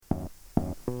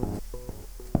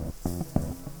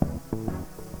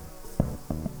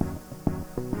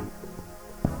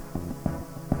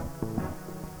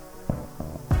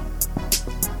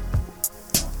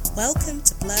Welcome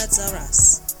to Blurs Are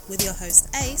Us with your host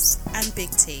Ace and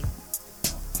Big T.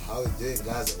 How are you doing,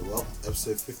 guys? And welcome to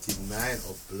episode 59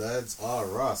 of Blurs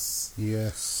Are Us.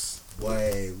 Yes.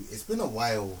 Boy, it's been a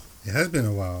while. It has been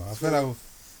a while. I feel like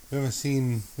we haven't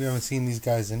seen these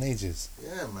guys in ages.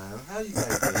 Yeah, man. How you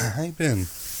guys doing? How you been?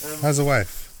 How's the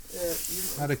wife?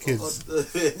 Yeah, How the kids?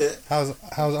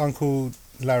 How's Uncle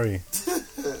Larry?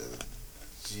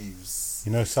 Jeeves.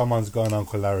 You know, someone's got an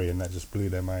Uncle Larry, and that just blew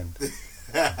their mind.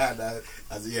 that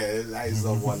is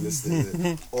on one list, isn't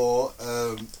it? Or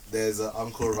there's an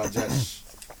Uncle Rajesh.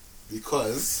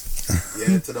 Because,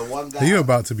 to the one guy... Are you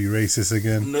about to be racist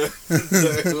again? No,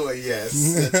 yes.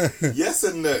 Yes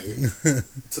and no.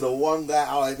 To the one guy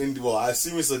out in India, well, I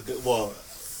assume it's a guy or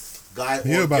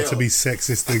girl. You're about to be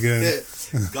sexist again.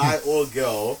 Guy or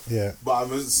girl. Yeah. But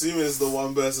I'm assuming it's the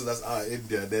one person that's out in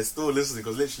India. They're still listening,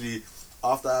 because literally,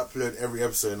 after I upload every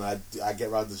episode and I get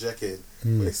around to check it,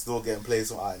 but it's still getting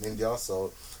played out in India,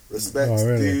 so... Respect,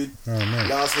 dude. Oh, man.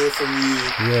 Let us hear from you.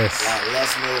 Yes. Let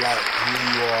us know who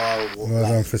you are.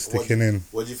 Well done for sticking in.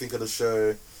 What do you think of the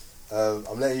show?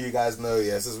 I'm letting you guys know,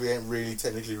 since we ain't really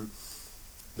technically...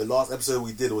 The last episode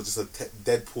we did was just a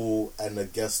Deadpool and a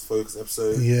guest focus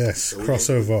episode. Yes, so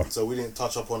crossover. So we didn't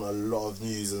touch up on a lot of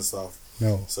news and stuff.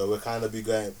 No. So we're kind of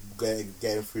getting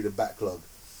through the backlog.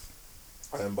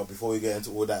 But before we get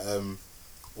into all that,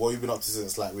 what have you been up to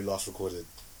since we last recorded?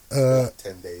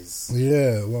 10 days.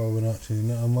 Yeah, well, we're not actually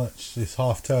not much. It's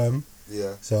half term.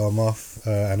 Yeah. So I'm off,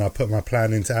 and I put my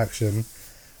plan into action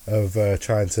of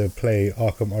trying to play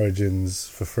Arkham Origins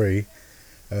for free.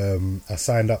 I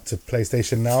signed up to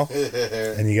PlayStation Now,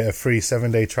 and you get a free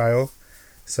 7-day trial.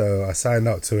 So I signed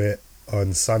up to it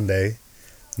on Sunday,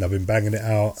 and I've been banging it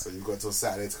out. So you got till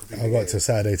Saturday to complete the game. I got till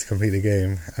Saturday to complete the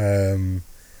game.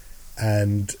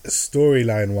 And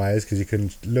storyline-wise, because you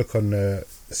can look on the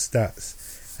stats,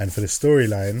 and for the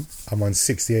storyline, I'm on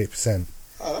 68%.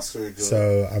 Oh, that's very good.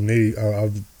 So I'm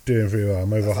doing pretty well.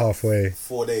 I'm over halfway.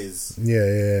 4 days.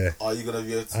 Yeah. Are you gonna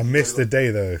be able to... I missed the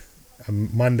day though.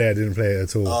 Monday I didn't play it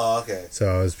at all. Oh, okay. So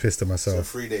I was pissed at myself.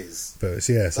 So 3 days. But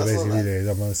so basically 3 days.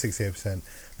 I'm on 68%.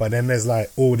 But then there's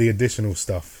all the additional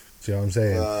stuff. Do you know what I'm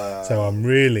saying? So I'm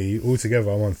really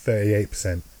altogether I'm on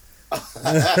 38%.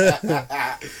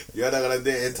 You're not gonna do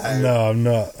it in time. No, I'm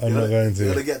not. I'm not going to.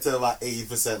 You're gonna get to about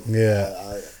 80%.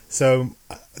 Yeah. So,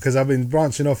 because I've been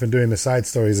branching off and doing the side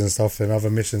stories and stuff and other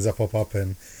missions that pop up,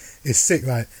 and it's sick.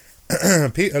 A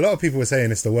lot of people were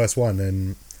saying it's the worst one,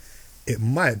 and it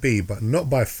might be, but not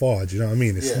by far. Do you know what I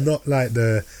mean? It's not like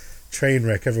the train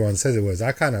wreck everyone says it was.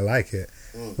 I kind of like it.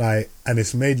 And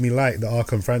it's made me like the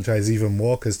Arkham franchise even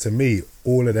more, because to me,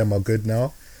 all of them are good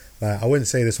now. I wouldn't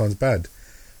say this one's bad.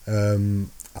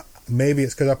 Maybe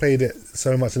it's because I played it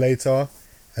so much later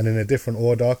and in a different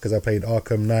order, because I played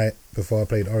Arkham Knight before I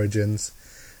played Origins,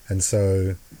 and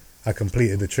so I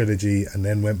completed the trilogy and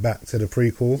then went back to the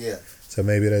prequel. Yeah. So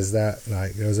maybe there's that.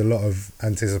 There was a lot of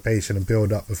anticipation and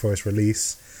build up before its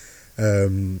release.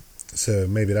 So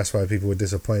maybe that's why people were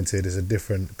disappointed. It's a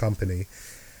different company,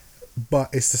 but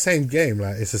it's the same game.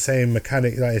 It's the same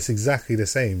mechanic. It's exactly the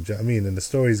same. Do you know what I mean? And the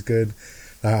story's good.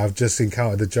 I've just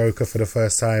encountered the Joker for the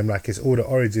first time. It's all the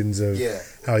origins of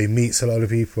how he meets a lot of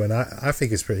people, and I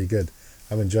think it's pretty good.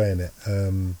 I'm enjoying it.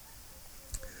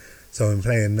 So I'm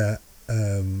playing that.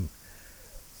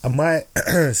 I might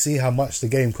see how much the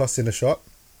game costs in a shop,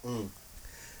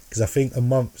 because I think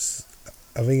it's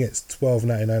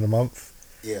 $12.99 a month.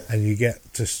 Yeah. And you get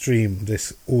to stream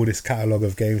all this catalogue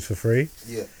of games for free.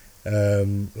 Yeah.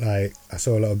 I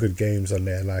saw a lot of good games on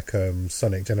there,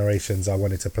 Sonic Generations. I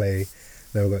wanted to play.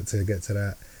 Never got to get to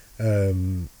that.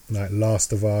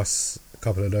 Last of Us, a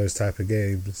couple of those type of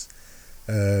games.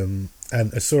 And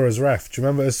Asura's Wrath. Do you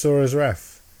remember Asura's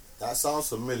Wrath? That sounds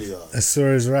familiar.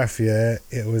 Asura's Wrath, yeah.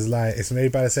 It was it's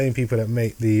made by the same people that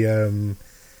make the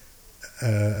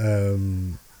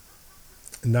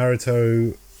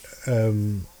Naruto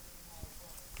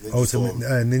Ultimate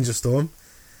Ninja Storm.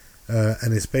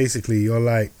 And it's basically you're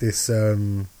like this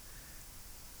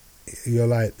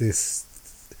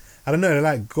I don't know, they're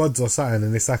like gods or something,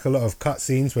 and it's a lot of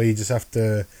cutscenes where you just have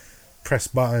to press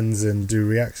buttons and do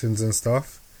reactions and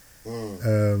stuff.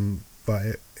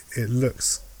 But it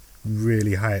looks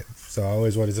really hype, so I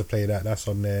always wanted to play that. That's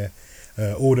on there.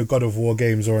 All the God of War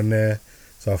games are on there,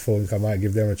 so I thought I might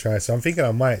give them a try. So I'm thinking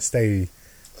I might stay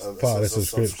part of the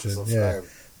subscription. Yeah,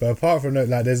 but apart from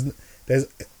that,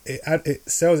 it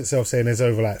sells itself saying there's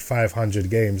over 500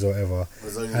 games or whatever,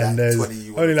 and there's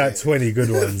only 20 good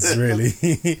ones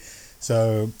really.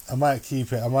 So I might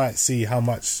keep it. I might see how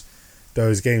much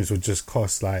those games would just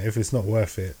cost. If it's not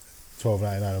worth it,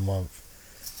 $12.99 a month,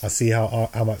 I'll see how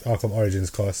much Arkham Origins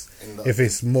costs. In If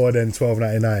it's more than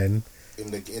 $12.99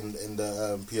 in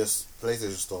the PS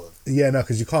PlayStation Store. Yeah, no,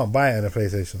 because you can't buy it in a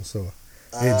PlayStation Store.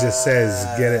 It just says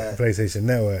get it PlayStation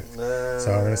Network.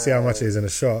 So I'm gonna see how much it is in the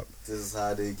shop. This is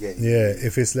how they get you. Yeah,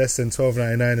 if it's less than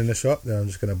 $12.99 in the shop, then I'm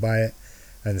just gonna buy it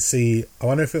and see. I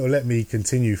wonder if it'll let me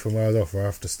continue from where I was off, or I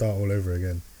have to start all over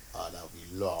again. Oh, that would be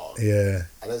long. Yeah.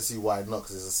 I don't see why not,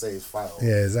 because it's a saved file.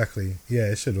 Yeah, exactly. Yeah,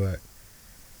 it should work.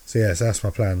 So yeah, so that's my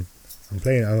plan. I'm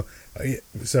playing.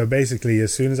 So basically,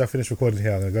 as soon as I finish recording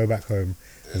here, I'm gonna go back home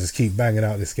and just keep banging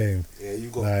out this game. Yeah,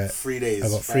 you've got 3 days. I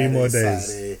got 3 more days.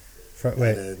 Saturday,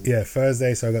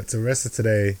 Thursday. So I got to rest of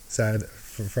today, Saturday,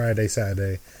 Friday,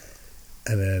 Saturday,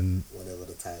 and then whenever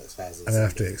the time expires. I'm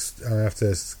gonna have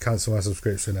to cancel my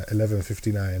subscription at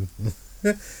 11:59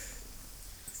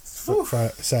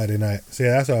 Saturday night. So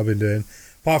yeah, that's what I've been doing.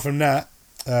 Apart from that,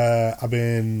 I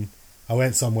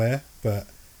went somewhere, but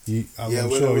we're gonna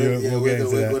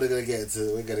get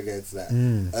into that.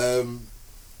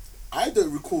 I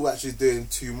don't recall actually doing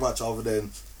too much other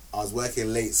than I was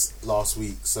working late last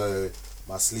week, so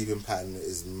my sleeping pattern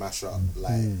is mashed up.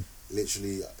 Like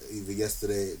literally, either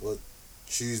yesterday or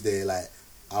Tuesday, like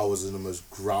I was in the most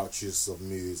grouchiest of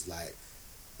moods. Like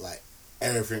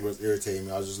everything was irritating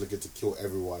me. I was just looking to kill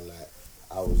everyone. Like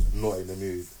I was not in the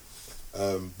mood.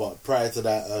 But prior to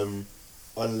that,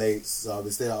 on late, so I've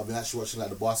been actually watching like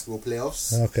the basketball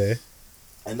playoffs. Okay.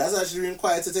 And that's actually been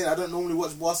quite entertaining. I don't normally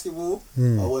watch basketball.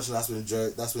 I'm watching that's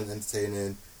been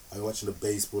entertaining. I've been watching the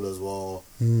baseball as well.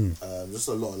 Just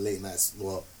a lot of late nights.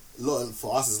 Well, a lot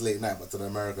for us it's late night, but to the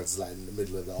Americans it's like in the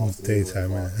middle of the afternoon.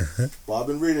 Daytime, yeah. But I've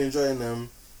been really enjoying them.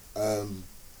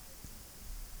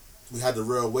 We had the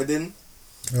royal wedding.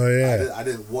 Oh yeah. I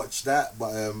didn't watch that,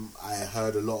 but I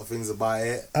heard a lot of things about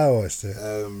it. I watched it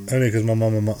only because my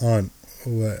mum and my aunt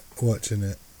were watching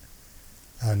it,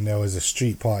 and there was a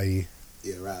street party.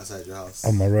 Yeah, right outside your house.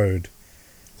 On my road.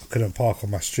 I couldn't park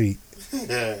on my street.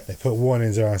 They put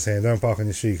warnings around saying don't park on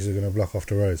your street because they're going to block off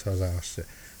the road. So I was like, oh shit.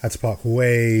 I had to park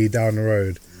way down the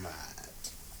road. Mad.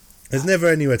 There's never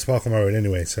anywhere to park on my road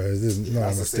anyway, so there's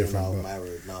not much different. On my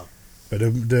road now. But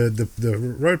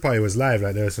the road party was live.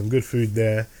 Like there was some good food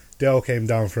there. Dale came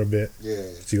down for a bit.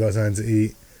 Yeah. She got something to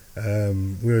eat.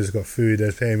 We always got food.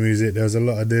 There's playing music. There was a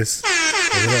lot of this.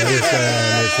 There's a lot of this going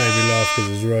on, which made me laugh because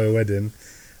it was a royal wedding.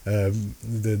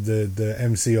 The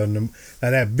MC on them,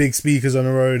 like they had big speakers on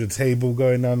the road, a table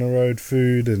going down the road,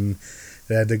 food, and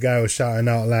the guy was shouting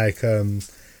out like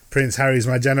Prince Harry's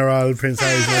my general, Prince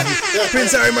Harry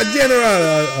my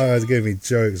general. It gave me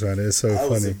jokes, man. It was so funny. I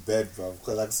was in bed, bro,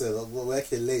 because like I said, I was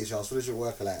working late. So I was finishing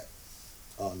work at like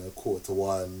 1:15.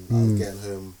 I was getting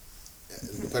home,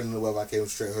 depending on whether I came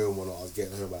straight home or not. I was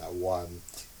getting home at like 1,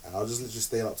 and I was just literally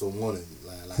staying up till morning,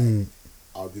 like.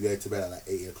 I would be going to bed at like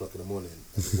 8 o'clock in the morning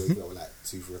and just waking up at like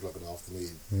 2-3 o'clock in the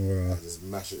afternoon. Wow. And just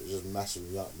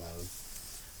mashing me up,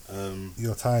 man.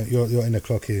 Your time, your in the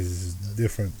clock is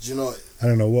different. Do you know? I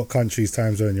don't know what country's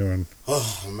time zone you're on.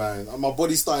 Oh man, my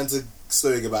body's starting to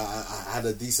slowly get back. I had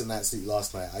a decent night's sleep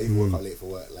last night. I even woke up late for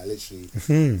work. Like literally,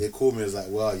 they called me. I was like,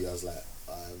 "Where are you?" I was like,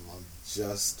 "I'm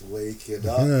just waking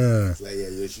up." It's like, yeah,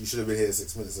 you should have been here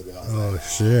 6 minutes ago. I was like,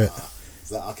 shit.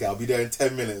 It's like, okay, I'll be there in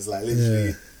 10 minutes. Like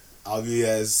literally. Yeah. I'll be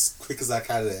as quick as I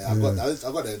can there. I got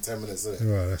there in 10 minutes.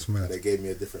 Right, that's mad. They gave me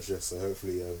a different shift, so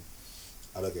hopefully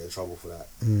I don't get in trouble for that.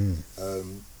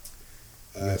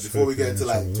 Before we get into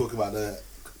like talking about the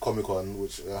comicon,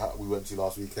 which we went to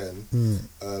last weekend,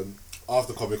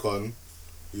 after comicon,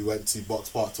 we went to Box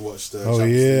Park to watch the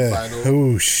Champions League final.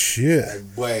 Oh shit!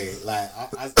 And boy, like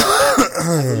as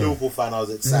a Liverpool fan, I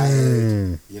was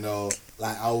excited. You know,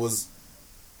 like I wouldn't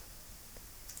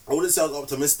say I was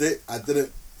optimistic. I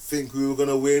didn't think we were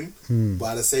gonna win, but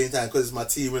at the same time, because it's my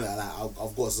team, and like I've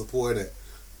got to support it.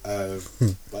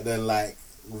 But then, like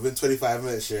within 25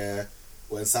 minutes,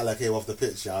 when Salah came off the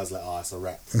pitch, I was like, "Oh, it's a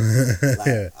wrap."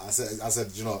 Like, I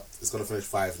said, you know, it's gonna finish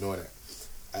 5-0, innit?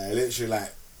 And literally,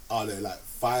 like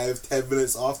 5-10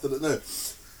 minutes after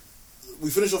we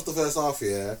finished off the first half,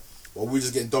 but we were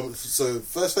just getting dominated. So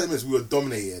first 30 minutes, we were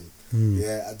dominating.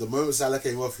 At the moment Salah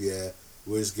came off, we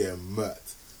were just getting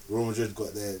murked. Real Madrid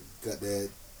got their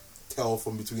tail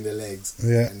from between their legs,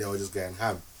 and they were just going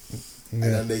ham. And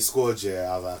then they scored.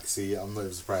 I was like, see, I'm not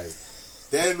even surprised.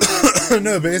 Then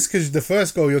no, but it's because the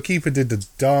first goal, your keeper did the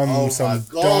dumb FIFA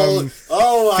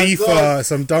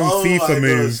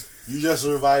move. You just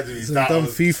reminded me. Some dumb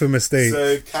FIFA mistake.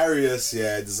 So Karius,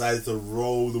 decided to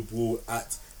roll the ball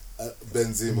at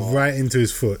Benzema right into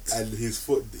his foot. and his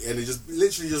foot, and he just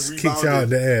literally just Kicked rebounded. out of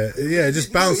the air. Yeah, it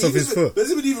just bounced off his foot. Benzema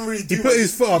didn't even really do He put much.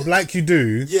 his foot up like you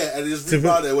do. Yeah, and he just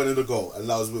rebounded and went in the goal, and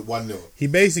that was with 1-0. He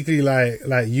basically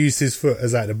like used his foot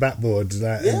as like the backboard,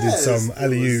 like, and did some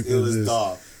alley oop. It was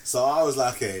dark. So I was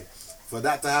like, okay, for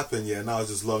that to happen, yeah, now it's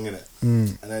just long in it.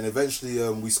 And then eventually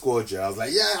we scored. Yeah, I was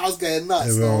like, yeah, I was getting nuts.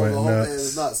 Everyone went The whole nuts. day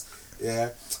was nuts. Yeah,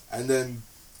 and then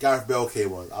Gareth Bale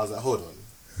came on. I was like, hold on,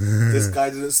 this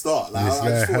guy didn't start. Like This I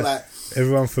just guy feel like,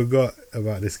 everyone forgot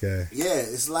about this guy. yeah,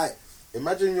 it's like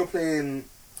imagine you're playing.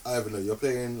 I don't know. You're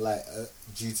playing like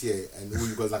GTA, and all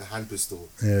you got is like a hand pistol.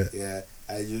 Yeah. Yeah,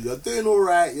 and you're doing all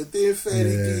right. You're doing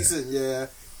fairly Yeah. decent. Yeah,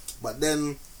 but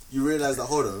then you realize that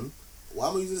hold on, why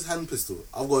am I using this hand pistol?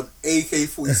 I've got an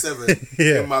AK-47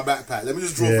 Yeah. in my backpack. Let me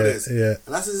just draw Yeah, for this. yeah.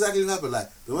 And that's exactly what happened. Like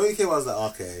the moment he came, I was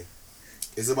like, okay,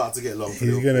 it's about to get long. For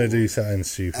He's Liverpool. gonna do something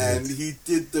stupid. And he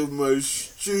did the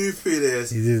most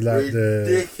stupidest. He did like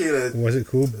ridiculous. what's it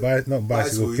called? Not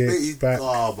bicycle kick. Back.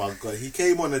 Oh my god, he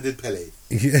came on and did Pele.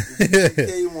 Yeah. He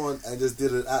came on and just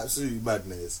did an absolute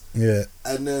madness. Yeah.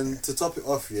 And then to top it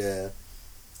off, yeah,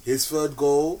 his third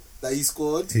goal that he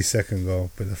scored. His second goal,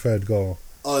 but the third goal.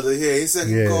 His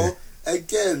second goal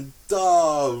again,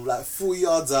 dumb, like 40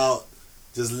 yards out,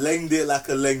 just lenged it like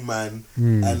a leg man,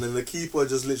 and then the keeper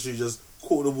just literally just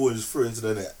caught the ball and just threw it into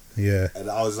the net. Yeah. And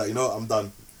I was like, you know what, I'm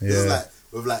done. Yeah. It was like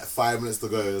with like 5 minutes to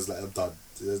go, it was like I'm done.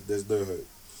 There's no hope.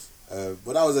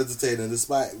 But that was entertaining,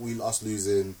 despite us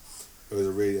losing. It was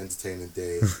a really entertaining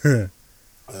day.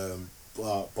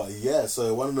 But yeah,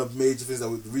 so one of the major things the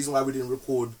reason why we didn't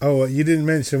record Oh, you didn't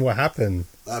mention what happened.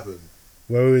 happened.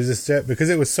 Where we was just because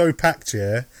it was so packed,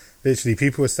 yeah. Literally,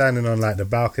 people were standing on like the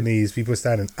balconies. People were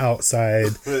standing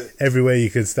outside, everywhere you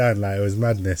could stand. Like it was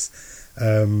madness.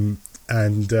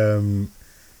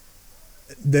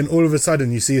 Then all of a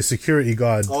sudden, you see a security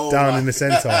guard down in the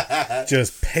centre,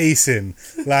 just pacing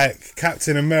like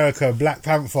Captain America, Black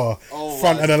Panther,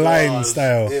 front of the line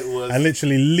style, and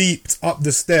literally leaped up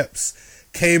the steps,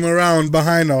 came around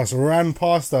behind us, ran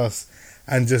past us,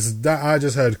 and I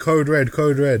just heard code red.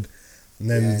 And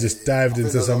then just dived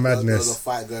into some madness. There was a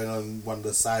fight going on one of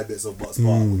the side bits of Box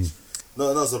Park, which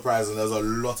not surprising. There's a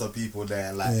lot of people there,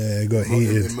 and like it got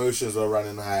heated. Emotions were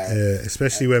running high. Yeah,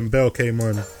 especially when Bell came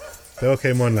on. Bell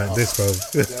came on like this, bro.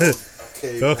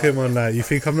 Bell came on like, you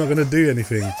think I'm not gonna do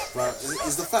anything? Bro,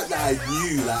 it's the fact that I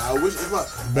knew. Like I wish.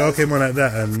 Bell came on like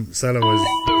that, and Salah was.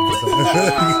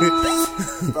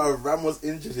 Bro, Ram was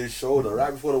injured his shoulder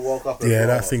right before the World Cup. Yeah,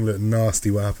 that thing looked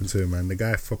nasty. What happened to him, man? The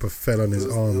guy proper fell on his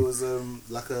arm. It was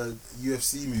like a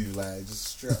UFC move, like just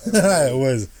straight. It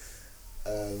was.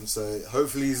 So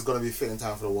hopefully he's gonna be fit in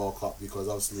time for the World Cup, because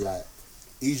obviously like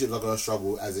Egypt are gonna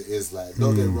struggle as it is. Like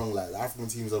don't get it wrong, like the African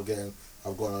teams have gotten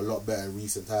a lot better in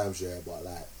recent times, yeah. But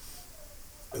like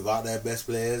without their best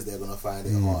players, they're gonna find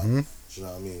it hard. Do you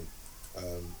know what I mean?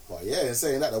 But yeah, in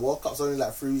saying that, the World Cup's only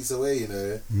like 3 weeks away, you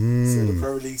know. So the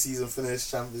Premier League season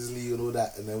finished, Champions League and all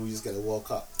that, and then we just get the World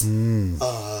Cup.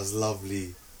 Oh, it's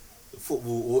lovely.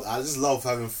 Football, I just love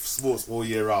having sports all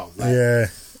year round. Like, yeah.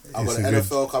 I've got the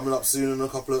NFL coming up soon in a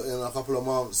couple of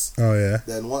months. Oh yeah.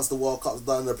 Then once the World Cup's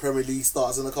done, the Premier League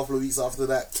starts in a couple of weeks after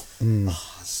that.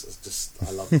 It's just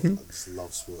I love it. I just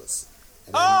love sports.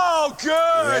 And then,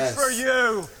 good for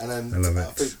you. And then I love it.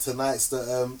 I think tonight's the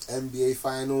NBA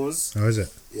Finals. How is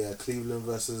it? Yeah, Cleveland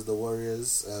versus the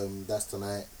Warriors. That's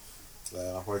tonight.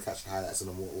 I'll probably catch the highlights in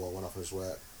the when I finish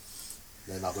work.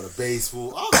 Then I've got a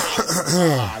baseball.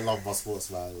 I love my sports,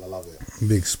 man. I love it.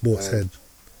 Big sports head.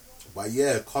 But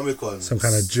yeah, comicon. Some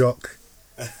kind of jock.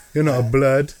 You're not a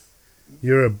blurred.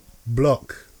 You're a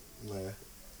block. Yeah.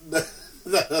 That's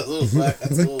all right.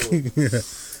 That's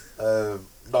all.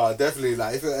 No, definitely.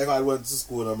 Like if I went to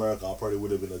school in America, I probably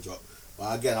would have been a jock.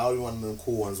 But again, I would be one of them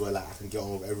cool ones where like I can get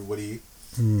on with everybody.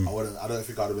 I don't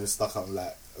think I'd have been stuck up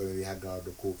like only hanging out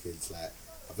with the cool kids. Like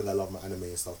I think I love my anime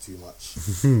and stuff too much.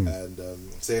 And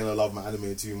saying I love my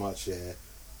anime too much, yeah.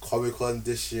 Comic-Con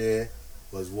this year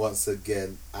was once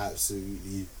again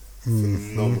absolutely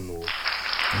phenomenal.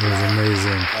 It was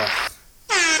amazing.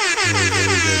 It was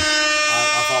very good.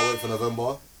 I can't wait for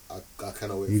November. I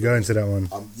cannot wait. You going to that one?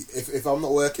 If I'm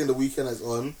not working, the weekend is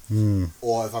on,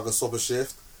 or if I can stop a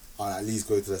shift, I'll at least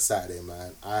go to the Saturday,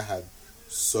 man. I had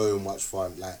so much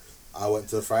fun. Like I went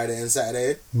to Friday and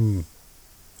Saturday.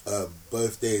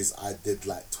 Both days I did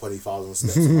like 20,000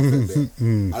 steps on my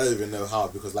Fitbit. I don't even know how,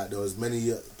 because like there was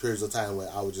many periods of time where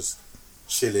I was just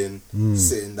chilling,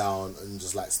 sitting down and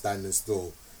just like standing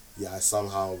still. Yeah, I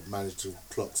somehow managed to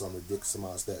clock some ridiculous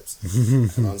amount of steps.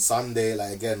 And on Sunday,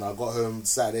 like again, I got home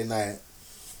Saturday night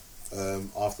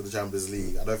after the Champions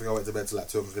League. I don't think I went to bed till like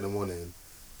 2 o'clock in the morning.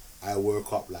 I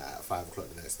woke up like at 5 o'clock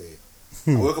the next day.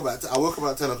 I woke up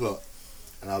at 10 o'clock,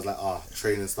 and I was like,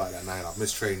 training started at 9. I've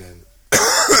missed training.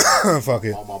 Fuck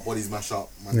it. My body's mashed up.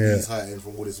 My knees hurting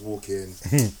from all this walking.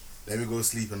 Let me go to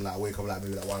sleep and like wake up like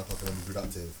maybe like 1 o'clock and be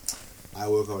productive. I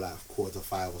woke up like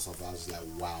 4:45 or something. I was just like,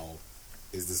 wow,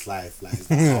 is this life? Like,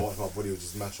 how much my body would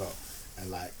just mash up.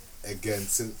 And like, again,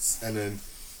 and then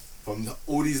from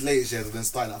all these late shifts, and then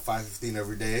starting at 5:15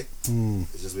 every day,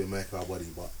 it's just been making my body.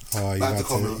 But back to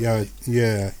coming.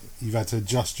 You've had to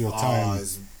adjust your time.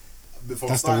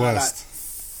 That's the worst.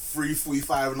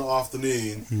 3:45 in the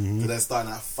afternoon, to then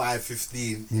starting at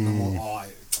 5:15 in the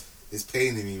morning. It's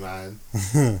paining me, man.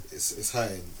 It's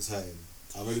hurting.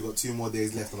 I've only got 2 more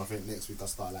days left, and I think next week I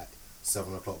start like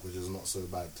 7 o'clock, which is not so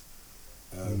bad.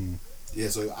 Yeah,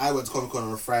 so I went to Comic-Con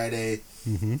on a Friday.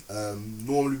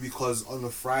 Normally because on a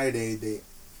Friday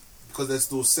because they're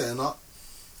still setting up,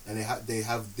 and they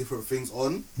have different things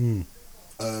on.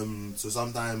 So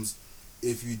sometimes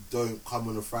if you don't come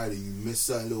on a Friday, you miss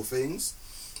certain little things.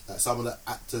 Like some of the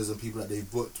actors and people that they've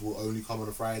booked will only come on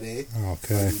a Friday.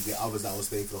 Okay. You get others that will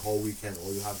stay for the whole weekend,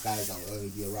 or you have guys that will only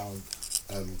be around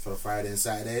for the Friday and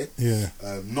Saturday. Yeah.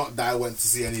 Not that I went to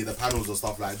see any of the panels or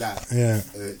stuff like that. Yeah.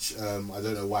 Which I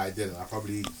don't know why I didn't.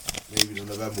 Maybe the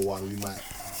November one we might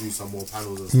do some more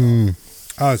panels and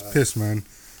stuff. I was pissed, man.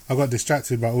 I got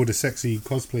distracted by all the sexy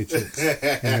cosplay chicks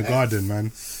in the garden,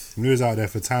 man. We was out there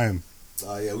for time.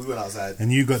 Yeah, we went outside.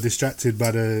 And you got distracted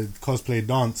by the cosplay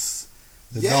dance.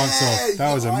 The dance off.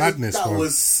 That was a madness, that bro. That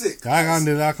was sick. I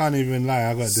can't even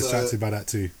lie. I got distracted by that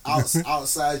too.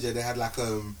 Outside, they had like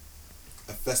a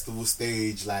festival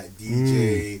stage, like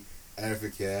DJ,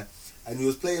 everything, yeah. And he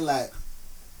was playing like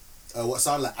what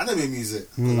sounded like anime music.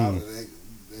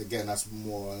 Again, that's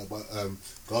more. But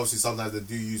obviously, sometimes they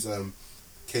do use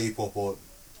K-pop or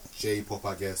J-pop,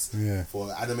 I guess,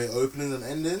 for anime openings and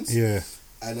endings. Yeah.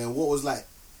 And then what was like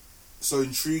so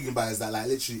intriguing about it is that like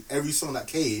literally every song that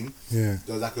came, there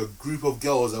was like a group of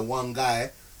girls and one guy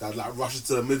that would like rush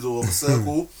into the middle of a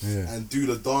circle and do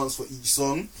the dance for each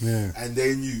song, and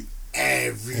they knew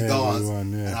every dance,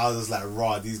 and I was just like,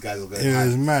 raw, these guys are going. It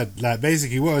was mad. Like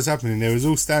basically, what was happening? They was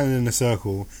all standing in a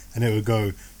circle, and it would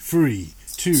go 3,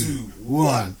 2,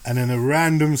 1, and then a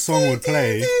random song would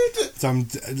play, some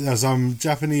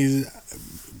Japanese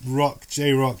rock,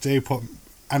 J-pop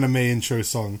anime intro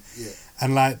song. Yeah.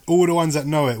 And like all the ones that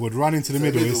know it would run into the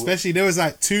middle. Especially there was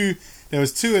two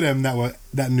of them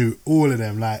that knew all of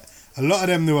them. Like a lot of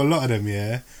them knew a lot of them,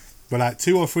 yeah. But like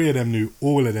 2 or 3 of them knew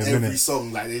all of them. Every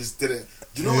song, like they just did it.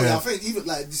 Do you know what? I think even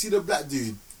like you see the black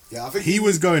dude. Yeah, I think he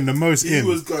was going the most in. He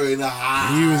was going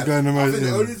hard. He was going the most in.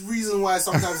 The only reason why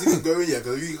sometimes he was going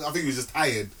because I think he was just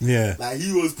tired. Yeah, like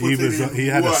he was putting in he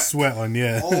had a sweat on.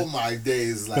 Yeah. Oh my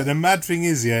days! Like, but the mad thing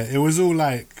is, it was all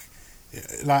like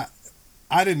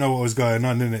I didn't know what was going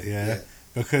on in it,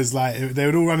 because like they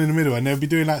would all run in the middle and they'd be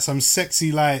doing like some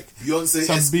sexy like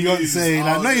Beyonce,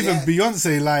 like not even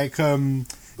Beyonce, like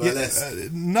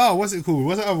no, what's it called?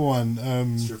 What's the other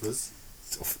one? Strippers.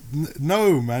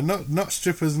 No, man, not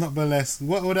strippers, not burlesque.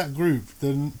 What were that group?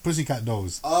 The Pussycat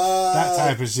Dolls. That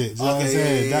type of shit. Do you know what I'm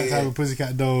saying? That type of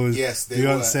Pussycat Dolls. Yes, they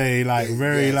Beyonce,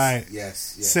 were.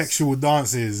 Sexual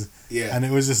dances. Yeah, and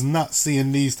it was just nuts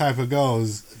seeing these type of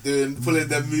girls pulling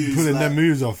their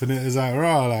moves off, and it was like,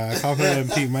 raw, like I can't let them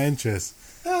pique my interest.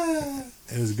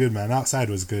 It was good, man. Outside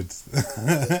was good.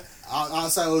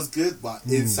 Outside was good, but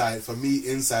inside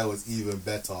was even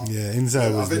better. Yeah,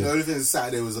 inside was I think good. the only thing is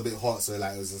Saturday was a bit hot, so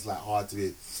like it was just like hard to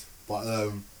be.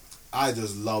 But I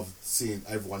just loved seeing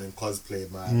everyone in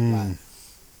cosplay, man. Like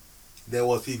there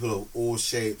was people of all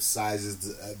shapes, sizes,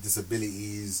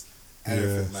 disabilities,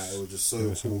 everything. Man, it was just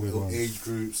so cool. Age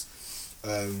groups.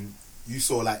 You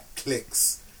saw like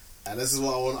cliques, and this is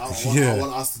what I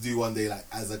want us to do one day, like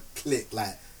as a clique,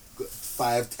 like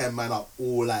 5-10 man up,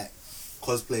 all like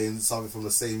cosplaying something from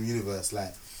the same universe.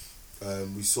 Like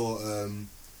we saw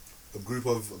a group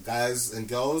of guys and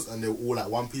girls, and they were all like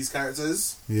One Piece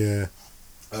characters. Yeah.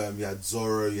 You had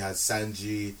Zoro, you had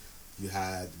Sanji, you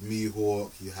had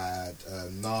Mihawk, you had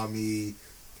Nami.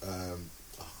 I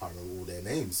can't remember all their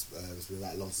names. It's been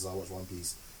like long since I watched One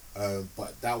Piece.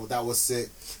 But that was sick.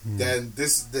 Then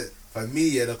for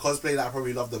me, the cosplay that I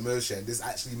probably loved the most, and this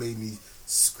actually made me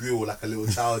squeal like a little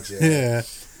child.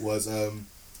 Was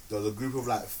there was a group of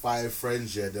like 5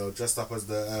 friends. They were dressed up as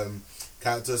the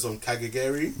characters from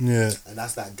Kagegeri. Yeah, and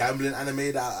that's that gambling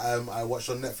anime that I watched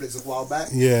on Netflix a while back.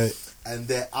 Yeah, and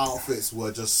their outfits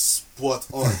were just spot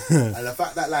on. And the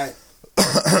fact that like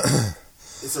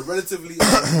it's a relatively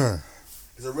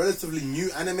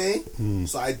new anime,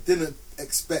 so I didn't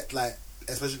expect like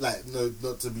especially like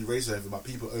not to be racist or anything, but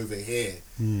people over here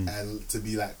and to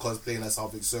be like cosplaying like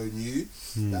something so new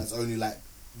that's only like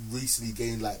recently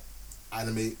gained like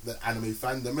anime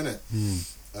fandom in it.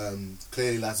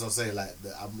 Clearly, like I was saying, like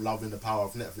I'm loving the power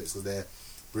of Netflix because they're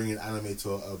bringing anime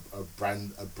to a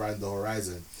brand the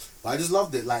horizon. But I just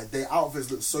loved it. Like their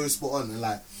outfits look so spot on, and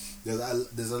like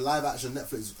there's a live action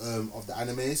Netflix of the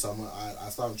anime, so I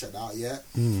still haven't checked that out yet.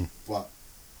 But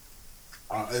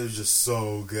it was just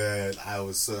so good. I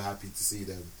was so happy to see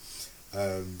them.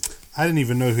 I didn't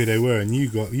even know who they were, and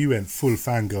you went full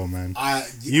fangirl, man.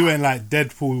 You went like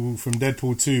Deadpool from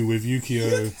Deadpool 2 with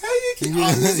Yukio.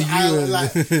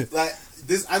 Like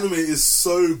this anime is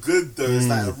so good though. It's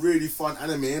like a really fun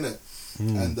anime, innit?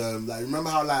 And like remember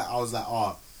how like I was like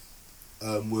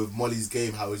with Molly's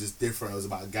Game, how it was just different. It was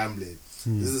about gambling.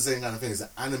 This is the same kind of thing. It's an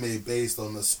anime based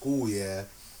on a school year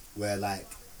where like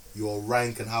your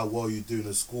rank and how well you do in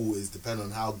a school is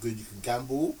dependent on how good you can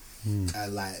gamble.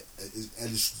 And like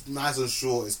it's nice and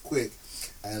short, it's quick,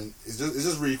 and it's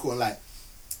just really cool. And like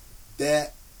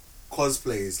their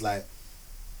cosplays, like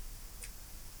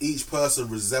each person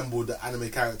resembled the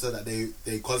anime character that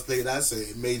they cosplayed as, so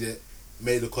it made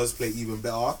the cosplay even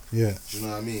better. Yeah, do you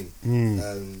know what I mean?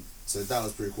 So that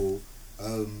was pretty cool.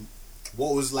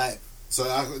 What was like? So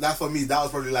that for me, that was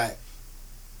probably like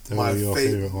my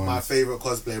favorite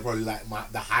cosplay. Probably like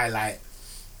the highlight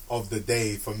of the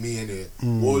day for me, anyway.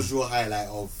 What was your highlight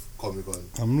of Comic-Con?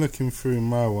 I'm looking through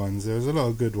my ones. There was a lot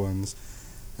of good ones.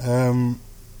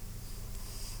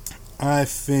 I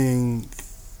think,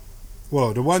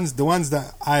 well, the ones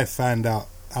that I found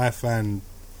fanboy,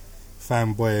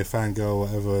 fangirl,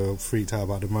 whatever, freaked out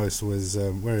about the most was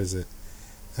where is it?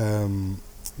 The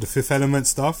Fifth Element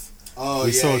stuff. Oh,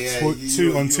 we saw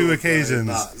two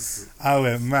occasions. I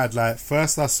went mad. Like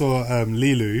first, I saw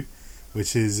Lilu,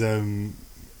 which is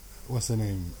what's her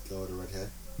name? Girl with the red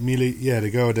hair. The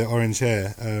girl with the orange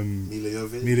hair. Mila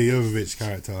Jovovich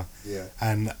character. Yeah.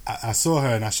 And I saw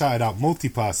her and I shouted out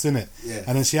multipass, innit? Yeah.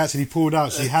 And then she actually pulled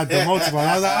out. She had the multipass.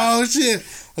 I was like, oh shit!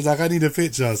 I was like, I need a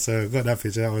picture, so I got that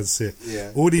picture. That was sick.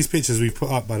 Yeah. All these pictures we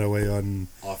put up, by the way, on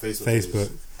our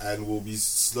Facebook. And we'll be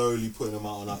slowly putting them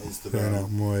out on our Instagram. Putting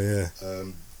out more, yeah.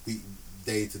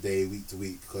 Day to day, week to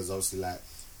week, because obviously, like,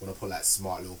 want to put like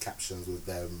smart little captions with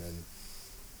them and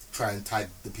try and tag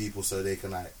the people so they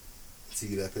can like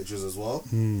see their pictures as well.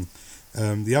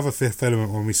 The other Fifth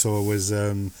Element one we saw was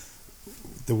the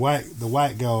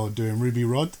white girl doing Ruby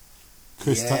Rod,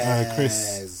 Chris Tucker.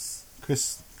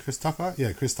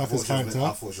 Yeah, Chris Tucker's character.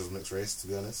 I thought she was mixed race, to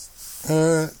be honest.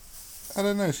 I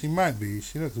don't know. She might be.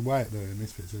 She looks white though in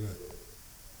this picture. Look.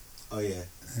 Oh yeah.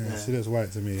 She looks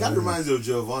white to me. That reminds me of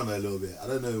Giovanna a little bit. I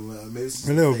don't know. Maybe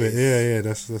a little bit. Yeah.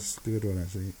 That's a good one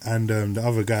actually. And the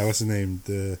other guy, what's his name?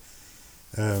 The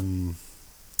I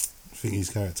think his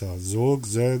character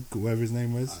Zerg, whatever his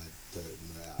name was. I don't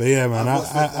know. But yeah, man,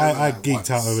 I geeked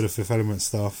out over the Fifth Element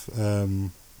stuff.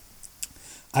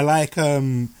 I like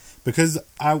because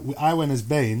I went as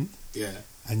Bane. Yeah.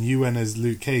 And you went as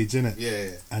Luke Cage, innit?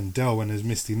 Yeah. And Del went as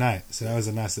Misty Knight. So that was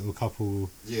a nice little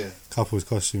couple's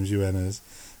costumes you went as.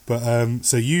 But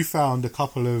so you found a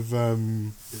couple of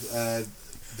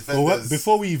Defenders.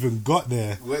 Before we even got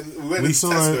there, we went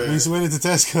into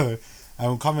Tesco,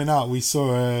 and coming out we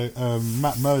saw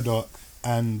Matt Murdock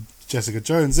and Jessica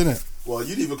Jones, innit? Well, you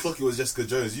didn't even clock it was Jessica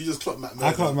Jones. You just clocked Matt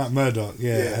Murdock. I clocked Matt Murdock,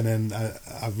 yeah. And then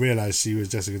I realised she was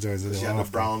Jessica Jones. She had a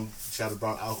brown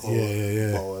alcohol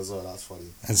bottle as well. That's funny.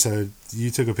 And so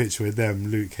you took a picture with them,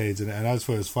 Luke Cage, and I just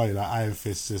thought it was funny. Like Iron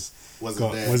Fist just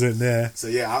wasn't there. So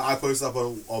yeah, I posted up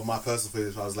on my personal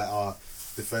page. I was like,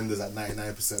 Defenders at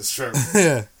 99% stroke.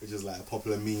 Yeah, which is like a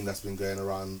popular meme that's been going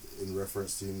around in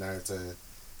reference to Naruto.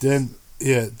 Then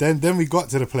we got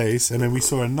to the place and then we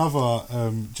saw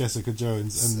another Jessica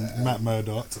Jones and Matt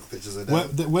Murdock. Took pictures of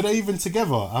them. Were they even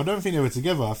together? I don't think they were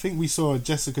together. I think we saw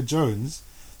Jessica Jones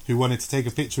who wanted to take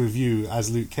a picture of you as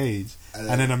Luke Cage,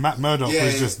 and then a Matt Murdock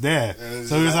was just there.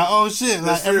 So he was like, oh shit,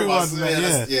 like everyone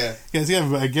get together.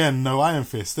 But again, no Iron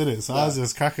Fist, did it? So I was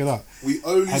just cracking up. We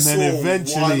only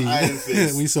saw one Iron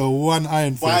Fist. We saw one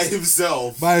Iron Fist.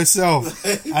 By himself.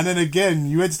 And then again,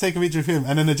 you went to take a picture of him,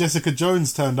 and then a Jessica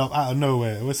Jones turned up out of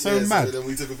nowhere. It was so mad. So then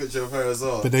we took a picture of her as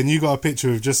well. But then you got a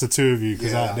picture of just the two of you,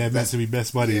 because they're meant to be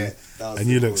best buddies. And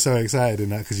you look so excited in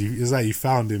that, because it's like you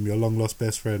found him, your long lost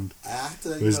best friend. I have to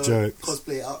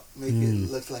cosplay it up, make it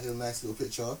look like a nice little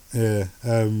picture. Yeah,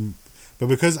 but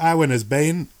because I went as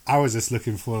Bane, I was just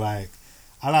looking for I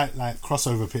like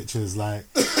crossover pictures. Like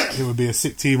it would be a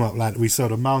sick team up. Like we saw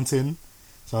the Mountain,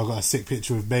 so I got a sick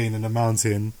picture of Bane in the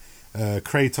Mountain.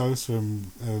 Kratos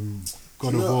from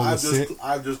God of War was sick.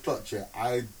 I've just clocked it.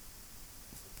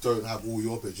 don't have all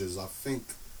your pictures. I think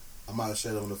I might have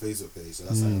shared them on the Facebook page, so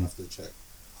that's something I have to check.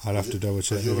 I'll have to double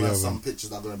check. You're gonna have some pictures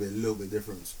that are gonna be a little bit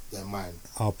different than mine.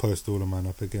 I'll post all of mine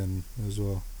up again as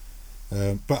well.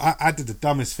 But I did the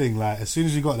dumbest thing. Like, as soon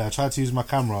as we got there, I tried to use my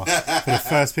camera for the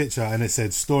first picture, and it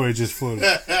said storage is full.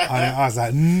 And I was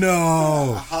like,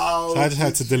 no. So I just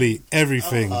had to delete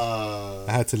everything. I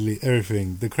had to delete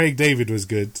everything. The Craig David was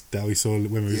good that we saw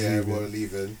when we were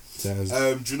leaving. That was,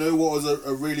 do you know what was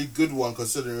a really good one?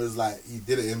 Considering it was like he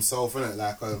did it himself, innit?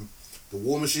 Like the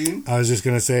War Machine. I was just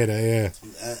gonna say that,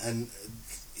 and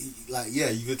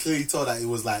you could clearly tell that it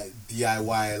was like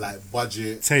DIY, like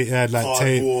budget. Tape, like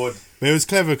cardboard. Tape. But it was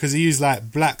clever because he used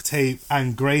like black tape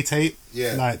and grey tape,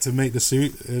 yeah, like to make the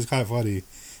suit. It was quite funny.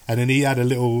 And then he had a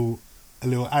little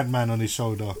Ant-Man on his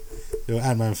shoulder, little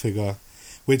Ant-Man figure,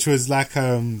 which was like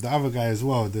the other guy as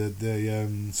well,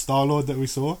 the Star-Lord that we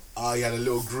saw. Oh, he had a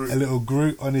little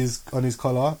Groot on his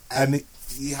collar, and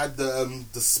he had the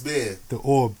spear, the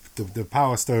orb, the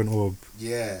Power Stone orb.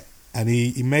 Yeah, and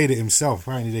he made it himself.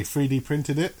 Apparently, they 3D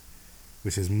printed it,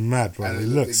 which is mad, bro. And it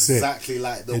looks sick. Exactly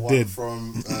like the one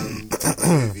from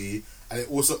the movie, and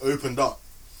it also opened up.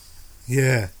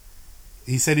 Yeah.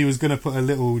 He said he was going to put a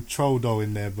little troll doll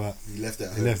in there, but he left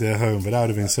it at home. But that would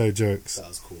have been so jokes. That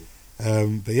was cool.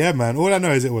 But yeah, man, all I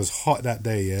know is it was hot that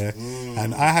day, yeah.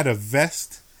 And I had a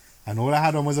vest, and all I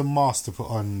had on was a mask to put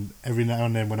on every now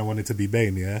and then when I wanted to be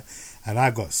Bane, yeah. And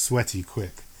I got sweaty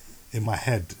quick in my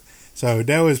head. So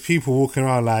there was people walking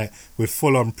around like with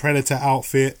full-on Predator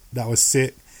outfit that was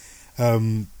sick.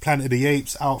 Planet of the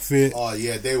Apes outfit. Oh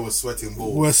yeah, they were sweating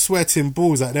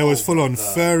balls. Like there was full on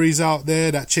furries out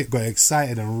there. That chick got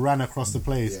excited and ran across the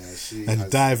place and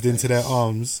dived into their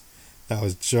arms. That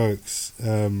was jokes.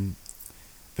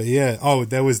 But yeah,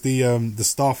 there was the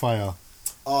Starfire.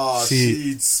 Oh,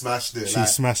 she smashed it. She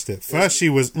smashed it. First she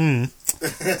was and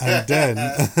then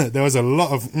there was a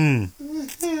lot of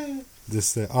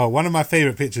one of my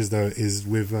favorite pictures though is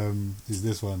with is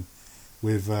this one.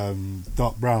 With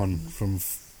Doc Brown from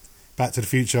Back to the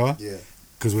Future. Yeah.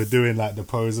 Because we're doing like the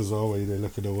pose as well, where they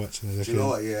look at the watch. And do you know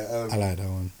what? Yeah. I like that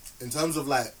one. In terms of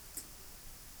like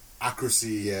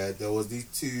accuracy, yeah, there was these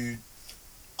two.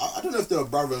 I don't know if they were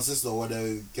brother and sister or whether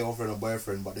they were girlfriend or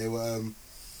boyfriend, but they were.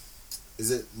 Is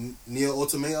it Nier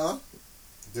Automata?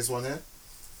 This one here.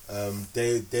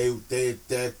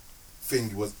 Their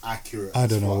thing was accurate. I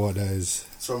don't know what that is.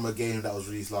 It's from a game that was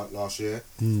released last year.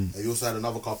 And you also had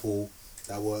another couple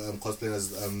that were cosplaying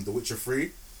as The Witcher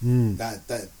 3. That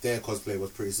their cosplay was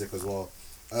pretty sick as well.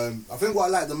 I think what I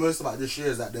liked the most about this year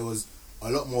is that there was a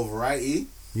lot more variety.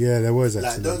 Yeah, there was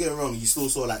actually. Like, don't get me wrong, you still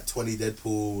saw like 20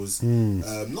 Deadpools.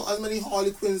 Not as many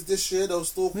Harley Quinns this year. There was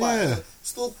still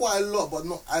quite a lot, but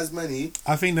not as many.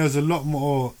 I think there was a lot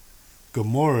more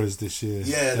Gamoras this year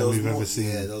than we've ever seen.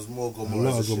 Yeah, there was more Gamoras. A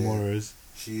lot of Gamoras.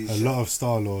 A lot of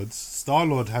Star-Lords.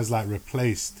 Star-Lord has like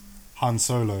replaced Han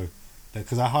Solo.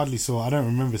 Because I don't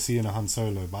remember seeing a Han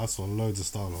Solo, but I saw loads of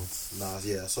Star-Lords. I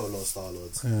saw a lot of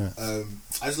Star-Lords. Yeah.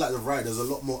 I just like the variety. There's a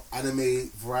lot more anime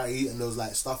variety, and there was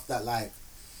like stuff that like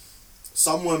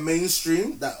some were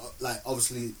mainstream that like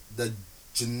obviously the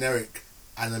generic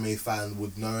anime fan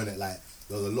would know in it. Like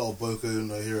there was a lot of Boku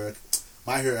no Hero,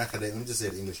 My Hero Academia. Let me just say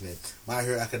the English name. My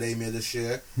Hero Academia this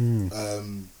year.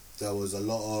 There was a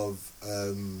lot of.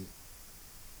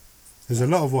 There's a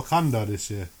lot of Wakanda this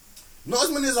year. Not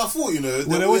as many as I thought, you know.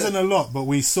 Well, there wasn't a lot, but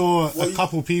we saw a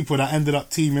couple people that ended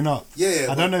up teaming up. Yeah.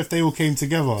 I don't know if they all came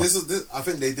together. I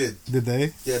think they did. Did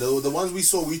they? Yeah, the ones we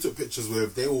took pictures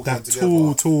with, they all came together.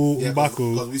 That tall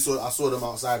M'Baku. Because I saw them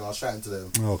outside and I was chatting to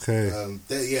them. Okay.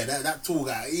 That tall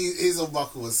guy, his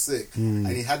M'Baku was sick. And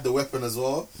he had the weapon as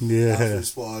well. Yeah. That was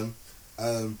spot on.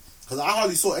 Because I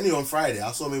hardly saw any on Friday.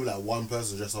 I saw maybe like one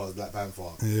person dressed up as Black Panther.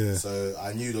 Yeah. So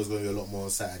I knew there was going to be a lot more on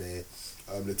Saturday.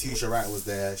 Letitia Wright was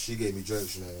there. She gave me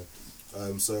jokes, you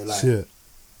know. So like Shit.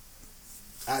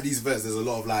 At these events, there's a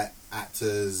lot of like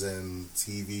actors and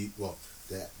TV. Well,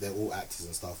 they're all actors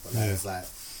and stuff, but like,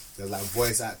 there's like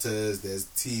voice actors. There's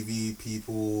TV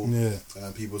people. Yeah.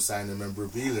 People signing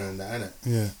memorabilia and that, innit?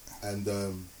 Yeah.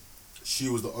 And she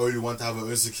was the only one to have her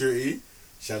own security.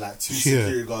 She had like two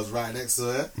security guards right next to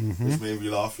her, which made me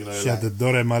laugh. You know, she had the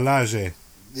Dore Malage.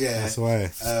 Yeah, that's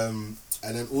why.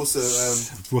 And then also,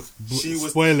 she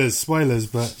was spoilers,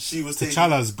 but she was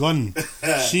T'Challa's gone.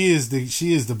 she is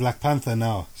the Black Panther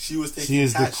now. She was taking. She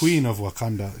is cash. the queen of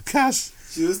Wakanda. Cash.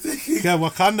 She was taking. Yeah,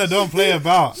 Wakanda don't play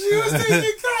about. She was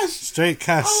taking cash. Straight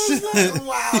cash. I was like,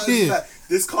 wow. Like,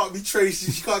 this can't be traced.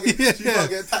 She can't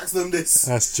get taxed on this.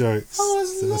 That's jokes. I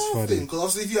was laughing because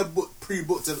obviously if you had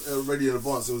pre-booked it already in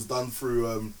advance, it was done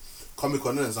through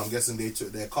comicon, innit? So I'm guessing they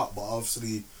took their cut. But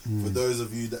obviously, for those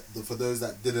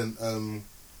that didn't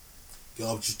get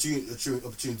opportunity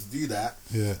to do that,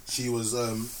 she was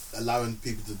allowing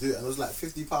people to do it, and it was like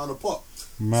 £50 a pop.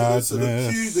 So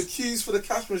the queues for the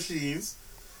cash machines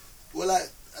were like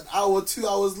an hour, 2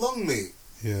 hours long, mate.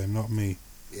 Yeah, not me.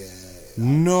 Yeah.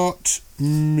 Not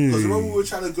me. Because remember we were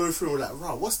trying to go through and we're like,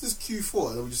 right, what's this queue for?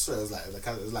 And then we just saw it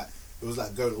was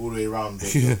like going all the way around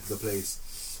the place.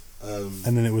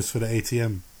 And then it was for the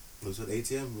ATM. It was for the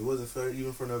ATM. It wasn't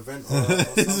even for an event or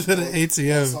it was for the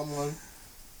ATM. Someone.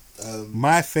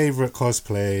 My favourite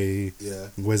cosplay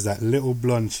was that little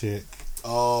blonde chick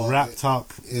wrapped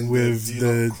up with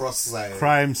the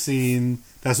crime scene.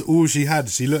 That's all she had.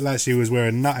 She looked like she was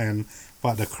wearing nothing,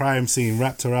 but the crime scene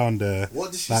wrapped around her.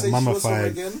 What did she like say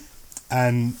mummified. She was from again?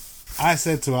 And I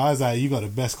said to her, I was like, you got the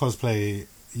best cosplay,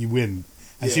 you win.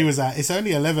 And she was like, it's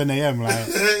only 11 a.m. Like,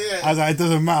 I was like, it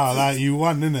doesn't matter. Like, you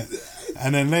won, innit?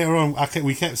 And then later on,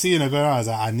 we kept seeing her go around. I was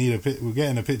like, we're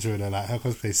getting a picture of her. Like, her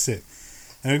cosplay's sick.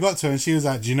 And we got to her and she was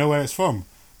like, do you know where it's from?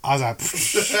 I was like,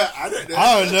 I don't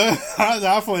know.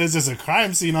 I thought it was just a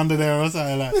crime scene under there or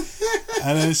something like.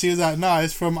 And then she was like, no,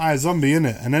 it's from iZombie,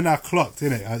 innit? And then I clocked,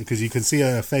 innit? Because you can see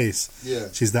her face. Yeah.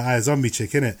 She's the iZombie chick,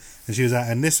 innit? And she was like,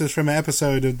 and this was from an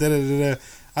episode of da-da-da-da.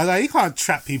 I was like, you can't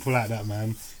trap people like that,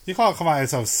 man. You can't come out in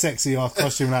some sexy ass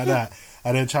costume like that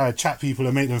and then try to trap people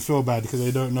and make them feel bad because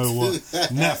they don't know what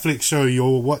Netflix show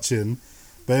you're watching.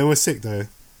 But it was sick, though.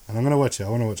 And I'm going to watch it. I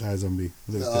want to watch iZombie.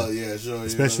 Yeah, sure.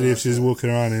 Especially if she's walking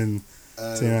around in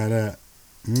something like that.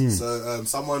 So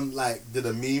someone like did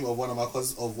a meme of one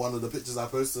of the pictures I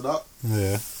posted up.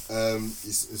 Yeah.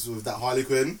 It's with that Harley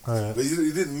Quinn. Yeah. But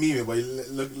he didn't meme it. But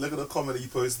look at the comment he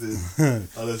posted.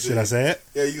 Should I say it?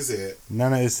 Yeah, you can say it.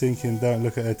 Nana is thinking, don't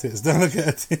look at her tits. Don't look at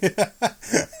her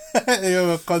tits.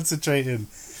 You're concentrating.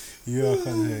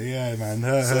 Yeah, man.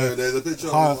 So there's a picture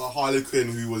of Harley Quinn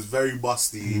who was very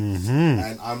busty,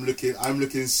 and I'm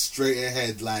looking straight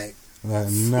ahead, like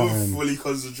fully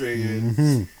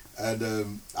concentrating.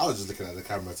 And I was just looking at the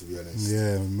camera, to be honest.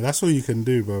 Yeah, that's all you can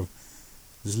do, bro.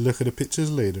 Just look at the pictures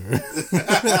later.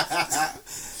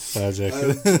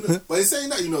 But in saying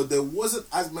that, there wasn't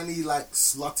as many like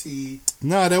slutty.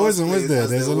 No, there wasn't, was there?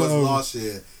 There's a lot of last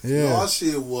year. Yeah. Last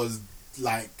year was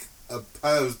like a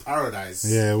perv's paradise.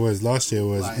 Yeah, it was. Last year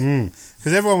was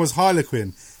because everyone was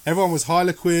Harlequin. Everyone was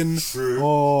Harlequin. True.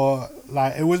 Or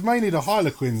like it was mainly the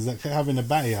Harlequins that kept having the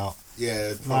batty out.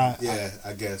 Yeah,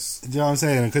 I guess. Do you know what I'm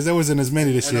saying? Because there wasn't as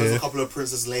many this year. There was a couple of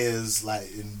Princess Leia's like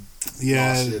in.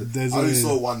 Yeah, last year. I only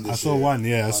saw one this year.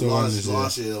 I saw one this year.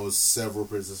 Last year there was several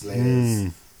Princess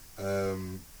Leia's.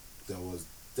 There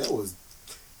was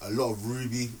a lot of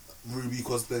Ruby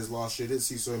cosplayers last year. Didn't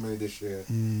see so many this year.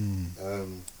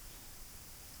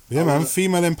 Yeah, man,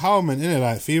 female empowerment, innit?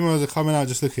 Like, females are coming out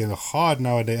just looking hard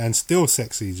nowadays and still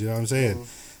sexy, do you know what I'm saying?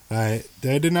 Like,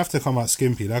 they didn't have to come out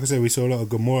skimpy. Like I said, we saw a lot of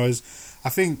Gamoras. I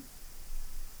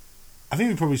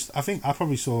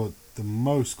probably saw the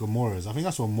most Gamoras. I think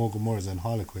I saw more Gamoras than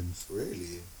Harlequins.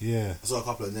 Really? Yeah. I saw a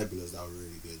couple of Nebulas that were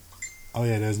really good. Oh,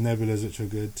 yeah, there's Nebulas which were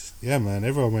good. Yeah, man,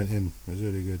 everyone went in. It was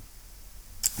really good.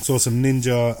 Saw some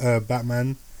ninja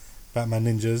Batman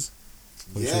ninjas.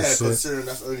 Yeah, considering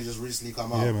that's only just recently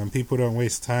come out. Yeah, man, people don't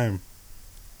waste time.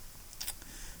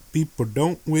 People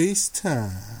don't waste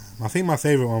time. I think my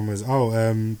favourite one was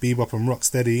Bebop and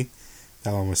Rocksteady.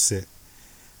 That one was sick.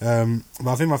 But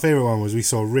I think my favourite one was we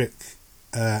saw Rick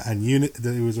and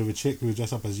It was with a chick who was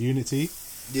dressed up as Unity.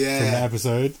 Yeah. From the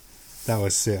episode. That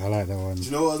was sick. I like that one. Do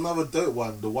you know what was another dope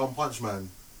one? The One Punch Man.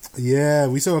 Yeah,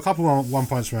 we saw a couple of One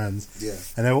Punch Mans. Yeah.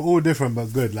 And they were all different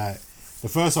but good. Like, the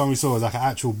first one we saw was like an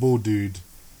actual bald dude.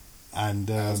 And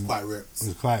it was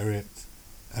quite ripped.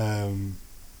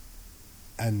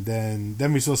 And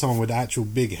then we saw someone with the actual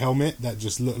big helmet that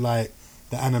just looked like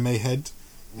the anime head.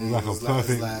 Like a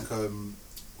perfect.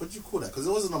 What do you call that? Because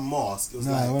it wasn't a mask. It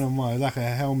wasn't a mask. It was like a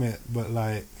helmet, but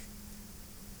like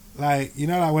you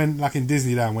know, like when in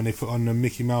Disneyland when they put on the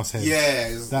Mickey Mouse head. Yeah,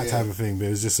 that type of thing. But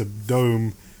it was just a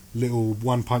dome, little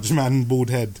One Punch Man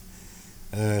bald head.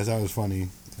 So that was funny.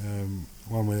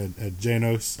 One with a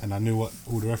Janos, and I knew what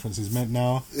all the references meant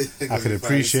now. I could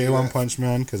appreciate One Punch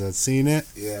Man because I'd seen it.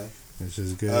 Yeah. Which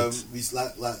is good. We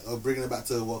bringing it back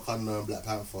to Wakanda and Black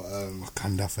Panther.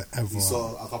 Wakanda forever. We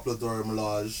saw a couple of Dora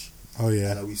Milaje. Oh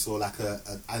yeah. And we saw like an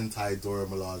anti-Dora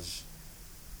Milaje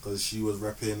because she was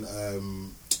repping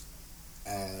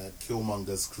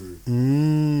Killmonger's crew.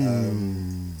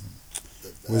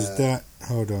 Was that?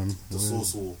 Hold on. The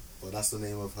Source War, but that's the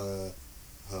name of her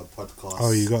podcast.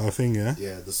 Oh, you got a thing, yeah?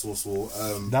 Yeah, the Source War.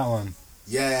 That one.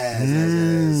 Yeah.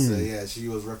 So yeah, she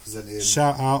was representing.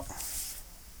 Shout out.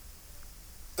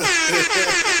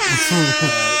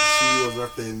 She was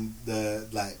repping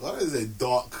the what is it,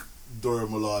 dark Dora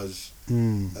Milaje.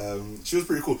 She was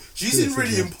pretty cool. She seemed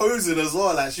really imposing as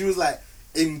well. Like she was like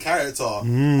in character.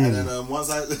 And then once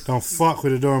I don't fuck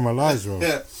with the Dora Milaje, bro.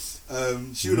 Yeah.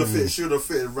 She would have fit. She would have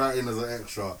fitted right in as an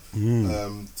extra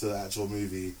to the actual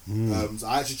movie. So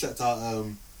I actually checked out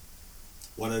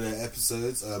one of their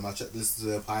episodes. I listened to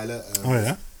their pilot.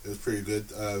 It was pretty good.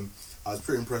 I was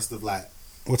pretty impressed with like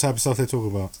what type of stuff they talk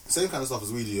about. Same kind of stuff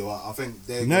as we do. I think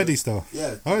they're nerdy stuff.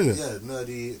 Yeah. Oh, is it? Yeah,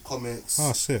 nerdy comics.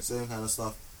 Oh shit. Same kind of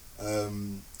stuff.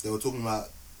 They were talking about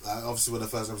like, obviously with the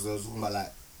first episode, they were talking about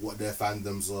like what their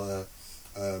fandoms were.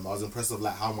 I was impressed with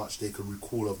like how much they could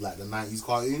recall of like the 90s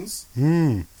cartoons.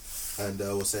 And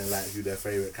they were saying like who their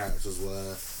favourite characters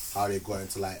were, how they got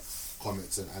into like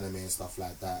comics and anime and stuff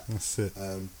like that. That's it.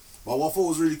 But what I thought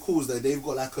was really cool is that they've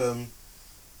got like a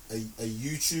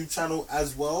YouTube channel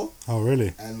as well. Oh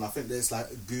really? And I think there's like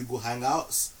Google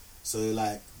Hangouts. So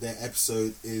like their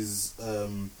episode is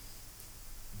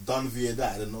done via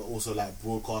that, and also like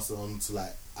broadcasted onto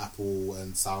like Apple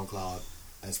and SoundCloud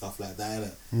and stuff like that,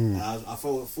 innit? And I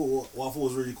thought what I thought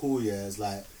was really cool, is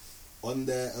like on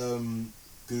their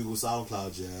Google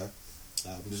SoundCloud,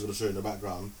 I'm just gonna show you in the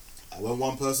background. When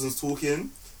one person's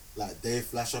talking, like they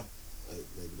flash up.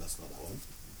 Maybe that's not that one.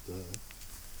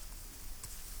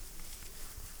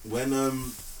 When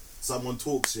someone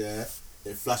talks, it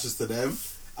flashes to them.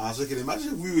 I was thinking,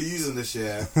 imagine if we were using this,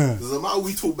 because the amount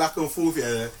we talk back and forth,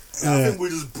 I think we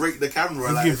just break the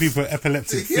camera. Give people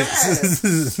epileptic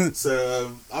fits.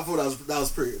 So I thought that was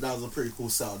a pretty cool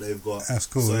setup they've got. That's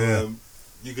cool. So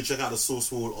you can check out the Source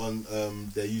Wall on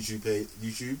their YouTube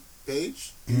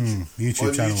page,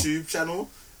 YouTube channel.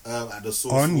 At the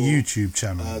Source on Wall, YouTube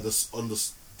channel. On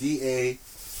the DA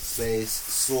space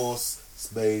Source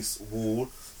space Wall.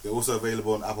 They're also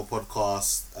available on Apple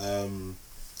Podcasts,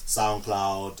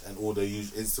 SoundCloud, and all the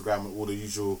Instagram and all the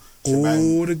usual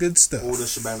shebang, all the good stuff, all the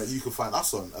shebang that you can find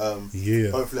us on.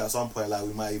 Hopefully at some point, like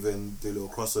we might even do a little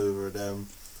crossover of them,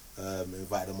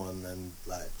 invite them on and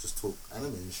like just talk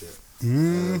anime and shit.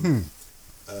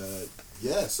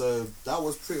 So that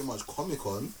was pretty much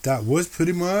Comic-Con. That was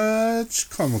pretty much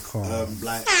Comic-Con.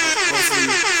 Like obviously,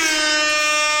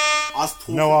 us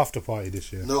talking, no after party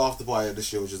this year. No after party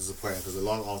this year, which is disappointing because the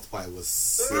long after party was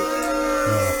sick.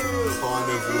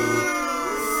 Carnival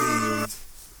themed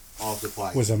after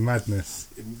party was a madness.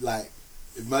 Like,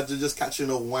 imagine just catching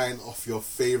a wine off your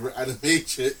favorite anime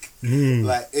chick.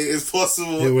 Like, it is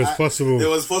possible. It was possible. It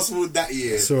was possible that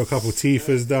year. Saw a couple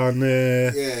Tifas down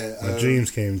there. My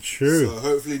dreams came true. So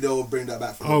hopefully they'll bring that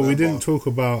back. We didn't talk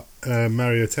about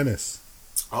Mario Tennis.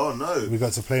 Oh no! We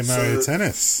got to play Mario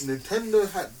Tennis. Nintendo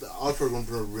had. I was probably going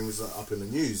to bring this up in the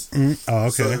news. Oh,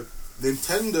 okay. So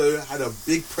Nintendo had a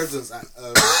big presence at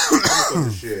Comic-Con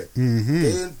this year.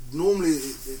 They normally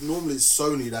it's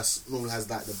Sony that normally has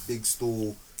like the big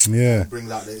stall. Yeah. Brings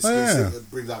out the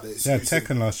exclusive. Brings out the exclusive. Yeah,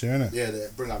 Tekken last year, innit? Yeah, they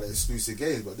bring out the exclusive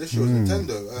games. But this year was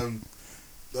Nintendo.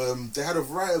 They had a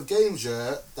variety of games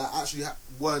that actually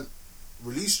weren't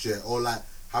released yet, or like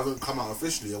haven't come out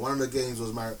officially. And one of the games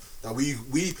was that we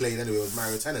played anyway was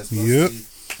Mario Tennis. Yep.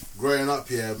 Growing up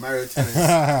here, Mario Tennis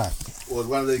was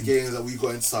one of the games that we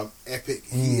got into some epic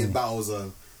heated battles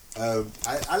on.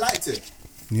 I liked it.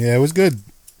 Yeah, it was good.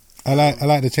 I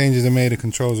like the changes they made. The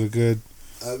controls were good.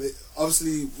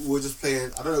 Obviously, we were just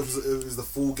playing. I don't know if it was the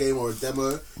full game or a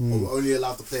demo. But we're only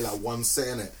allowed to play like one set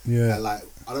in it. Yeah. And like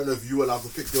I don't know if you were allowed to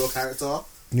pick your character.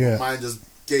 Yeah. Mine just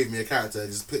gave me a character. It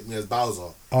just picked me as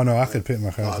Bowser. Oh no, I could pick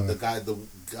my character. The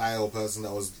guy or person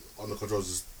that was on the controls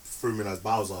just threw me in as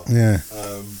Bowser. Yeah.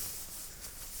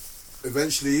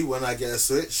 Eventually, when I get a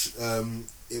Switch,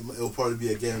 it'll probably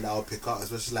be a game that I'll pick up,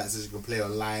 especially like since you can play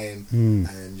online and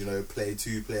play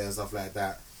 2-player and stuff like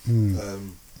that.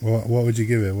 What would you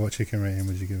give it? What chicken rating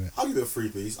would you give it? I'll give it a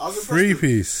 3-piece. I was impressed.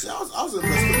 3-piece. Yeah, I was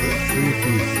impressed with it.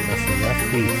 3-piece. That's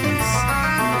 3-piece.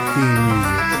 Theme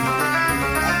music.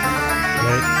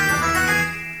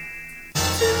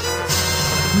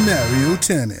 Mario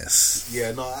Tennis.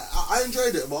 Yeah, no, I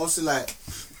enjoyed it, but obviously, like,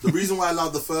 the reason why I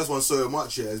loved the first one so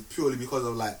much is purely because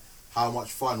of, like, how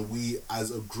much fun we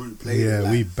as a group played. Yeah,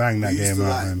 like, we banged that game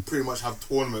out, man. Pretty much have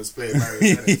tournaments playing Mario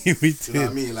Tennis. We did. You know what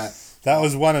I mean? Like, that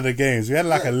was one of the games. We had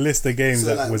like a list of games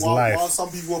that was live. While some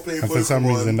people were playing and Pokemon, for some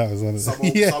reason that was one of them. Some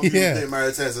people were playing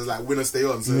Mario Tennis, it's like winner stay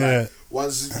on. So like,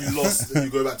 once you lost, you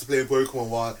go back to playing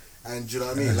Pokemon. And do you know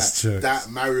what I mean? That's like true. That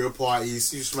Mario Party,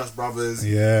 Super Smash Brothers.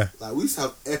 Yeah. Like we used to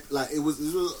have it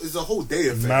was a whole day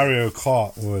of Mario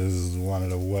Kart was one of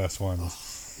the worst ones.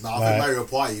 I think Mario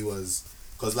Party was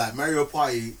because like Mario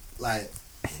Party, like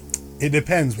It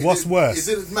depends. What's worse?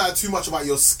 It didn't matter too much about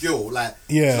your skill. Like,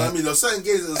 Yeah. you know what I mean? There's certain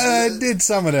games that Did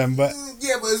some of them, but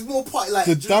yeah, but it's more part like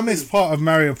the dumbest part of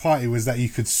Mario Party was that you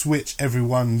could switch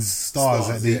everyone's stars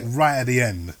right at the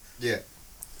end. Yeah.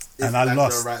 And I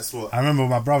lost. Right spot. I remember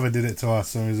my brother did it to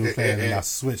us when we was all playing, and I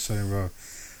switched on him, bro.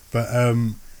 But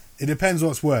it depends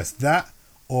what's worse, that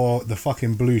or the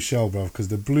fucking blue shell, bro. Because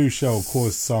the blue shell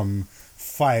caused some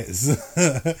fights.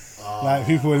 Like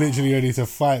people were literally ready to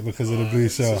fight because of the blue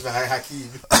shell.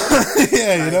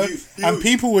 Yeah, you know. And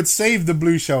people would save the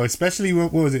blue shell, especially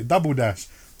what was it, Double Dash,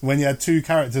 when you had two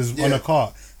characters on a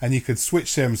cart and you could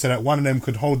switch them so that one of them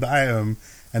could hold the item.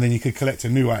 And then you could collect a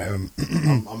new item.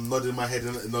 I'm nodding my head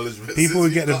in acknowledgement. People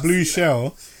would get the blue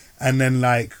shell and then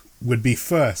like would be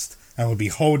first and would be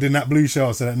holding that blue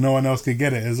shell so that no one else could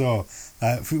get it as well.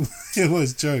 It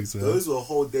was jokes, man. Those were a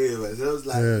whole day of it. There was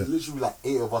like literally like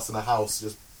 8 of us in the house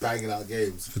just banging out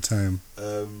games. For time.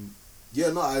 I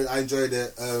enjoyed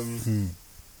it.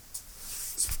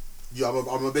 Yeah, I'm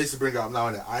gonna basically bring it up now.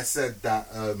 Innit? I said that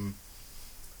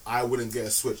I wouldn't get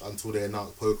a Switch until they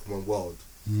announced Pokemon World.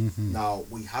 Mm-hmm. Now,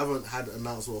 we haven't had an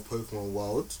announcement of Pokemon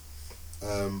World,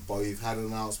 but we've had an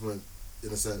announcement, in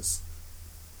a sense,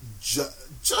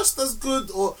 just as good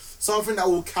or something that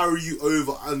will carry you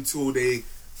over until they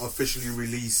officially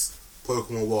release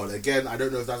Pokemon World. Again, I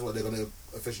don't know if that's what they're going to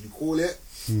officially call it,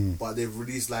 but they've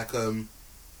released like an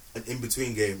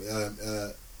in-between game.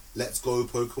 Let's Go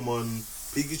Pokemon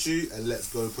Pikachu and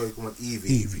Let's Go Pokemon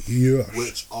Eevee,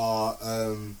 which are...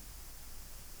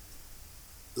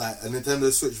 like a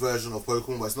Nintendo Switch version of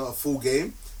Pokemon, but it's not a full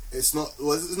game. It's not.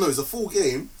 Well, it's a full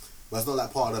game, but it's not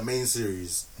like part of the main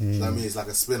series. You know what I mean? It's like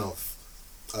a spin-off.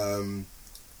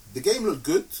 The game looked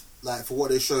good, like for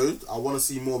what they showed. I want to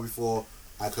see more before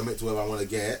I commit to whether I want to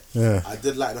get it. Yeah. I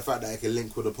did like the fact that it can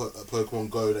link with a Pokemon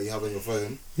Go that you have on your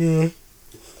phone. Yeah.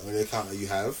 I mean, the account that you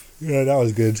have. Yeah, that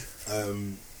was good.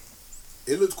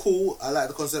 It looked cool. I like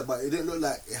the concept, but it didn't look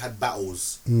like it had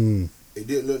battles. It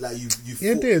didn't look like you.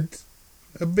 It did.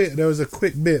 A bit. There was a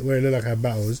quick bit where it looked like had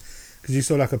battles because you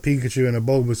saw like a Pikachu and a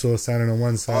Bulbasaur standing on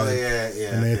one side.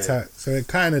 And they attacked. So it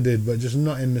kind of did, but just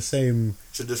not in the same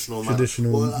traditional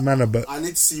manner. But I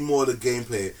need to see more of the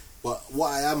gameplay. But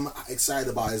what I am excited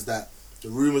about is that the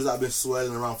rumors that have been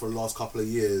swirling around for the last couple of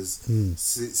years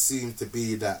seem to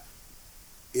be that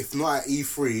if not at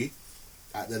E3,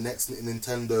 at the next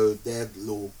Nintendo, their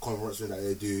little conference that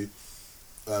they do.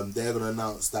 They're going to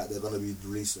announce that they're going to be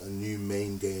releasing a new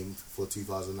main game for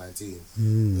 2019.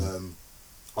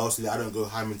 Obviously, I don't go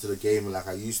ham into the game like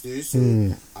I used to, so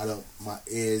my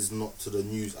ears not to the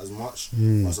news as much.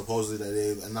 But supposedly that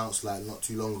they've announced like not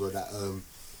too long ago that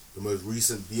the most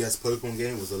recent DS Pokemon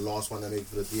game was the last one they made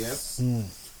for the DS. And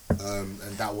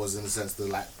that was in a sense to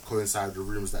like coincide with the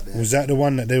rumors that they was that the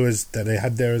one that they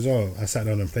had there as well. I sat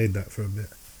down and played that for a bit.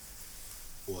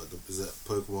 What is it?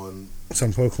 Pokemon?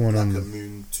 Some Pokemon like on a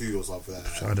Moon 2 or something like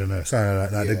that. I don't know, something like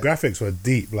that. Yeah. The graphics were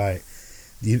deep. Like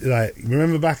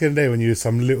remember back in the day when you had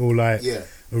some little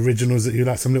originals that you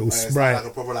like some little sprite. It's not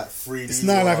like a proper like 3D. It's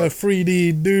not like a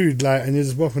 3D dude. Like, and you're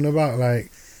just walking about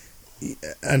like,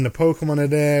 and the Pokemon are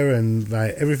there, and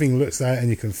like everything looks like, and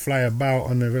you can fly about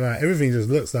on the like everything just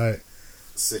looks like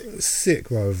sick,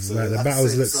 bro. So like the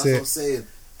battles look sick. That's what I'm saying.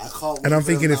 I can't. And I'm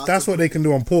thinking if that's what they can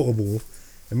do on portable.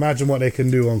 Imagine what they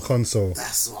can do on console.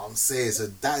 That's what I'm saying. So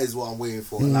that is what I'm waiting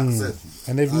for. Like I said,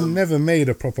 and they've never made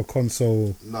a proper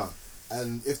console. No.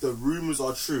 And if the rumors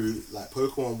are true, like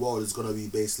Pokemon World is gonna be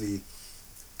basically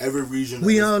every region.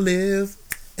 We all live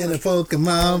in a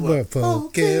Pokemon world.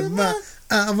 Pokemon.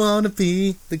 I wanna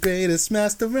be the greatest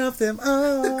master of them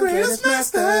all. The greatest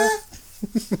master.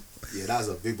 Yeah, that was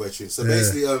a big boy tune. So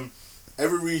basically,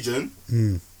 every region,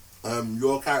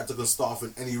 your character can start off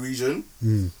in any region.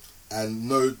 And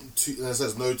no two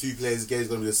players game is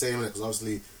going to be the same because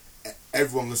obviously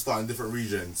everyone can start in different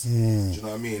regions. Do you know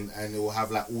what I mean? And it will have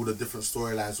like all the different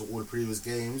storylines for all the previous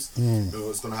games. You know,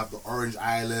 it's going to have the Orange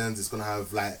Islands. It's going to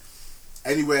have like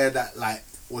anywhere that like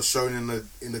was shown in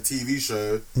the TV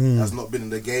show that's not been in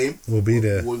the game will be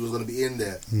there. Was going to be in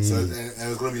there. So and it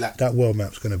was going to be like that world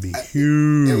map's going to be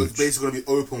huge. It was basically going to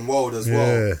be open world as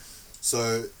well.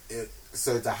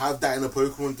 So to have that in a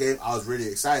Pokemon game, I was really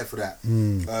excited for that.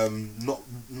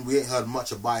 We ain't heard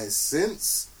much about it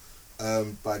since,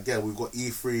 but again, we've got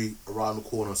E3 around the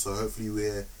corner, so hopefully we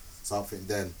hear something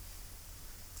then.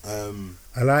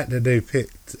 I like that they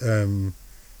picked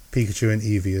Pikachu and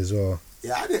Eevee as well.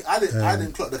 Yeah, I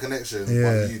didn't clock the connection.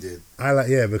 Yeah, but you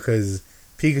did. Because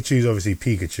Pikachu's obviously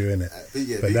Pikachu, innit?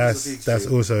 But that's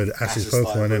also Ash's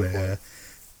Pokemon, innit? Yeah.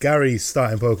 Gary's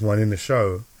starting Pokemon in the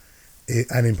show.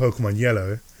 And in Pokemon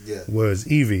Yellow was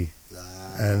Eevee.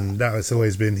 and that has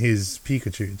always been his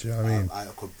Pikachu. Do you know what I mean? I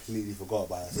completely forgot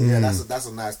about that. So yeah, that's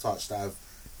a nice touch to have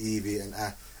Eevee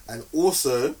and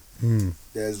also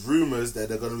there's rumors that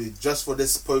they're going to be, just for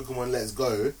this Pokemon Let's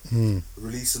Go,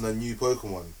 releasing a new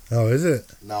Pokemon. Oh, is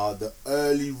it? Now the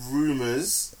early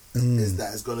rumors is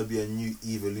that it's going to be a new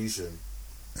evolution,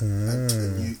 a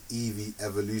new Eevee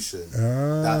evolution.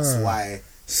 That's why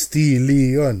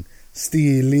Steelion.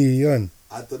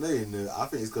 I don't know. You know, I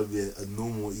think it's going to be a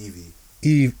normal Eevee.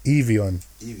 Evian.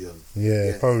 Yeah,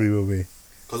 it probably will be.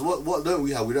 Because what don't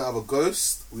we have? We don't have a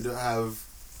Ghost. We don't have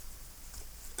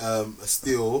a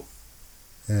Steel.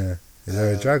 Yeah. Is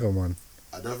there a Dragon one?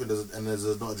 I don't think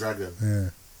there's not a Dragon. Yeah.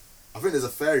 I think there's a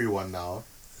Fairy one now.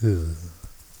 Ugh.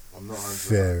 I'm not 100%.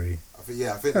 Fairy. I think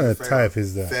what kind of type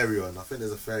is that? Fairy one. I think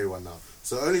there's a Fairy one now.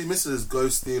 So only missing is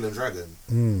Ghost, Steel, and Dragon.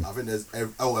 I think there's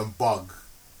and Bug.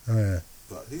 Oh yeah.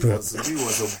 But who wants a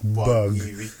Bug.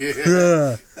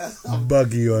 Eevee?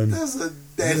 Buggy on. That's a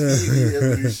dead Eevee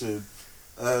evolution.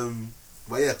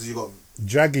 But yeah, because you got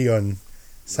Dragion.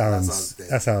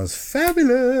 That sounds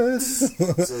fabulous.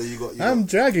 So you got I'm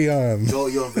Dragion.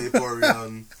 Jolteon,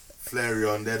 Vaporeon,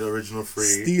 Flareon. They're the original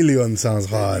three. Steelion sounds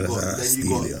hard.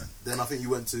 Then I think you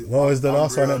went to. What was the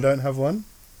last one that don't have one?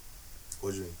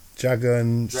 What do you mean?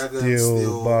 Dragon,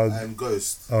 Steel, Bug, and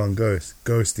Ghost. Oh, and Ghost.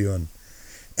 Ghostion.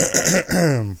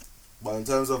 But in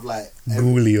terms of like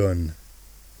Ghoulion.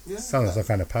 Yeah, sounds like some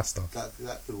kind of pasta.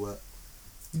 That could work.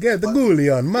 Get the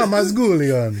Ghoulion, Mama's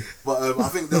Ghoulion. But I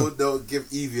think they'll give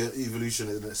Eevee an evolution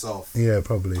in itself. Yeah,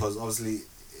 probably. Because obviously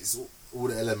it's all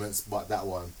the elements, but that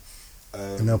one.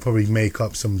 And they'll probably make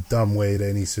up some dumb way that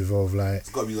it needs to evolve. Like it's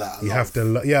got to be like you have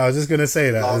to. Yeah, I was just gonna say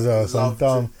that as well. Some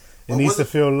dumb. It needs to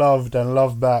feel loved and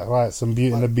loved back, right? Some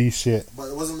Beauty and the Beast shit. But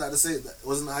it wasn't that the same.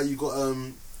 Wasn't that how you got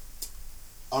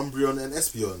Umbreon and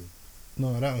Espeon?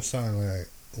 No, that was something like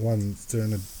one during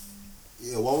the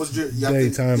one was during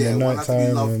daytime and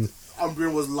nighttime. And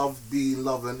Umbreon was being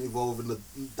loved and evolve in the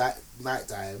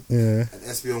nighttime. Yeah. And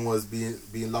Espeon was being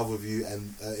in love with you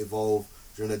and evolve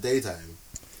during the daytime.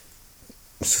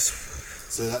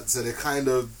 So they kind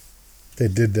of they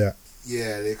did that.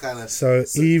 Yeah, they kind of. So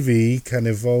Eevee can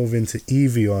evolve into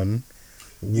Evian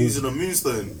using a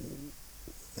Moonstone.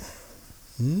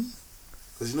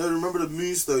 Because remember the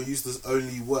Moonstone used to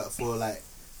only work for like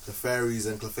the fairies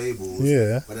and Clefables.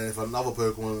 Yeah. But then if another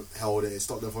Pokemon held it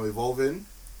stopped them from evolving.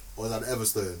 Or was that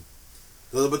Everstone?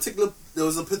 There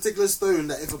was a particular stone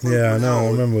that if a Pokemon I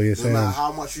remember what you're saying. No matter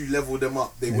how much you leveled them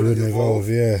up, they wouldn't evolve.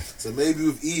 Yeah. So maybe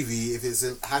with Eevee, if it's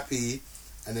happy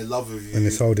and in love with you, and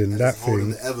it's holding the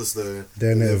Everstone,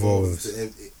 then it evolves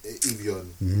to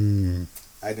Evian. And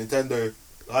Nintendo,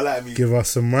 highlight me. Give us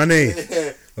some money,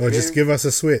 or just give us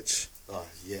a Switch. Oh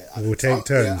yeah, we'll take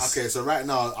turns. Yeah, okay, so right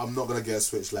now I'm not gonna get a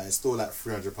Switch. Like it's still like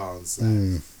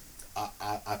 £300. Like,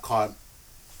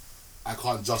 I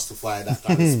can't justify that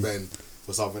kind of spend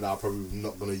for something that I'm probably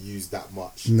not gonna use that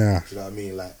much. Nah, do you know what I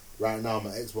mean? Like right now, my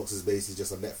Xbox is basically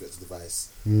just a Netflix device.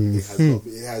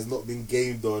 It has not been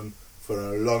gamed on for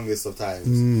the longest of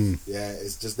times. Yeah,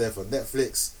 it's just there for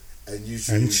Netflix and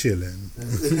YouTube and chilling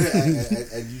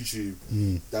and YouTube.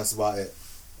 That's about it.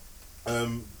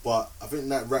 But I think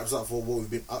that wraps up for what we've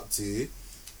been up to.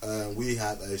 We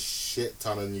have a shit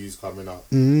ton of news coming up,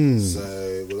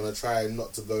 so we're gonna try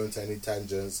not to go into any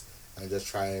tangents and just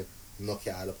try and knock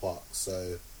it out of the park.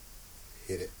 So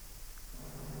hit it.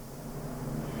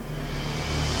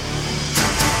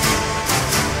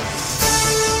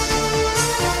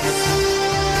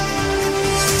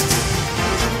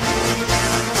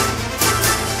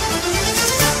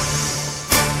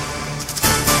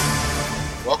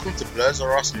 Welcome to Blurs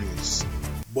or Us News.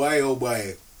 Boy, oh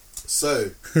boy.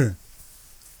 So,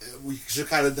 we should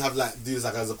kind of have do this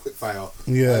as a quick fire.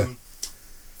 Yeah.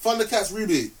 Thundercats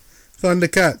reboot.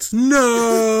 Thundercats.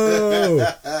 No!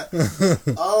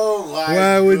 Oh my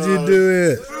Why would you do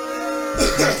it?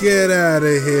 Get out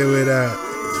of here with that.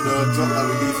 You know, drop that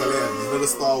with Lethal Air. You know the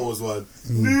Star Wars one.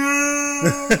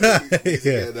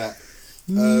 Yeah. That.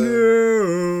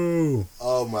 No!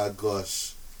 Oh my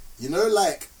gosh. You know,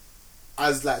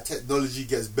 as technology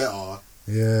gets better,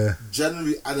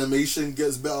 generally animation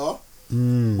gets better.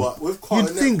 But with Cartoon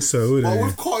You'd think so, wouldn't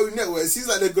with Cartoon Network, it seems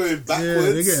like they're going backwards.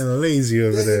 Yeah, they're getting lazy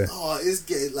over there. Oh, it's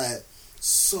getting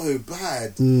so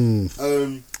bad.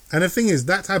 And the thing is,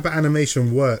 that type of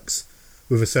animation works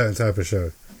with a certain type of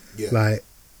show, like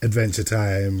Adventure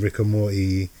Time, Rick and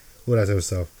Morty, all that type of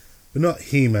stuff. But not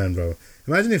He-Man, bro.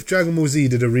 Imagine if Dragon Ball Z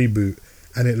did a reboot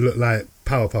and it looked like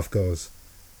Powerpuff Girls.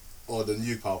 Or the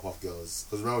new Powerpuff Girls.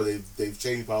 Because remember, they've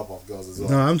changed Powerpuff Girls as well.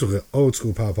 No, I'm talking old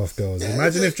school Powerpuff Girls.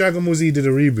 Imagine if Dragon Ball Z did a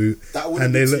reboot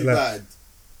and they look like... bad.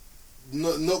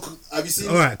 No, have you seen?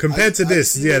 All right, compared to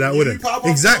this, yeah, that wouldn't.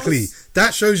 Exactly.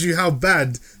 That shows you how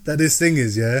bad that this thing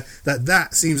is, yeah?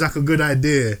 That seems like a good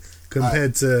idea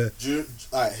compared to...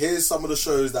 Alright, here's some of the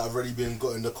shows that have already been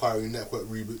got in the Cartoon Network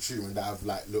reboot treatment that have,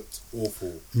 like, looked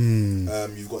awful.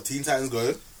 You've got Teen Titans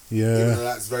Go. Yeah. Even though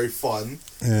that's very fun.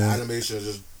 Yeah. The animation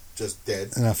is just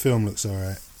dead. And that film looks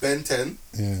alright. Ben 10.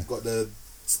 Yeah. Got the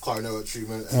Cartoon Network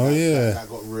treatment. That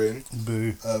got ruined.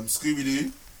 Boo.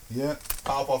 Scooby-Doo. Yeah.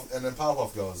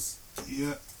 Powerpuff Girls.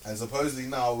 Yeah. And supposedly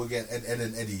now we're getting Ed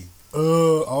and Eddie.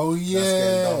 Oh yeah. That's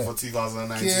getting done for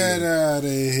 2019. Get out of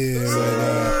here.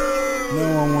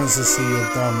 No one wants to see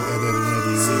your dumb Ed and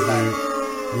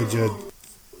Eddie with your...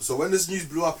 So when this news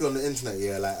blew up on the internet,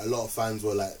 yeah, like a lot of fans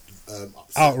were like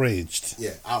outraged.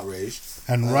 Yeah, outraged.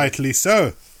 And rightly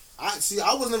so. I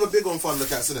was never big on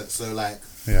Thundercats, innit? So like...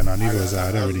 Yeah, no, neither was I.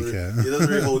 I don't really care. It doesn't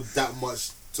really hold that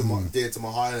much dear to my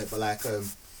heart, innit? But like...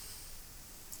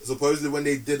 supposedly when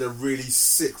they did a really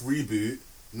sick reboot,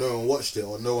 no one watched it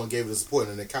or no one gave it a support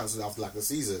and they cancelled it after like a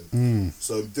season.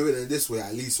 So doing it in this way,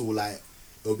 at least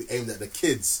it'll be aimed at the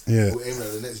kids. Yeah. It'll be aimed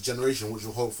at the next generation, which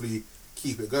will hopefully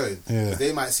keep it going. Yeah.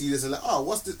 They might see this and like, oh,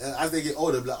 what's this? And as they get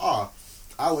older, be like,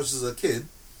 I watched as a kid.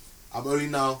 I'm only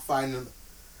now finding...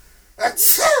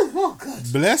 Oh,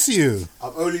 God. Bless you.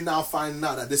 I'm only now finding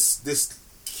out that this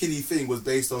kiddie thing was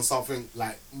based on something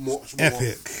like much more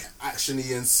epic,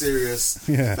 actiony and serious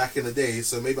back in the day.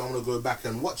 So maybe I'm gonna go back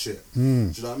and watch it. Do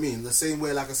you know what I mean? The same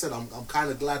way, like I said, I'm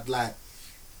kind of glad, like,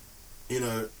 you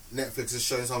know, Netflix is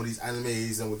showing some of these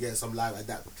animes and we're getting some live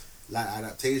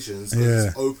adaptations because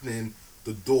it's opening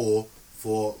the door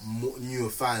for newer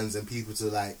fans and people to,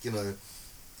 like, you know,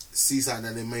 see something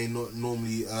that they may not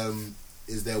normally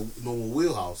is their normal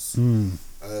wheelhouse.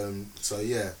 So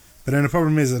yeah. But then the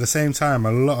problem is, at the same time,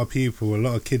 a lot of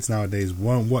kids nowadays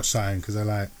won't watch something because they're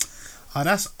like, oh,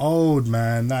 that's old,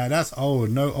 man. Nah, that's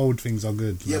old. No old things are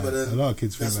good. Yeah, like, but then a lot of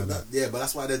kids think like that. Yeah, but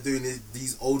that's why they're doing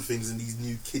these old things in these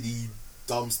new kiddie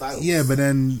dumb styles. Yeah, but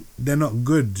then they're not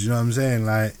good. Do you know what I'm saying?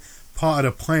 Like, part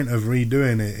of the point of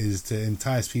redoing it is to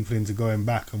entice people into going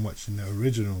back and watching the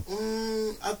original.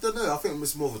 I don't know. I think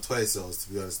it's more of a toy sales,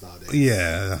 to be honest, nowadays.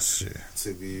 Yeah, that's true.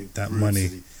 To be that brutally,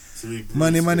 money. So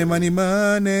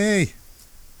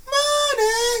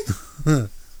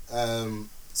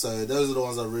those are the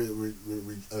ones that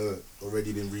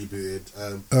already been rebooted.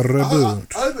 A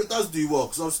reboot. I hope it does do well,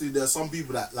 because obviously there's some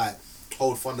people that like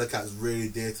hold Thundercats really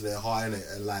dear to their heart,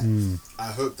 innit? And like,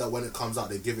 I hope that when it comes out,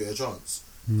 they give it a chance.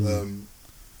 I'm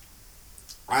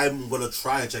gonna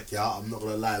try and check it out. I'm not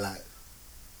gonna lie, like,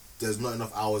 there's not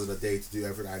enough hours in a day to do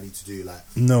everything I need to do. Like,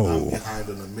 no, I'm behind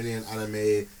on a million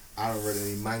anime. I haven't read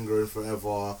any manga in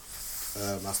forever.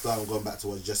 I started going back to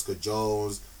watch Jessica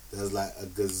Jones. There's like a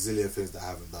gazillion things that I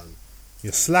haven't done.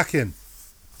 You're slacking.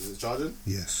 Is it charging?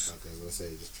 Yes. Okay, I was gonna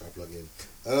say just try plug in.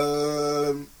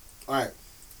 Alright.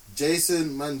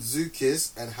 Jason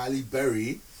Mantzoukas and Halle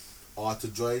Berry are to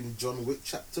join John Wick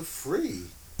Chapter 3.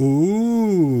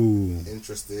 Ooh.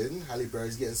 Interesting. Halle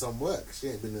Berry's getting some work. She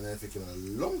ain't been in anything in a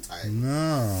long time.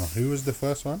 No. Who was the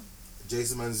first one?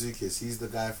 Jason Mantzoukas. He's the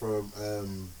guy from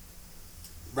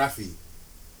Rafi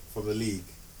from The League.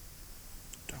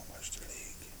 Don't watch The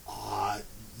League.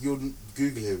 You'll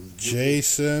Google him.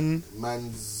 Jason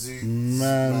Mantzoukas.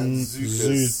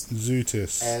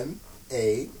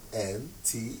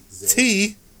 MANTZ.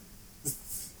 T?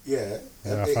 Yeah.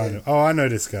 I found him. Oh, I know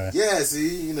this guy. Yeah,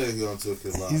 see, you know who I'm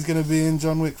talking about. He's going to be in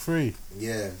John Wick 3.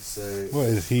 Yeah, so... What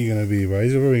is he going to be, bro?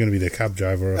 He's probably going to be the cab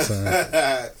driver or something.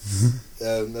 That's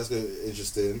going to be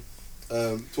interesting.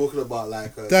 Talking about,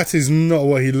 like... that is not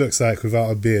what he looks like without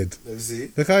a beard. Let me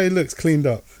see. Look how he looks cleaned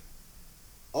up.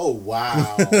 Oh,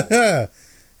 wow.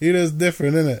 He looks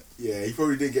different, innit? Yeah, he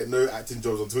probably didn't get no acting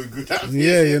jobs until he grew that beard.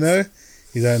 Yeah, you know?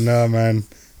 He's like, no, man.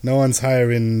 No one's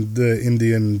hiring the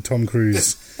Indian Tom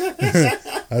Cruise. I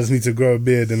just need to grow a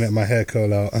beard and let my hair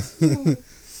curl out.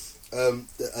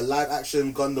 A live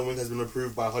action Gundam Wing has been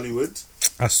approved by Hollywood.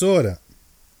 I saw that.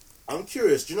 I'm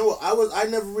curious. Do you know what? I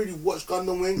never really watched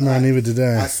Gundam Wing. No, neither did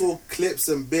I. I saw clips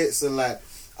and bits and like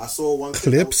I saw one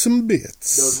clips and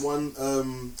bits. There was one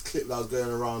clip that was going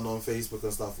around on Facebook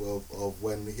and stuff of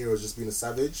when Hero's just being a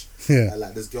savage. Yeah. And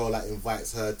like this girl like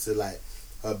invites her to like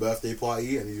her birthday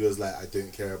party and he was like, I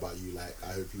don't care about you, like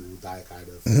I hope you will die kind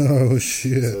of. Oh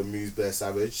shit. So Muse Bear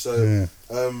Savage. So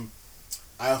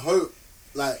I hope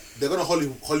like they're gonna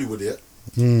Hollywood it.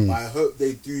 But I hope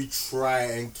they do try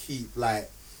and keep like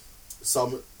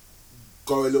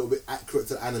go a little bit accurate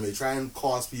to the anime. Try and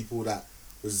cast people that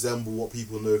resemble what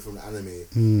people know from the anime.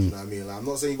 You know what I mean? Like, I'm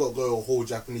not saying you got to go a whole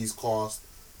Japanese cast,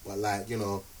 but like, you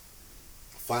know,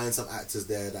 find some actors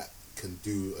there that can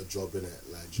do a job in it.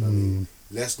 Like, do you know what I mean?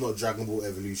 Let's not Dragon Ball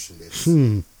Evolution this.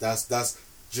 That's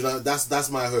do you know, that's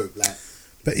my hope. Like,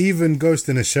 but even Ghost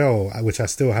in a Shell, which I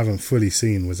still haven't fully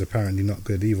seen, was apparently not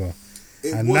good either.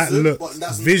 And that looked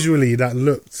visually, that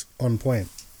looked on point.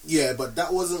 Yeah, but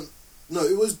that wasn't. No,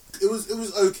 it was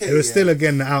okay. It was still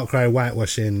again the outcry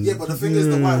whitewashing. Yeah, but the thing is,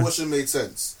 the whitewashing made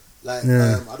sense. Like,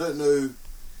 I don't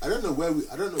know where we.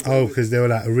 Oh, because they were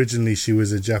like, originally she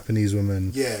was a Japanese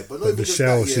woman. Yeah, but the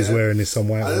shell she's wearing is some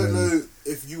white. I don't know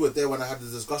if you were there when I had the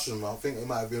discussion. I think it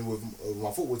might have been with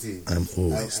my football team. I'm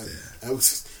always there.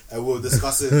 And we were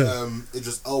discussing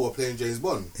Idris Elba playing James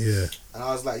Bond. Yeah, and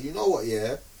I was like, you know what?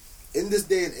 Yeah, in this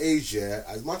day and age, yeah,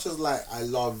 as much as like I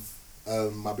love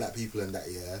my black people and that,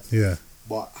 yeah,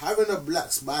 but having a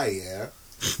black spy,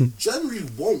 generally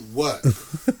won't work.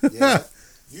 Yeah.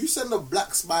 You send a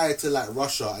black spy to like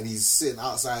Russia and he's sitting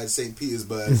outside St.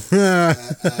 Petersburg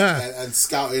and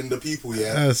scouting the people,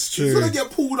 that's true. He's gonna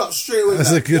get pulled up straight away.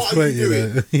 That's like, a good what point, are you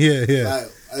doing? Yeah.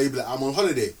 Like, he'd be like, I'm on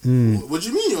holiday. What do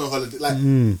you mean you're on holiday?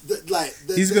 Like,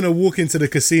 he's gonna walk into the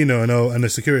casino and the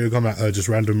security will come like, just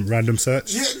random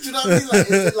search. Yeah, do you know what I mean? Like,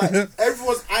 it's like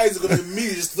everyone's eyes are gonna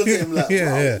immediately just look at him like,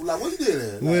 wow, like, what are you doing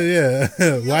here? Like, well,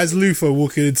 yeah. Why is Luther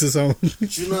walking into someone? Do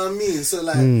you know what I mean? So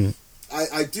like.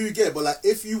 I do get it, but like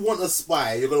if you want a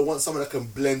spy, you're gonna want someone that can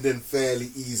blend in fairly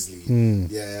easily.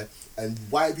 Yeah, and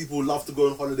white people love to go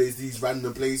on holidays to these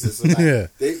random places. So like,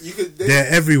 they're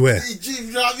everywhere.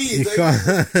 You know what I mean? You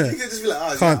can just be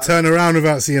like, can't turn around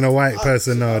without seeing a white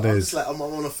person nowadays. I'm just like, I'm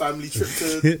on a family trip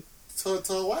to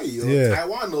Hawaii or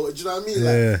Taiwan, or do you know what I mean?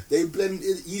 Like, they blend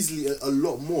in easily a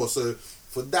lot more. So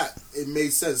for that, it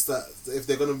made sense that if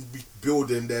they're gonna be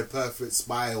building their perfect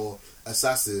spy or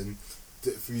assassin,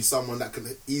 for you someone that can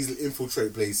easily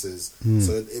infiltrate places.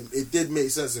 So it did make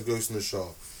sense in Ghost in the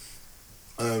Shell.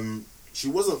 She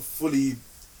wasn't fully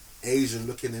Asian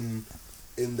looking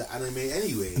in the anime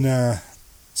anyway. Nah.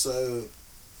 So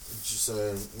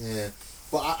yeah.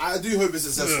 But I do hope it's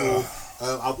successful.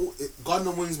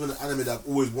 Gundam Wing's been an anime that I've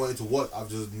always wanted to watch. I've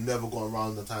just never gotten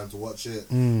around the time to watch it.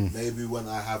 Maybe when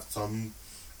I have some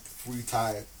free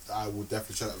time, I will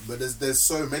definitely check it. But there's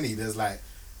so many. There's like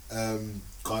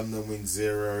Gundam Wing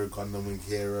Zero, Gundam Wing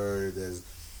Hero. There's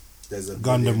a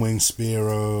Gundam Wing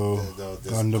Spearo,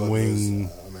 Gundam Wing.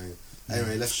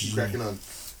 Anyway, let's keep cracking on.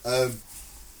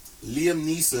 Liam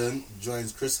Neeson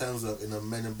joins Chris Hemsworth in a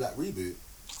Men in Black reboot.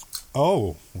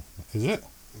 Oh, is it?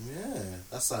 Yeah,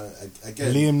 that's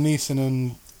again Liam Neeson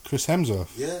and Chris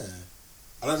Hemsworth. Yeah,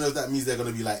 I don't know if that means they're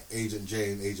going to be like Agent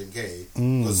J and Agent K,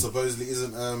 because supposedly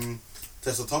isn't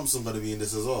Tessa Thompson going to be in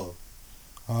this as well?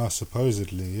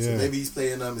 Supposedly, yeah. So maybe he's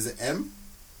playing, is it M?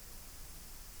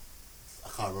 I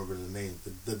can't remember the name.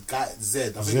 The guy,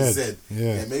 Zed. I think it's Zed.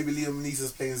 Yeah, maybe Liam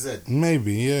Neeson's playing Zed.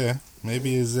 Maybe, yeah.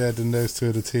 Maybe it's Zed and those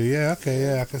two are the two. Yeah, okay,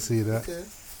 yeah, I can see that. Okay.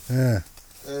 Yeah.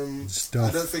 I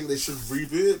don't think they should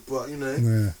reboot it, but, I'm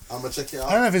going to check it out.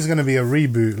 I don't know if it's going to be a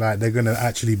reboot, like they're going to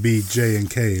actually be J and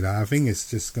K. Like, I think it's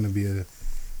just going to be a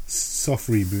soft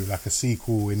reboot, like a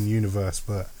sequel in universe,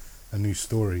 but a new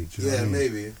story. Do you know what I mean?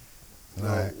 Maybe.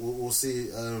 No, we'll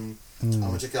see. I'm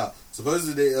gonna check it out.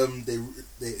 Supposedly they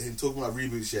talking about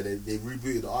reboots. Yeah, they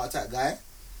rebooted the Art Attack guy,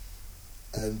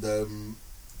 and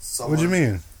what do you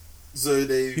mean? So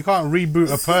you can't reboot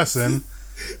a person.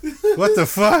 What the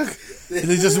fuck?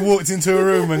 They just walked into a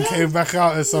room and came back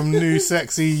out as some new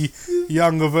sexy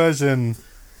younger version.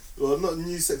 Well, not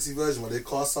new sexy version, but they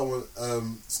cast someone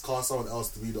else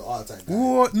to be the Art Attack guy.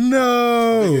 What?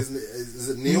 No. Is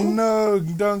it Neil? No,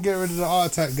 don't get rid of the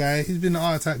Art Attack guy. He's been the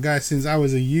Art Attack guy since I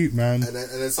was a youth, man. And then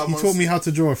he taught me how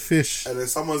to draw a fish and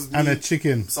a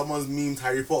chicken. Someone's memed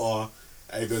Harry Potter,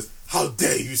 and he goes, "How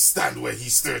dare you stand where he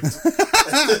stood?"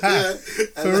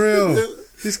 For real.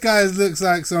 This guy looks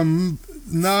like some...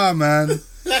 Nah, man.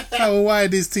 How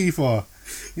wide his teeth are.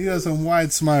 He got some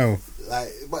wide smile.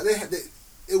 But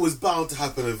it was bound to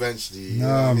happen eventually.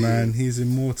 Nah, man, he's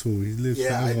immortal. He lives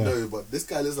forever. I know, but this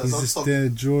guy looks like he's just there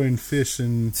drawing fish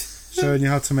and showing you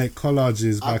how to make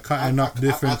collages by cutting up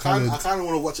different colours. I kind of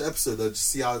want to watch an episode to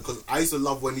see how, because I used to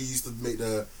love when he used to make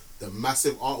the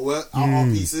massive art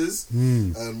pieces,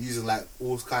 using like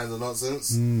all kinds of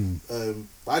nonsense.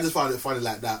 But I just found it funny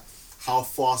like that. How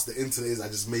fast the internet is at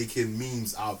just making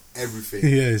memes out of everything.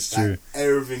 Yeah, it's true.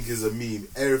 Everything is a meme.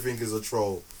 Everything is a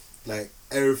troll. Like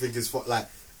everything is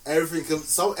everything can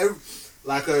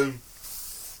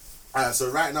alright,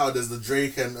 so right now there's the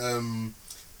Drake and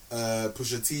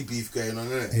Pusha T beef going on,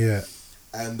 innit? Yeah.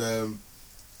 And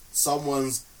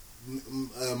someone's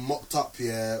mocked up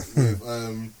here with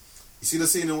you see the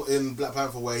scene in Black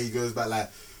Panther where he goes back like,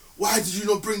 why did you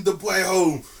not bring the boy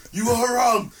home? You were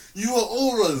wrong. You were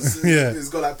auras. Yeah. It's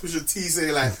got like Pusha T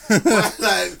saying like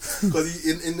because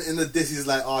in the diss he's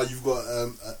like, oh, you've got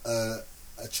a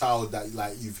child that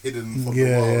like you've hidden from the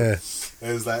world. Yeah.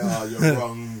 And it's like, oh, you're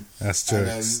wrong. That's jokes. And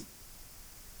then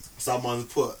someone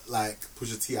put like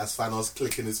Pusha T as Thanos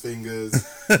clicking his fingers,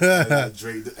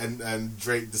 and like,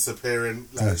 Drake disappearing,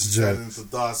 like turning into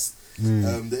dust.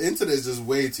 The internet is just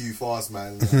way too fast,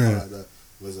 man.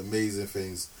 There's amazing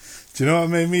things. Do you know what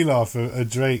made me laugh? A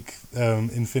Drake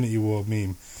Infinity War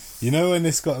meme. You know when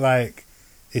it's got like,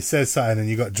 it says something and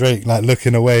you got Drake like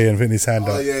looking away and putting his hand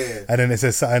up. Yeah. And then it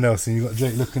says something else and you got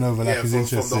Drake looking over like he's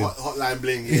interested. From the hotline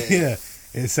bling. Yeah.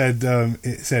 It said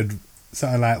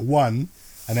something like 1,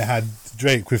 and it had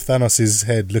Drake with Thanos'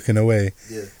 head looking away.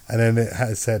 Yeah. And then it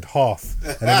had said half,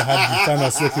 and then it had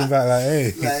Thanos looking back like, hey.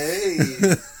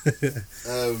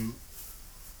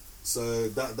 So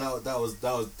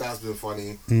that's been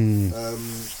funny.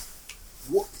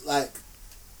 What like?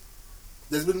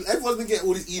 Everyone's been getting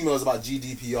all these emails about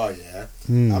GDPR. Yeah,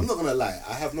 I'm not gonna lie,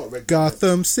 I have not read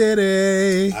Gotham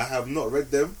City. I have not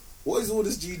read them. What is all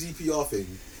this GDPR thing?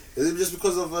 Is it just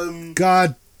because of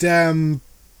goddamn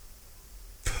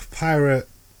pirate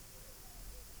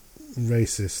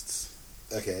racists?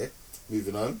 Okay,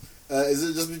 moving on. Is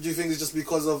it just? Do you think it's just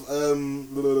because of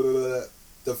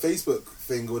the Facebook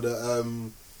thing or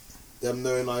them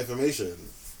knowing our information?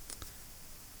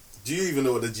 Do you even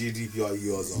know what the GDPR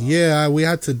are? Yeah, we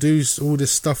had to do all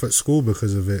this stuff at school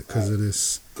because of it, because of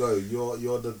this. Go,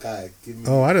 you're the guy. Give me.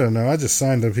 Oh, I don't know. I just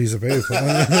signed a piece of paper.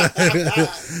 I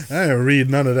didn't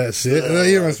read none of that shit.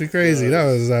 You must be crazy. That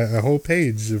was like a whole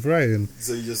page of writing.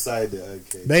 So you just signed it,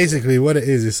 okay. Basically, what it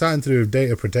is something to do with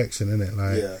data protection, isn't it?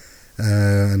 Like, yeah.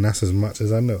 And that's as much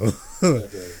as I know.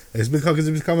 Okay. It's because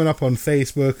it's coming up on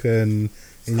Facebook and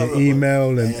in your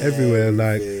email and everywhere.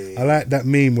 Like, I like that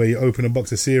meme where you open a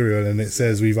box of cereal and it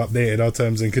says we've updated our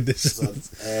terms and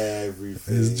conditions.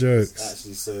 Everything. It's jokes. It's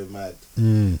actually so mad.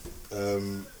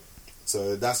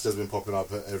 So that's just been popping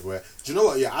up everywhere. Do you know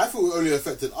what? Yeah, I thought it only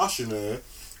affected us. You know, it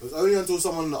was only until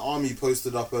someone in the army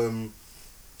posted up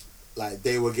like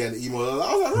they were getting emails.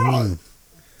 I was like, right,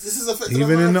 this is affecting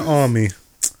even in the army.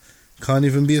 Can't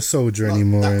even be a soldier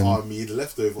anymore. That army, the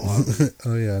leftover army.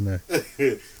 Oh yeah, I know.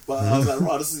 But I was like,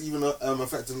 right, this is even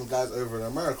affecting the guys over in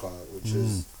America, which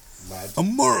is mad.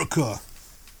 America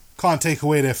can't take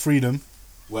away their freedom.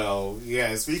 Well,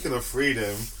 yeah. Speaking of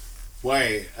freedom,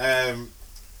 wait,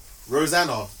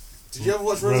 Rosanna. Did you ever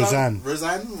watch Roseanne?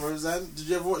 Roseanne. Did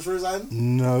you ever watch Roseanne?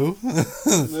 No.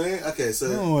 No? Okay, so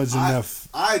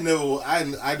I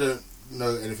don't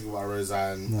know anything about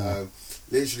Roseanne. No.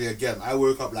 Literally, again, I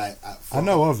woke up like at 4. I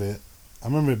know of it. I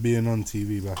remember it being on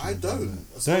TV back. I don't.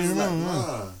 Don't you remember? Like,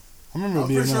 nah. I remember it I'm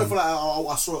being pretty sure on. if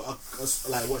I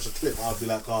saw watch a clip, I'd be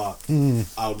like,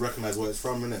 I would recognise where it's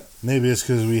from, innit? Maybe it's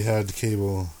because we had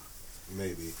cable.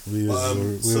 Maybe we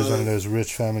was one of those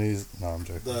rich families. No, I'm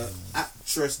joking. The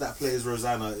actress that plays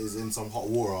Rosanna is in some hot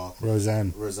water.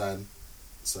 Roseanne.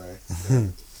 Sorry.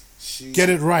 Get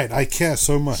it right. I care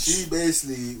so much. She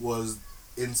basically was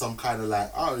in some kind of like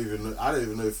I don't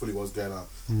even know fully what's going on.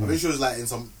 I think she was like in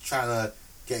some trying to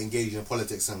get engaged in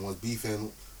politics and was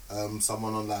beefing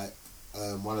someone on like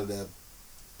one of their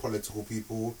political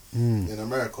people in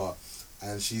America,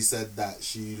 and she said that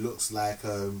she looks like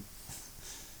I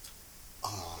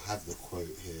have the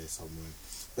quote here somewhere.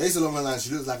 Based along the line,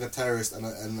 she looks like a terrorist and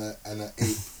an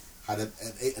ape had an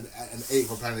ape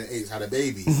from Planet Apes had a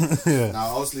baby. Yeah. Now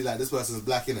obviously like this person's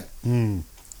black, innit?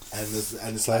 And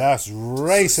it's so like, that's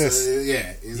racist. So,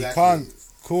 yeah, exactly. You can't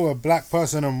call a black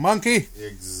person a monkey.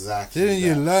 Exactly. Didn't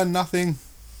you learn nothing?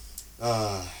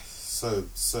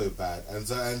 So bad.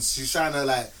 And she's trying to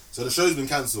like. So the show's been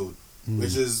cancelled,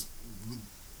 which is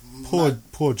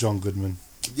poor John Goodman.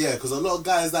 Yeah, because a lot of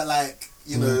guys that like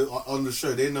know on the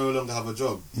show, they no longer have a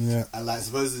job. Yeah. And like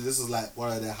supposedly this is like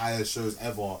one of their highest shows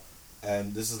ever,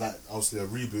 and this is like obviously a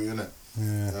reboot, isn't it?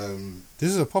 Yeah. This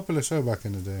is a popular show back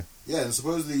in the day. Yeah, and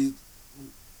supposedly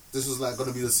this was like going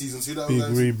to be the season 2 that big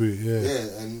reboot. Yeah.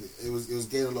 Yeah, and it was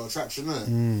gaining a lot of traction,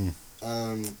 innit?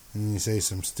 And you say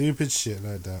some stupid shit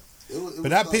like that. But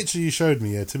that picture you showed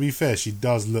me, to be fair, she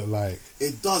does look like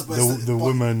it does. But the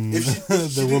woman,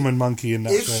 the woman monkey in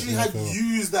that. If she had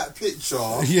used that picture,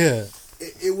 yeah,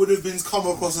 it would have been come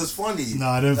across as funny. No,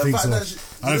 I don't think so.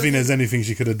 I don't think there's anything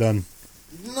she could have done.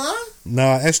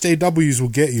 No, SJWs will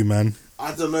get you, man.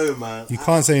 I don't know, man. You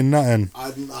can't say nothing.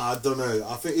 I don't know.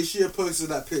 I think if she had posted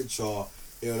that picture,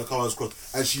 it would have come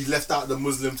across, and she left out the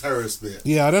Muslim terrorist bit.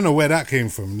 Yeah, I don't know where that came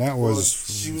from. That was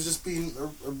she was just being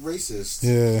a racist.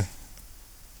 Yeah.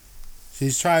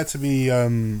 She's tried to be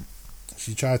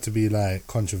she tried to be like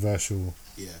controversial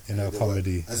in her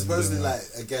comedy. And supposedly, like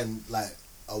again, like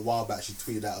a while back, she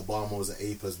tweeted that Obama was an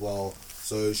ape as well.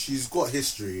 So she's got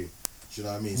history. Do you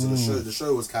know what I mean? So the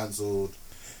show was cancelled.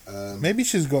 Maybe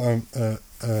she's got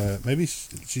maybe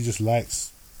she just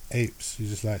likes apes. She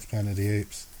just likes Planet of the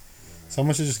Apes.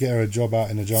 Someone should just get her a job out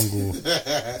in the jungle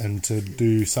and to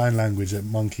do sign language at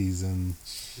monkeys and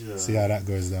see how that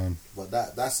goes down. But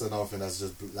that's another thing that's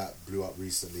just blew up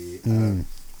recently.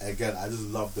 Again, I just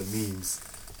love the memes.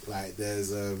 Like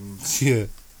there's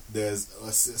there's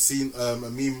a scene a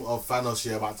meme of Thanos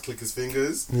here about to click his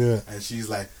fingers. Yeah, and she's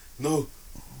like, "No,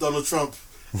 Donald Trump.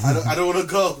 I don't want to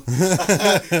go.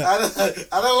 I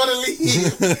don't want to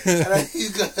leave." And then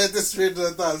he's got this straight to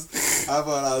the dance. I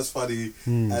thought that was funny.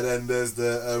 And then there's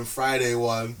the Friday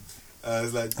one.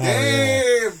 It's like,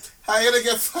 damn, how you gonna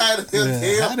get fired on your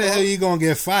day off? How the hell you gonna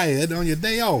get fired on your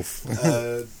day off?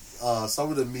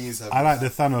 Some of the memes have. I like the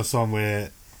Thanos one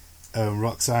where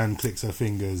Roxanne clicks her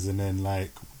fingers and then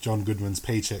like John Goodman's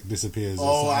paycheck disappears.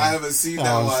 Oh, I haven't seen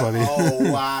that one. Funny.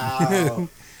 Oh wow.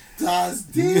 That's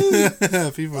deep.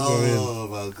 People go in. Oh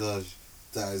my gosh,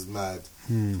 that is mad.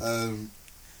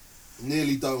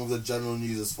 Nearly done with the general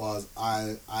news as far as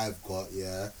I've got.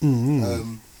 A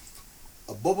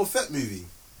Boba Fett movie.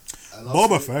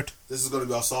 Boba Fett. This is going to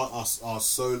be our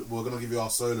solo. We're going to give you our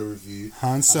solo review.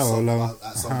 Han Solo.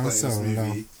 At some point in this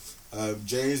movie.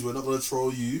 James, we're not going to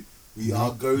troll you.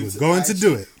 We're going to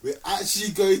do it. We're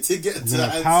actually going to get to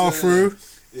that. Power through.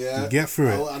 Yeah, get through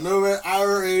it. I know we're an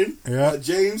hour in. Yeah,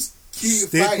 James,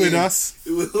 stick fighting. with us.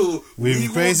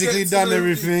 We've basically done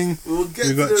everything.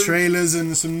 We've got trailers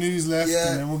and some news left,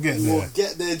 and then we'll get there. We'll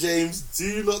get there, James.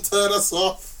 Do not turn us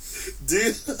off.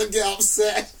 Do not get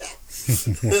upset.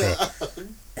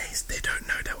 They don't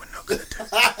know that we're not going to do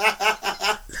it.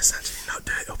 Let's actually not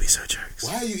do it. It'll be so jokes.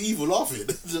 Why are you evil laughing?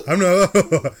 I'm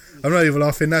not even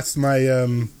laughing. That's my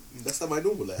That's not my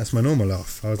normal laugh. That's my normal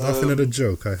laugh. I was laughing at a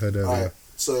joke I heard earlier. Right.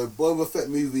 So Boba Fett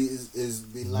movie is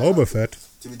being Boba Fett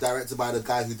to be directed by the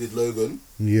guy who did Logan.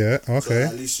 Yeah, okay. So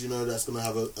at least you know that's gonna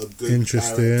have a good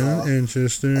interesting.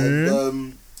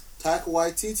 And Taika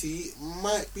Waititi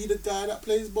might be the guy that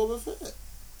plays Boba Fett.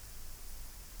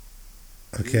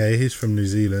 Okay, he's from New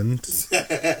Zealand, so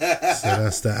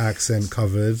that's the accent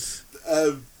covered.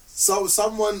 So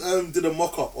someone did a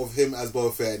mock-up of him as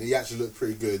Boba Fett, and he actually looked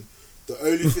pretty good. The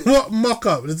only thing... What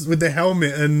mock-up? With the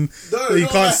helmet and you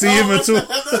can't see him at all? And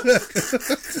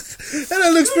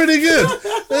that looks pretty good.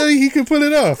 He can pull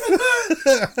it off.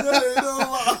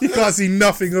 You can't see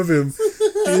nothing of him.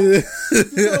 Not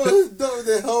with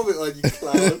the helmet on, you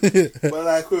clown. But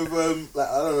like with I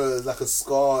don't know, like a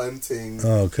scar and thing.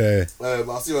 Okay.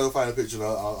 I'll see if I can find a picture. And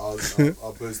I'll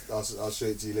post. I'll show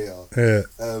it to you later. Yeah.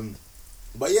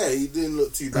 But yeah, he didn't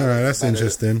look too bad. Alright, that's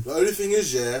interesting. The only thing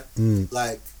is,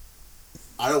 like,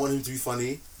 I don't want him to be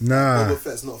funny. Nah. Boba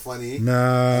Fett's not funny.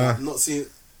 Nah. I've not seen...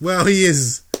 Well, he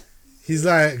is. He's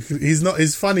like...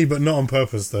 He's funny, but not on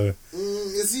purpose, though.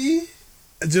 Is he?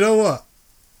 Do you know what?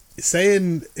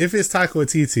 Saying... If it's Taika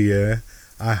Waititi, yeah,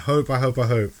 I hope...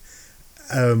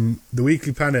 The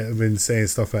Weekly Planet have been saying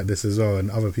stuff like this as well, and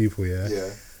other people, yeah?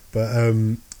 Yeah. But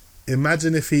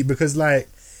imagine if he... Because, like,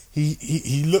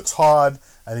 he looks hard...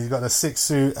 And he's got the sick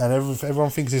suit, and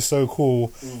everyone thinks he's so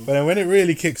cool. But then when it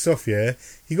really kicks off, yeah,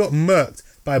 he got murked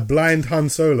by blind Han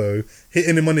Solo,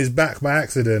 hitting him on his back by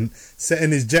accident,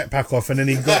 setting his jetpack off, and then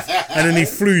he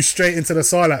flew straight into the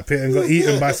Sarlacc pit and got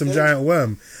eaten by some giant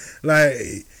worm. Like,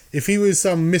 if he was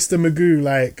some Mr. Magoo,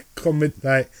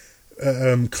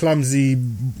 clumsy,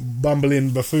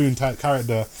 bumbling buffoon type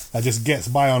character that just gets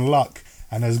by on luck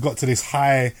and has got to this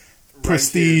high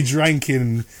prestige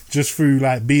ranking just through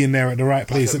like being there at the right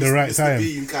place at the right time.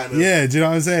 Kind of. Yeah, do you know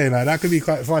what I'm saying? Like that could be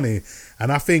quite funny,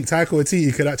 and I think Taika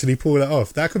Waititi could actually pull that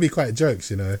off. That could be quite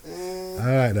jokes, you know.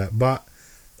 I like that, but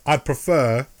I'd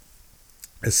prefer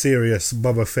a serious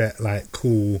Boba Fett, like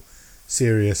cool,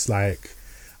 serious like.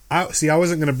 I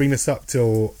wasn't going to bring this up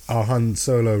till our Han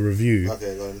Solo review,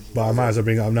 but I might as well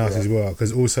bring it up now as well,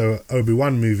 because also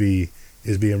Obi-Wan movie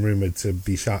is being rumoured to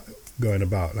be shot. Going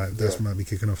about like this might be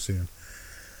kicking off soon,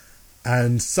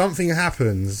 and something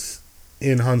happens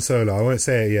in Han Solo. I won't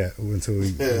say it yet until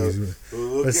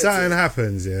but something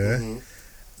happens,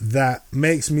 that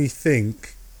makes me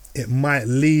think it might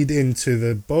lead into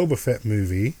the Boba Fett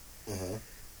movie,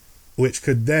 which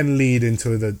could then lead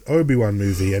into the Obi-Wan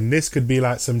movie, and this could be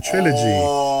like some trilogy.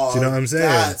 Do you know what I'm saying?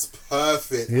 That's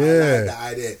perfect. Yeah. I like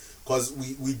that idea. Because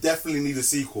we definitely need a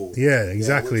sequel. Yeah,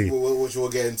 exactly. Which we'll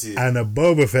get into. And a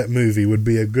Boba Fett movie would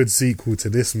be a good sequel to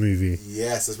this movie.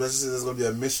 Yes, especially since there's going to be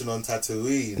a mission on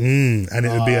Tatooine. And it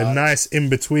would be a nice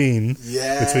in-between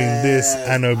between this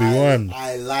and Obi-Wan.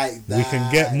 I like that. We can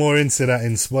get more into that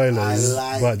in spoilers.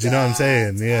 But do you know what I'm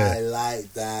saying? Yeah. I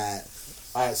like that.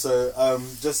 Alright, so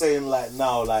just saying like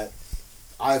now, like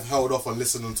I've held off on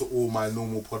listening to all my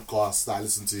normal podcasts that I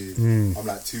listen to. I'm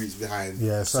like 2 weeks behind.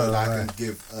 Yeah, so that I can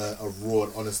give a raw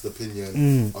and honest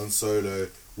opinion on Solo,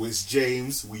 which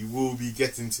James, we will be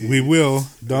getting to. We will.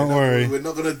 Don't worry. We're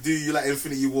not going to do you like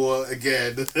Infinity War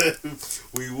again.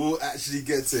 We will actually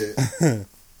get to it.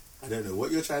 I don't know what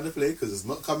you're trying to play because it's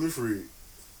not coming through.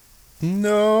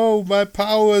 No, my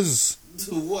powers.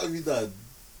 What have you done?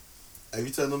 Have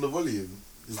you turned on the volume?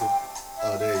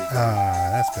 Oh, there you go.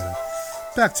 That's better.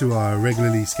 Back to our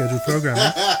regularly scheduled program.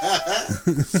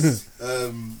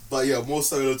 But yeah, more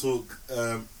Solo talk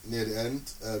near the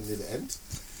end.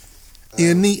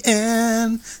 In the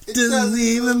end, it doesn't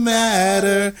even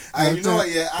matter. And you know what,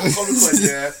 yeah, at Comic-Con,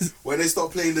 yeah, when they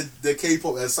stopped playing the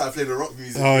K-pop and started playing the rock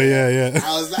music. Oh, yeah.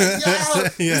 I was like,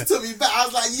 yo, this took me back. I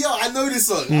was like, yo, I know this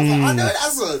song. I was like, I know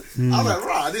that song. I was like,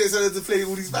 right, I didn't expect them to play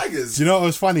all these bangers. Do you know what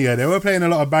was funny? Yeah, they were playing a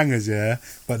lot of bangers, yeah,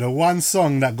 but the one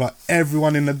song that got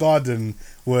everyone in the garden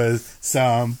was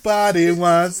Somebody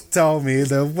Once Told Me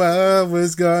the World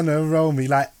Was Gonna Roll Me.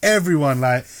 Like, everyone,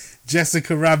 like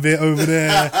Jessica Rabbit over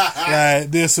there, like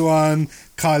this one,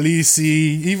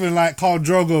 Khaleesi, even like Khal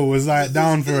Drogo was like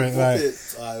down for it. Like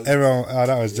everyone,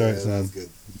 that was jokes, man. That was good.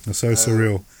 It was so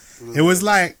surreal.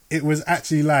 It was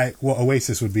actually like what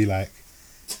Oasis would be like.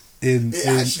 It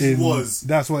actually was.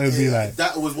 That's what it would be like.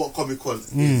 That was what Comic-Con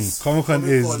is. Comic-Con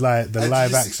is like the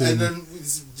live action. And then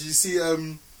did you see?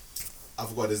 I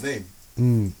forgot his name.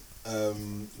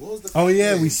 What was the? Oh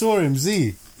yeah, name? we saw him.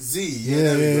 Z.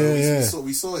 Yeah.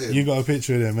 We saw him. You got a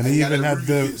picture of him, and he even had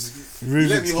the Rubik's Cube.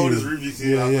 Let me hold his Rubik's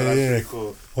Cube. That's pretty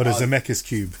cool. Or the Zemeckis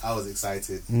Cube. I was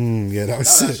excited. Yeah, that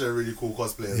was actually a really cool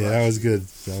cosplay. Yeah, that was good.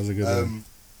 That was a good one.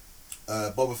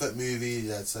 Boba Fett movie.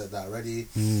 Yeah, I said that already.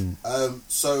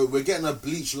 So we're getting a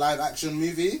Bleach live action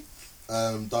movie,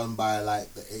 done by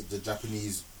like the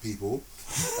Japanese people.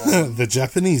 The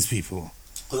Japanese people.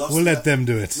 We'll let them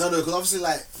do it. No, because obviously,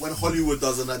 like when Hollywood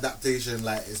does an adaptation,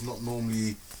 like it's not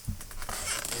normally,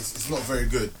 it's not very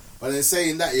good. But then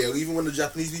saying that, yeah, even when the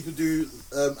Japanese people do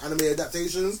anime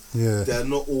adaptations, they're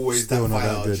not always still that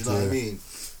fire. good, do you know what I mean?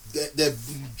 They're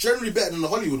generally better than the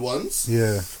Hollywood ones.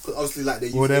 Yeah. Because obviously, like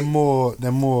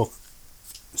they're more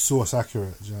source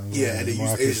accurate. Do you know what I mean? Yeah,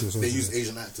 they use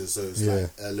Asian actors, so it's like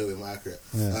a little bit more accurate.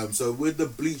 Yeah. So with the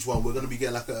Bleach one, we're gonna be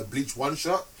getting like a Bleach one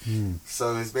shot.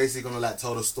 So it's basically gonna like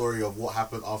tell the story of what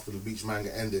happened after the Bleach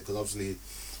manga ended, because obviously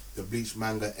the Bleach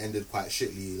manga ended quite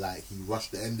shitly. Like he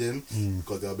rushed the ending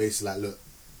because they were basically like, look,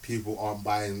 people aren't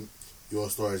buying your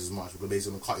stories as much. We're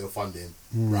basically gonna cut your funding,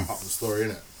 wrap up the story,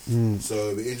 innit? So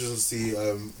it'll be interesting to see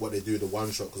what they do with the one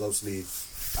shot, because obviously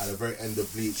at the very end of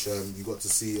Bleach, you got to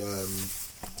see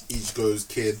Ichigo's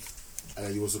kid, and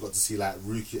then you also got to see like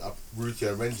Rukia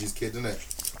and Renji's kid, innit?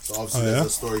 So obviously there's a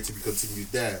story to be continued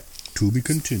there. To be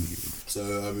continued. So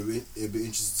it'd be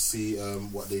interesting to see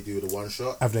what they do with the one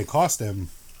shot. Have they cast them?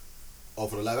 Oh,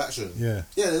 for the live action? Yeah.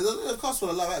 Yeah, there's a cast for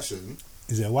the live action.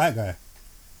 Is it a white guy?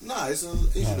 Nah, it's an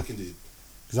Asian looking dude.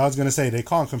 Because I was going to say, they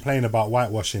can't complain about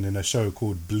whitewashing in a show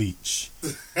called Bleach.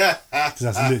 Because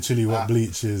that's literally what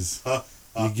Bleach is.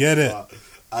 You get it?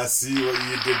 I see what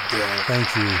you did there.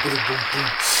 Thank you. No,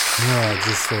 I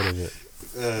just thought of it.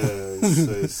 It's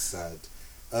so sad.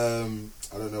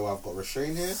 I don't know why I've got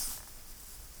Rashane here.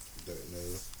 Don't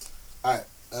know. Alright,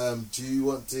 do you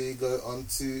want to go on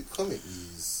to comic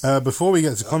news? Before we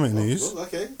get to comic news...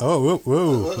 okay. Oh,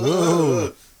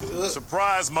 whoa.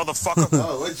 Surprise, motherfucker.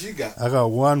 Oh, what you got? I got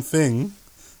one thing.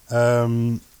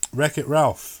 Wreck-It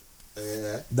Ralph.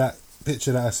 Yeah. That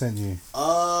picture that I sent you.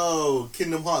 Oh,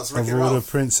 Kingdom Hearts, Wreck-It Ralph. Of all Ralph.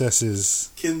 the princesses.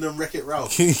 Kingdom Wreck-It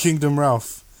Ralph. Kingdom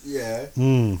Ralph. Yeah.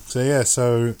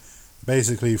 So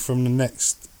basically from the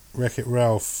next Wreck-It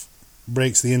Ralph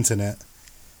breaks the internet,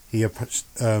 he approached,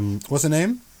 what's her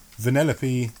name?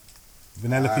 Vanellope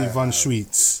von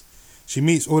Schweetz. She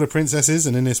meets all the princesses,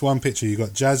 and in this one picture you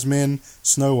got Jasmine,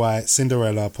 Snow White,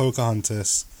 Cinderella,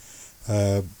 Pocahontas,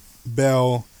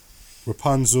 Belle,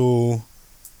 Rapunzel,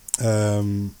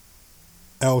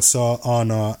 Elsa,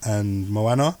 Anna, and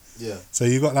Moana. Yeah. So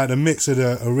you got like the mix of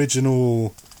the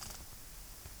original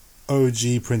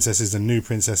OG princesses and new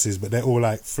princesses, but they're all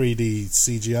like 3D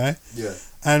CGI. Yeah.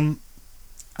 And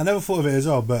I never thought of it as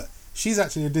well, but she's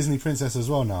actually a Disney princess as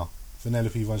well now,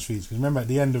 Vanellope von Schweetz. Because remember, at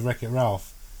the end of Wreck-It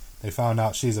Ralph, they found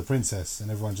out she's a princess,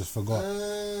 and everyone just forgot.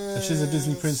 So she's a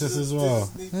Disney princess as well.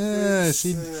 Yeah,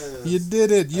 you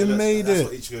did it. You made that's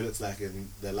it. That's what Ichigo looks like in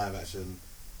the live action.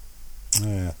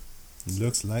 Yeah,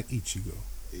 looks like Ichigo.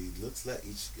 He looks like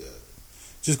Ichigo.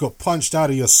 Just got punched out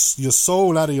of your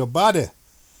soul, out of your body.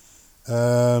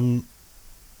 Yeah,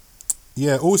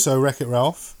 also Wreck-It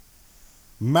Ralph.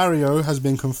 Mario has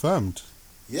been confirmed.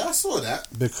 Yeah, I saw that.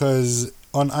 Because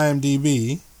on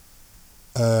IMDb,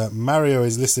 Mario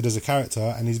is listed as a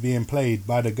character and he's being played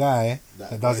by the guy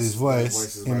that does his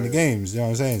voice in Mario. the games. You know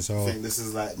what I'm saying? So I think this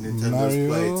is like Nintendo's Mario,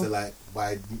 play to like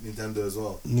buy Nintendo as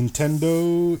well.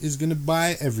 Nintendo is going to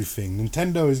buy everything.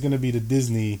 Nintendo is going to be the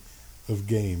Disney of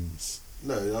games.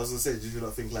 No, I was going to say, did you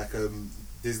not think like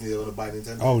Disney are going to buy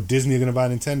Nintendo? Oh, Disney are going to buy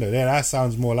Nintendo. Yeah, that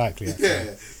sounds more likely. Actually.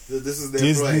 Yeah, this is their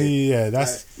Disney. play. Yeah,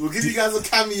 that's. Like, we'll give you guys a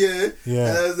cameo.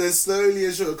 Yeah. And then slowly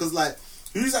and sure, because like,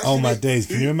 who's actually? Oh my days!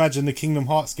 Can you imagine the Kingdom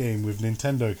Hearts game with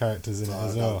Nintendo characters in it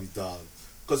as well? That'd be done.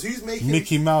 Because who's making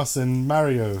Mickey Mouse and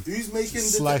Mario? Who's making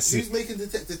who's making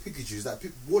Detective Pikachu? Is that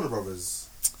Warner Brothers?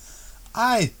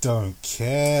 I don't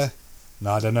care.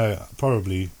 No, I don't know.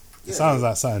 Probably. It sounds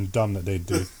like something dumb that they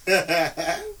do.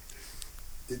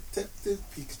 Detective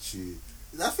Pikachu.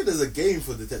 I think there's a game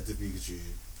for Detective Pikachu.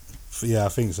 Yeah, I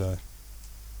think so.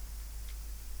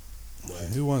 Right.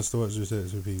 Who wants to watch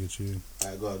Detective Pikachu?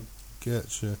 Alright, go on.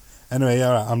 Getcha. Anyway,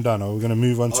 yeah, right, I'm done. We're going to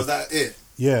move on to... Oh, is that it?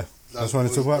 Yeah. I just wanted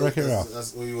to talk about Wreck-It Ralph.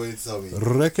 That's all you wanted to tell me.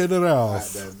 Wreck-It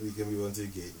Ralph. Alright, then we can move on to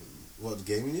gaming. What,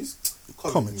 gaming news?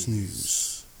 Comics news.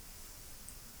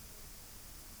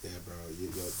 Yeah, bro.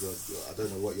 You're, I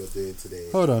don't know what you're doing today.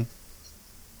 Hold on.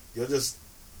 You're just...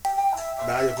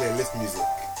 Now you're playing lift music.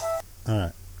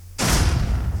 Alright.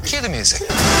 Cue the music.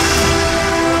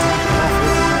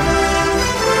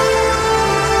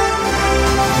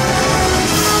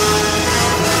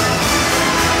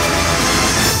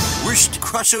 Worst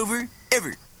crossover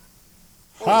ever.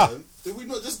 Ha! Hold on. Did we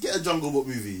not just get a Jungle Book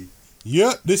movie?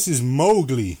 Yeah, this is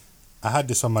Mowgli. I had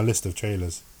this on my list of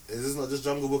trailers. Is this not just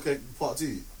Jungle Book Part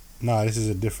 2? No, this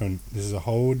is a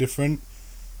whole different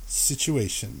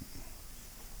situation.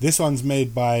 This one's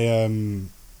made by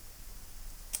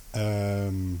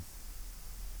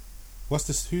what's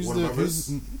this?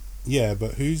 Who's yeah,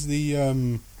 but who's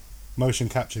the motion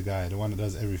capture guy? The one that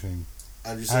does everything.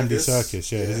 Andy Serkis. Andy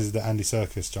Serkis. Yeah, this is the Andy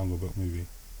Serkis Jungle Book movie.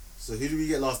 So who did we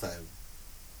get last time?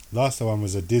 Last one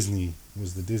was the Disney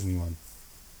one,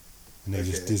 and they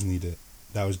just Disneyed it.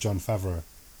 That was Jon Favreau.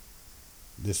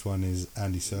 This one is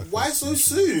Andy Serkis. Why so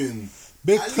soon?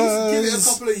 Because at least give it a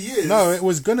couple of years. No, it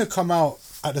was gonna come out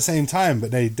at the same time, but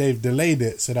they've delayed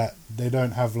it so that they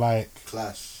don't have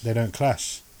clash. They don't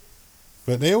clash.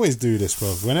 But they always do this,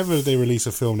 bro. Whenever they release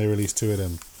a film, they release two of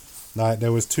them. Like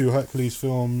there was 2 Hercules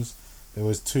films. There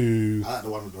was 2. I like the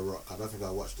one with The Rock. I don't think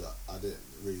I watched that. I didn't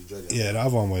really enjoy it. Yeah, the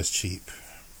other one was cheap.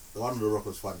 The one with The Rock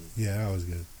was funny. Yeah, that was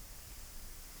good.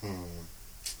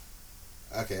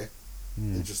 Okay.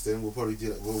 Interesting. We'll probably do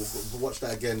that. We'll watch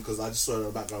that again because I just saw it in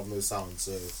the background with no sound.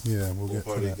 So yeah, we'll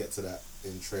probably get to that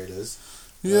in trailers.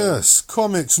 Yes,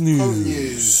 comics news. Comic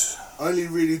news. Only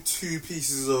really 2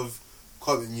 pieces of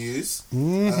comic news.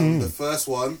 Mm-hmm. The first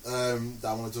one that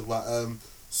I want to talk about.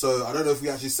 So I don't know if we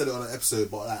actually said it on an episode,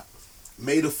 but like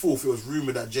May the 4th, it was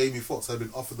rumored that Jamie Foxx had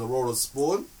been offered the role of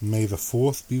Spawn. May the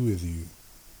 4th be with you.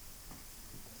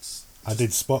 I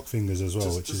did Spock fingers as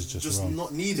well, which is just wrong.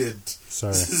 Not needed.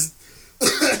 Sorry.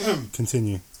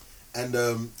 Continue. And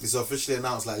it's officially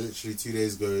announced, like literally 2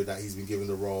 days ago, that he's been given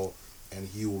the role, and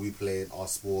he will be playing our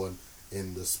Spawn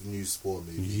in the new Spawn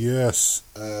movie. Yes.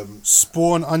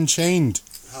 Spawn Unchained.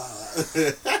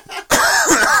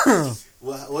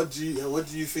 What do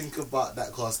you think about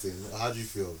that casting? How do you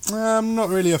feel? I'm not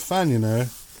really a fan, you know.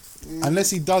 Unless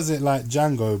he does it like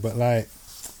Django, but like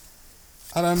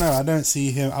I don't know. I don't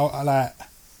see him. I like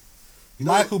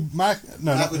Michael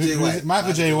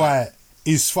J. White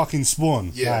is fucking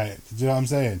Spawn. Yeah. Like, do you know what I'm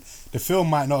saying? The film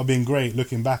might not have been great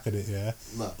looking back at it, yeah.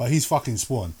 No. But he's fucking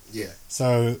Spawn. Yeah.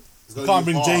 So you can't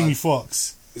bring Jamie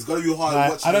Foxx. It's gonna be hard.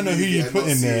 Like, Watching I don't know the who movie you and put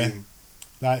not in there. seeing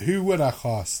Like, who would I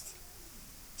cast?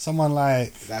 Someone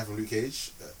like the guy from Luke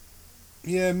Cage.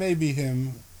 Yeah, maybe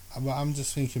him. But I'm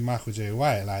just thinking Michael J.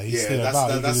 White. Like he's still that's,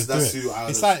 about. That's do it. who I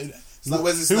It's like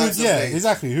Wesley Snipes.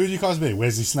 Exactly. Who would you cast me?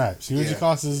 Wesley Snipes. Who would you Yeah.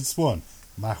 cast as Spawn?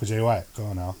 Michael J. White. Go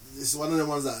on now. It's one of the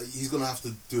ones that he's gonna have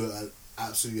to do an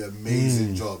absolutely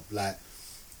amazing job. Like,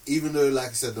 even though, like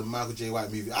I said, the Michael J.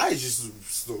 White movie, I just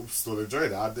still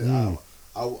enjoyed it. I didn't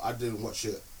watch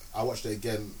it. I watched it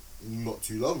again not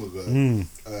too long ago.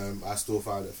 I still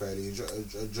found it fairly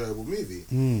enjoyable movie.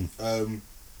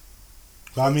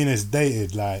 But I mean, it's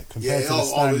dated, like, compared to the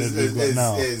standard we've got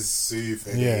now. It's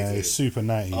super dated. Yeah, it's super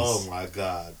 90s. Oh my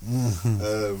god.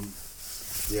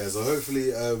 Yeah, so hopefully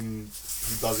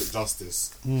he does it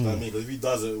justice. You know what I mean? Because if he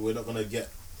does it, we're not going to get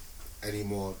any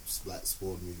more like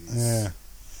Spawn movies. Yeah.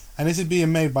 And this is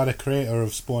being made by the creator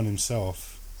of Spawn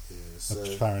himself. Yeah, so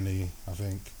apparently, I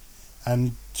think.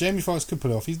 And Jamie Foxx could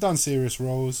pull it off. He's done serious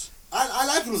roles. I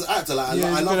like him as an actor. Like,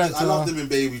 Yeah, he's a good actor. I loved him in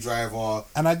Baby Driver.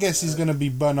 And I guess he's going to be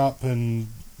bun up and,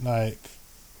 like,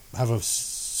 have a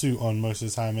suit on most of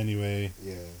the time anyway.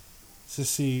 Yeah. To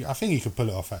see, I think he could pull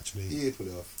it off, actually. Yeah, pull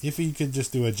it off. If he could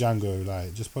just do a Django,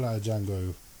 like, just pull out a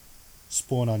Django,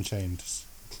 Spawn Unchained.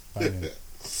 Bang it.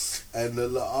 And the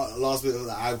last bit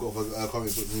that I've got for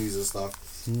comic book news and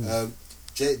stuff,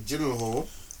 Jake Gyllenhaal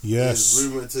is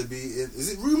rumoured to be in.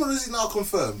 Is it rumoured or is it now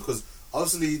confirmed? Because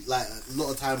obviously, like, a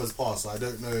lot of time has passed, so I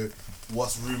don't know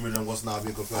what's rumoured and what's now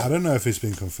being confirmed. I don't know if it's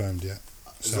been confirmed yet.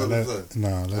 So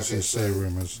let's just say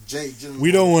rumours. Jake Gyllenhaal,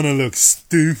 we don't want to look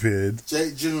stupid.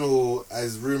 Jake Gyllenhaal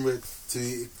is rumoured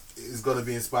to is going to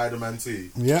be in Spider-Man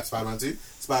 2. Yeah. Spider-Man 2.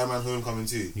 Spider-Man Homecoming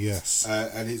 2. Yes.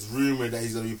 And it's rumoured that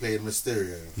he's going to be playing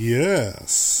Mysterio.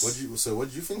 Yes. What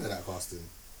do you think of that casting?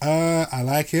 I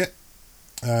like it.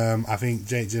 I think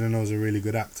Jake Gyllenhaal's a really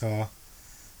good actor.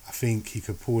 I think he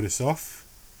could pull this off.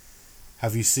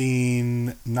 Have you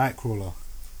seen Nightcrawler?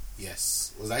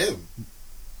 Yes. Was that him?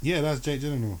 Yeah, that's Jake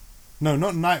Gyllenhaal. No,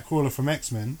 not Nightcrawler from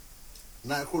X-Men.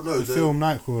 Nightcrawler? No, the film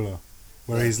Nightcrawler.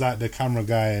 Where he's like the camera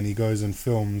guy and he goes and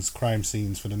films crime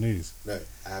scenes for the news. No,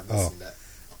 I have not seen that.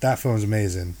 That film's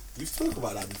amazing. You've talked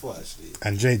about that before, actually.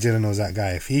 And Jake Gyllenhaal's that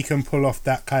guy. If he can pull off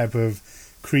that type of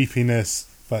creepiness,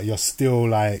 but you're still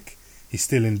like, he's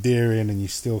still endearing and you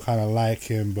still kind of like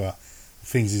him, but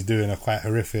things he's doing are quite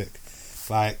horrific.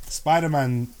 Like,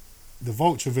 Spider-Man, the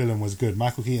Vulture villain was good.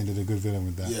 Michael Keaton did a good villain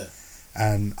with that. Yeah.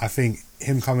 And I think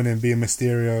him coming in being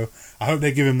Mysterio, I hope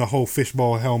they give him the whole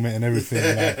fishbowl helmet and everything,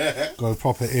 like, go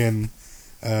proper in.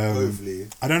 Hopefully.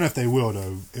 I don't know if they will,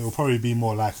 though. It will probably be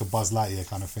more like a Buzz Lightyear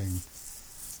kind of thing.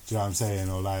 Do you know what I'm saying?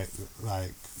 Or like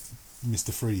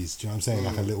Mr. Freeze. Do you know what I'm saying?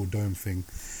 Like a little dome thing.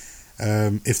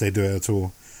 If they do it at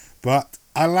all. But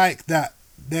I like that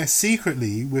they're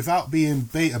secretly, without being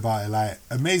bait about it, like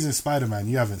Amazing Spider-Man,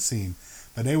 you haven't seen,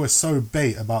 but they were so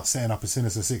bait about setting up a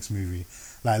Sinister Six movie.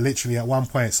 Like, literally at one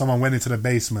point, someone went into the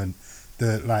basement,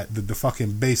 the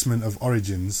fucking basement of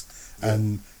Origins,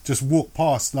 and just walked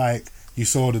past. Like, you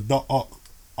saw the Doc Ock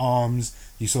arms,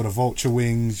 you saw the Vulture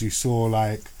wings, you saw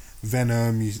like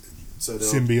Venom,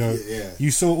 symbiote. Yeah. You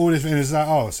saw all this, and it's like,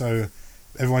 oh, so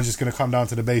everyone's just gonna come down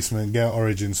to the basement, get an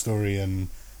origin story, and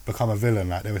become a villain.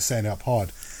 Like, they were setting it up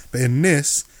hard. But in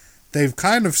this, they've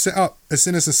kind of set up a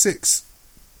Sinister Six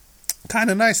kind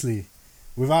of nicely,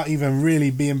 without even really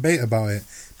being bait about it.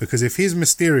 Because if he's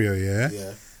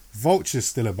Mysterio, Vulture's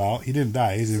still about. He didn't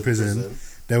die. He's in prison.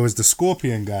 There was the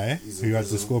Scorpion guy who had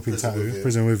the Scorpion tattoo.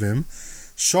 Prison with him.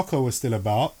 Shocker was still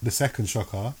about. The second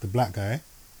Shocker, the black guy.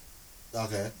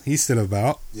 Okay. He's still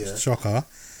about. Yeah. Shocker.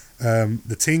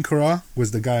 The Tinkerer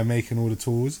was the guy making all the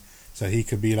tools. So he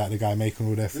could be like the guy making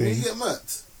all their things. Did he get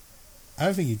murked? I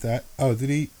don't think he died. Oh, did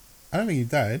he? I don't think he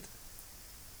died.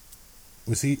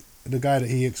 Was he the guy that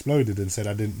he exploded and said,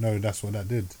 I didn't know that's what that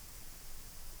did?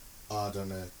 Oh, I don't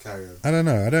know. Carry on. I don't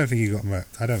know. I don't think he got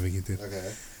murked. I don't think he did.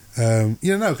 Okay.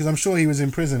 You know, because I'm sure he was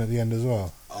in prison at the end as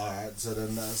well. Alright, so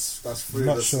then that's three. I'm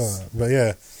not sure. But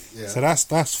yeah. So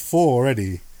that's 4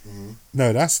 already. Mm-hmm.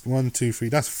 No, that's 1, 2, 3.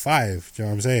 That's 5. Do you know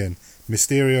what I'm saying?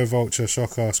 Mysterio, Vulture,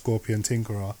 Shocker, Scorpion,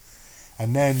 Tinkerer.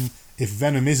 And then if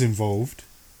Venom is involved,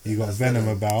 you got Venom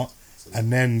about.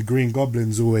 And then Green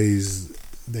Goblin's always,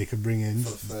 they could bring in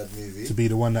for the third movie to be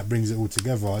the one that brings it all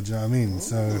together. Do you know what I mean?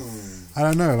 So I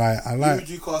don't know. Like, I like. Who would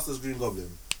you cast as Green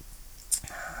Goblin?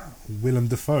 Willem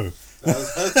Dafoe.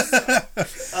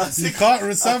 You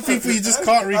can't. Some people you just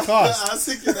can't recast. I was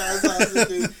thinking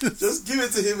that. Just give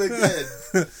it to him again.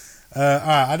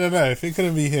 Alright, I don't know if it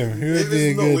couldn't be him. Who would be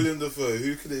a good? William Dafoe,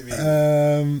 who could it be?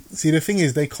 See, the thing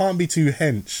is, they can't be too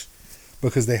hench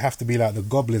because they have to be like the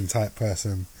Goblin type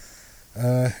person.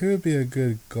 Who would be a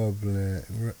good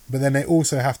Goblin? But then they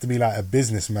also have to be like a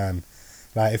businessman,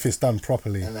 like if it's done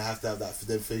properly. And they have to have that for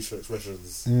them facial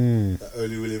expressions that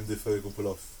only William Dafoe can pull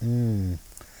off.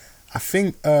 I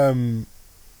think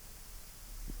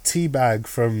Teabag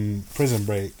from Prison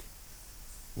Break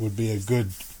would be a good.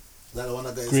 Is that the one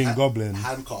that got Green his Goblin.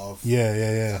 hand cut off?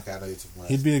 Yeah. Okay, I know you're talking about.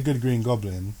 He'd be a good Green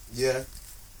Goblin. Yeah.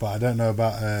 But I don't know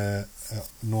about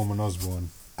Norman Osborn.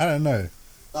 I don't know.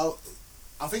 Now,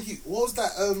 I think what was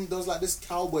that? There was like this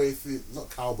cowboy thing, not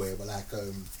cowboy, but like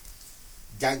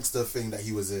gangster thing that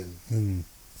he was in.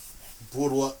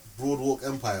 Broadwalk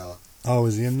Empire. Oh,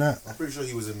 was he in that? I'm pretty sure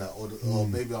he was in that, or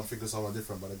maybe I'm thinking someone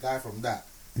different. But the guy from that,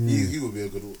 he would be a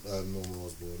good Norman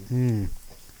Osborn.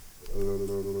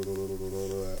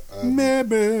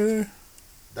 Maybe.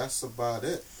 That's about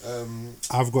it.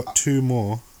 I've got two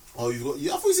more. Oh, I thought you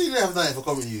said you didn't have that for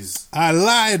common news. I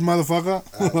lied,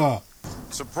 motherfucker.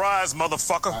 Surprise,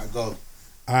 motherfucker. Alright, go.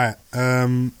 Alright,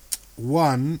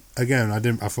 one, again,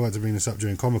 I forgot to bring this up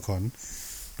during Comic-Con,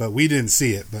 but we didn't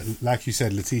see it, but like you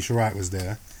said, Letitia Wright was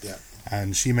there. Yeah.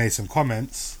 And she made some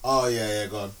comments. Oh, yeah,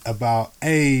 go on. About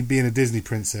being a Disney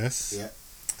princess. Yeah.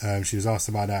 She was asked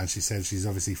about that, and she said she's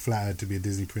obviously flattered to be a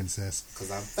Disney princess.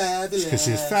 Because I'm fabulous. Because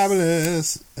she's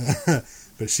fabulous.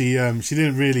 But she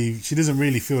doesn't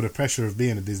really feel the pressure of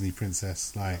being a Disney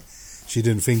princess. Like, she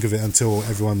didn't think of it until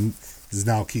everyone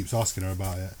now keeps asking her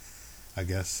about it, I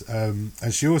guess. And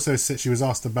she also said she was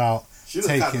asked about she was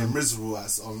kind of miserable at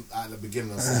the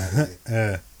beginning of Saturday.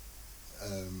 Yeah.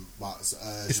 But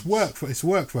it's work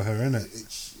for her, isn't it?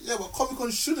 Yeah, but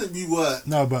Comic-Con shouldn't be work.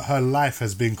 No, but her life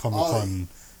has been Comic-Con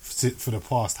for the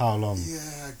past how long?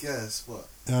 Yeah, I guess. What?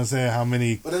 You know what I'm saying? How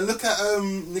many? But then look at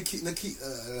Nikki,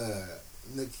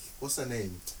 what's her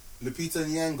name? Lupita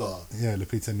Nyong'o. Yeah,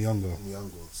 Lupita Nyong'o.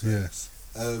 So, yes.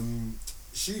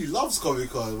 She loves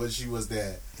Comic-Con when she was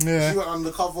there. Yeah. She went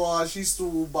undercover. She's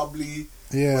still bubbly.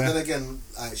 Yeah. But then again,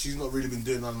 she's not really been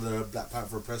doing under the Black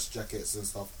Panther press jackets and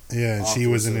stuff. Yeah, and she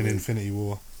was in an Infinity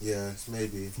War. Yeah,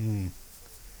 maybe.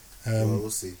 Well, we'll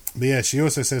see. But yeah, she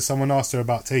also says someone asked her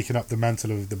about taking up the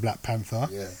mantle of the Black Panther.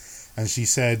 Yeah. And she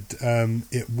said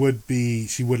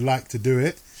she would like to do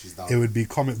it. She's down. It would be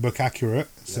comic book accurate,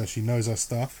 so she knows her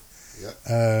stuff. Yeah.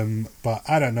 But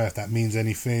I don't know if that means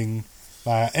anything.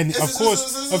 And of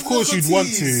course, you'd want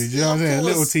to. You know what I'm saying? A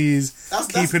little tease,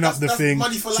 keeping up the thing.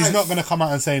 She's not going to come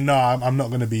out and say no. I'm not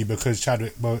going to be because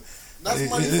Chadwick. But that's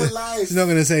money for life. She's not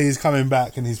going to say he's coming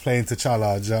back and he's playing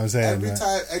T'Challa. Do you know what I'm saying? Every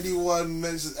time anyone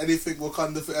mentions anything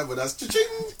Wakanda forever, that's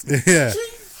cha-ching. Yeah, cha-ching.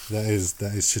 that is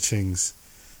cha-chings.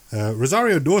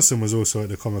 Rosario Dawson was also at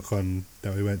the Comic-Con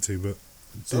that we went to, but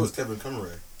so was Kevin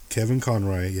Conroy. Kevin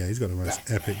Conroy, yeah, he's got the most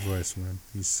epic voice, man.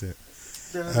 He's sick.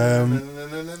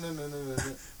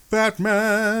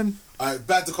 Batman. Alright,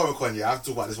 back to Comic-Con, yeah. I have to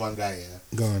talk about this one guy, yeah.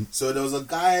 Go on. So there was a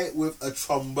guy with a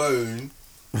trombone.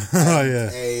 Oh, yeah.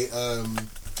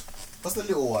 What's the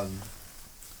little one?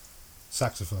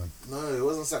 Saxophone. No, it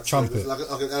wasn't saxophone. Trumpet. It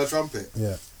was like a trumpet.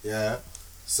 Yeah. Yeah.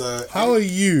 So how are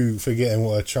you forgetting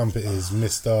what a trumpet is,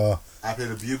 Mr. I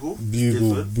played a bugle.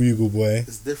 Bugle boy.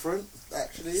 It's different,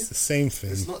 actually. It's the same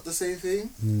thing. It's not the same thing.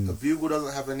 A bugle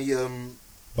doesn't have any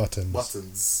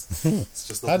buttons. It's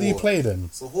just a How horn. do you play then?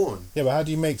 It's a horn. Yeah, but how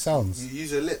do you make sounds? You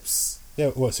use your lips. Yeah,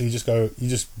 what? So you just go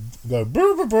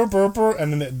brr, brr, brr, brr, brr,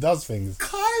 and then it does things.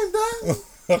 Kinda.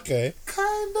 Okay.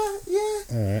 Kinda, yeah.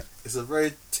 Alright. It's a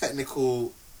very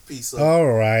technical piece of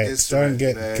Alright, don't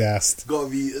get gassed. Gotta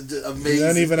be amazing. You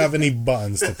don't even have any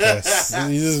buttons to press.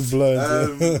 You just blow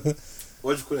into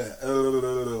what do you call it? I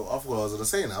forgot what I was gonna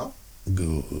say now.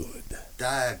 Good.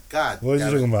 God. What was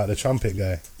you talking about? The trumpet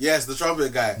guy? Yes, the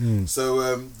trumpet guy.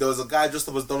 So there was a guy dressed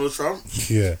up as Donald Trump.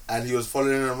 Yeah. And he was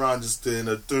following him around just doing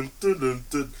a dun dun dun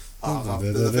dun.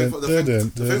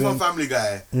 The thing from Family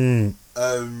Guy.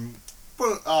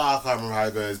 I can't remember how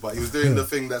it goes, but he was doing the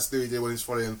thing that Stewie did when he was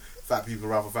following fat people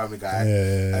around for Family Guy.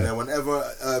 Yeah. And then whenever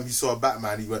he saw a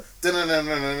Batman, he went Batman.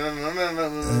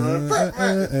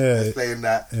 He's playing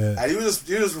that, and he was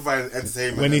just providing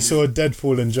entertainment. When he saw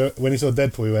Deadpool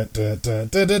he went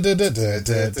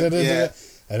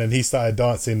and then he started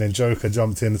dancing. Then Joker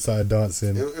jumped in and started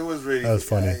dancing. It was really that was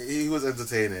funny. He was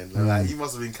entertaining. Like he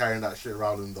must have been carrying that shit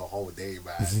around him the whole day,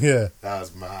 man. Yeah, that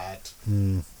was mad.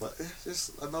 But it's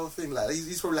just another thing. Like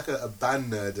he's probably like a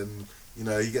band nerd, and you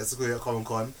know he gets to go at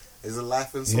Comic-Con. It's a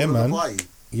life and soul of the party.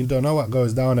 You don't know what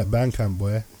goes down at Bandcamp,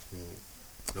 boy.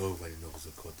 Nobody knows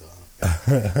what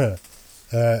goes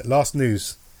down. Last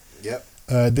news. Yep.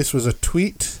 This was a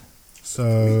tweet,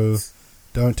 so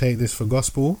don't take this for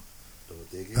gospel.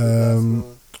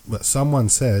 But someone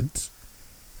said,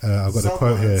 I've got a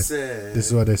quote here. This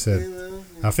is what they said.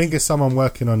 I think it's someone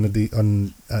working at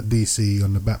DC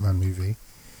on the Batman movie.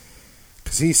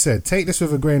 Because he said, take this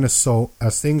with a grain of salt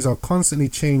as things are constantly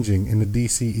changing in the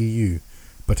DCEU.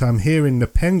 But I'm hearing the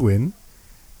Penguin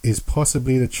is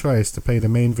possibly the choice to play the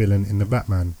main villain in the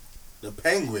Batman. The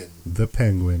Penguin? The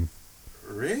Penguin.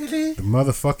 Really? The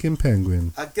motherfucking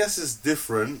Penguin. I guess it's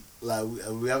different. Like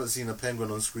we haven't seen a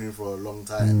penguin on screen for a long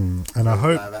time. And I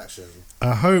hope live action.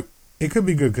 I hope it could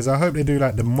be good because I hope they do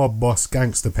like the mob boss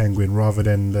gangster penguin rather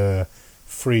than the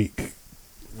freak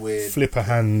weird flipper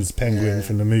hands penguin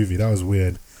from the movie. That was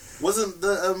weird. Wasn't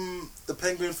the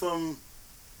penguin from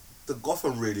the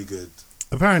Gotham really good?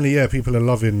 apparently, yeah, people are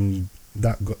loving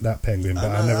that penguin,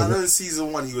 but I know never. in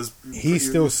season 1 he was. He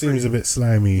still seems a bit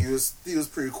slimy. He was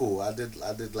pretty cool. I did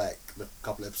like the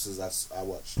couple episodes I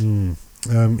watched.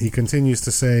 He continues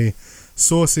to say,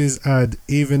 sources add,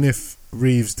 even if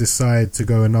Reeves decide to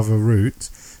go another route,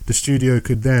 the studio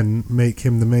could then make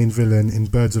him the main villain in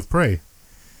Birds of Prey.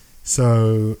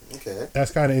 So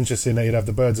that's kind of interesting that you'd have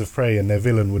the Birds of Prey and their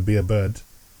villain would be a bird.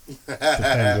 The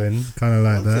penguin, kind of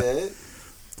like that.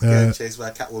 Getting chased by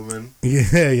a Catwoman.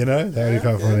 Yeah, you know, that would be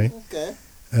quite funny.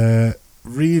 Okay.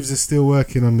 Reeves is still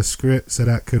working on the script, so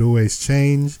that could always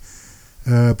change.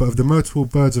 But of the multiple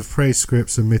Birds of Prey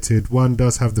scripts submitted, one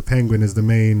does have the penguin as the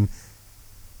main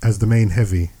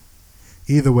heavy.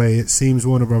 Either way, it seems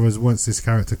Warner Brothers wants this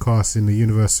character cast in the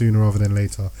universe sooner rather than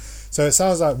later. So it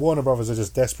sounds like Warner Brothers are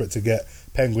just desperate to get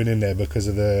Penguin in there because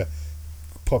of the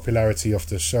popularity of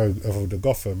the show of the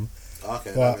Gotham.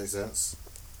 Okay, but that makes sense.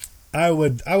 I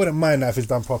wouldn't mind that if it's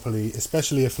done properly,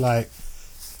 especially if like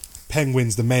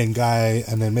Penguin's the main guy,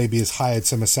 and then maybe he's hired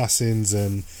some assassins,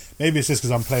 and maybe it's just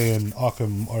because I'm playing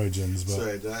Arkham Origins. But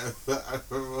sorry,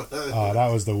 that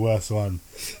was the worst one.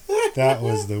 That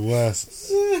was the worst.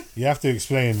 You have to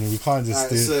explain. We can't just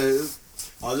do. So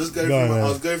I was just going. I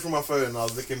was going through my phone and I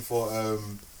was looking for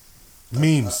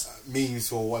memes. Memes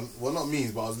for one. Well, not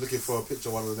memes, but I was looking for a picture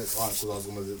of one of the next articles I was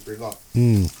going to bring up.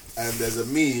 And there's a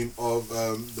meme of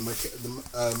the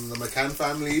McCann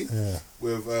family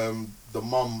with the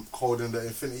mum holding the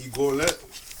Infinity Gauntlet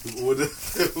with all the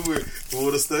with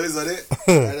all the stones on it.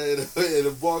 And then in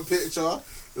the bottom picture,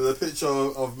 there's a picture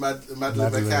of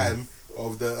Madeleine McCann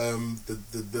of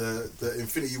the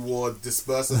Infinity War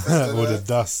disperse effect. All the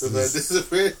dust.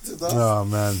 Oh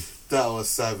man. That was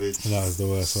savage. That was the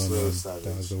worst one. So savage.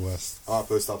 That was the worst. I'll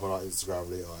post up on our Instagram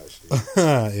later, actually.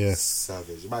 Yeah.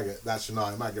 Savage. It might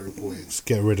get reported. Just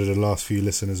get rid of the last few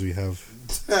listeners we have.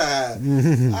 I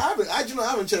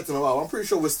haven't checked in a while. I'm pretty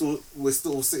sure we're still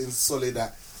sitting solid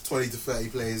at 20 to 30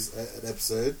 plays an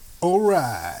episode.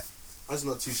 Alright. That's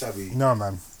not too shabby. No,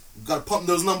 man. Gotta pump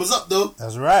those numbers up, though.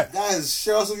 That's right. Guys,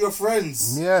 share us with your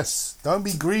friends. Yes. Don't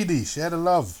be greedy. Share the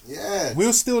love. Yeah.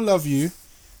 We'll still love you.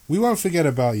 We won't forget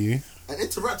about you. And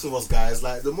interact with us, guys.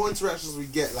 Like, the more interactions we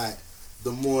get, like,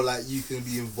 the more, like, you can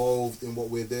be involved in what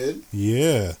we're doing.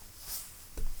 Yeah.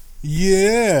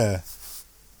 Yeah.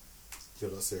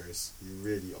 You're not serious. You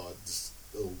really are just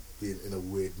being in a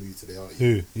weird mood today, aren't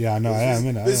you? Who? Yeah, I know. I am,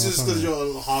 innit? This is just because you're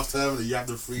on half term and you have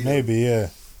the freedom. Maybe, yeah.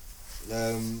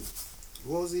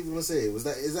 What was he going to say? Is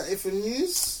that it for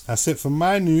news? That's it for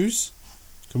my news.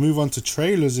 Can move on to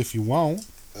trailers if you want.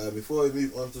 Before we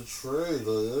move on to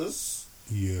trailers,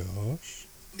 yes.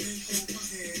 Should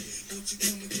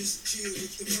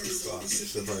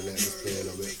probably let us play a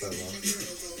little bit further.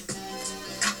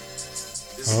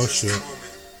 Oh shit.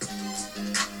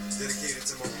 Dedicated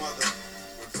to my mother,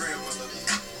 my grandmother,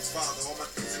 my father, all my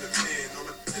things in the pen, all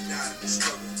my that died in the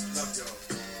struggle. Love y'all.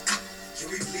 Can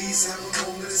we please have a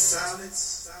moment of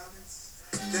silence?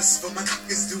 That's for my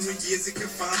niggas doing years of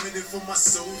confinement and for my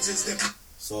soldiers that.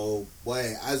 So,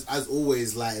 boy, as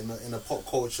always, like in a pop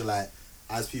culture, like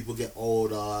as people get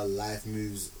older, life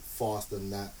moves faster than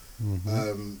that.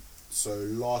 Mm-hmm. So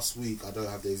last week, I don't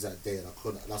have the exact date, and I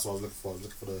couldn't. That's what I was looking for. I was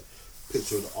looking for the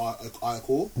picture of the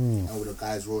article and with the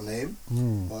guy's real name.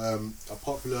 A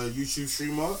popular YouTube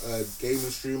streamer,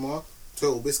 gaming streamer,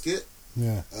 Total Biscuit.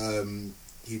 Yeah.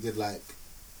 He did like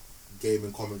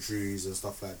gaming commentaries and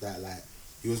stuff like that. Like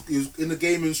he was in the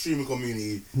gaming streaming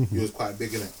community. He was quite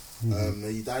big in it. And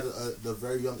he died at the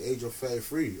very young age of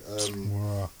 33.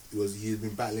 Wow. He'd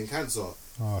been battling cancer.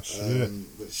 Oh shit.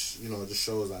 Which just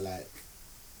shows that like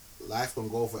life can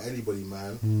go for anybody,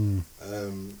 man.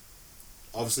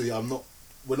 Obviously,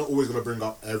 we're not always gonna bring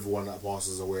up everyone that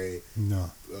passes away. No.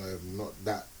 Not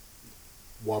that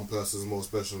one person's more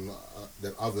special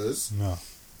than others. No.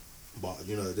 But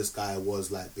this guy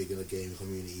was like big in the gaming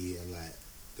community, and like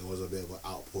there was a bit of an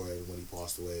outpouring when he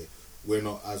passed away. We're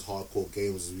not as hardcore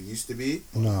gamers as we used to be,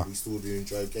 but no. we still do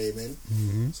enjoy gaming.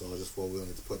 So I just thought we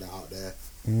wanted to put that out there.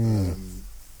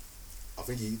 I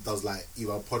think he does like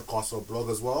either a podcast or a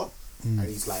blog as well. And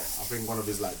he's like, I think one of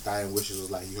his like dying wishes was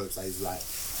like he hopes that his like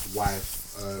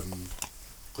wife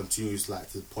continues like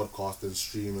to podcast and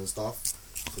stream and stuff.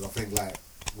 Because I think like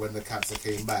when the cancer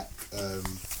came back,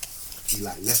 he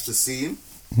like left the scene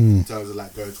in terms of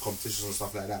like going to competitions and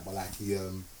stuff like that. But like he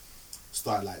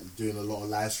started like doing a lot of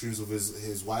live streams with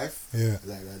his wife. Yeah.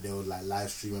 Like they would like live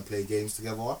stream and play games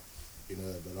together. But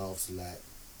obviously like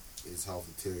his health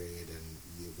deteriorated and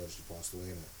he eventually passed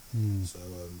away. So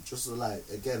just like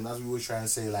again, as we always try and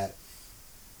say, like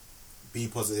be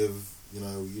positive.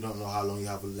 You don't know how long you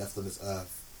have left on this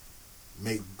earth.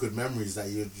 make good memories that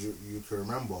you can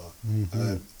remember.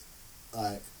 Mm-hmm.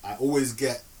 Like I always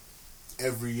get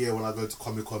every year when I go to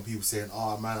Comic-Con, people saying,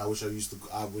 "Oh man, I wish I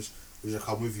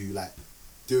come with you." Like,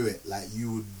 do it. Like,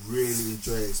 you would really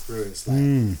enjoy the experience. Like,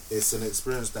 it's an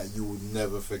experience that you would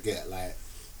never forget. Like,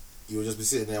 you would just be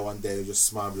sitting there one day and just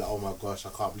smile, and be like, "Oh my gosh, I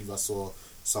can't believe I saw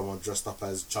someone dressed up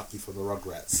as Chucky from the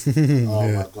Rugrats."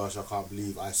 Oh my gosh, I can't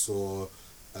believe I saw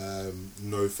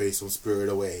No Face from Spirited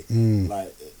Away.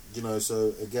 Like, you know.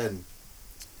 So again,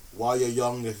 while you're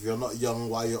young, if you're not young,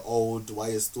 while you're old, while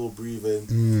you're still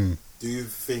breathing, do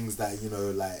things that, you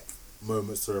know, like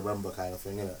moments to remember, kind of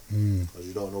thing, innit? Because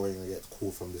you don't know when you're gonna get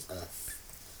called from this earth.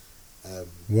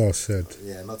 Well said.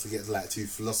 Yeah, not to get like too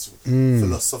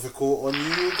philosophical on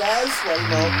you guys, but you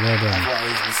know, well done. that's what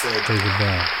needs to be said. Take it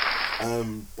back.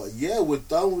 But yeah, we're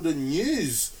done with the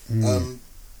news.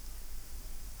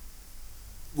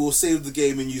 We'll save the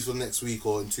gaming news for next week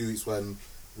or in 2 weeks when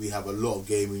we have a lot of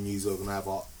gaming news. We're gonna have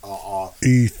our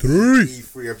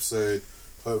E3 episode.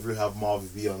 Hopefully, have Marvin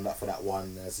B on that for that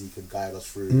one, as he can guide us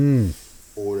through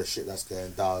all the shit that's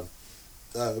going down.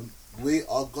 We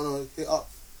are gonna hit up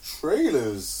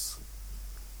trailers.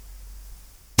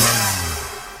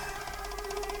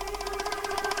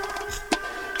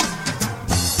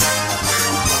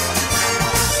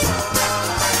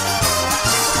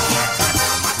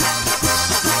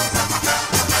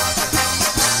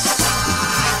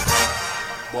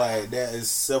 Boy, there is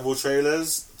several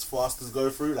trailers for us to go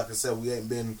through. Like I said, we ain't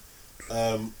been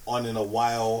on in a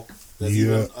while. There's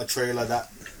even a trailer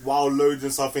that, while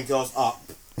loading something else up,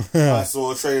 I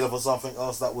saw a trailer for something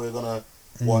else that we're gonna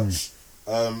watch.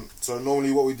 So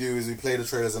normally what we do is we play the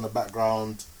trailers in the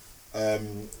background.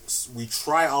 We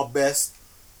try our best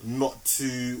not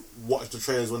to watch the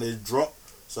trailers when they drop,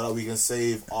 so that we can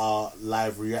save our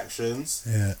live reactions.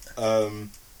 Yeah.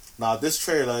 Now this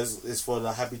trailer is for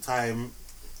the Happy Time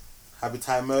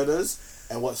Murders,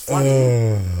 and what's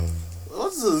funny?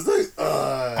 What's this thing?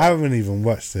 I haven't even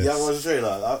watched this. You haven't watched the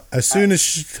trailer? As soon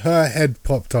as her head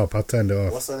popped up, I turned it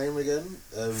off. What's her name again?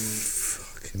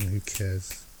 Fucking who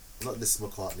cares? Not this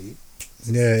McCartney.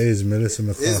 Yeah, it is Melissa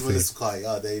McCarthy. It is Melissa McCarthy.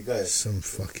 Oh, there you go. Some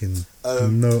fucking So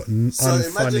unfunny.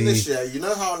 imagine this, yeah. You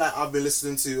know how like I've been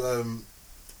listening to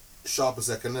Sharp a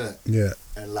Second, innit? Yeah.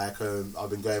 And like I've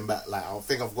been going back, like I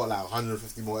think I've got like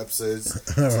 150 more episodes.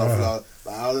 So I feel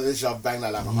like I've banged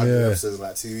like 100 episodes in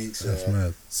like 2 weeks. That's yeah.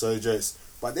 mad. So jokes.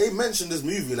 But they mentioned this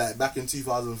movie like back in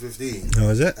 2015. Oh,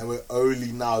 is it? And we're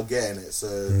only now getting it. So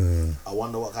I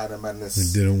wonder what kind of madness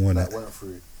We didn't want that it. went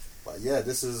through. But yeah,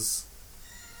 this is.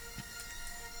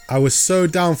 I was so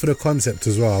down for the concept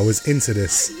as well. I was into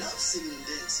this.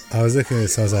 I was looking at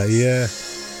this. I was like, yeah,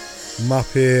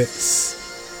 Muppets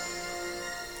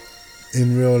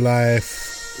in real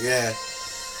life. Yeah.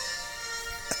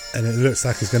 And it looks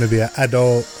like it's going to be an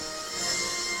adult.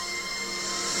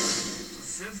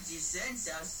 50 cents,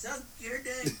 I'll suck your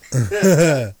dick.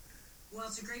 Well,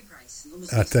 it's a great price.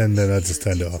 I just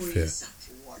turned it off, yeah.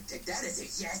 That is a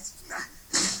yes.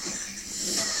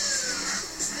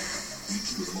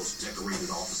 Two of the most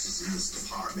decorated officers in this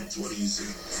department. What do you see?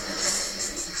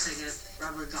 Looks like a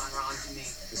rubber gone wrong to me.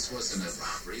 This wasn't a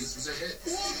robbery, this was a hit.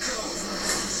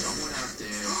 Someone out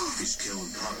there is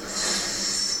killing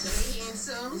puppets. Hey,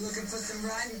 handsome. You looking for some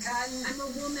rotten cotton? I'm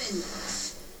a woman.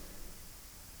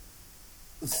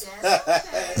 That's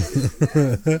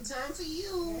okay. Time for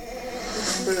you.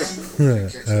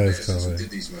 That was cool. Did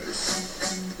these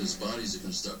murders? Those bodies are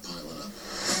gonna start piling up.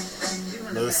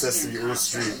 No Sesame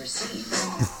Street.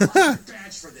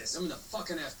 Badge for this. I'm in the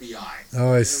fucking FBI.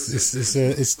 Oh,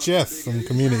 it's Jeff from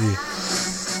Community.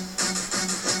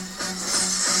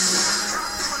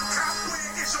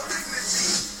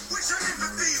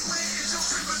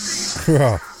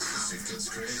 Wow. If it gets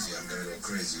crazy, I'm gonna go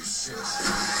crazy as shit.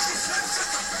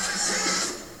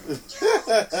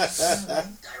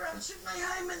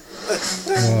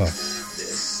 Oh.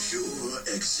 That's pure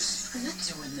ecstasy. I'm not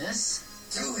doing this.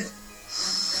 Do it.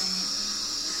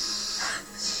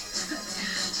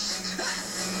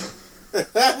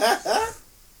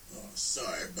 Oh,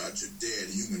 sorry about your dead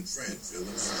human friend,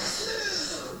 Phillips.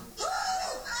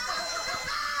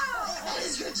 That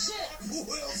is good shit.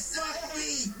 Well, fuck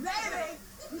me. Maybe.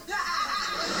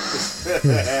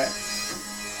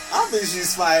 I think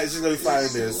she's fine. She's gonna be fine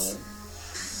in this.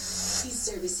 He's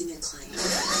servicing a client.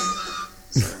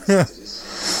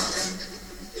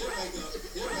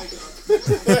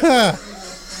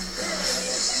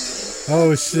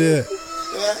 Oh shit.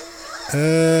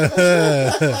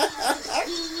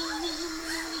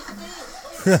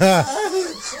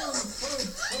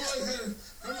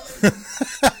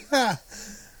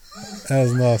 That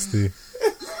was nasty.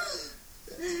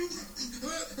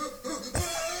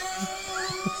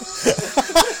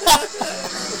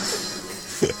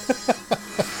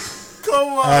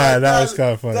 that was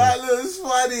quite funny. That looks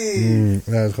funny.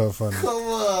 That was quite funny. Come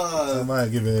on. I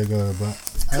might give it a go, but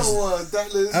Come on,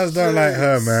 that looks. I just don't like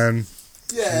her, man.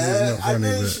 Yeah, not funny,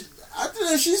 I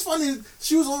don't know. She's funny.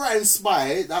 She was alright in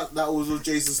Spy. That was with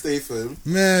Jason Statham.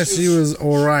 Man, she was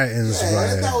alright in Yeah,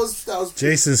 Spy. that was.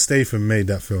 Jason Statham made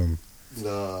that film.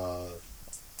 I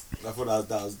thought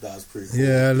that was pretty cool.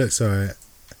 Yeah, it looks alright.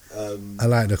 I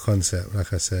like the concept,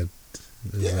 like I said.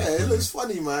 It looks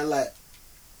funny, man. Like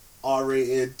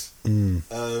R-rated. With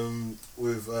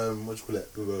what you call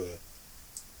it?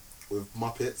 With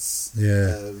Muppets.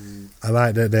 Yeah. I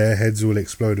like that their heads will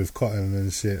explode with cotton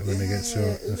and shit when they get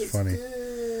shot. That's funny.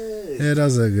 Good. Yeah,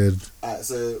 those are good. Alright,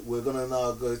 so we're gonna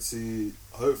now go to.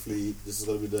 Hopefully, this is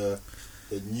gonna be the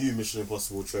new Mission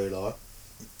Impossible trailer.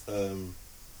 I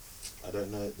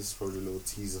don't know. This is probably a little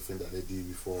teaser thing that they do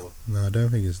before. No, I don't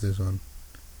think it's this one.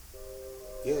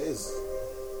 Yeah, it is.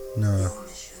 No.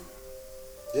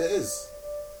 Yeah, it is.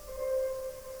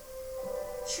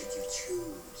 Should you choose?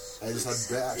 I just had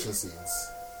great action scenes.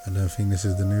 I don't think this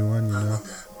is the new one, you know.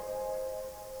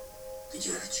 Did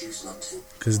you ever choose not to?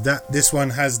 Because this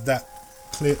one has that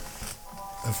clip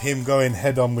of him going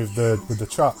head on with the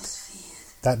truck.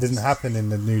 That didn't happen in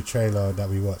the new trailer that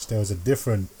we watched. There was a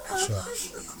different shot.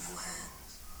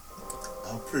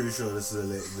 I'm pretty sure this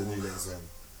is the new latest one.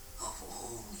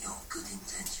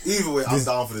 Either way, I'm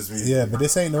down for this movie. Yeah, but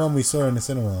this ain't the one we saw in the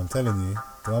cinema, I'm telling you.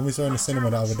 The one we saw in the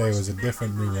cinema the other day was a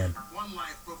different new one. One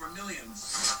life over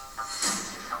millions.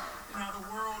 Now the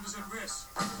world is at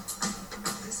risk.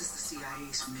 This is the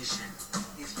CIA's mission.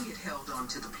 If he had held on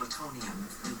to the plutonium,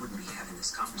 we wouldn't be having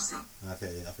this conversation.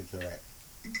 Okay, I think you're right.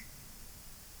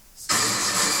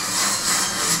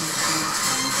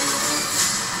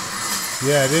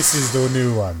 Yeah, this is the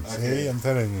new one. Okay. See, I'm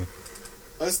telling you.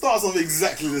 It starts off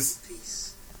exactly the same.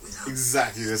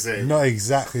 Not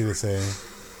exactly the same.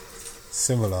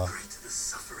 Similar.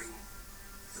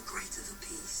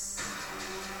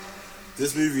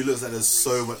 This movie looks like there's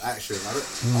so much action. I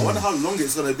wonder how long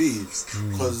it's gonna be,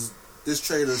 because this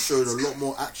trailer showed a lot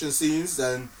more action scenes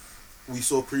than we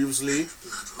saw previously,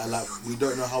 and like we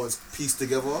don't know how it's pieced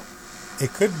together.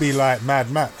 It could be like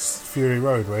Mad Max Fury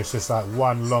Road, where it's just like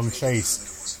one long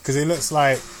chase, because it looks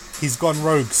like he's gone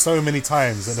rogue so many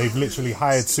times that they've literally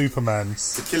hired Superman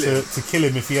to kill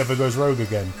him if he ever goes rogue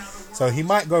again. So he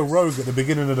might go rogue at the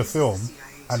beginning of the film,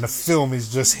 and the film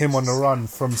is just him on the run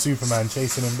from Superman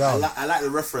chasing him down. I like the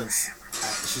reference.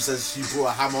 She says she brought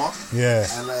a hammer. Yeah.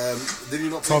 And did you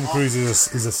not play Tom Cruise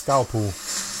is a scalpel,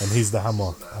 and he's the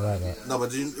hammer. I like that. No, but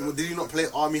did you not play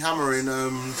Army Hammer in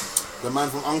The Man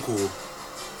from U.N.C.L.E.?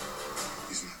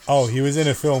 Oh, he was in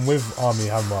a film with Army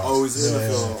Hammer. Oh, he was in the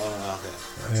film. Yeah. Oh, okay.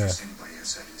 Yeah. I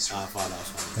found out.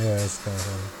 Yeah, it's kind of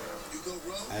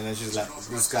funny. And then she's like,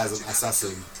 this guy's an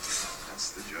assassin.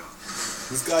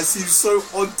 This guy seems so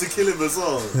odd to kill him as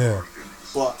well. Yeah.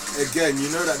 But again, you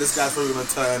know that this guy's probably going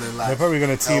to turn and like... They're probably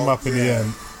going to team up in the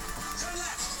end.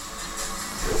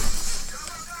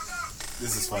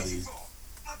 This is funny.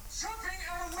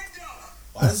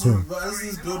 Why does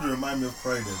this building remind me of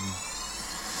Croydon?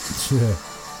 Yeah.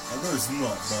 I know it's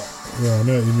not, but... Yeah, I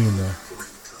know what you mean though.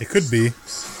 It could be.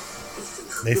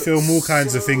 They film all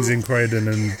kinds of things in Croydon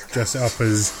and dress it up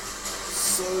as...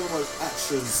 So much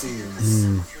action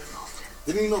scenes.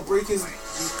 Didn't he not break his...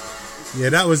 Yeah,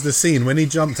 that was the scene. When he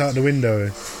jumped out the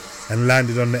window and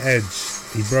landed on the edge,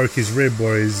 he broke his rib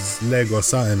or his leg or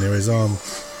something, or his arm.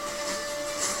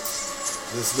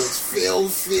 This looks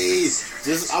filthy.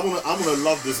 I'm gonna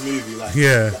love this movie. Like,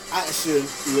 yeah, the action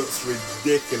looks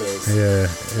ridiculous. Yeah,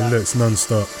 it looks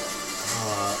non-stop.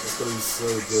 It's gonna be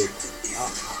so good.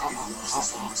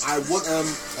 I want a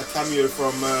cameo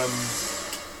from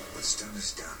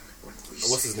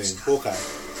what's his name? Hawkeye.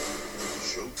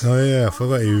 Oh yeah, I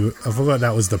forgot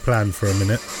that was the plan for a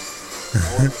minute. I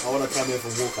want a cameo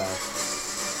from Hawkeye.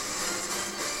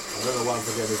 I don't know why I'm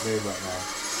forgetting his name right now.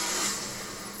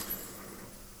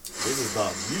 This is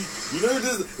dumb. You know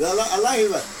this. I like it.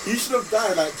 Like, he should have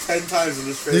died like 10 times in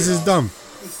this trailer. This is dumb.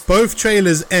 Both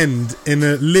trailers end in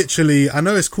a literally... I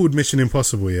know it's called Mission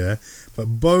Impossible, yeah? But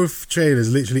both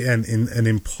trailers literally end in an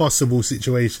impossible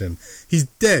situation. He's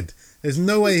dead. There's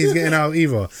no way he's getting out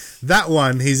either. That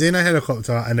one, he's in a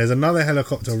helicopter and there's another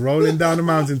helicopter rolling down the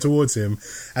mountain towards him,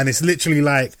 and it's literally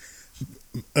like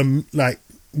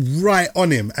right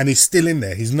on him, and he's still in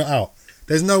there. He's not out.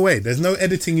 There's no way. There's no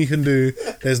editing you can do.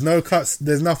 There's no cuts.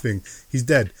 There's nothing. He's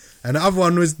dead. And the other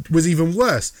one was even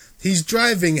worse. He's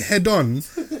driving head on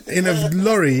in a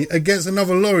lorry against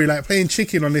another lorry, like playing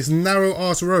chicken on this narrow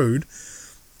ass road.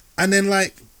 And then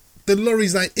like the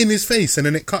lorry's like in his face, and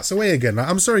then it cuts away again. Like,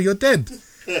 I'm sorry, you're dead.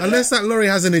 Unless that lorry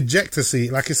has an ejector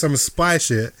seat, like it's some spy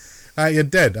shit, you're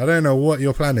dead. I don't know what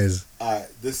your plan is. Alright,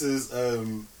 this is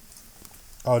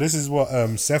Oh, this is what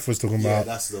Seth was talking yeah, about.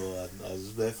 that's the one. I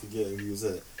was there forgetting who was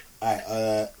it.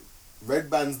 Alright, Red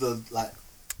Band's the like.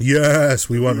 Yes,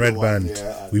 we want Red one, Band.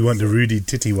 yeah, we want the Rudy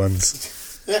Titty ones.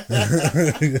 You're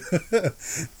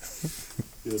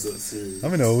not serious.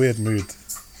 I'm in a weird mood.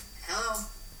 Hello.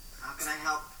 How can I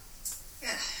help?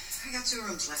 Yeah, I got 2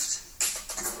 rooms left.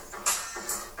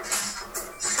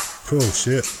 Oh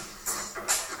shit.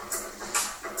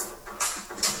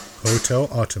 Hotel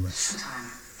Artemis.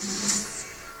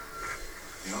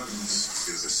 The Artemis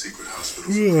is a secret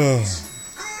hospital. Ugh.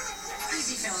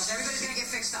 Easy, fellas. Everybody's gonna get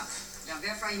fixed up. Now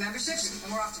verify your memberships,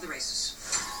 and we're off to the races.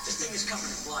 This thing is covered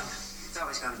in blood. It's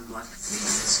always covered in blood.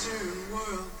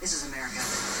 This is America.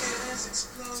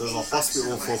 So it's a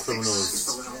hospital for criminals.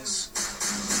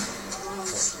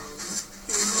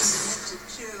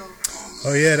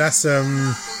 Oh yeah, that's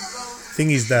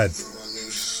Thingy's dad.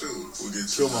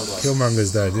 Killmonger.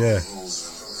 Killmonger's dad, yeah.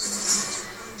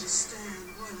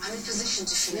 I'm in position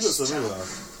to He finish looks the job.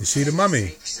 familiar. Is she the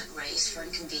mummy? 3% raise for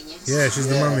inconvenience. Yeah, she's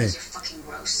the Yeah. mummy. You're fucking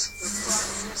gross.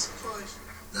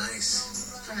 Nice.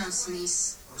 Pronounce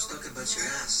niece. I was talking about your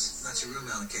ass, not your room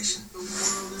allocation.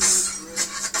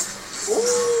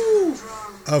 Ooh!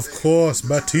 Of course,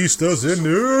 Batista's in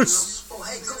this. Oh,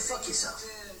 hey, go fuck yourself.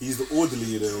 He's the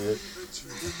orderly, the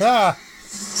Ah,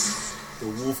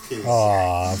 Wolf King.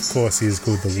 oh, of course he is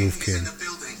called the Wolf King. In the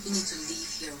building. You need to leave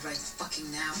here right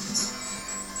fucking now.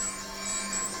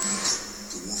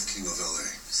 The Wolf King of LA.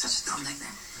 Such a dumb nickname.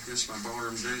 I guess my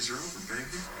ballroom days are over,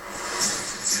 baby.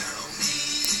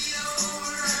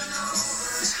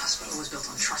 This hospital was built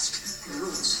on trust and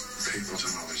rules. People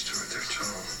don't always do it their job.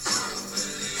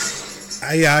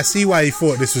 Yeah, I see why he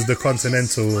thought this was the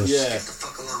Continental. Yeah. Get the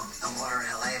fuck alone. No water in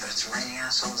LA, but it's raining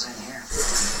assholes in here. I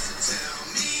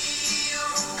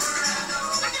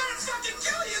gotta fucking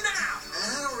kill you now! And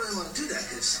I don't really want to do that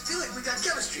because I feel like we got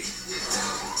chemistry.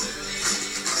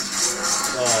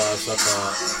 Oh, shut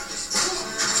up.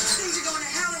 Things are going to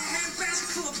hell in a handbasket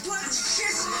full of blood and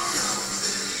shit.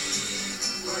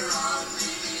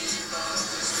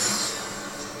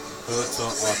 Hotel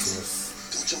Artemis.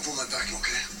 Don't jump on my back,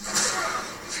 okay?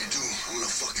 If you do, I'm gonna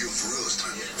fuck you up for real this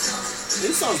time.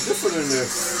 It sounds different in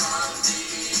this.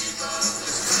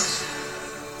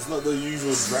 It's not the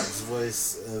usual Drax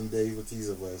voice and Dave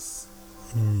Bautista voice.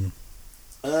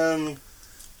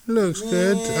 Looks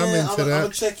good. I'm into I'm gonna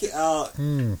that. check it out.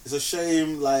 It's a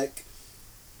shame, like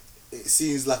it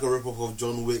seems like a rip-off of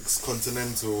John Wick's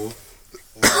Continental.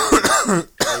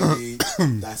 Maybe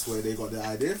that's where they got the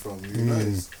idea from. Who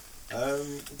knows? Yeah,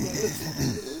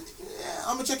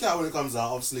 I'm gonna check it out when it comes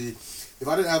out. Obviously, if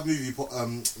I didn't have movie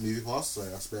pass,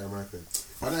 sorry, I spare American.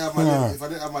 If I didn't have my if I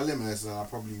didn't have my limits, then I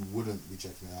probably wouldn't be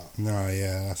checking it out. No,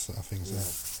 yeah, I think so. Yeah.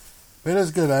 But it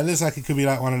looks good. It looks like it could be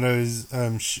like one of those.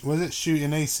 Was it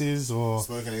Shooting Aces or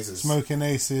Smoking Aces. Smoking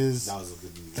Aces? That was a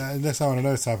good movie. That's one of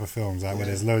those type of films, like where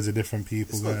Yeah. there's loads of different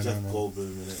people It's got going Jeff on.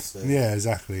 Goldblum in it. So Yeah,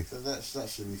 exactly. so that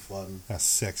should be fun. That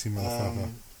sexy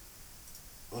motherfucker.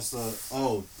 What's the?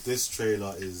 Oh, this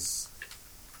trailer is.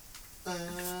 I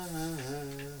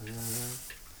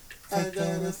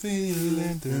got a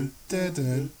feeling, dun, dun,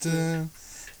 dun, dun.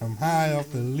 I'm high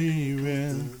off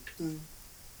believing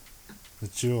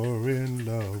that you're in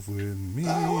love with me.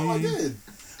 Oh, I did.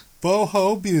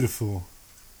 Boho beautiful.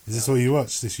 Is this what you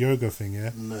watch? This yoga thing,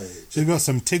 yeah? No, She's got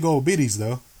some tiggle bitties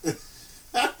though.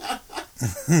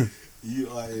 you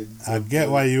are. I get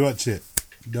why you watch it.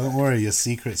 Don't worry, your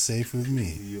secret's safe with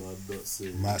me. You are not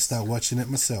serious. Might start watching it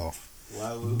myself.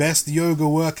 Why would? Best yoga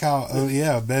workout. Oh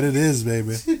yeah, I bet it is,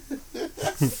 baby.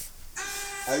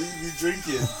 How you be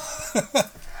drinking?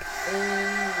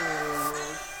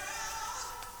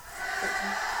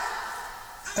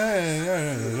 Hey.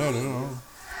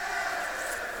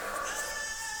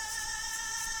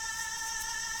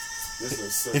 This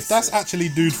was so If that's sick. actually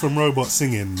dude from Robot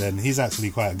singing, then he's actually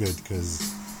quite good because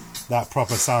that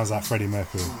proper sounds like Freddie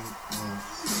Mercury.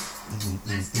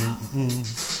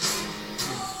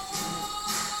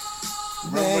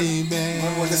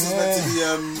 Remember when this was meant to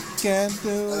be Can't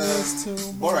do this to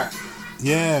Borat?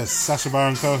 Yes, Sacha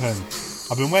Baron Cohen.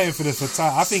 I've been waiting for this for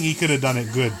time. I think he could have done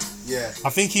it good. Yeah, I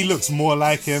think he looks more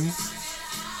like him.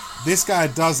 This guy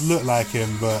does look like him,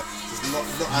 but just not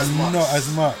as much. not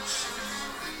as much.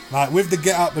 Like with the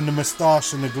get up and the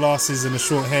moustache and the glasses and the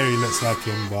short hair, he looks like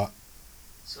him, but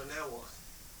So now what?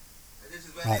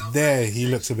 like there, he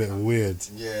looks a bit weird.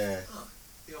 Yeah,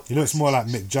 He looks more like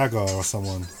Mick Jagger or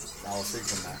someone. I was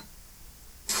thinking that.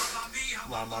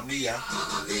 Mamma Mia.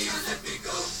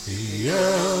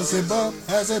 Beelzebub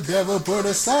has a devil put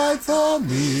aside for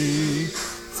me,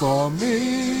 for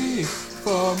me,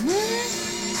 for me.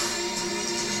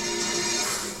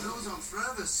 It goes on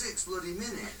forever, 6 bloody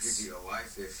minutes. Give your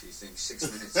wife if you think 6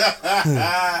 minutes.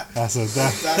 That's a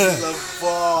That is a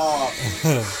bar.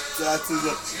 That is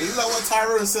a. Isn't that what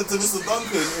Tyrone said to Mr.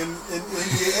 Duncan in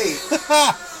Year 8?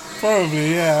 Probably,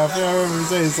 yeah. I think I remember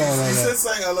saying something like He that. said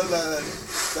something along that.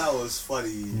 That was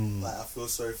funny. Like, I feel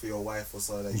sorry for your wife or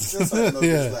something. He said something along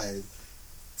Yeah. like,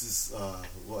 just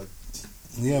what.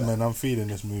 Yeah, man, I'm feeling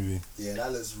this movie. Yeah,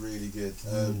 that looks really good.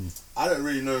 I don't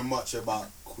really know much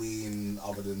about Queen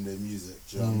other than their music.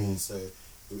 Do you know what I mean? So,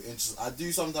 I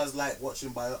do sometimes like watching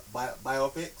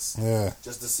biopics. Yeah.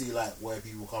 Just to see like where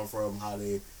people come from, how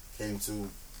they came to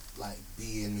like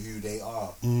being who they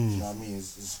are. Do you know what I mean?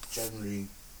 It's generally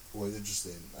always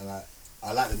interesting, and I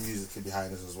like the music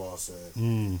behind this as well. So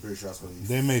pretty sure that's gonna be.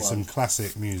 They made fun. some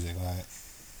classic music. Like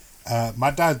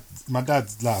my dad like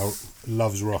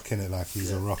loves rock, innit? Like he's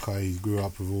a rocker. He grew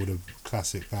up with all the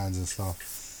classic bands and stuff.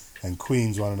 And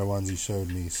Queen's one of the ones he showed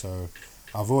me. So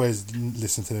I've always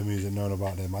listened to their music, known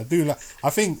about them. I do like. I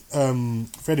think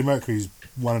Freddie Mercury's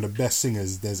one of the best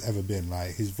singers there's ever been.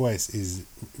 Like his voice is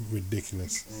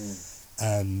ridiculous,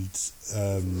 and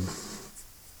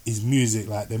his music,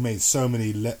 like they made so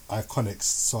many iconic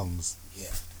songs.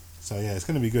 Yeah. So yeah, it's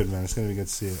gonna be good, man. It's gonna be good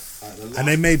to see it. And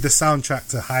they made the soundtrack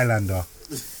to Highlander,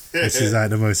 which is like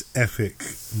the most epic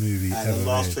movie And ever the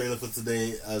last made. trailer for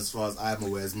today, as far as I'm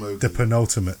aware, is Mowgli. The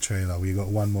penultimate trailer. We got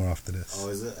one more after this. Oh,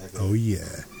 is it? Okay. Oh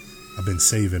yeah, I've been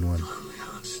saving one.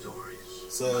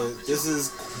 So this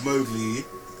is Mowgli.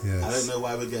 Yes. I don't know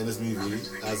why we're getting this movie,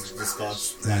 as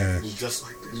discussed. Like, Yeah. we just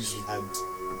recently had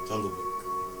Jungle Book.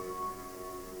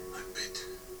 I bit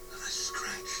and I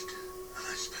scratched and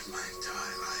I spent my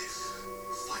entire life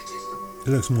fighting. It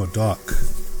looks more dark.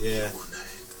 Yeah. One day,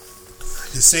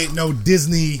 This ain't no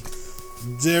Disney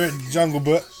Jungle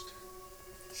Book.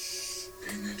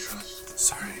 gained their trust.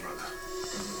 Sorry. Brother.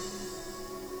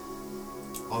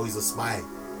 Oh, he's a spy.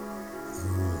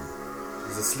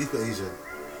 He's a sleeper agent.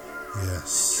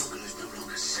 Yes. Jungle is no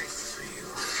longer safe for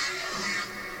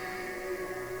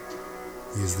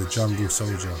you. He's the jungle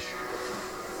soldier. You'll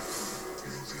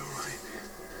be alright,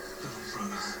 little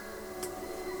brother.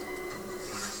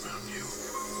 When I found you,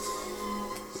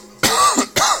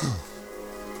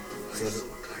 I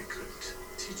thought I could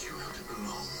teach you how to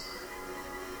belong.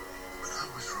 But I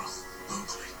was wrong,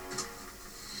 Mowgli.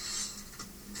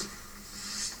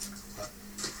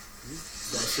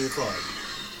 That's your card.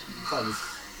 Card.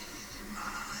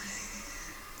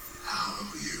 How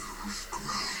you've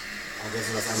grown. I'm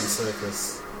guessing that's Andy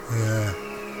Serkis. Yeah.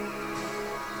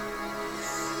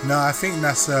 No, I think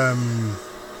that's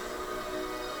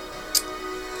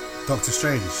Doctor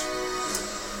Strange.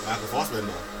 Michael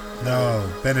Fassbender. No,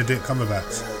 Benedict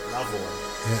Cumberbatch. The other one.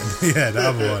 Yeah, the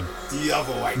other one. The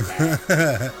other white man.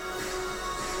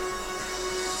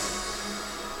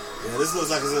 Yeah, this looks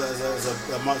like it's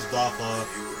a much darker.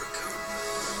 You were a coward.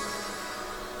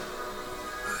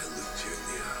 I looked you in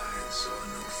the eye and saw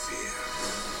no fear.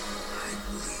 I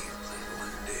believed that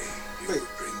one day you Wait.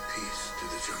 would bring peace to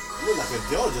the jungle. You look like a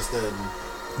girl just then.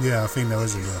 Yeah, I think that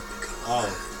was a girl. Oh.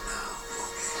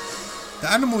 The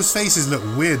animals' faces look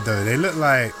weird though. They look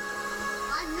like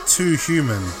too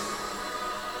human.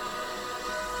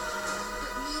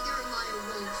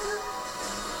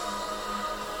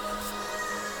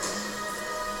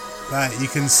 Like you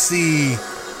can see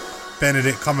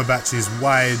Benedict Cumberbatch's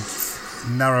wide,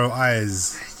 narrow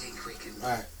eyes.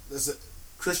 Alright, there's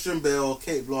Christian Bale,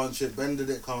 Kate Blanchett,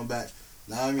 Benedict Cumberbatch,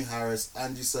 Naomi Harris,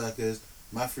 Andy Serkis,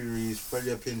 Matthew Reeves,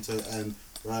 Freddie Pinto, and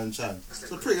Ryan Chan. It's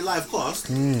a pretty live cast.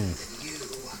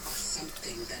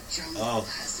 Oh,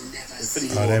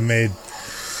 Infinity War. Oh, they made.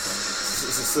 It's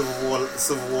a Civil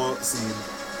War scene.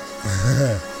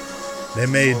 They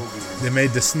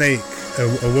made the snake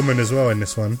a woman as well in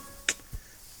this one.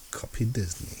 Copy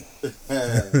Disney.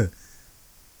 That's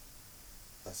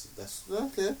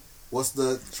okay. What's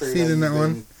the trailer? Feeling that you've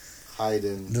one? been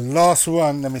hiding. The last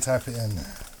one. Let me type it in. Yeah,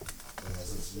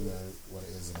 since you know what it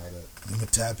is and how to. Let me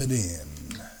type it in.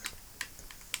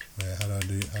 Wait,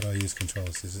 how do I use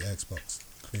controls? This is Xbox.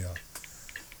 Clear.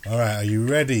 Alright, are you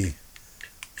ready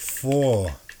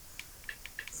for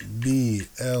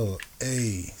BLACK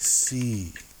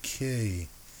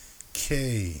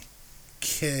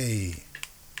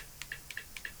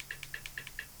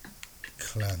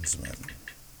Klansman?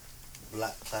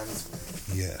 Black Klansman.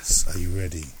 Yes, are you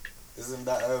ready? Isn't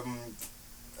that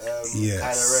Yes.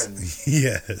 Kylo Ren?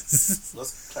 Yes.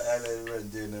 What's Kylo Ren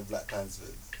doing in Black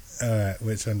Klansman? Alright,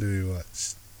 which one do we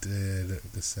watch? They look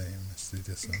the same. Let's do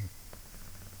this one.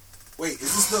 Wait,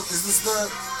 is this the?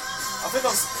 I think I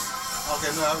was.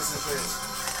 Okay, no, I haven't seen it.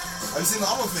 Have you seen the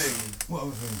other thing? What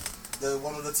other thing? The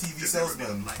one of the TV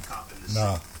salesmen.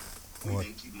 Nah. We What?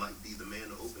 think you might be the man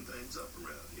to open things up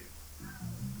around here.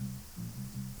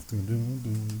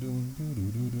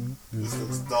 This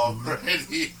looks dumb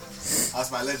already. That's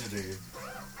my legendary.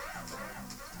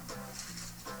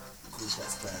 Cool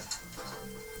Klux Klan.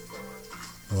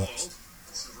 What?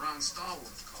 This is Ron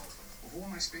Stallworth calling. Well, who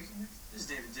am I speaking with? This is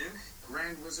David Duke,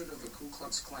 Grand Wizard of the Ku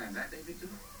Klux Klan. That David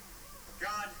Duke?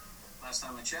 God, last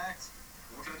time I checked.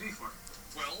 What can I do for you?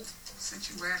 Well, since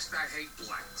you asked, I hate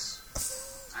blacks.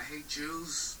 I hate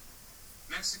Jews,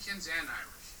 Mexicans, and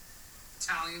Irish,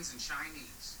 Italians, and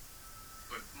Chinese.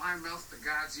 But my mouth to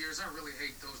God's ears, I really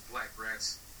hate those black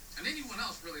rats. And anyone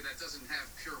else, really, that doesn't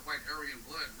have pure white Aryan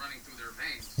blood running through their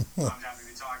veins. I'm happy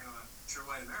to be talking to a true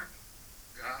white American.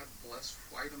 God bless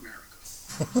white America.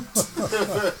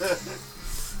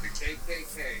 The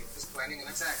KKK is planning an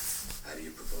attack. How do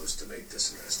you propose to make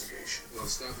this investigation?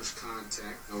 We'll establish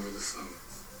contact over the phone.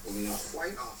 We'll need a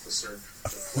white officer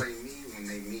to play me when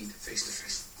they meet face to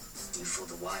face. You fooled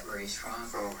the white race, Ron.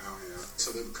 Oh, hell yeah.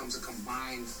 So there becomes a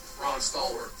combined Ron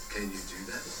Stallworth. Can you do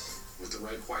that? With the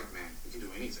red white man, we can do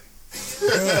anything.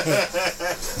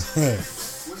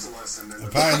 When's the last time that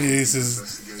Apparently, this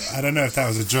is. I don't know if that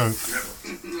was a joke. Never.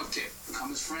 Okay, become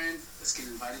his friend. Let's get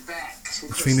invited back. Do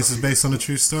you think this is based on a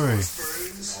true story?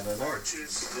 I don't know.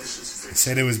 They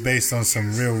said it was based on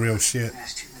some real shit.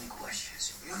 Ask too many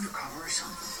questions. You undercover or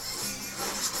something?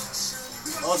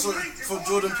 Oh, so from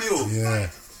Jordan Peele. Yeah.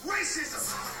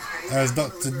 That was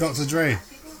Dr. Dre.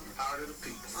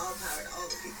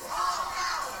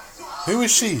 Who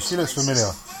is she? She looks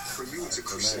familiar. For you, it's a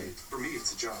crusade. For me,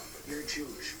 it's a job. But you're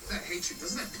Jewish. That hatred,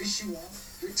 doesn't that piss you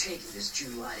off? You're taking this Jew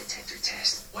lie detector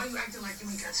test. Why are you acting like you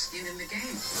ain't got skin in the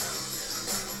game?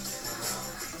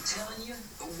 I'm telling you,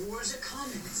 the wars are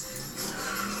coming.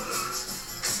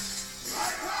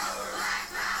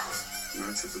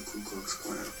 Knights of the Ku Klux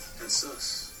Klan. That's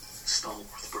us.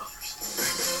 Stallworth brothers.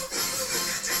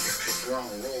 We're on a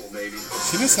roll, baby.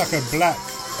 She looks like a black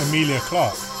Amelia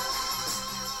Clark.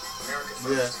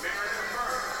 Yeah. If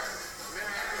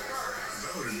I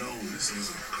would have known this was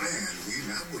a Klan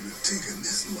meeting, I wouldn't have taken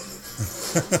this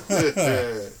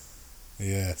mother.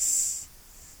 Yes.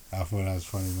 I thought that was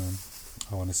funny, man.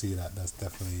 I want to see that. That's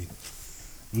definitely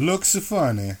looks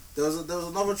funny. There was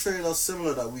another trailer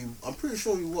similar that I'm pretty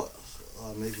sure we watched.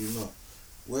 Maybe not.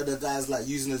 Where the guy's like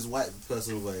using his white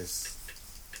person voice,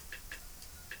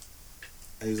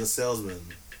 and he's a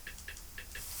salesman.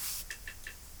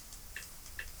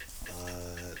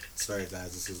 Sorry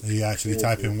guys, this is. You actually awful.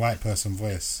 type in white person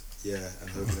voice. Yeah,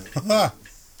 and hoping. Well,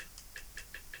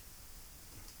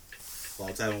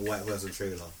 I'll type in white person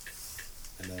trailer,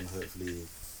 and then hopefully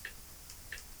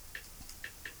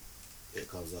it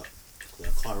comes up. I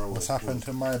can't remember What's what happened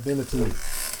to my ability?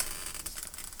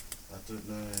 I don't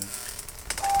know.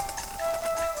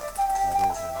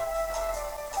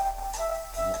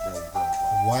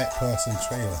 White person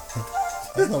trailer.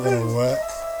 That's not gonna work.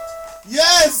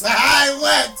 Yes, I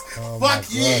went. Oh my Fuck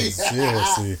God, you.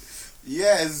 seriously.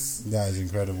 Yes. That is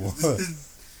incredible.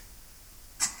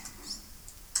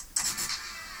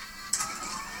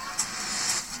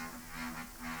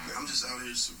 I'm just out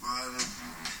here surviving.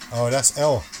 Oh, that's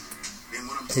L, And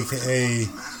when I'm aka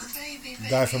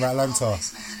guy from Atlanta,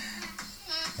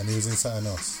 and he was in something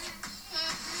else.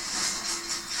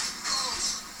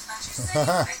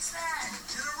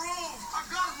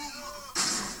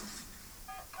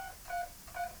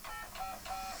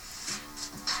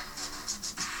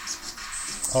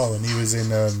 Oh, and he was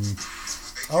in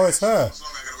oh, it's her.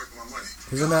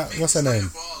 Isn't that, what's her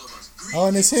name? Oh,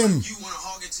 and it's him,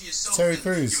 Terry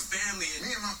Crews. Me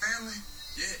and my family?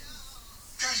 Yeah.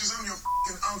 Cassius, I'm your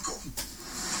f***ing uncle.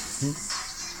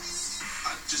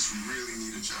 I just really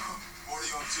need a job. What are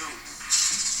you up to?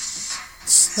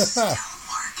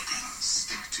 Marketing.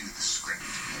 Stick to the script.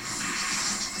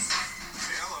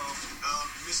 Hey, hello.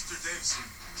 Mr. Davidson.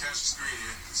 Cassius Green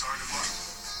here. Sorry to bother.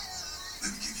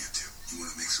 Let me give you a tip. You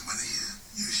want to make some money here?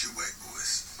 Use your white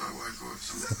voice. My white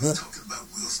voice? I'm talking about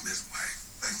Will Smith's wife.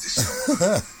 Like the show.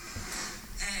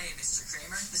 Hey, Mr.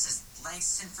 Kramer, this is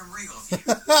Langston from Regal View.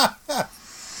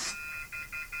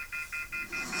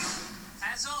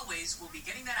 As always, we'll be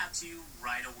getting that out to you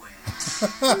right away.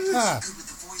 Good with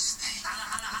the voice thing. Holla,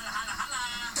 holla, holla, holla,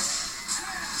 holla.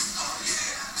 Oh,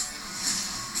 yeah.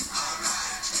 All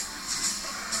right.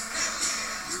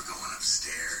 We're going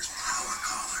upstairs. Power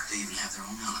caller. They even have their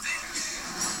own elevator.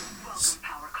 Welcome,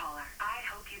 Power Caller. I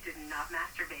hope you did not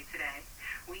masturbate today.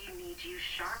 We need you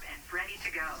sharp sharp and ready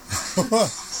to go.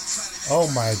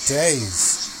 Oh my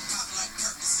days.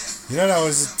 You know that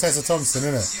was Tessa Thompson,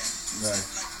 innit? No. I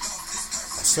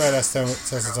swear that's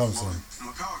Tessa Thompson. I'm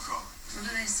a power car. What do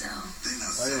they sell?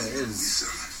 Oh yeah, it is.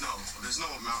 No, there's no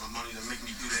amount of money to make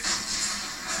me do that.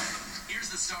 Here's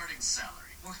the starting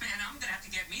salary. Well, man, I'm gonna have to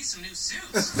get me some new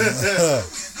suits. This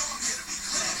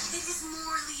is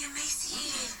morally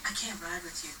emaciated. I can't ride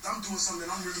with you. I'm doing something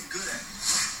I'm really good at.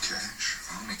 Cash.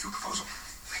 I'm gonna make you a proposal.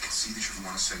 I can see that you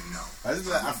want to say no. I just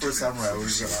like Afro Samurai. Where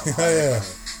he's got Oh, yeah.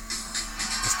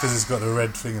 It's because it's got the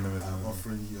red thing in the middle. I'm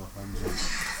offering you 100.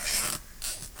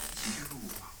 You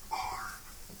are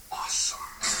awesome.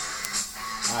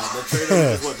 Alright, the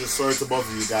trailer is what just sorry to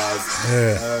bother you guys.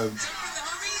 Yeah.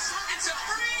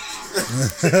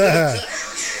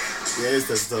 Yeah, it's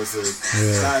Tessa Thompson.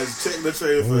 Yeah. Guys, check the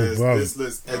trailer for this. bro. This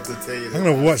looks entertaining. I'm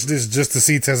gonna watch this just to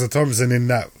see Tessa Thompson in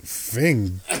that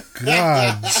thing.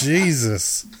 God,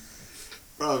 Jesus.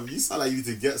 Bro, you sound like you need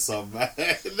to get some, man.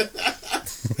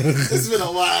 It's been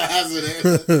a while, hasn't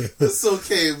it? It's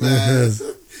okay, man.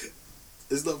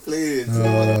 It's not playing.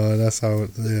 Oh, that's how.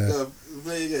 Yeah.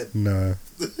 Play again. No.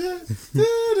 Wait,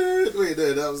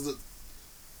 no, that was the.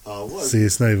 Oh, what? See,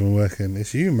 it's not even working.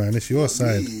 It's you, man. It's your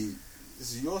side. Me.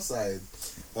 It's your side.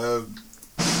 Yeah.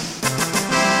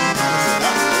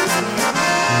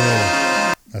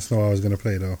 That's not what I was gonna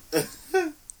play though.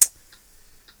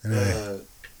 Anyway,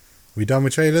 we done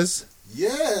with trailers?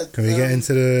 Yeah. Can we get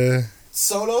into the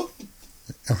Solo?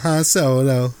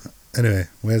 Solo? Anyway,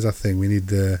 where's our thing? We need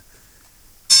the.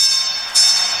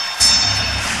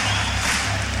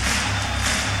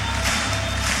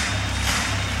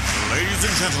 Ladies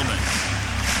and gentlemen,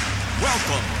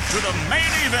 welcome to the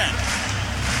main event.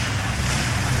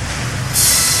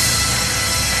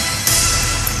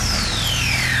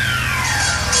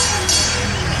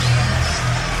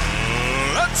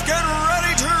 Let's get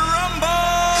ready to rumble!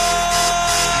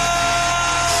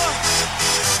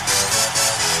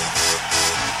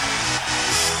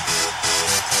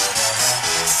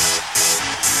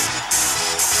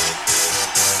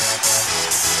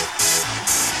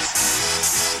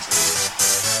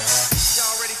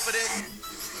 Y'all ready for this?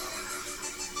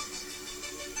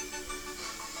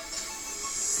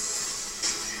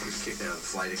 I was kicked out of the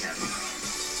flight academy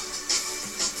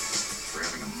for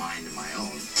having a mind of my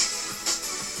own.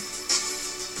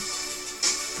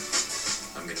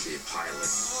 I'm gonna be a pilot.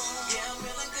 Yeah, I'm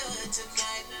feeling good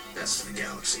tonight. Best in the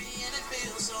galaxy. And it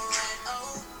feels alright.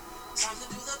 Oh, time to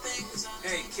do the things I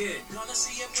Hey, kid, gonna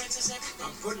see a princess every day.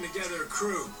 I'm putting together a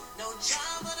crew. No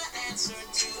job but an answer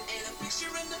to. Ain't a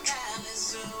fixture in the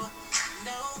palace zoo.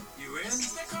 No, You in?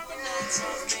 it's the carbon nights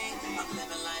of me. I'm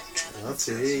living life now. I'll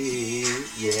tell you,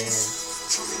 yeah.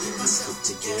 Get myself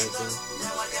together.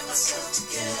 Now I got myself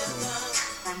together.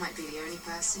 I might be the only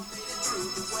person. Through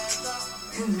the weather.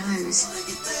 Who knows Wanna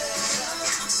get better.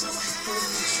 I'm so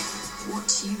happy. what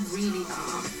you really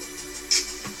are?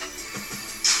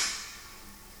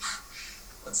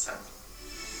 What's that?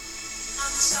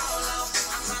 I'm solo.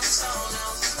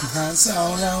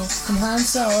 I'm Han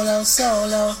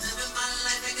Solo. living my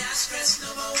life. I got stress no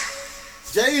more.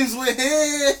 James, we're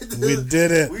here. We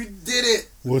did it. We did it.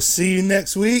 We'll see you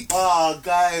next week. Oh,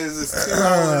 guys, it's 2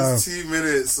 hours, 2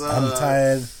 minutes. I'm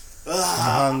tired.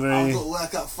 I'm hungry. I've got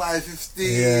work at 5:15.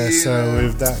 Yeah, so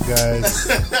with that, guys.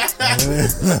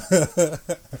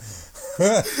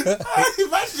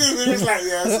 Imagine if it's like,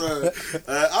 yeah, so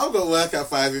I've got work at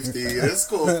 5:15. It's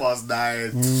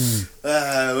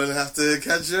 9:15. We'll have to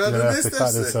catch you on You'll the have to business.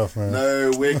 cut this off, man.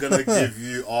 No, we're gonna give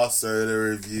you our soda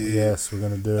review. Yes, we're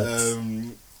gonna do it.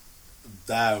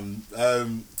 Damn.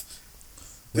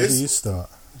 Where do you start?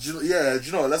 Do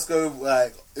you know? Let's go.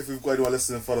 Like, if we've got anyone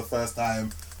listening for the first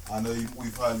time, I know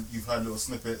you've heard little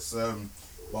snippets.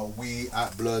 But we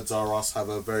at Bloods R Us have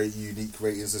a very unique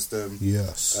rating system.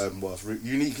 Yes. Well,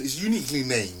 it's uniquely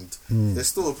named. It's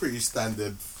still a pretty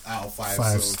standard out of 5.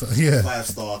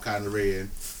 5-star kind of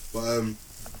rating. But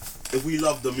if we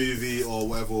love the movie or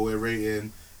whatever we're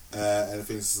rating, and I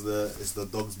think it's the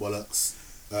dog's bollocks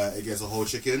against a whole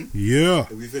chicken. Yeah.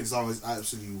 If we think something's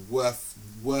absolutely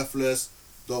worthless,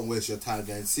 don't waste your time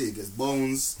going to see it gets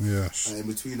bones. Yes. And in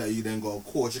between that, you then got a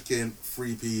quarter chicken,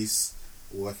 3-piece,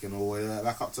 working all the way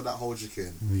back up to that whole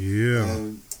chicken.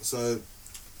 Yeah. So,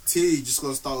 T, just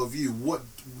gonna start with you. What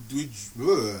did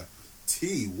you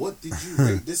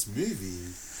rate this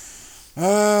movie?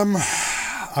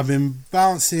 I've been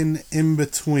bouncing in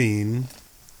between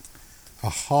a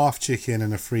half chicken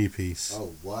and a 3-piece.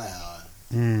 Oh wow.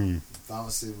 Mm.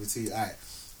 Bouncing with T. Alright.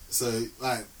 So,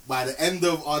 like, by the end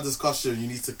of our discussion, you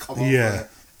need to come up Yeah. with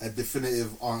a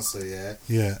definitive answer. Yeah.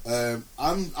 Yeah.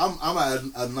 I'm at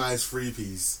a nice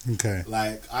 3-piece. Okay.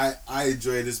 Like I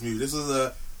enjoy this movie. This was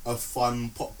a fun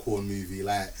popcorn movie.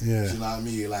 Like, yeah. do you know what I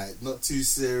mean? Like, not too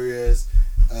serious.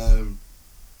 Who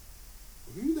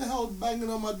the hell banging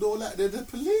on my door like they're the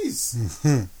police?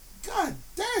 God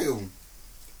damn!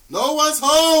 No one's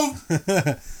home.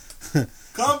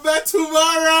 Come back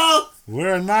tomorrow.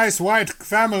 We're a nice white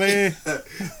family.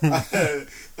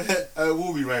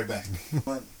 We'll be right back.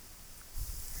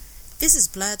 This is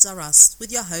Blurs Are Us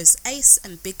with your hosts Ace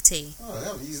and Big T. Oh, I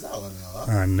haven't used that one now.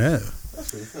 Huh? I know. That's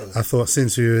pretty cool. I thought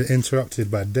since you were interrupted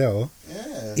by Dell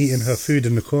eating her food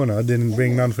in the corner, didn't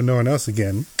bring none for no one else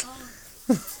again.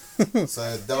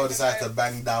 So Dell decided to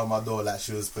bang down my door like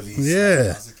she was police.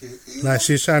 Yeah. Like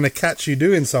she's trying to catch you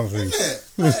doing something.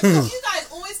 You guys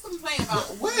always complain about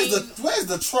Where's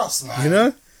the trust, man? You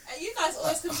know? You guys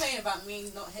always complain about me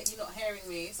you not hearing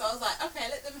me. So I was like, okay,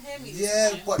 let them hear me.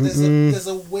 Yeah, but there's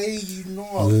a way you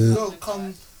know. You don't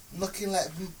come knocking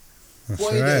like That's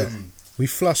boy right. them. We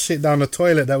flush shit down the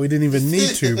toilet that we didn't even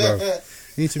need to, bro.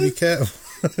 You need to be careful.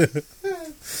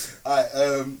 Alright,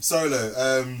 Solo.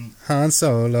 Han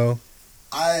Solo.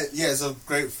 It's a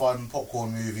great fun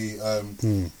popcorn movie.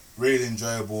 Really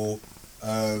enjoyable.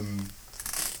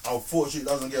 Unfortunately, it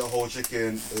doesn't get a whole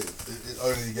chicken. It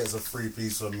only gets a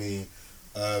 3-piece from me.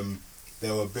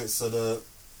 There were bits of the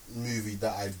movie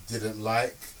that I didn't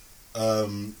like,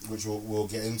 which we'll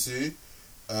get into.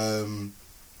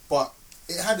 But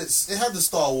it had the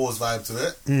Star Wars vibe to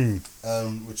it,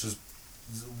 which is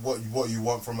what you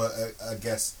want from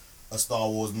a Star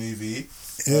Wars movie.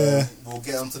 Yeah. We'll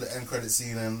get onto the end credit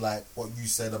scene and like what you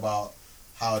said about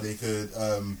how they could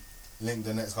link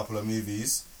the next couple of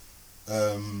movies. What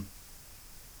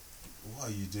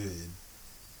are you doing?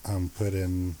 I'm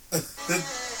putting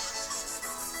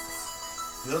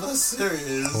You're not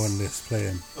serious. on this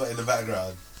playing. What, in the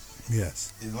background?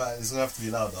 Yes. It's gonna have to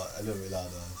be louder, a little bit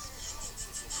louder.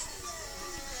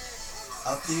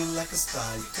 I feel like a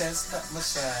star, you can't stop my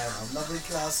shine. I'm loving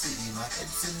Cloud City, my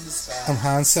head's in the sky. I'm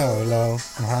Han Solo.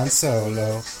 I'm Han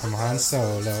Solo. I'm Han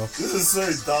Solo. This is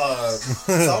so dark.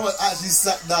 Someone actually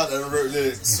sat down and wrote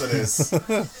lyrics for this.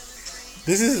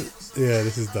 This is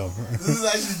dumb. This is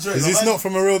actually joke. Is this not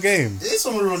from a real game? It is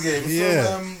from a real game. It's Yeah.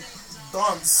 from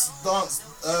dance,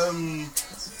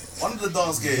 one of the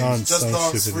dance games. Dance, Just some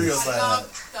Dance stupid 3 or name. something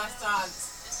like that.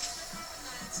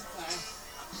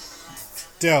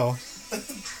 Del,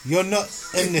 you're not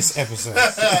in this episode.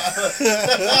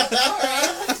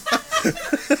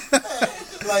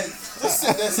 Like,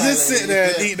 just sit there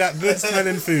and eat that good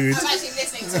smelling food. I'm actually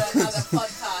listening to another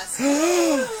podcast.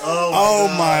 Oh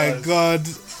my god,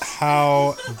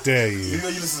 how dare you? Who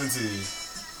are you listening to?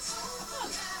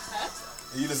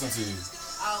 Who are you listening to?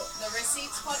 Oh, the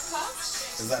Receipts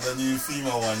podcast? Is that the new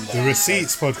female one? The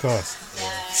Receipts podcast. Yeah.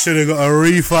 Should have got a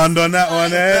refund on that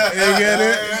one, eh? You get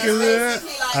it?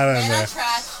 Basically, like, I don't men know. are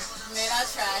trash, men are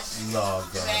trash, No,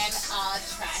 God. men are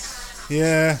trash.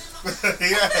 Yeah.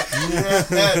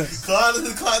 yeah.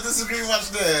 Can't disagree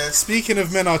much there. Speaking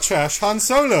of men are trash, Han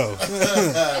Solo.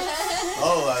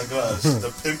 Oh my gosh.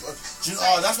 The pimp.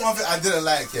 That's one thing I didn't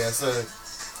like, yeah. So,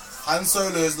 Han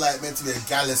Solo is like meant to be a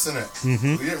gallus, innit?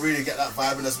 Mm-hmm. We didn't really get that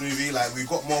vibe in this movie. Like, we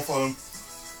got more from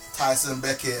Tyson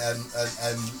Beckett and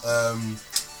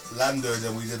Lando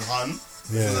than we did Han.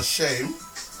 Which was a shame.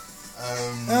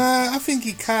 I think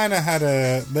he kind of had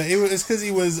but it's because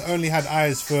he only had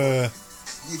eyes for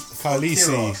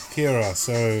Khaleesi, Kira.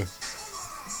 So,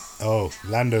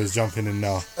 Lando's jumping in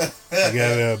now. You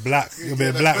get a black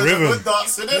ribbon.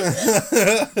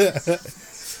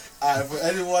 For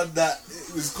anyone that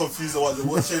was confused about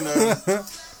watching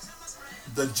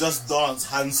the Just Dance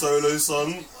Han Solo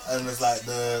song, and it's like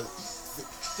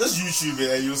just YouTube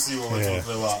it and you'll see what we're talking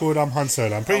about. It's called Han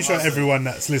Solo. I'm pretty sure everyone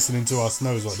that's listening to us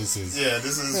knows what this is. Yeah,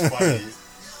 this is funny.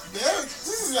 Yeah,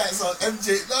 this is like some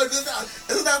MJ. No,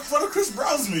 isn't that one of Chris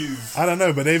Brown's moves? I don't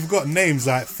know, but they've got names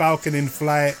like Falcon in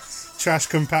Flight, Trash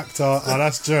Compactor. Oh,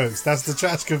 that's jokes. That's the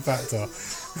Trash Compactor.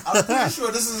 I'm pretty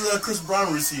sure this is a Chris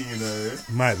Brown routine, you know.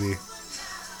 Might be.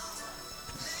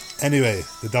 Anyway,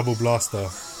 the double blaster.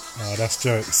 Oh, that's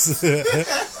jokes.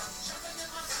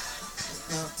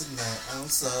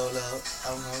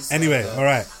 Anyway,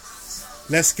 alright.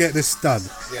 Let's get this done.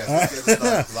 Yeah, let's get this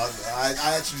done.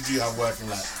 I actually do have work in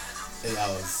like 8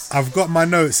 hours. I've got my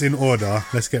notes in order.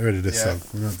 Let's get rid of this song.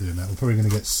 We're not doing that. We're probably going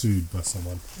to get sued by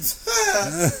someone.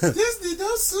 Disney,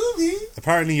 don't sue me.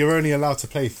 Apparently, you're only allowed to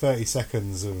play 30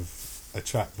 seconds of a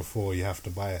track before you have to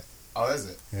buy it. Oh, is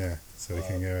it? Yeah, so we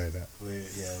can get rid of that.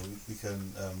 We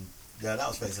can Yeah, that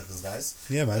was 30 seconds, guys.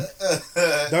 Yeah, man.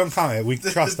 Don't count it. We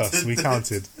trust us. We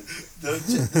counted. Don't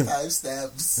check the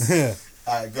timestamps. Yeah.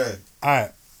 Alright, go.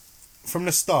 Alright. From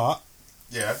the start,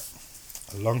 Yeah.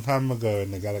 a long time ago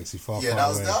in the galaxy far, Yeah,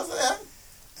 far that away. was yeah.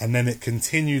 And then it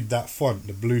continued that font,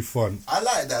 the blue font. I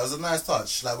like that. It was a nice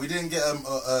touch. Like, we didn't get a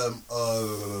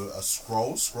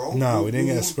scroll. No, we didn't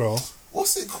get a scroll.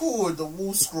 What's it called? The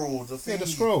wall scroll. The thing. Yeah, the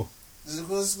scroll. Is it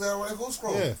called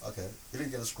scroll? Yeah. Okay. We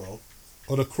didn't get a scroll.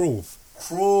 Or the crawl.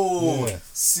 Crawl. Yeah.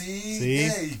 See?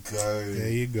 There you go. There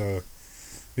you go.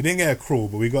 We didn't get a crawl,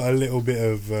 but we got a little bit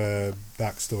of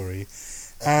backstory.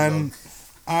 And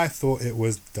I thought it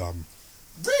was dumb.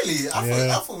 Really?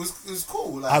 I thought it was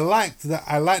cool. Like, I liked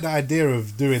the idea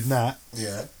of doing that.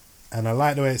 Yeah. And I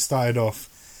liked the way it started off.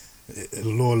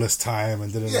 Lawless time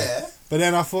and yeah. But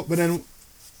then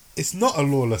it's not a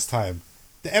lawless time.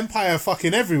 The Empire are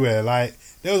fucking everywhere. Like,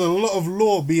 there was a lot of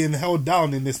law being held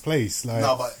down in this place. Like,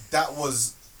 no, but that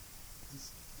was...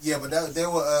 Yeah, but they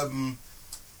were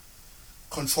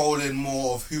controlling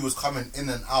more of who was coming in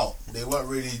and out. They weren't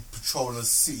really patrolling the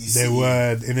city. They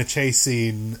were in a chase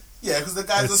scene. Yeah, because the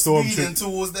guys were speeding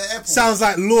towards the airport. Sounds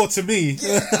like law to me.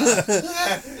 Yeah. Okay.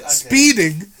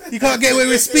 Speeding? You can't get away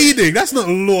with speeding. That's not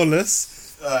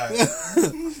lawless. Right.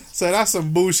 So that's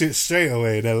some bullshit straight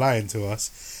away. They're lying to us.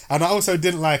 And I also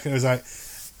didn't like it. It was like,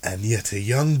 and yet a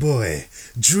young boy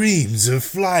dreams of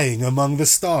flying among the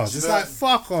stars. It's like,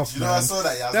 fuck off, man. I saw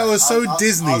that? Yeah, that was so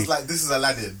Disney. I was like, this is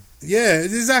Aladdin. Yeah,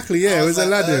 exactly. Yeah, it was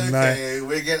Aladdin. Okay,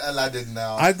 we're getting Aladdin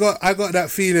now. I got that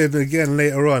feeling again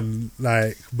later on.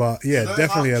 Like, but yeah,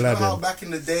 definitely Aladdin. You know how back in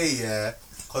the day, yeah,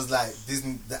 because like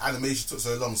Disney, the animation took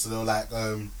so long, so they'll like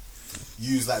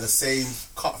use like the same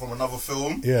cut from another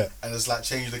film, yeah, and just like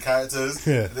change the characters.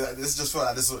 Yeah, this just felt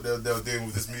like this is what they were doing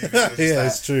with this movie. Yeah, like,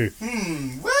 it's true.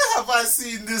 Where have I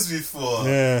seen this before?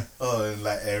 Yeah. Oh, in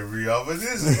like every other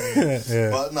Disney. Yeah.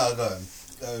 But no, go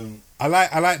on. I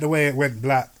like the way it went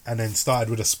black and then started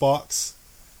with the sparks.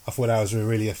 I thought that was a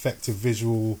really effective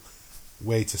visual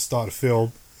way to start the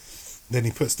film. Then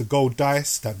he puts the gold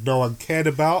dice that no one cared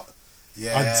about.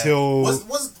 Yeah. Until was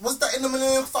that in the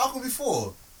Millennium Falcon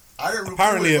before? I didn't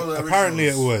apparently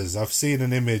it was. I've seen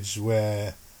an image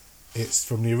where it's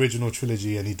from the original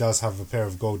trilogy and he does have a pair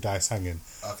of gold dice hanging.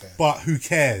 Okay. But who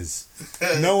cares?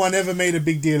 No one ever made a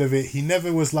big deal of it. He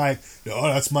never was like, oh,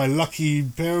 that's my lucky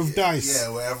pair of dice. Yeah,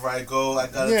 wherever I go, I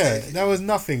gotta take it. That was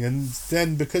nothing. And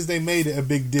then because they made it a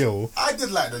big deal... I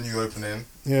did like the new opening.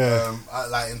 Yeah. I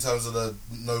like in terms of the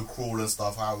no crawl and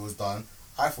stuff, how it was done.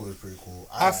 I thought it was pretty cool.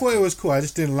 I thought it was cool. I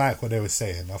just didn't like what they were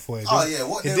saying. I thought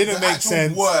it didn't make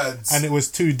sense. Words. And it was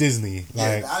too Disney.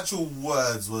 Like, the actual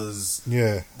words was...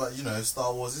 Yeah. But, you know,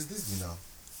 Star Wars is Disney now.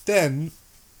 Then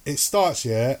it starts,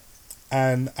 yeah,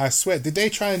 and I swear, did they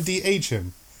try and de-age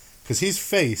him? Because his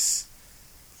face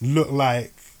looked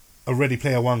like a Ready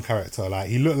Player One character. Like,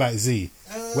 he looked like Z.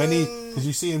 Because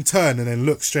you see him turn and then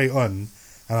look straight on.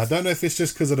 And I don't know if it's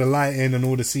just because of the lighting and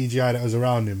all the CGI that was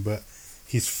around him, but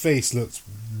his face looked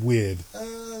weird.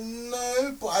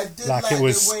 No, but I did like it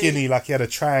was skinny, like he had a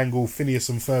triangle Phineas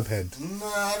and Ferb head. No,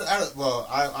 I don't, well,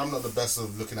 I'm not the best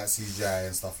of looking at CGI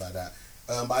and stuff like that.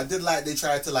 But I did like they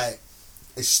tried to like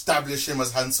establish him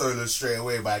as Han Solo straight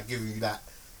away by giving you that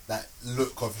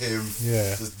look of him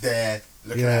just there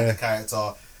looking at the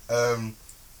character.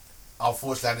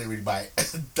 Unfortunately, I didn't really buy it.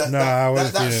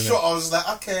 that shot, I was like,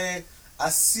 okay, I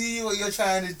see what you're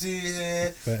trying to do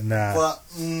here, but nah. But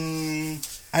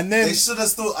and then they should have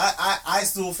still. I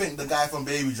still think the guy from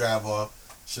Baby Driver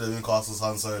should have been cast as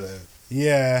Han Solo.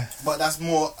 Yeah, but that's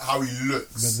more how he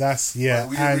looks. But that's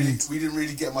we didn't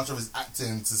really get much of his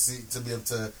acting to be able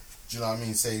to. Do you know what I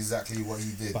mean? Say exactly what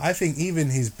he did. But I think even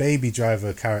his Baby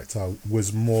Driver character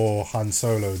was more Han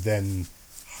Solo than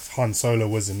Han Solo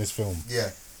was in this film.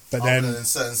 Yeah, but then in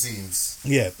certain scenes.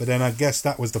 Yeah, but then I guess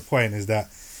that was the point. Is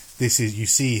that you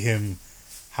see him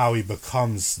how he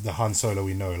becomes the Han Solo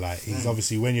we know. Like he's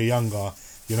obviously when you're younger,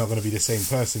 you're not going to be the same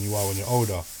person you are when you're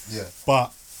older. Yeah,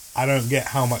 but I don't get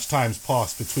how much time's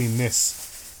passed between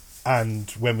this and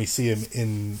when we see him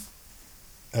in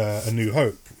A New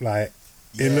Hope. Like,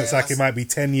 it looks like it might be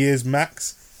 10 years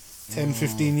max. 10,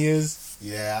 15 years.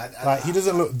 Yeah. He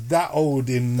doesn't look that old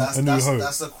in A New Hope.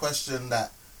 That's a question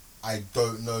that I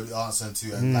don't know the answer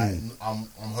to. And like, I'm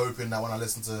hoping that when I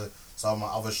listen to some of my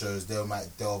other shows, they might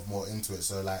delve more into it.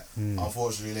 So, like,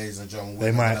 unfortunately, ladies and gentlemen,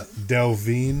 they might delve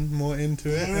more into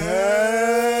it.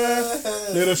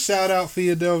 Little shout out for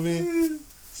you, Delvine.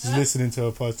 She's listening to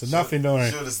a podcast. Nothing, don't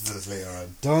worry. She'll listen to this later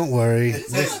on. Don't worry.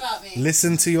 About me.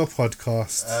 Listen to your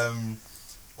podcast.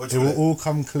 It will all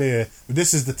come clear.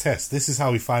 This is the test. This is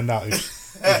how we find out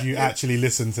if you actually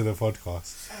listen to the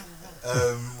podcast.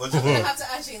 What you I'm gonna have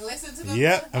to actually listen to them.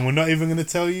 Yeah, and we're not even going to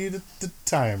tell you the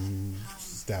time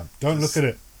stamp. Don't look at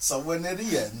it. Somewhere near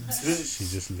the end. She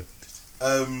just looked.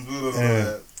 What was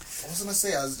I gonna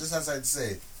say? I was just outside to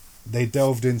say. They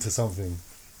delved into something.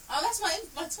 Oh, that's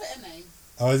my Twitter name.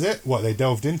 Oh, is it? What, they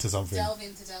delved into something? Delve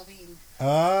into Delvine.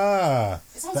 Ah.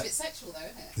 It sounds a bit sexual, though,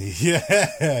 isn't it?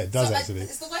 Yeah, it does So, actually.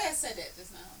 It's the way I said it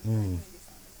just now.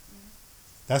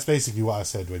 That's basically what I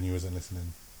said when you wasn't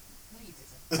listening. No, you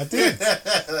didn't. I did.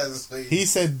 That's sweet. He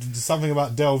said something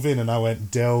about delve in, and I went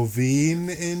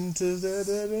delvine into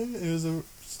the. It was a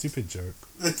stupid joke.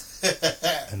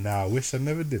 And now I wish I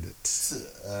never did it.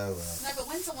 Well. No, but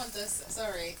when someone does...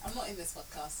 Sorry, I'm not in this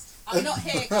podcast. I'm not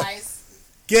here, guys.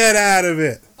 Get out of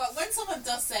it. But when someone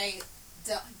does say,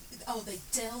 they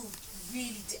delve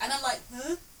really deep. And I'm like,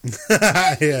 huh?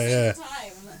 Yeah.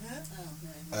 Time. I'm like, huh?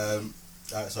 Oh,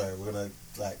 no. Alright, sorry, we're gonna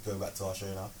go back to our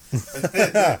show now.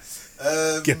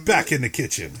 Get back in the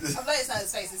kitchen. I've noticed that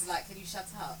his face is like, can you shut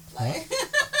up? Like,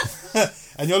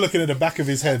 And you're looking at the back of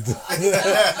his head. So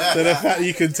the fact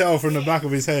you can tell from the back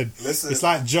of his head. Listen. It's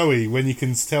like Joey when you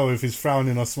can tell if he's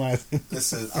frowning or smiling.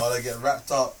 Listen, I want to get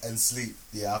wrapped up and sleep.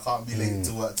 Yeah, I can't be late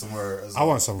to work tomorrow as well. I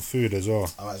want some food as well.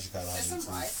 I'm actually kind of there's hungry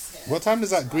some too. rice. Yeah. What time does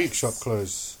that Greek shop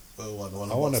close? The one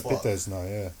I want a spot. pitas now,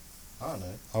 yeah. I don't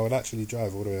know. I would actually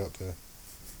drive all the way up there.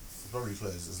 It's probably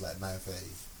closed. It's like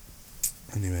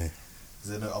 9:30. Anyway, Is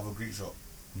there no other Greek shop?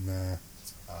 nah,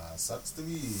 Sucks to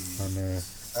be. I know.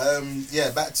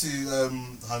 Yeah, back to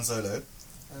Han Solo.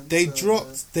 And, They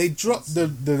dropped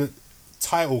the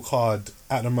title card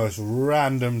at the most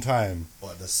random time.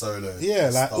 What, the Solo? Yeah,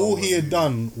 the like Star all Wars he had movie.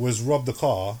 done was rob the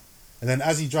car, and then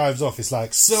as he drives off, it's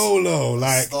like Solo.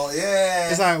 Like Yeah.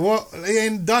 it's like what? He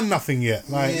ain't done nothing yet.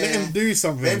 Like let him do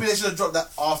something. Maybe they should have dropped that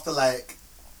after like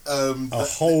a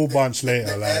whole bunch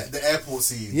later. Like the airport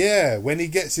scene. yeah, when he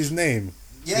gets his name.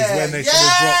 Yeah, is when they should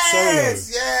have dropped Solo.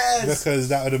 Yes. Because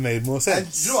that would have made more And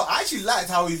sense. you know what? I actually liked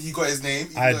how he got his name.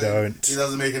 even I though don't. It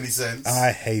doesn't make any sense.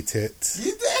 I hate it.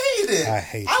 You hate it. I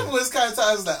hate I it. was kind of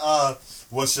times like,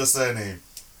 what's your surname?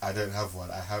 I don't have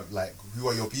one. I have like, who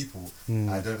are your people?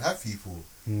 I don't have people.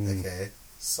 Okay,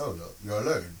 Solo. You're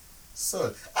alone.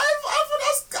 Solo. I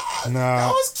thought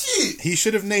that was cute. He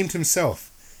should have named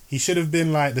himself. He should have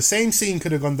been like, the same scene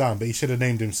could have gone down, but he should have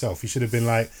named himself. He should have been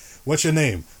like, what's your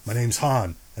name? My name's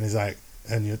Han. And he's like,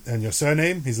 and your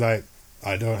surname? He's like,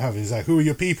 I don't have. He's like, who are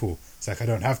your people? It's like, I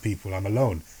don't have people. I'm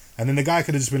alone. And then the guy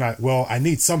could have just been like, well, I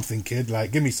need something, kid.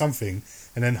 Like, give me something.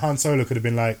 And then Han Solo could have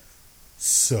been like,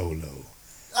 Solo.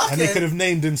 Okay. And he could have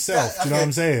named himself. Do you know what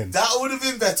I'm saying? That would have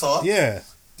been better. Yeah.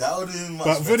 That would have been much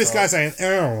But better. for this guy saying,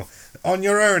 oh, on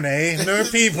your own, eh? No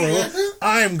people.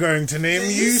 I'm going to name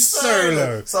you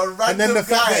Solo. So and then the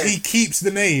fact guy. that he keeps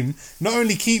the name, not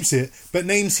only keeps it, but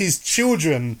names his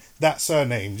children that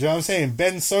surname. Do you know what I'm saying?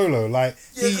 Ben Solo. Like,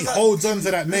 he holds on to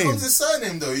that name. Because his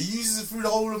surname, though, he uses it through the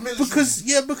whole of military.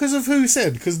 Because of who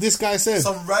said. Because this guy said.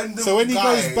 Some random So when he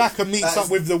guy goes back and meets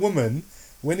up with the woman,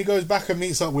 when he goes back and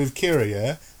meets up with Kira,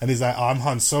 yeah, and he's like, oh, I'm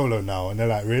Han Solo now. And they're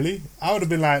like, really? I would have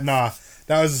been like, nah,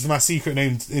 that was my secret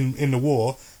name in the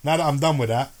war. Now that I'm done with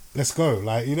that, let's go.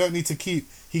 Like, you don't need to keep...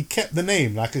 He kept the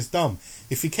name, like, it's dumb.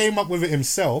 If he came up with it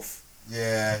himself...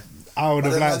 Yeah. I would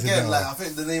have liked it again, better. like, I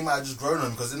think the name might have just grown on,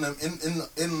 because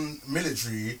in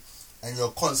military, and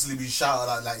you're constantly being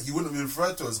shouted at, like, he wouldn't be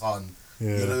referred to as Han.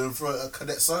 Yeah. He would have referred to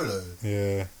Cadet Solo.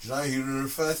 Yeah. Do you know, he would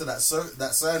refer to that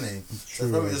surname. So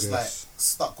True, probably I just, guess. like,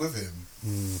 stuck with him.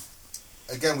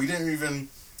 Again, we didn't even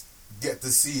get to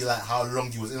see, like, how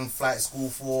long he was in flight school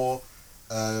for.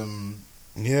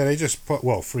 Yeah, they just put,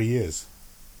 3 years.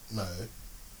 No.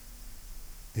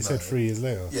 He said 3 years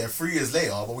later. Yeah, 3 years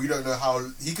later, but we don't know how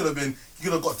he could have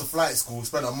got to flight school,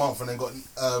 spent a month, and then got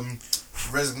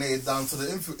resignated down to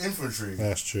the infantry.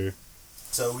 That's true.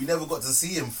 So we never got to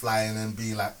see him flying and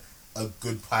being like a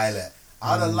good pilot.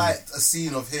 I'd have liked a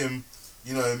scene of him,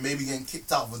 you know, maybe getting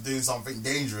kicked out for doing something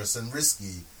dangerous and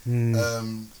risky.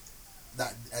 And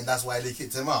that's why they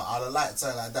kicked him out. I'd have liked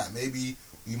something like that. Maybe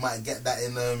we might get that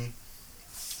in the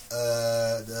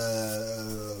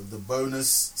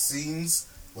bonus scenes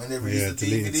when they release the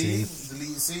DVD,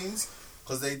 deleted scenes,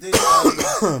 because they did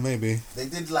maybe they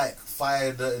did like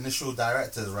fire the initial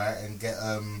directors, right, and get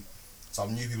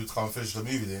some new people to come and finish the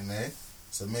movie, didn't they?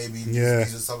 So maybe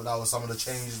these are some of the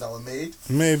changes that were made.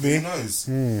 Maybe. Who knows?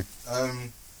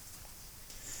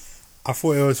 I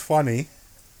thought it was funny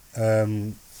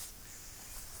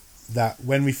that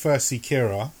when we first see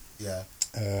Kira,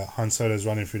 Han Solo's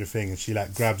running through the thing, and she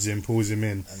like grabs him, pulls him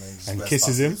in, and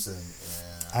kisses him. Yeah.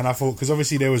 And I thought, because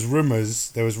obviously there was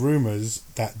rumors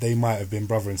that they might have been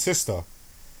brother and sister.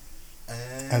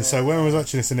 And so when I was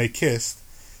watching this and they kissed,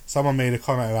 someone made a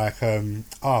comment like,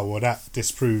 well, that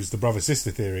disproves the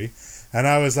brother-sister theory. And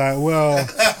I was like, well,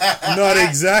 not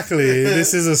exactly.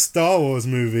 This is a Star Wars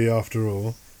movie, after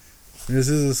all. This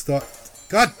is a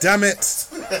God damn it!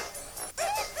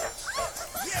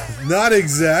 Not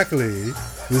exactly.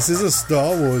 This is a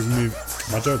Star Wars movie.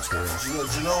 My joke's real.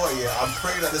 Do you know what? Yeah, I'm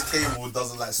praying that this cable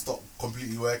doesn't like stop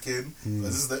completely working.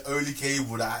 This is the only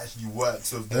cable that actually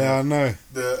works with the I know.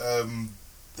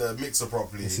 the mixer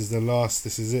properly. This is the last.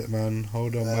 This is it, man.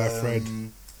 Hold on, my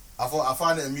friend. I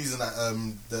find it amusing that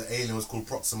the alien was called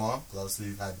Proxima, because obviously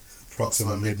we've had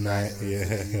Proxima Midnight and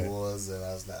yeah. Wars, and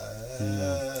I was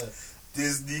like,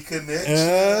 Disney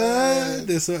connection.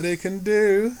 This is what they can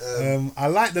do. I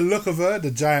like the look of her,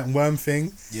 the giant worm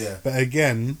thing. Yeah. But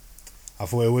again, I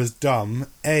thought it was dumb.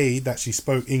 That she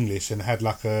spoke English and had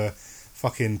like a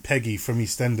fucking Peggy from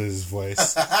EastEnders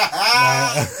voice.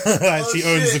 Like she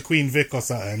owns the Queen Vic or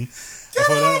something.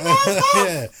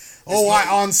 Yeah. All right,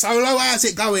 Han Solo, how's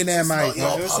it going there, mate?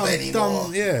 It was some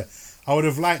dumb, yeah. I would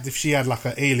have liked if she had like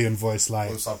an alien voice, like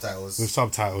with subtitles.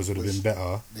 Would have been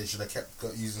better. They should have kept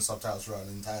using subtitles throughout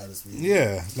the entire this movie.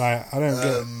 Yeah, like I don't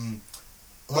get.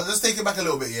 Well, let's take it back a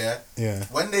little bit. Yeah.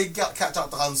 When they catch up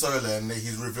to Han Solo and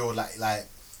he's revealed like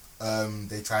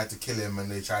they tried to kill him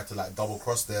and they tried to like double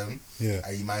cross them. Yeah.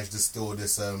 And he managed to steal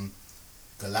this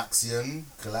Galaxian.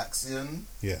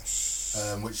 Yes.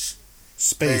 Which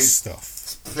space stuff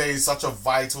plays such a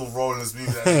vital role in this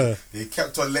movie. That they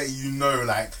kept on letting you know,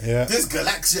 like, this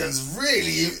Galaxian's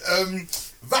really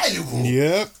valuable.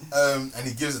 Yep. And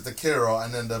he gives it to Kira,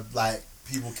 and then the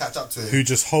people catch up to him. Who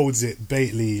just holds it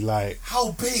baitly, like.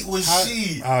 How bait was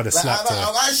she? I would have slapped her.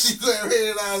 I actually got it ready,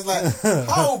 and I was like,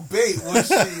 how bait was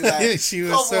she? Like, yeah, she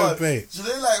was so bait. Do you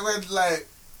know, like, when, like,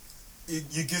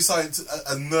 you give something to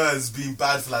a nerd's being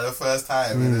bad for like the first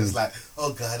time, and it's like,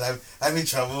 oh god, I'm in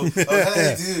trouble. What can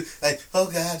I do? Like,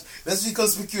 oh god, let's be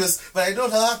conspicuous, but I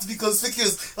don't have to be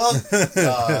conspicuous. Oh,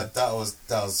 that was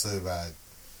so bad.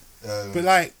 But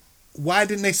like, why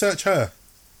didn't they search her?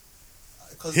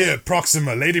 Here,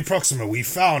 Proxima, Lady Proxima, we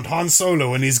found Han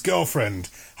Solo and his girlfriend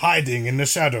hiding in the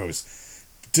shadows.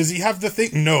 Does he have the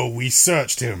thing? No, we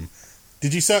searched him.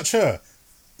 Did you search her?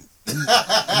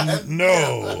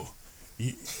 No.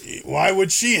 Why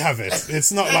would she have it?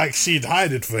 It's not like she'd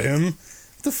hide it for him.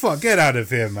 What the fuck? Get out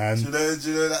of here, man. Do you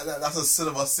know that's a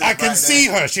cinema sin. I can see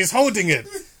her. She's holding it.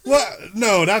 What?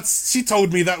 No, she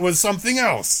told me that was something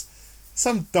else.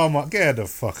 Some dumb. Get the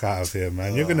fuck out of here,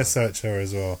 man. You're gonna search her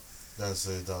as well. That's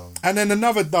so dumb. And then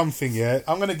another dumb thing, yeah.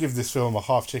 I'm gonna give this film a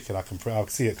half chicken. I'll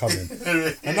see it coming.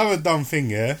 Another dumb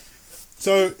thing, yeah.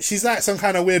 So she's like some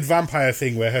kind of weird vampire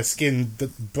thing where her skin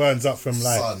burns up from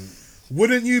like. Sun.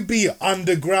 Wouldn't you be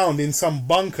underground in some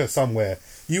bunker somewhere?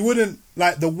 You wouldn't,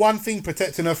 like, the one thing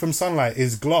protecting her from sunlight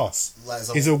is glass.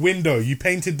 Is a window. You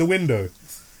painted the window.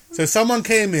 So someone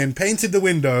came in, painted the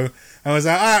window, and was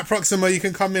like, alright, Proxima, you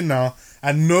can come in now.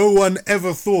 And no one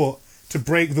ever thought to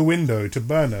break the window to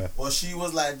burn her. Well, she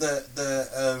was like the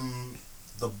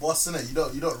boss, innit?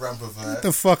 You don't ramp with her. Get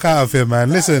the fuck out of here, man.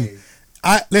 Listen,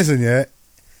 yeah.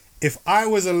 If I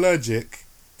was allergic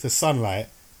to sunlight,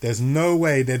 there's no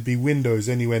way there'd be windows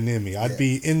anywhere near me. I'd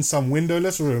be in some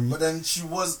windowless room. But then she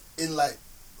was in like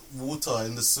water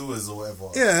in the sewers or whatever.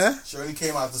 Yeah. She only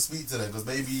came out to speak to them because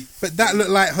maybe. But that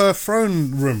looked like her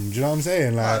throne room. Do you know what I'm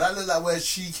saying? Like that looked like where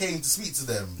she came to speak to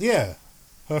them. Yeah,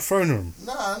 her throne room.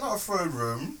 Nah, not a throne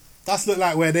room. That's looked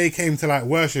like where they came to like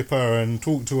worship her and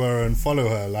talk to her and follow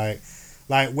her. Like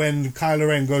when Kylo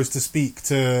Ren goes to speak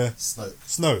to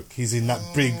Snoke, he's in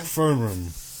that big throne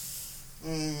room.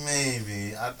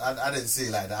 Maybe I didn't see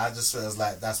it like that. I just thought it was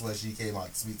like that's where she came out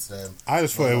to speak to them. I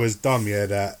just thought it was dumb, yeah.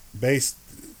 That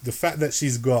the fact that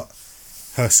she's got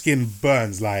her skin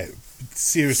burns, like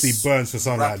seriously burns for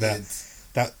something like that.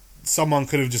 That someone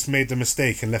could have just made the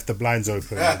mistake and left the blinds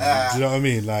open. Do you know what I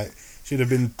mean? Like she'd have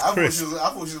been. I thought she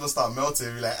was gonna start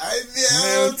melting. Be like, I'm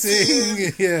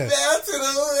melting, yeah, melting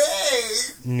away.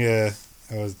 Yeah,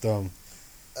 that was dumb.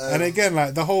 And again,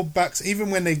 like the whole even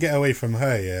when they get away from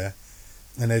her, yeah.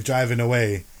 And they're driving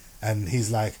away, and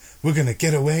he's like, "We're gonna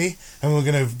get away, and we're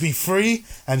gonna be free."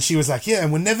 And she was like, "Yeah,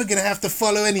 and we're never gonna have to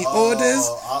follow any orders."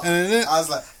 I was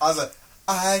like,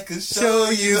 I can show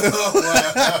you the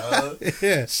world.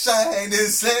 Yeah, shining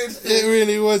sun. It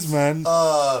really was, man.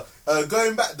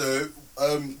 Going back though,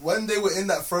 when they were in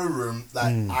that throne room,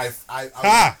 like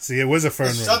see, it was a throne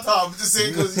room. Shut up! I'm just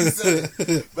saying because you said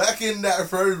it. Back in that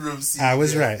throne room scene. I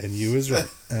was right, and you was right.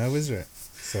 I was right.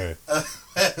 Sorry.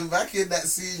 Back in that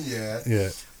scene, yeah.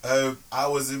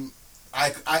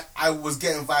 I was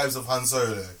getting vibes of Han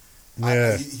Solo.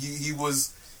 Yeah. He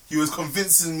was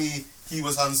convincing me he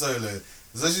was Han Solo,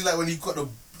 especially like when he got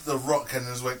the rock and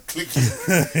just went click.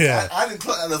 Yeah. I didn't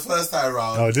clock that the first time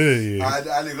round. Oh, didn't you? I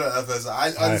didn't clock that the first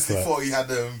time. I honestly thought he had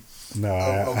a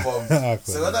bomb.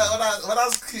 So when I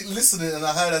was listening and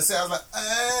I heard her say, I was like,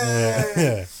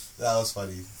 hey. That was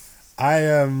funny.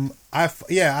 I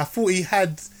thought he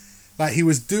had, like, he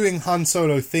was doing Han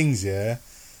Solo things, yeah,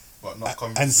 but not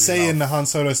and saying the Han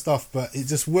Solo stuff, but it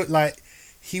just would, like,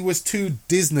 he was too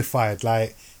Disneyfied.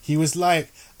 Like, he was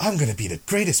like, I'm gonna be the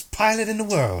greatest pilot in the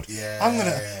world. Yeah,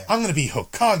 I'm gonna be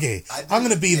Hokage. I'm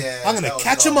gonna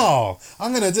catch them all.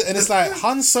 And it's like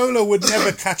Han Solo would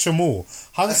never catch them all.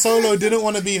 Han Solo didn't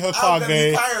want to be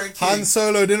Hokage. Han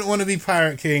Solo didn't want to be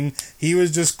Pirate King. He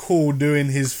was just cool doing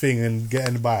his thing and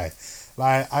getting by.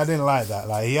 Like, I didn't like that.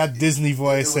 Like, he had Disney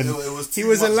voice and he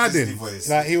was Aladdin.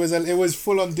 Like, it was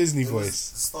full on Disney voice.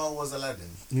 Star Wars Aladdin.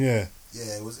 Yeah.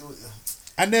 Yeah, it was.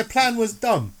 And their plan was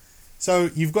dumb. So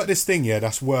you've got this thing, yeah,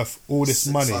 that's worth all this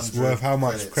money. It's worth how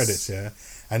much credits, yeah?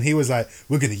 And he was like,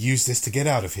 we're going to use this to get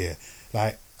out of here.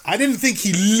 Like, I didn't think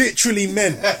he literally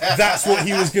meant that's what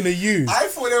he was going to use. I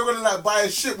thought they were going to, like, buy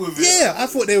a ship with it. Yeah, I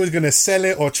thought they was going to sell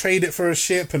it or trade it for a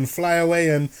ship and fly away.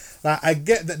 And, like, I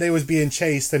get that they was being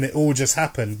chased and it all just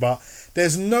happened. But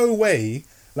there's no way,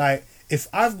 like,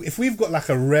 if we've got, like,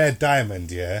 a rare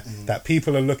diamond, yeah, that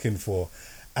people are looking for,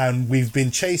 and we've been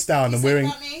chased down and we're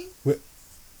in...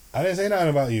 I didn't say nothing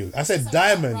about you. I said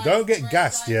diamond. Don't get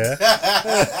gassed, yeah?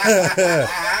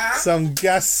 Some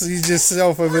gas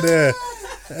yourself over there.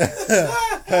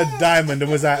 Heard diamond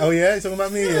and was like, oh yeah, you talking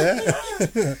about me, yeah? I'm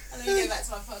going to go back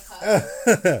to my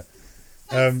podcast.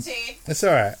 It's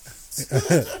alright.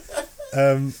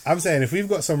 I'm saying if we've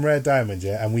got some rare diamond,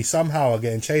 yeah, and we somehow are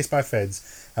getting chased by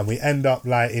feds and we end up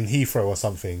like in Heathrow or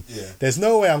something, there's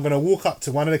no way I'm going to walk up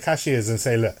to one of the cashiers and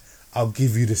say, look, I'll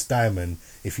give you this diamond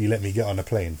if you let me get on a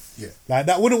plane. Yeah. Like,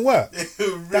 that wouldn't work.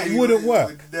 That wouldn't work.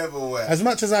 Would never work. As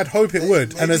much as I'd hope it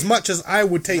would, and as much as I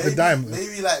would take the diamond.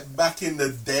 Maybe like back in the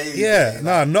day. Yeah,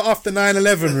 not after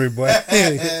 9/11, rude boy.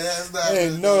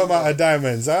 Ain't no amount of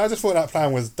diamonds. I just thought that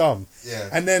plan was dumb. Yeah.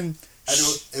 And then...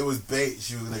 it was bait.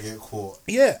 She was going to get caught.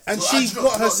 Yeah, and she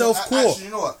got herself caught. Actually,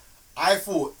 you know what? I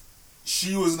thought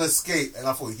she was going to escape, and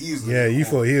I thought he was going to get caught. Yeah, you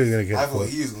thought he was going to get caught. I thought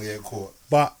he was going to get caught.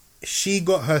 But she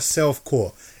got herself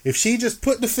caught. If she just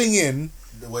put the thing in,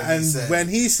 when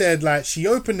he said, like, she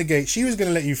opened the gate, she was going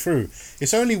to let you through.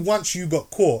 It's only once you got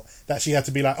caught that she had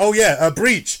to be like, oh yeah, a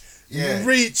breach. Yeah.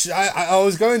 Breach. I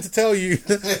was going to tell you.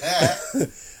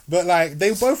 But, like,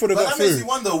 they both would have got through. But that makes you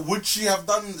wonder,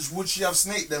 would she have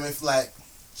snaked them if, like,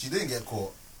 she didn't get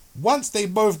caught? Once they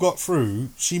both got through,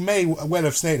 she may well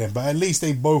have snaked them, but at least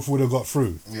they both would have got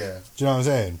through. Yeah. Do you know what I'm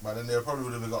saying? But then they probably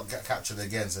would have got captured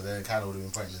again, so then it kind of would have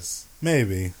been pointless.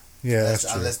 Maybe. Yeah, that's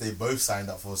true. Unless they both signed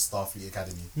up for Starfleet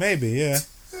Academy. Maybe, yeah.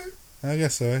 I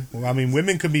guess so. Well, I mean,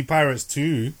 women can be pirates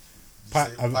too.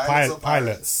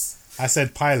 Pilots. I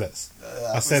said pilots.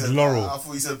 I said Laurel. I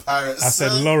thought you said pirates. I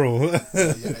said Laurel.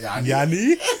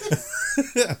 Yanni?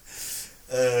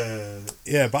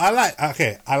 Yeah, but I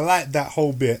like that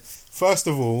whole bit. First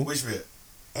of all, which bit?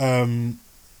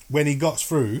 When he got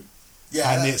through,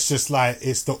 and it's just like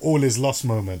it's the all is lost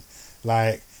moment.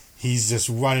 Like, he's just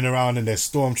running around and there's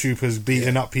stormtroopers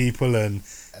beating up people and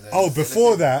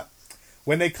before that,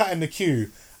 when they cut in the queue,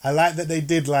 I like that they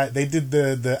did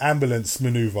the ambulance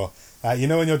maneuver. Like, you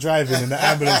know, when you're driving and the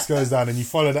ambulance goes down and you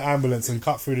follow the ambulance and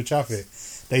cut through the traffic.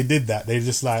 They did that. They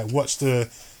just like watched the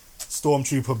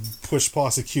stormtrooper push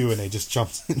past a queue and they just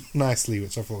jumped in nicely,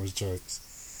 which I thought was jokes.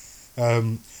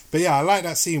 But yeah, I like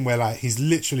that scene where, like, he's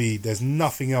literally, there's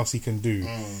nothing else he can do.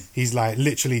 He's like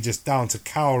literally just down to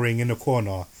cowering in a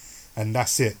corner, and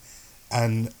that's it.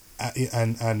 And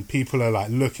people are like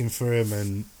looking for him,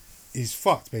 and he's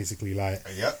fucked basically. Like,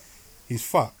 he's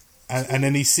fucked. And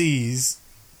then he sees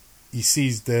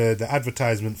the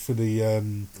advertisement for the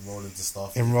enroll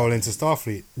into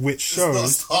Starfleet, which shows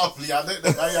it's not Starfleet. I don't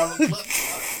know how you haven't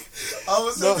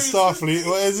not Starfleet.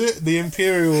 What is it? The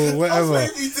Imperial whatever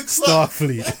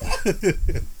Starfleet.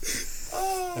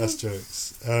 That's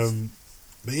jokes.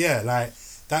 But yeah, like,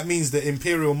 that means the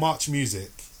Imperial March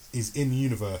music is in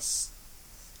universe.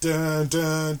 Dun,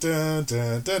 dun, dun,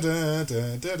 dun, dun, dun,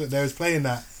 dun, dun. They was playing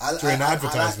that during the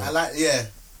advertisement. Yeah.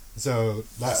 So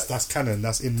that's canon.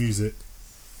 That's in music.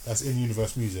 That's in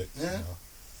universe music. Yeah.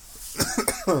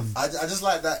 You know? I just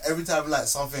like that every time like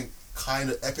something kind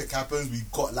of epic happens, we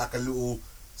got like a little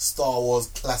Star Wars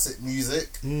classic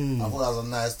music. I thought that was a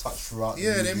nice touch throughout.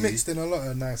 Yeah, they mixed in a lot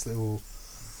of nice little.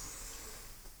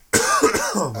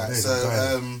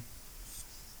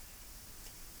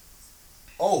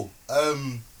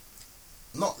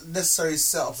 Not necessarily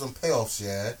setups and payoffs,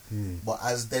 yeah. But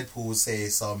as Deadpool would say,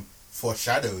 some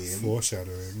foreshadowing.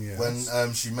 Yeah.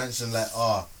 When she mentioned like,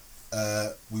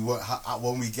 we won't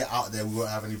when we get out there, we won't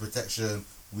have any protection.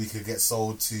 We could get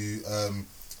sold to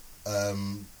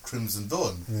Crimson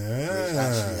Dawn, which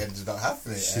actually ended up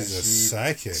happening. She's a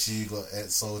psychic. She got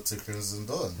sold to Crimson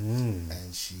Dawn,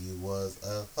 and she was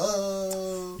a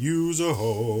hoe. Use a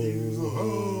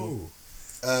hoe.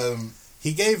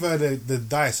 He gave her the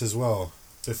dice as well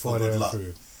before they went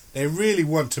through. They really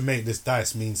want to make this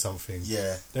dice mean something.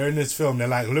 Yeah. They're in this film, they're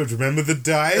like, look, remember the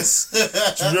dice? Do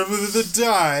you remember the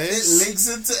dice? It links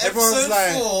into Everyone's episode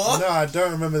like, 4. no, I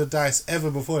don't remember the dice ever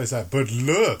before. It's like, but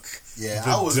look. Yeah,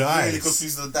 the I was dice. really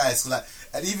confused with the dice. Like,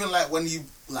 and even like when you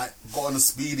like got on a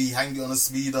speeder, he hanged it on a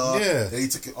speeder. Yeah. Then he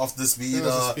took it off the speeder.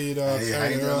 And he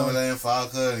hanged it on the Millennium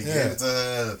Falcon. He gave it to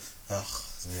her.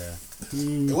 Yeah.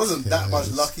 It wasn't that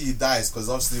much lucky dice because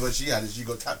obviously when she had it, she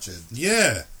got captured.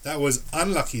 Yeah, that was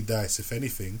unlucky dice, if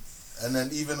anything. And then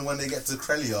even when they get to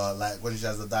Krelia, like when she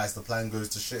has the dice, the plan goes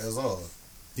to shit as well.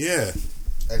 Yeah.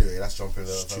 Anyway, that's jumping a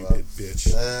little. Stupid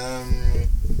bitch.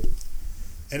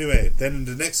 Anyway, then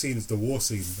the next scene is the war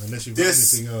scene. Unless you've got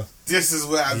anything else. This is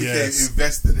where I became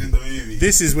invested in the movie.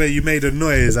 This is where you made a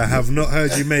noise I have not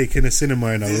heard you make in a cinema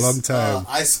in a long time.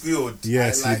 I squealed.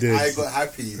 Yes, you did. I got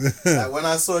happy. Like when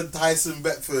I saw Tyson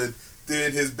Beckford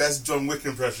doing his best John Wick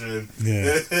impression,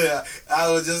 I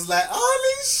was just like,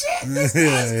 holy shit, this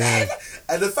guy's dead.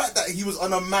 And the fact that he was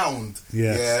on a mound,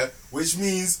 which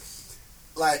means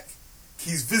like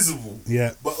he's visible.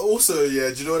 Yeah. But also, do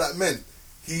you know what that meant?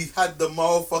 He had the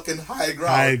motherfucking high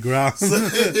ground. High ground.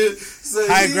 So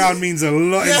high ground means a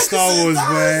lot in Star Wars,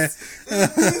 where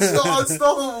it means you're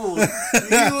unstoppable.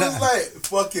 He was like,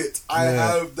 fuck it, I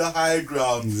have the high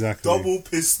ground. Exactly. Double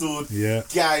pistoled. Yeah.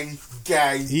 Gang.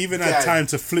 He even had time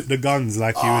to flip the guns,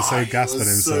 like he was so gassed on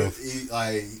himself.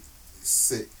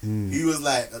 Sick. He was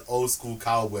like an old school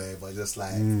cowboy, but just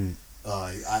like,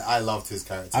 I loved his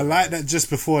character. I like that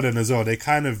just before then as well. They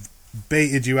kind of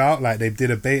baited you out, like they did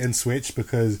a bait and switch,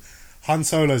 because Han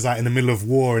Solo's like in the middle of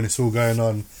war and it's all going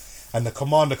on, and the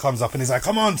commander comes up and he's like,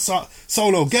 come on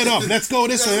Solo, get up, let's go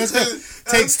this way, let's go.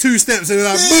 Takes 2 steps and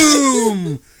like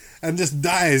boom, and just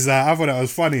dies. I thought that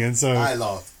was funny, and so I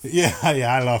laughed. Yeah,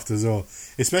 I laughed as well,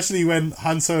 especially when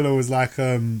Han Solo was like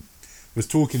was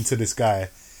talking to this guy,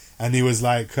 and he was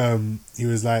like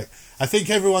I think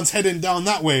everyone's heading down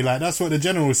that way, like that's what the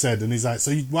general said, and he's like,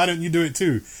 so why don't you do it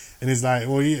too? And he's like,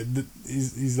 well,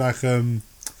 he's like,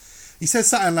 he said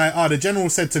something like, the general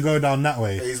said to go down that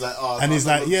way. He's like, and he's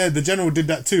like, yeah, the general did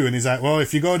that too. And he's like, well,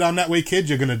 if you go down that way, kid,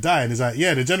 you're gonna die. And he's like,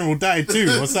 yeah, the general died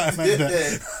too, or something like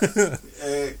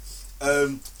that.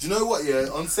 Do you know what? Yeah,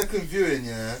 on second viewing,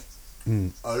 a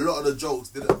lot of the jokes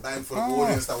didn't bang for the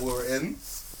audience that we were in.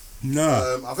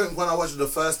 No, I think when I watched it the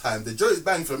first time, the jokes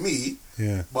banged for me.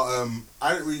 Yeah, but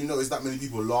I didn't really notice that many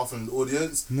people laughing in the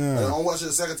audience. No, and when I watched it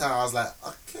the second time, I was like,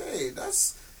 okay, I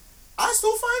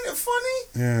still find it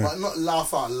funny, but not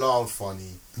laugh out loud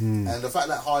funny. And the fact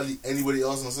that hardly anybody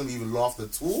else in the cinema even laughed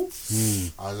at all,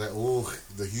 I was like, oh,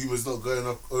 the humour's not going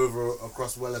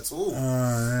across well at all.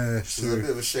 It's a bit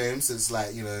of a shame, since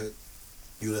like you would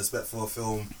expect for a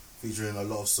film featuring a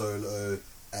lot of Solo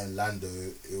and Lando,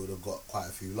 it would have got quite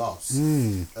a few laughs.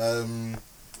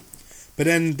 But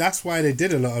then that's why they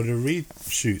did a lot of the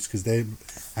reshoots,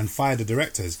 and fired the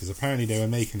directors, because apparently they were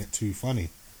making it too funny.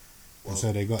 And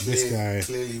so they got this guy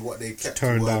clearly what they kept to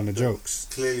tone down the jokes.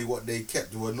 Clearly what they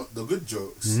kept were not the good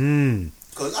jokes.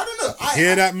 Because I don't know.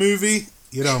 Hear that movie?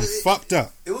 You know, fucked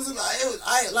up. It wasn't.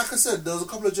 Like I said, there was a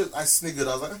couple of jokes I sniggered.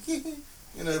 I was like,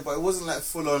 but it wasn't like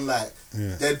full on like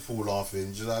Deadpool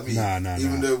laughing. Do you know what I mean?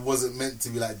 Even though it wasn't meant to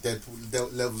be like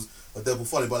Deadpool levels of Deadpool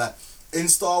funny, but like in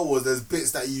Star Wars, there's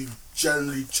bits that you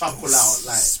generally chuckle out.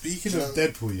 Like, speaking of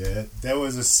Deadpool, there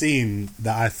was a scene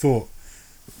that I thought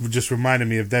just reminded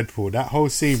me of Deadpool. That whole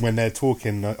scene when they're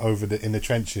talking in the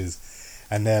trenches,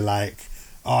 and they're like,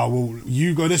 oh, well,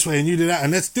 you go this way and you do that,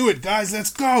 and let's do it, guys,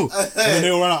 let's go. And then they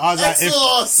all run out. I was like,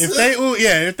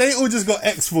 if they all just got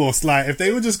X-Force, like, if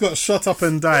they all just got shot up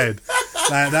and died,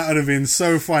 like, that would have been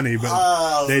so funny,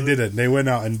 but they didn't. They went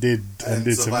out and did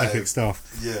some epic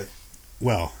stuff. Yeah.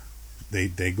 Well, they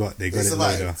got it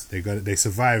later. They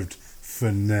survived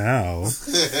for now.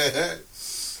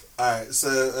 Alright,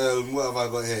 so what have I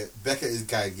got here? Beckett is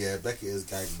gang,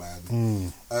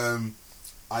 man.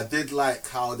 I did like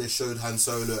how they showed Han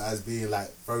Solo as being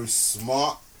like very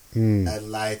smart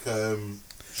and like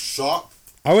sharp.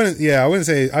 I'd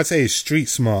say he's street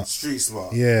smart.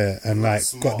 Yeah, and like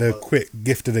got the quick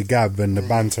gift of the gab and the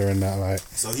banter and that, like.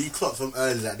 So he clocked from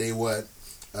early that they weren't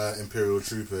Imperial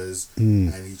troopers,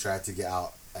 and he tried to get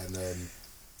out, and then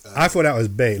I thought that was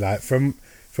bait. Like from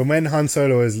from when Han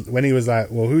Solo when he was like,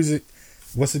 well, who's it?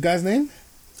 What's the guy's name?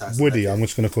 Woody. I'm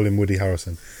just gonna call him Woody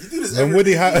Harrelson. You do this when every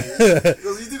Woody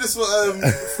because you do this for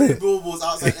free billboards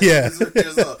outside. Yeah. As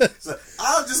well. So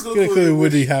I'm just gonna call him him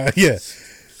Woody. Yeah.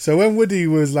 So when Woody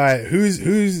was like, who's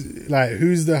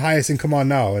the highest in command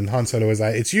now? And Han Solo was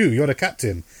like, it's you. You're the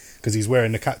captain. Because he's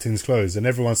wearing the captain's clothes, and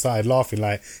everyone started laughing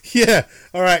like, yeah,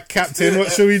 all right, Captain,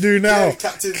 what shall we do now? Yeah,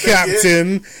 Captain,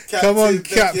 come on,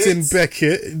 Captain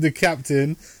Beckett, the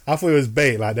captain. I thought it was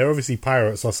bait, like they're obviously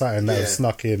pirates or something that have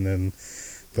snuck in,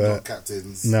 but not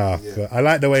captains. But I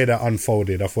like the way that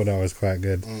unfolded. I thought that was quite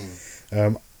good.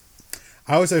 I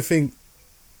also think,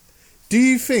 do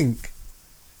you think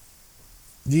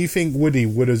Woody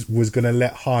was going to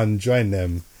let Han join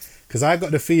them? Because I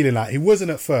got the feeling like he wasn't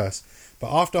at first.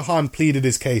 But after Han pleaded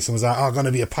his case and was like, I'm going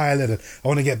to be a pilot and I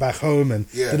want to get back home and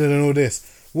all this,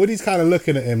 Woody's kind of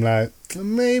looking at him like,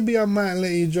 maybe I might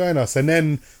let you join us. And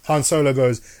then Han Solo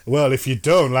goes, well, if you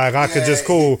don't, like, I could just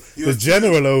call the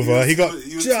general over. He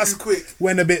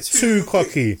went a bit too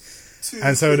cocky.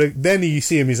 And so then you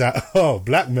see him, he's like, oh,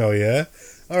 blackmail, yeah?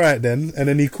 All right, then. And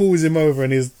then he calls him over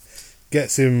and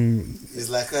gets him... He's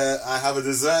like, I have a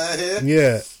dessert here.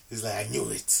 Yeah. He's like, I knew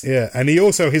it. Yeah, and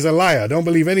he's a liar. Don't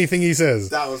believe anything he says.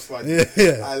 That was funny.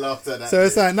 Yeah. I laughed at that. So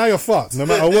it's like, now you're fucked. No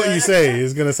matter what you say,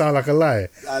 it's going to sound like a lie.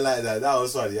 I like that. That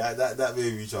was funny. That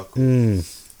made me chuckle. And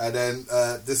then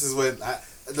this is when,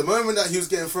 the moment that he was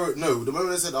getting thrown, the moment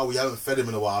they said, oh, we haven't fed him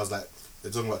in a while, I was like,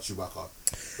 they're talking about Chewbacca.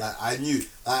 Like, I knew.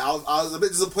 Like, I was a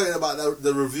bit disappointed about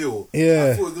the reveal.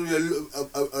 Yeah. I thought it was going to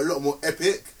be a lot more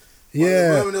epic. But yeah.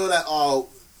 the moment they were like, oh,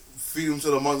 feed him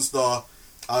to the monster, I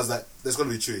was like, there's going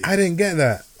to be Chewie. I didn't get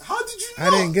that. How did you know? I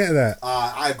didn't get that.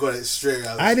 I got it straight.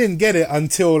 I didn't get it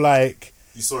until, like...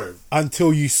 You saw him?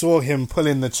 Until you saw him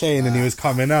pulling the chain and he was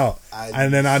coming out.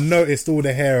 And then I noticed all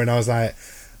the hair and I was like,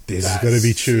 this is going to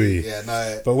be Chewie. Yeah,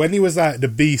 no. But when he was like the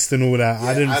beast and all that,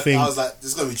 I didn't think... I was like,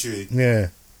 this is going to be Chewie. Yeah.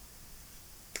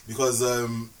 Because they're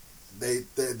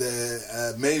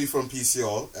mainly from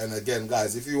PCR. And again,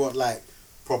 guys, if you want like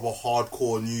proper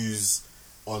hardcore news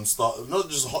on not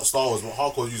just Star Wars, but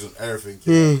hardcore news on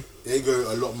everything, they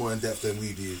go a lot more in depth than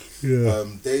we do. Yeah.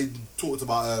 They talked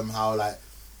about how like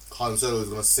Han Solo is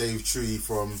going to save Chewie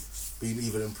from being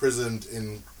even imprisoned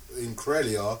in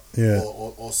Corellia, or he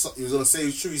was going to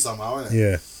save Chewie somehow, isn't it?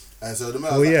 Yeah. And so the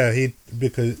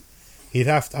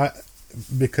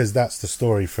because that's the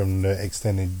story from the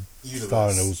extended Star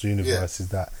Wars universe is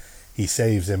that he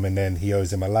saves him and then he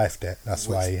owes him a life debt. That's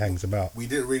why he hangs about. We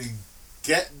didn't really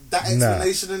get that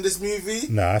explanation in this movie.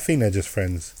 No, I think they're just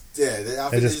friends. Yeah,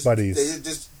 they're just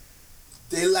buddies.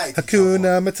 They like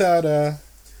Hakuna Matata.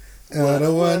 What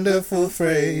a wonderful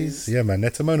phrase. Yeah, man,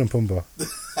 they're Timon and Pumbaa.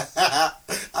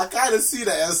 I kind of see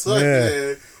that as well.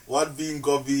 Yeah. One being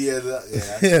Gobby and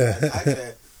I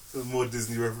get more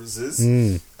Disney references.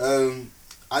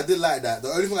 I did like that. The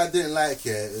only thing I didn't like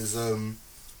here is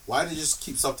why didn't you just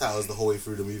keep subtitles the whole way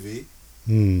through the movie?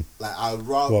 Like I'd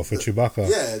rather what for Chewbacca?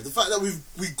 Yeah, the fact that we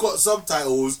got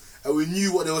subtitles and we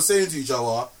knew what they were saying to each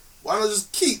other. Why not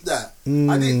just keep that?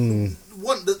 I didn't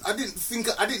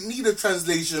need a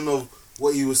translation of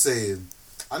what he was saying.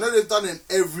 I know they've done it in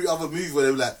every other movie where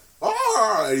they were like,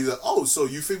 oh, and he's like, oh, so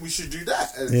you think we should do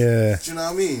that? And, yeah. Do you know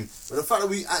what I mean? But the fact that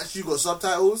we actually got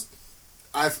subtitles,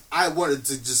 I wanted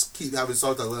to just keep having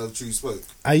subtitles whenever Chewie spoke.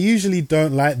 I usually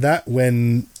don't like that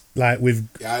when, like, with...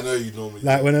 Yeah, I know you normally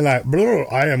like, when they're like, blah,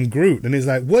 I am Groot. And he's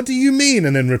like, what do you mean?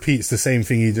 And then repeats the same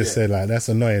thing he just said. Like, that's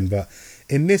annoying. But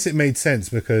in this, it made sense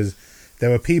because there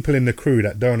were people in the crew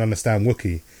that don't understand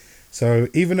Wookiee. So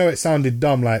even though it sounded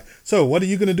dumb, like, so what are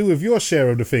you going to do with your share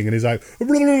of the thing? And he's like, for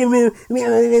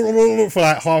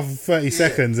like half 30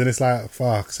 seconds. And it's like,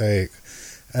 fuck's sake.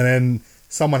 And then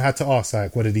someone had to ask,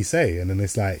 like, what did he say? And then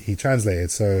it's like, he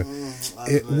translated. So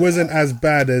it wasn't as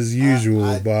bad as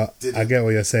usual, but I get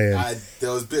what you're saying.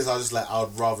 There was bits I was just like,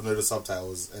 I'd rather know the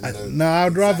subtitles. And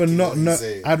I'd rather not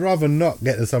I'd rather not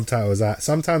get the subtitles.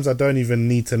 Sometimes I don't even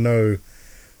need to know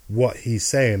what he's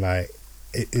saying. Like,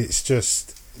 it's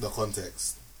just... the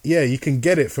context. Yeah, you can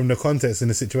get it from the context in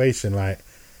the situation. Like,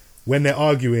 when they're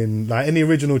arguing, like in the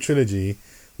original trilogy,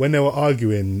 when they were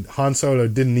arguing, Han Solo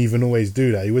didn't even always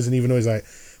do that. He wasn't even always like,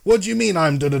 what do you mean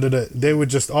I'm da-da-da-da? They would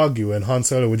just argue and Han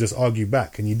Solo would just argue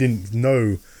back and you didn't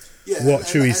know what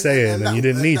Chewie's saying and you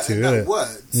didn't need to. That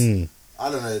worked. I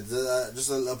don't know.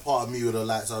 Just a part of me would have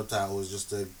liked subtitles just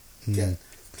to get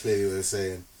clearly what they're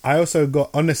saying. I also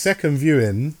got, on the second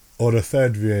viewing or the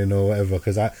third viewing or whatever,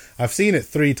 because I've seen it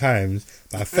 3 times,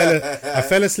 but I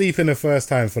fell asleep in the first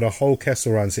time for the whole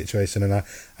Kessel Run situation, and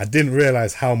I didn't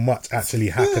realise how much actually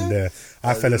happened there.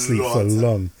 I fell asleep for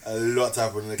long. A lot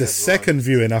happened in the The second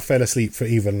viewing, I fell asleep for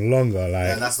even longer.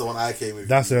 Like, and that's the one I came with.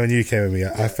 That's the one you came with me.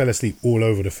 I fell asleep all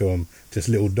over the film, just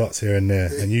little dots here and there,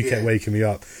 and you kept waking me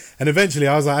up. And eventually,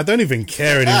 I was like, I don't even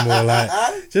care anymore. Like,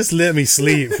 just let me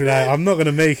sleep. Like, I'm not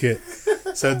gonna make it.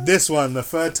 So this one, the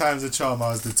third time's a charm. I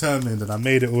was determined, and I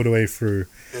made it all the way through.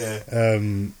 Yeah.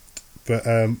 But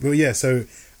yeah. So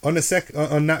on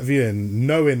that viewing,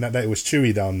 knowing that it was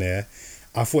Chewie down there,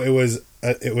 I thought it was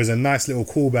a nice little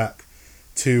callback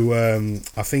to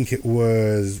I think it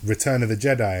was Return of the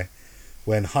Jedi,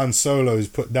 when Han Solo is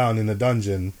put down in a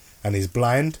dungeon and he's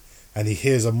blind and he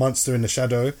hears a monster in the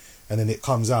shadow, and then it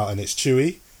comes out and it's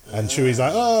Chewie, and Chewie's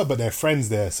like, oh, but they're friends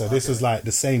there. So this was like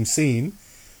the same scene.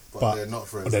 But they're not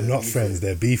friends. They're not friends.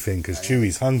 They're beefing because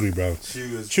Chewie's hungry, bro.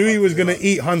 Chewie was gonna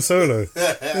eat Han Solo.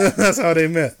 That's how they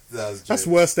met. That's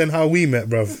worse than how we met,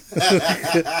 bro.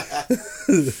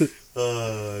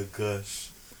 Oh gosh.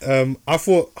 I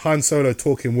thought Han Solo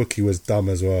talking Wookiee was dumb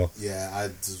as well. Yeah,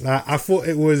 I thought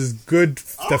it was good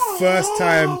the first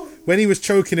time when he was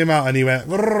choking him out and he went,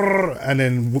 and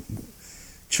then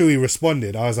Chewie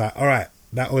responded. I was like, all right,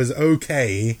 that was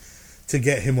okay to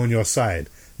get him on your side.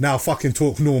 Now fucking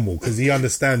talk normal because he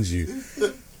understands you.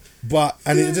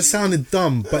 And it just sounded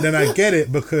dumb. But then I get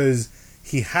it because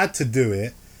he had to do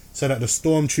it so that the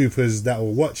stormtroopers that were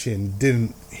watching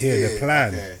didn't hear the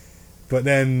plan. Okay. But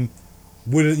then,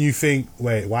 wouldn't you think,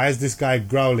 wait, why is this guy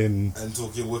growling and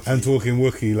talking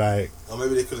Wookiee? Like, or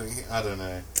maybe they couldn't. I don't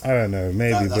know.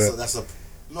 Maybe,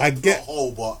 I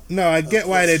get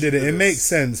why they did it. It makes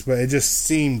sense, but it just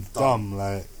seemed dumb.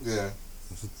 Like, yeah,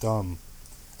 it's dumb.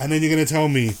 And then you're gonna tell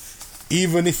me,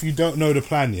 even if you don't know the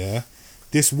plan, yeah,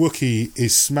 this Wookiee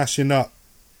is smashing up.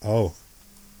 Oh,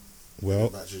 well,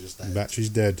 battery's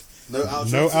dead. No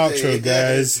outro,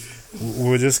 guys.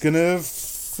 We're just gonna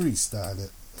freestyle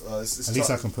it. At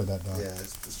least I can put that down. Yeah,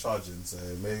 it's charging, so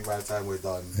maybe by the time we're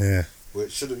done,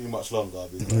 which shouldn't be much longer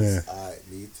because I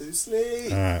need to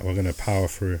sleep. Alright, we're gonna power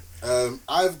through.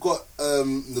 I've got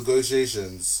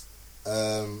negotiations,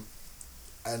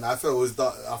 and I felt it was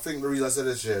I think the reason I said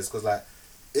this is because, like,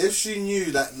 if she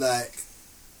knew that, like,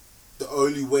 the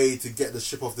only way to get the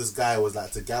ship off this guy was,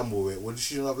 like, to gamble it, wouldn't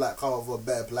she not have, like, come up with a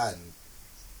better plan?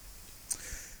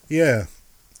 Yeah.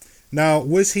 Now,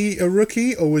 was he a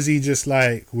rookie, or was he just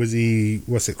like, what's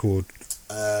it called?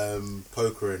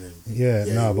 Pokering him. Yeah,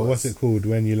 no, but what's it called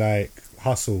when you, like,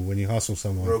 when you hustle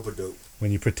someone? Rope-a-dope.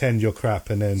 When you pretend you're crap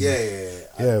and then... Yeah,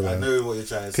 I know what you're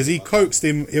trying to say. Because he coaxed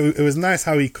him, it was nice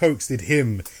how he coaxed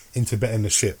him into betting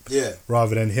the ship. Yeah.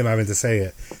 Rather than him having to say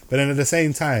it. But then at the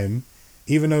same time,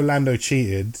 even though Lando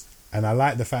cheated, and I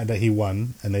like the fact that he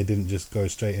won, and they didn't just go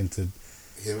straight into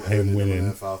him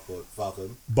winning.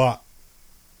 Falcon. But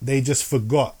they just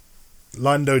forgot.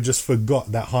 Lando just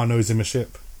forgot that Han owes him a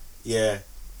ship. Yeah.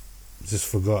 Just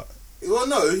forgot. Well,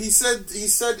 no, he said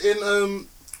in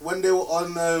when they were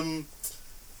on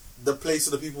the place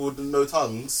of the people with no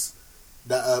tongues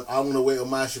that I'm gonna wait on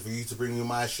my ship for you to bring me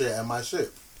my share and my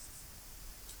ship.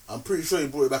 I'm pretty sure he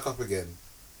brought it back up again.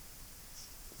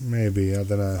 Maybe, I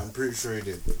don't know. I'm pretty sure he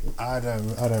did. I don't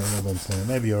remember him saying it.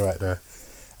 Maybe you're right there.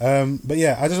 But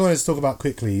yeah, I just wanted to talk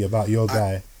quickly about your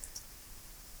guy.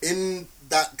 In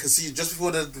that, because just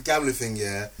before the gambling thing,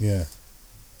 yeah.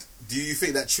 Do you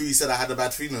think that Chewie said I had a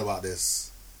bad feeling about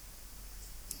this?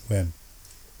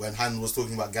 When Han was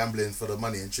talking about gambling for the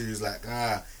money, and Chewie was like,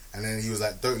 and then he was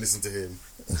like, don't listen to him.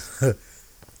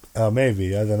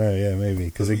 Maybe, I don't know. Yeah, maybe,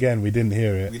 because again, we didn't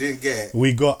hear it. We didn't get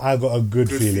it. I got a good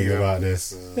feeling about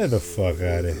this. Get the fuck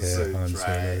out of here, Han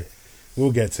Solo.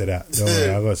 We'll get to that. Don't worry,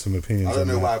 I got some opinions. I don't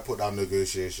know why I put down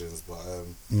negotiations, but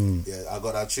yeah, I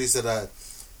got that. Chewie said that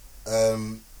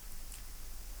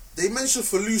they mentioned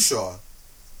Felucia.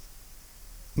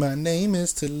 My name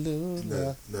is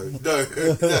Tallulah.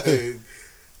 No.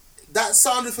 That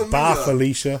sounded familiar. Bar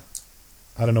Felicia.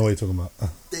 I don't know what you're talking about.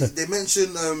 they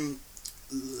mentioned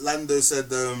Lando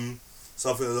said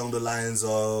something along the lines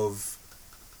of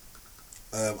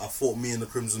I thought me and the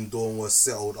Crimson Dawn were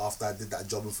settled after I did that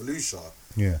job in Felucia.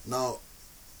 Yeah. Now,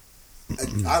 I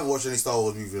haven't watched any Star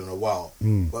Wars movie in a while,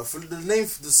 but for the name,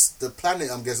 the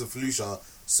planet I'm guessing Felucia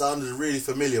sounded really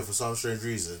familiar for some strange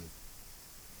reason.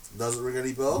 Does it ring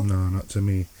any bell? No, not to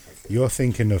me. Okay. You're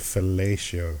thinking of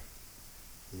fellatio.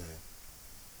 No.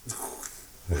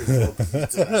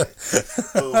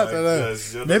 Oh I don't know.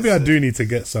 Gosh, maybe I do need to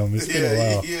get some. It's been a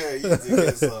while. Yeah, you need to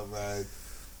get some, man.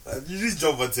 You just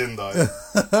jump on Tinder.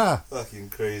 Fucking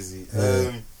crazy.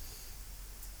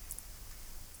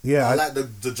 Yeah, I like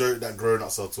the joke that grown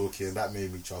ups are talking. That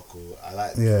made me chuckle. I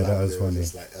like. Yeah, that was funny.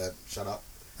 Just like, shut up.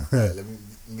 Let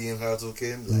me and her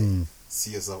talking. Like,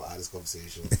 see yourself out of this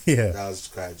conversation. Yeah, that was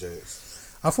quite a joke.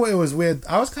 I thought it was weird.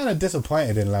 I was kind of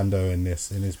disappointed in Lando in his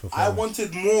performance. I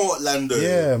wanted more Lando.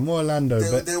 Yeah, more Lando,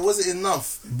 but there wasn't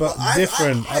enough. But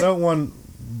different. I don't want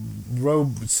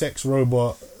sex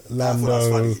robot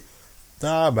Lando.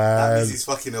 Nah, man. That means he's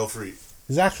fucking L3.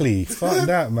 Exactly. Fuck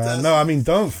that, man. No, I mean,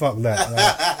 don't fuck that.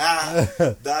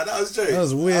 Like, that was true. That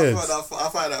was weird. I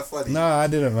find that funny. No, I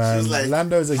didn't, man. Like,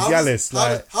 Lando's a gallus.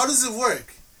 How does it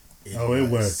work? It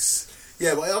works.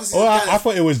 Yeah, but obviously. I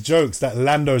thought it was jokes that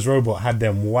Lando's robot had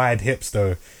them wide hips,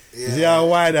 though. Yeah. You see how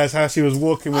wide that's how she was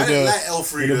walking with I didn't like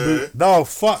L3 No,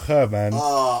 fuck her, man.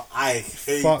 Oh, I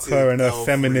hate fuck her and her L3.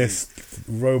 Feminist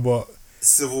robot.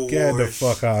 Civil War. Get the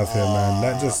fuck out of here, man.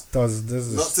 That just does. This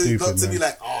is stupid. Not to man. be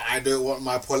like, I don't want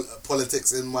my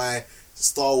politics in my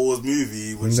Star Wars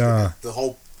movie, which the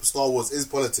whole Star Wars is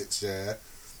politics, yeah.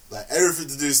 Like everything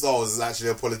to do with Star Wars is actually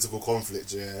a political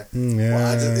conflict, yeah.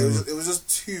 Yeah. But it was just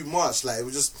too much. Like it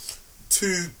was just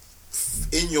too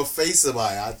in your face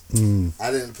about it.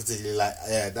 I didn't particularly like.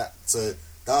 Yeah, that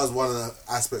was one of the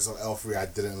aspects of L3 I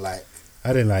didn't like.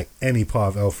 I didn't like any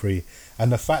part of L3,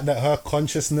 and the fact that her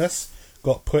consciousness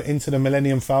got put into the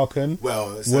Millennium Falcon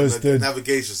was the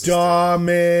navigation system.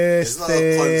 Dumbest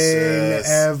thing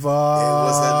ever. It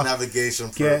was a navigation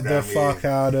program. Get the fuck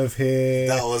out of here.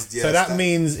 That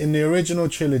means in the original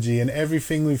trilogy and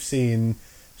everything we've seen,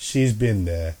 she's been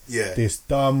there. Yeah. This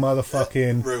dumb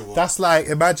motherfucking. That's like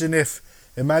imagine if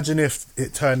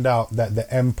it turned out that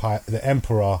the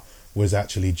Emperor was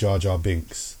actually Jar Jar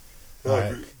Binks.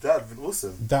 That would have been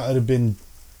awesome. That would have been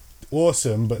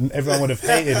awesome, but everyone would have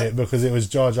hated it because it was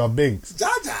Jar Jar Binks. Jar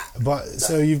Jar. But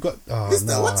so you've got. What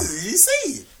did you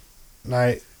say?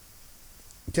 Like,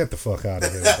 get the fuck out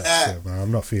of here with that shit, man.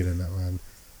 I'm not feeling that, man.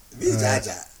 Jar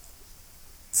Jar.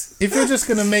 If you're just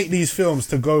gonna make these films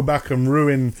to go back and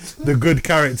ruin the good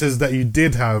characters that you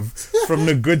did have from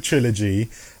the good trilogy,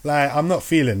 like I'm not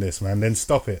feeling this, man. Then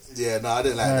stop it. Yeah, no, I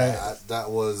didn't like that. That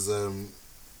was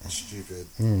stupid.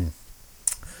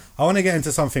 I want to get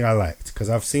into something I liked because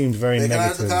I've seemed very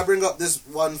negative. Can I bring up this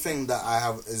one thing that I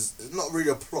have is not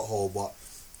really a plot hole, but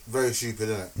very stupid,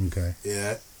 isn't it? Okay.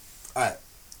 Yeah. Alright.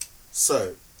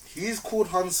 So he's called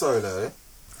Han Solo.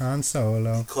 Han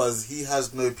Solo. Because he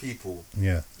has no people.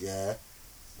 Yeah. Yeah.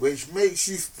 Which makes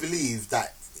you believe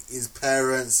that his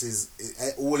parents,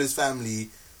 all his family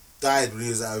died when he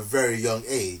was at a very young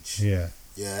age. Yeah.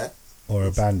 Yeah. Or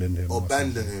abandoned him. Or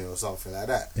something like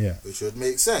that. Yeah. Which would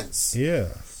make sense. Yeah.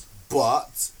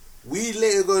 But we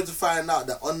later go to find out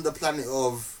that on the planet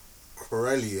of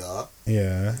Corellia,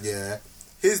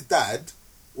 his dad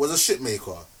was a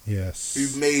shipmaker. Yes. Who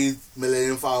made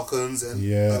Millennium Falcons and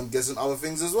I'm guessing other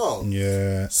things as well.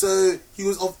 Yeah. So he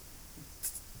was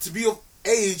to be of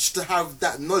age to have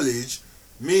that knowledge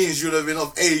means you'd have been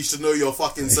of age to know your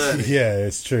fucking surname. Yeah,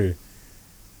 it's true.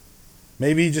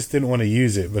 Maybe he just didn't want to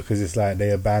use it because it's like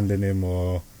they abandoned him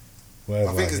or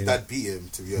whatever. I think his dad beat him,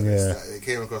 to be honest. Like, it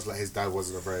came across like his dad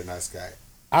wasn't a very nice guy.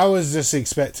 I was just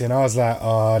expecting, I was like,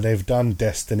 they've done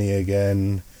Destiny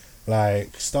again.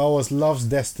 Like, Star Wars loves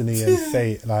Destiny and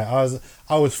Fate. Like,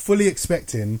 I was fully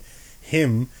expecting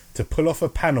him to pull off a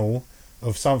panel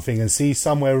of something and see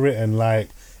somewhere written, like,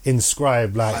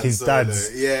 inscribed, like, his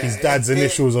dad's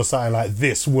initials or something like,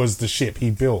 this was the ship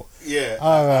he built. Yeah.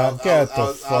 I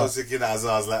was thinking that as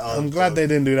well. I was like, I'm glad they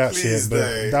didn't do that shit,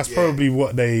 but that's probably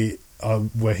what they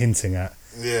were hinting at.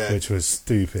 Yeah. Which was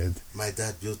stupid. My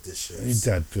dad built this ship. Your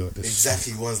dad built this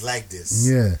exactly ones like this.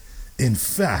 Yeah. In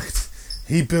fact,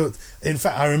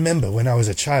 I remember when I was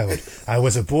a child, I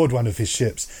was aboard one of his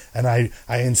ships and I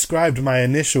inscribed my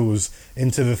initials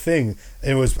into the thing.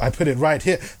 I put it right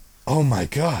here. Oh my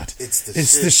god!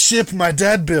 It's the ship my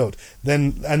dad built.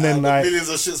 Then like millions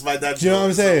of ships my dad built. Do you know what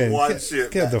I'm saying? One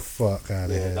ship. Get the fuck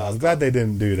out of here! I'm glad they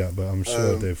didn't do that, but I'm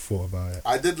sure they've thought about it.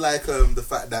 I did like the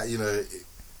fact that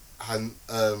Han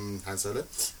Solo,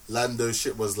 Lando's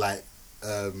ship was like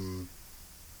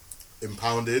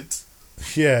impounded.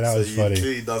 Yeah, that was funny. He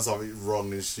clearly done something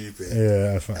wrong and stupid.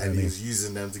 Yeah, that's funny. And he was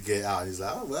using them to get out. And he's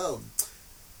like, oh well,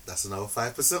 that's another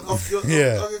 5% off your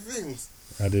other things.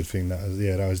 I did think that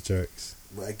was jokes.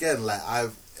 But again, like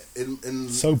in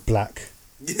so black.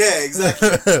 Yeah, exactly.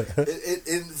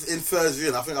 in first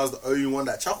viewing, I think I was the only one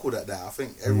that chuckled at that. I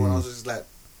think everyone else was just like,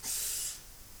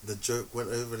 the joke went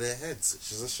over their heads,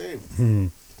 which is a shame.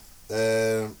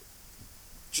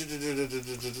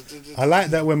 I like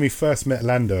that when we first met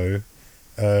Lando,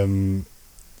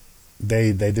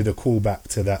 they did a callback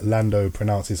to that Lando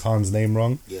pronounces Han's name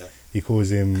wrong. Yeah, he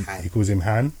calls him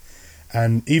Han.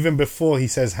 And even before he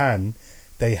says Han,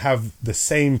 they have the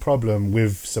same problem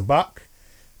with Sabak,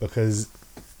 because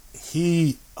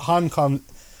Han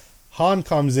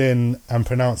comes in and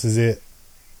pronounces it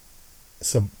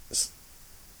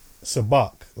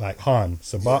Sabak, like Han,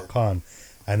 Sabak Han,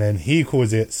 and then he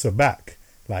calls it Sabak,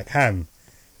 like Han,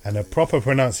 and the proper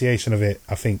pronunciation of it,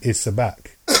 I think, is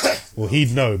Sabak. Well,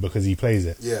 he'd know because he plays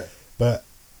it. Yeah. But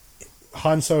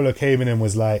Han Solo came in and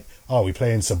was like, "Oh, we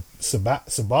playing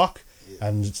Sabak,"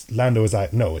 and Lando was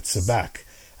like, "No, it's Sabak,"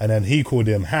 and then he called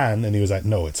him Han, and he was like,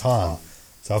 "No, it's Han."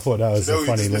 So I thought that was a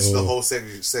funny we missed little. the whole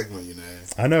segment, you know.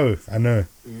 I know.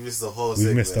 We missed the whole.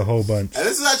 We missed a whole bunch. And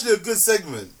this is actually a good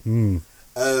segment.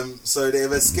 So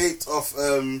they've escaped off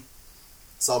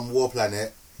some war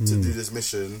planet to do this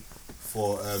mission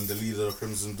for the leader of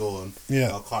Crimson Dawn.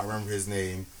 Yeah. I can't remember his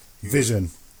name. Vision.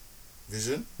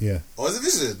 Vision? Yeah. Oh, is it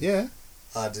Vision? Yeah.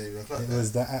 I didn't even clock It that.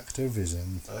 was the actor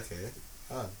Vision. Okay.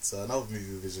 So another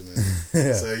movie with Vision.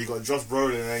 Yeah. So you got Josh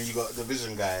Brolin and you got the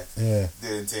Vision guy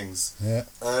doing things. Yeah.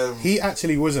 He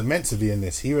actually wasn't meant to be in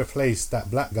this. He replaced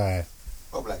that black guy.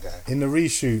 What black guy? In the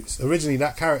reshoots. Originally,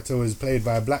 that character was played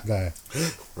by a black guy.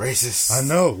 Racist. I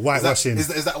know. Whitewashing.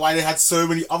 Is that why they had so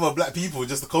many other black people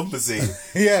just to compensate?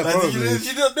 Yeah, like, probably. Did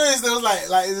you not notice there was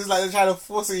like it's like they're trying to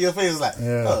force it in your face? Like,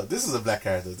 oh, this is a black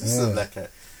character. This is a black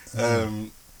character.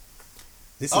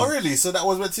 Really? So that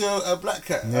was meant to be a black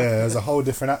character? Yeah, it was a whole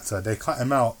different actor. They cut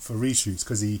him out for reshoots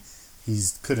because he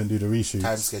couldn't do the reshoots.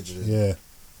 Time scheduling. Yeah.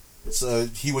 So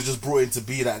he was just brought in to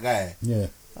be that guy. Yeah.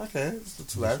 Okay, it's not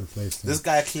too bad. Replaced him. This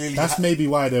guy clearly. That's maybe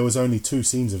why there was only 2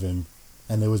 scenes of him,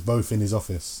 and they was both in his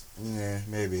office. Yeah,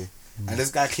 maybe. And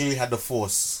this guy clearly had the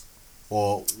Force,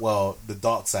 or the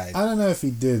dark side. I don't know if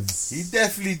he did. He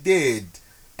definitely did.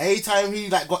 Anytime he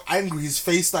got angry, his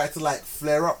face started to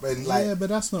flare up and Yeah, but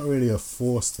that's not really a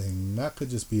Force thing. That could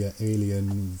just be an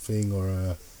alien thing or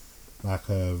a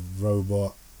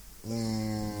robot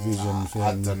vision thing.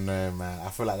 I don't know, man. I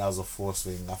feel like that was a Force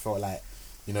thing. I felt like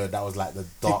that was like the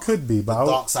dark. It could be, but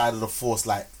the dark side of the Force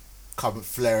coming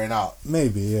flaring out.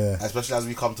 Maybe, yeah. Especially as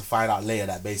we come to find out later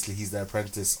that basically he's the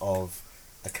apprentice of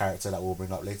a character that we'll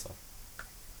bring up later.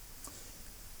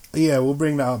 Yeah, we'll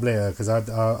bring that up later because we'll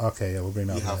bring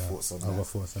that up later. You have thoughts on that? I've got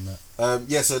thoughts on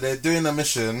that. So they're doing a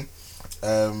mission.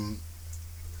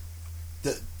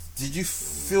 Did you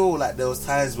feel like there was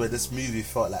times where this movie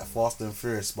felt like Fast and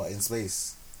Furious but in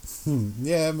space?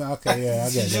 Yeah, okay, yeah, I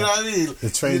get that. You know what I mean? The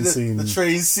train scene. The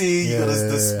train scene. You got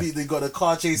the speed. They got the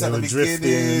car chase at the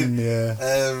beginning. Yeah.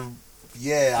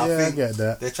 I think I get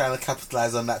that. They're trying to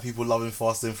capitalize on that. People loving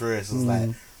Fast and Furious. It was like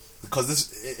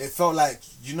because it felt like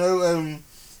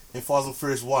in Fast and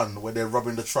Furious 1 where they're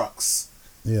robbing the trucks.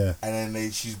 Yeah. And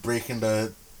then she's breaking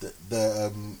the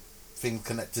thing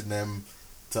connecting them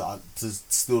to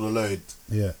steal the load.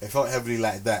 Yeah. It felt heavily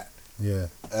like that. Yeah.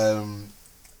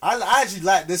 I actually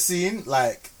liked this scene.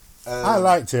 I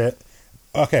liked it.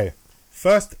 Okay.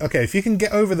 First, if you can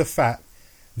get over the fact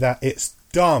that it's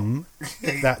dumb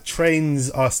that trains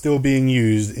are still being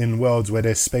used in worlds where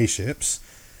there's spaceships,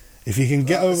 if you can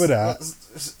get over that.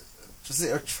 Was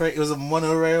it a train? It was a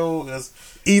monorail. It's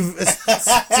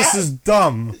just as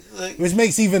dumb, which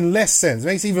makes even less sense. It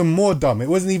makes it even more dumb. It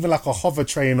wasn't even like a hover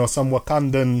train or some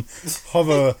Wakandan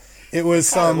hover. It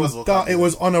was it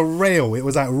was on a rail. It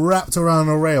was wrapped around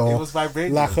a rail. It was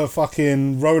vibrating like a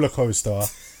fucking roller coaster.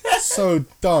 So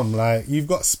dumb. You've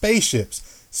got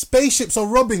spaceships. Spaceships are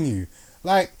robbing you.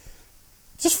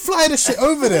 Just fly the shit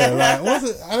over there.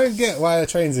 I don't get why the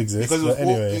trains exist. But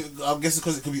anyway, I'm guessing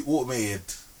because it could be automated.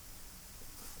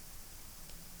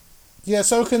 Yeah,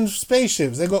 so can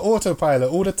spaceships. They got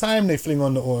autopilot all the time. They fling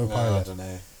on the autopilot. I don't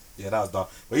know. Yeah, that was dumb.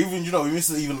 But even we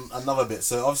missed even another bit.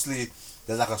 So obviously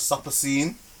there's a supper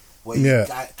scene where you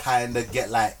kind of get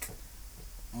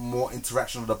more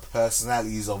interaction with the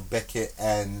personalities of Beckett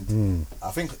and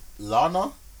I think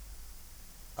Lana.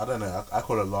 I don't know. I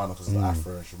call her Lana because of the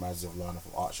afro. She reminds me of Lana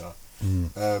from Archer.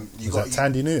 Was that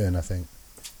Tandy Newton? I think.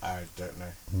 I don't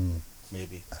know.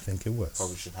 Maybe. I think it was.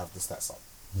 Probably should have the stats up.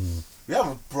 We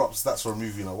haven't brought up stats for a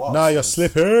movie in a while. No, you're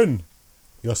slipping.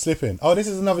 You're slipping. Oh, this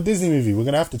is another Disney movie. We're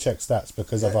going to have to check stats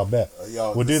because of our bet.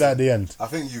 We'll do that at the end. I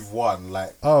think you've won.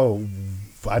 Oh,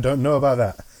 I don't know about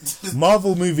that.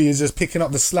 Marvel movie is just picking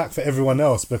up the slack for everyone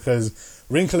else because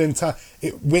Wrinkle in Time...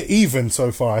 We're even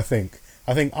so far, I think.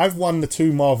 I think I've won the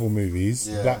 2 Marvel movies,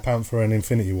 Black Panther and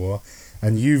Infinity War,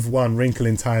 and you've won Wrinkle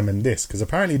in Time and this, because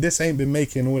apparently this ain't been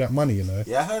making all that money,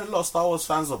 Yeah, I heard a lot of Star Wars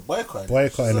fans are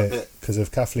boycotting it because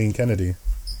of Kathleen Kennedy.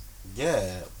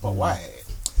 Yeah, but why?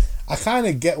 I kind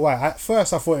of get why. At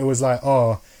first I thought it was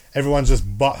everyone's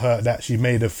just butthurt that she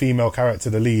made a female character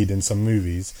the lead in some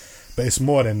movies, but it's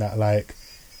more than that.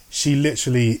 she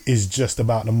literally is just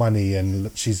about the money, and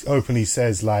she's openly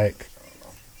says like,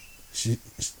 she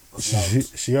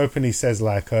openly says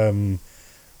like,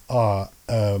 I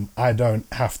don't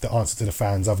have to answer to the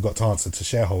fans. I've got to answer to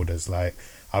shareholders. Like,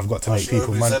 I've got to make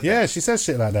people money. Yeah, she says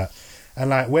shit like that. And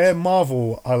like, where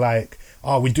Marvel are like,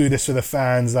 we do this for the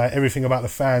fans, like everything about the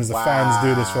fans. The fans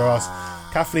do this for us.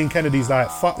 Kathleen Kennedy's like,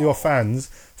 fuck your fans,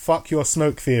 fuck your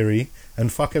Snoke theory,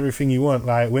 and fuck everything you want.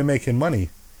 Like, we're making money.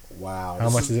 Wow. How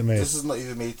much has it made? This has not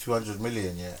even made 200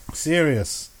 million yet.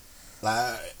 Serious.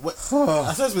 Like, I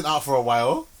suppose it's been out for a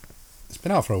while. It's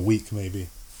been out for a week, maybe.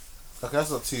 Okay,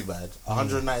 that's not too bad.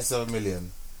 197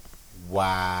 million.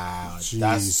 Wow.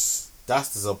 Jeez.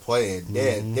 That's disappointing.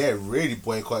 They're really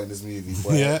boycotting this movie.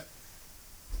 Boy. Yeah.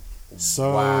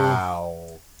 So,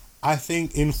 wow. I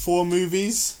think in 4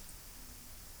 movies,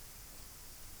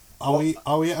 are we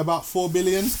at about 4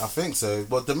 billion? I think so.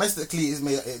 But domestically,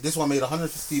 this one made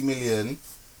 150 million,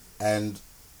 and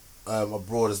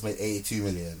abroad has made 82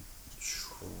 million.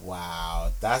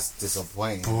 Wow, that's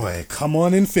disappointing. Boy, come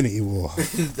on, Infinity War.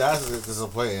 That's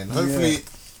disappointing.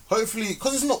 Hopefully,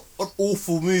 because it's not an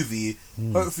awful movie.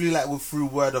 Hopefully, like through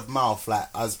word of mouth, like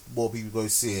as more people go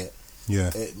see it,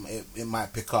 it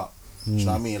might pick up. Do you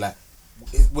know what I mean? Like,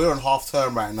 we're on half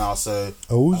term right now, so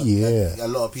a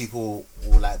lot of people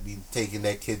will like be taking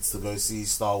their kids to go see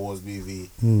Star Wars movie.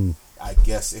 I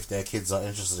guess if their kids are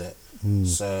interested in it.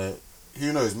 So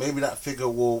who knows? Maybe that figure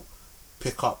will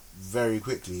pick up very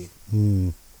quickly.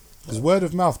 Because word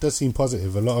of mouth does seem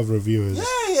positive. A lot of reviewers. Yeah.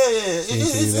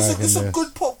 It's a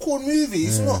good popcorn movie.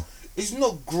 It's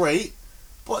not great,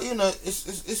 but you know,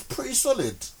 it's pretty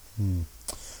solid.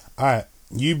 All right,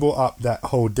 you brought up that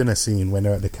whole dinner scene when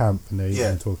they're at the camp and they're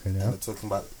even talking. Yeah, and they're talking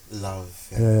about love.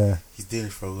 Yeah, he's doing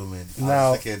it for a woman.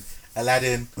 Now,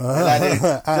 Aladdin. Just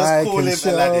call him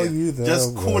Aladdin.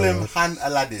 Just call him Han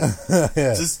Aladdin.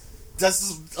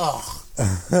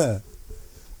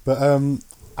 But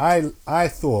I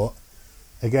thought,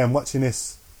 again, watching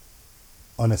this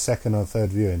on a second or third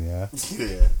viewing,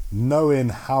 knowing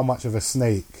how much of a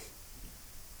snake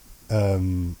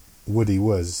Woody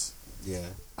was,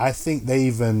 I think they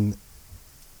even.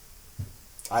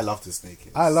 I love the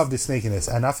snake. I love the snakiness,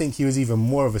 and I think he was even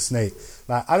more of a snake.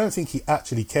 Like, I don't think he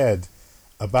actually cared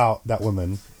about that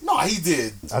woman. No, he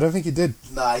did. I don't think he did.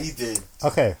 Nah, he did.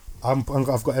 Okay, I've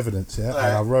got evidence. Yeah, right.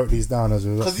 And I wrote these down as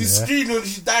we were because he screamed when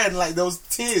she died, like there was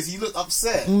tears. He looked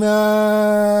upset.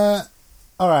 Nah.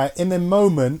 All right. In the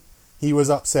moment, he was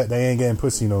upset. They ain't getting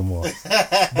pussy no more.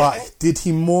 But did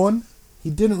he mourn?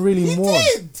 He didn't really mourn.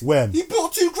 He did. When he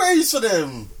built 2 graves for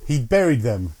them. He buried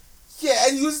them. Yeah,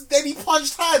 and then he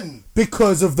punched Han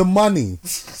because of the money.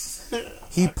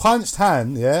 He punched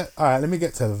Han. Yeah. All right. Let me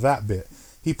get to that bit.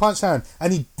 He punched Han,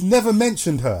 and he never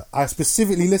mentioned her. I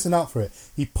specifically listened out for it.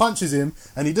 He punches him,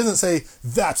 and he doesn't say,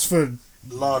 "That's for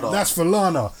Lana. That's for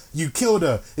Lana. You killed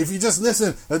her. If you just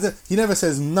listen." He never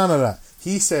says none of that.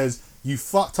 He says, "You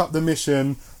fucked up the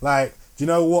mission. Like, do you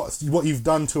know what you've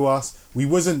done to us? We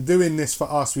wasn't doing this for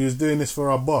us. We was doing this for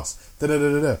our boss."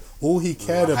 All he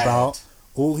cared about,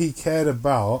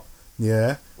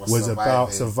 was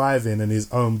about surviving and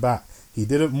his own back. He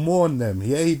didn't mourn them.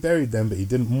 Yeah, he buried them, but he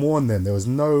didn't mourn them. There was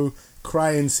no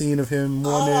crying scene of him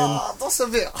mourning. Oh, that's a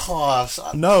bit harsh.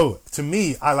 No, to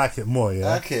me, I like it more,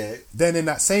 yeah? Okay. Then in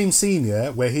that same scene, yeah,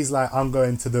 where he's like, I'm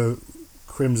going to the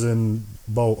Crimson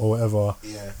Bolt or whatever.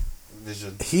 Yeah,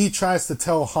 Vision. He tries to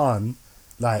tell Han,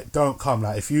 like, don't come.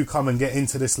 Like, if you come and get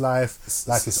into this life,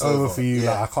 it's over for you.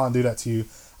 Yeah. Like, I can't do that to you.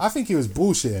 I think he was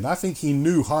bullshitting. I think he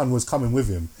knew Han was coming with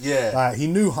him. Yeah. Like, he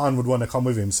knew Han would want to come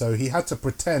with him, so he had to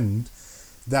pretend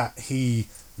that he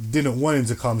didn't want him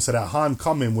to come, so that Han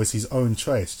coming was his own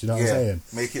choice. Do you know what I'm saying?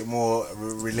 Make it more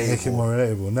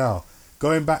relatable. Now,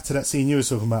 going back to that scene you were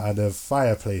talking about at the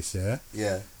fireplace, yeah?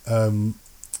 Yeah.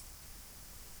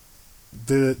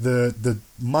 The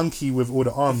monkey with all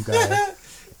the arm guy,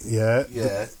 yeah?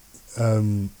 Yeah.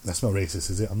 That's not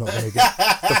racist, is it? I'm not going to get...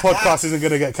 the podcast isn't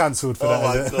going to get cancelled for that.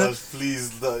 Oh my gosh,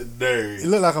 please, no. It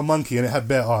looked like a monkey and it had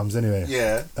bare arms anyway.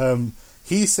 Yeah.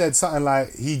 He said something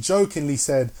like, he jokingly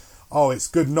said, "Oh, it's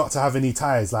good not to have any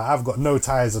ties. Like, I've got no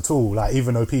ties at all. Like,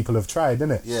 even though people have tried,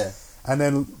 innit?" Yeah. And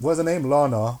then, what's her name?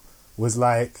 Lana was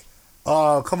like,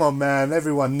 "Oh, come on, man.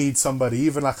 Everyone needs somebody,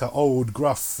 even like an old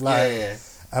gruff, like." Yeah.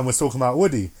 And we're talking about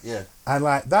Woody. Yeah. And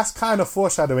like, that's kind of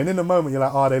foreshadowing. In the moment, you're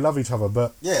like, "Oh, they love each other,"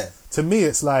 but to me,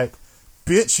 it's like,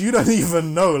 bitch, you don't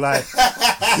even know. Like,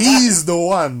 he's the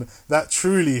one that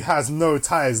truly has no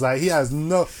ties. Like, he has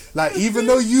no... Like, even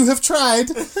though you have tried,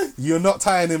 you're not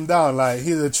tying him down. Like,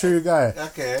 he's a true guy.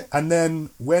 Okay. And then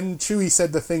when Chewie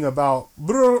said the thing about...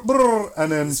 Brr, brr,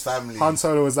 and then his family. Han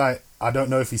Solo was like, I don't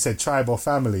know if he said tribe or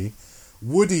family.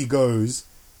 Woody goes,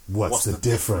 what's the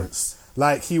difference?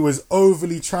 Like, he was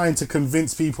overly trying to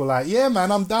convince people, like, yeah,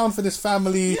 man, I'm down for this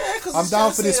family. Yeah, 'cause I'm he's down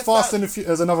trying for to this say Fast and the Furious.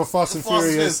 There's another Fast and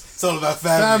Furious. It's all about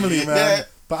family, man. Yeah.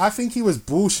 But I think he was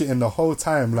bullshitting the whole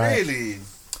time. Like, Really?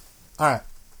 alright,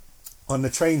 on the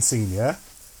train scene, yeah,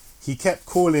 he kept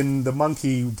calling the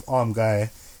monkey arm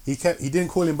guy. He didn't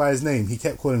call him by his name. He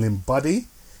kept calling him Buddy.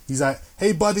 He's like,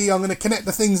 hey, Buddy, I'm gonna connect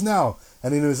the things now.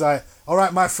 And then he was like, all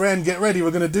right, my friend, get ready, we're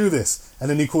gonna do this. And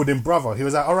then he called him brother. He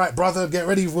was like, all right, brother, get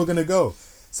ready, we're gonna go.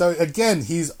 So again,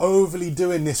 he's overly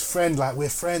doing this friend, like, we're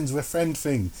friend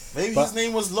thing. Maybe his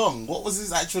name was long. What was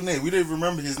his actual name? We don't even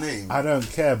remember his name. I don't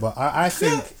care, but I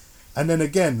think. And then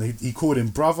again, he called him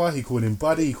brother, he called him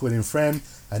buddy, he called him friend,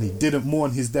 and he didn't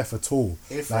mourn his death at all.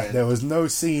 Hey, like, friend. there was no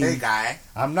scene. Hey, guy.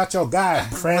 I'm not your guy,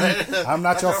 friend. I'm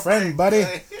not your friend, buddy.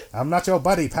 I'm not your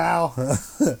buddy, pal.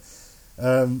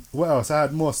 What else? I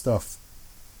had more stuff.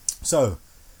 So,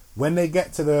 when they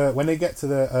get to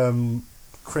the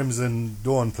Crimson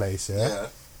Dawn place, yeah.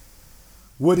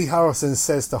 Woody Harrelson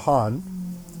says to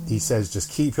Han, he says, just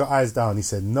keep your eyes down. He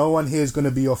said, no one here is going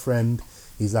to be your friend.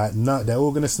 He's like, no, they're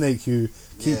all going to snake you.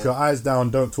 Keep your eyes down.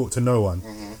 Don't talk to no one.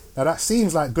 Mm-hmm. Now, that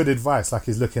seems like good advice, like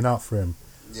he's looking out for him.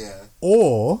 Yeah.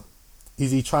 Or is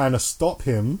he trying to stop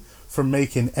him from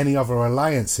making any other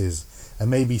alliances and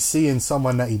maybe seeing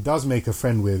someone that he does make a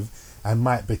friend with and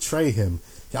might betray him?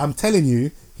 I'm telling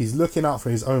you, he's looking out for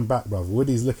his own back, bruv.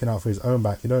 Woody's looking out for his own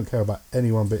back. He don't care about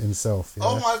anyone but himself. Yeah?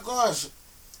 Oh my gosh.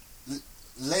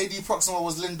 Lady Proxima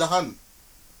was Linda Hunt.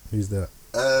 Who's that?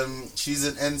 She's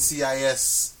in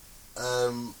NCIS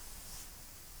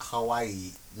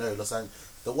Hawaii. No, Los Angeles.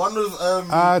 The one with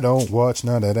I don't watch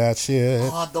none of that shit.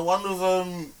 the one with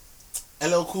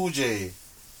LL Cool J.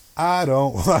 I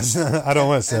don't watch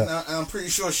that. And I'm pretty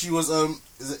sure she was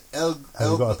is it Have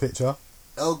you got a picture?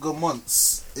 Elga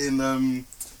Montz in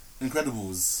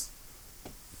Incredibles.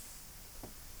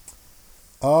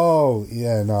 Oh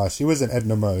yeah, no, she was in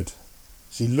Edna Mode.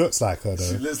 She looks like her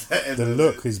though. She looks like Edna the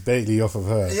look is Bailey off of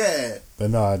her. Yeah. But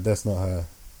no, that's not her.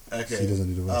 Okay. She doesn't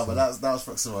do the voice. Oh, but that was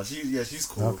Proxima. She's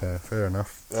cool. Okay, fair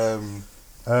enough.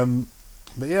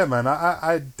 But yeah, man,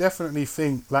 I definitely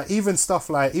think, like, even stuff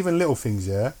like, even little things,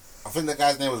 yeah. I think the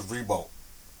guy's name was Reebok.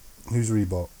 Who's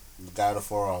Reebok? The guy with the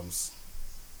forearms.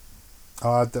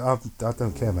 Oh, I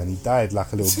don't care, man. He died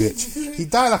like a little bitch. He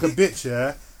died like a bitch,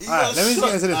 yeah. Alright, let me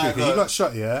get into this quickly. He got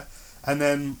shot, yeah, and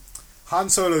then Han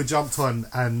Solo jumped on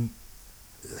and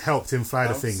helped him fly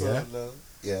the thing, yeah.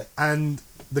 Yeah. And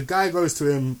the guy goes to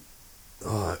him,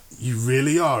 oh, you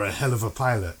really are a hell of a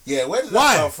pilot. Yeah, where did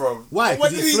that come from? Why?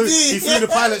 What Because did he flew the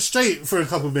pilot straight for a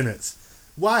couple of minutes.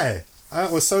 Why?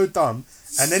 That was so dumb.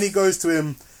 And then he goes to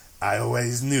him, I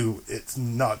always knew it's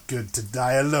not good to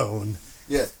die alone.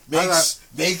 Yeah,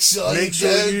 make sure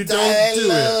you don't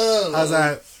do it. I was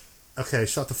like, okay,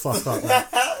 shut the fuck up, man.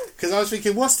 Because I was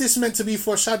thinking, what's this meant to be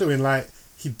foreshadowing? Like,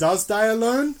 he does die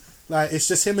alone? Like, it's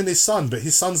just him and his son, but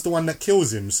his son's the one that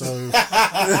kills him, so...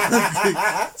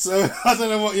 so, I don't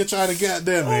know what you're trying to get at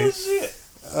there, mate. Oh, shit.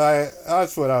 I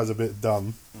thought that was a bit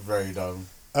dumb. Very dumb.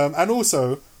 And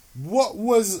also, what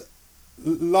was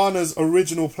Lana's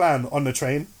original plan on the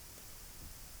train?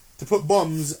 To put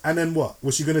bombs, and then what?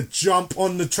 Was she gonna jump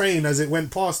on the train as it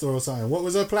went past her or something? What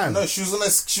was her plan? No, she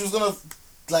was gonna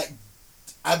like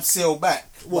abseil back.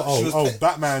 What?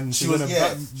 Batman. She was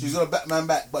gonna Batman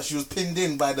back, but she was pinned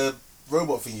in by the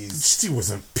robot thingies. She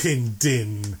wasn't pinned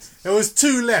in. There was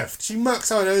two left. She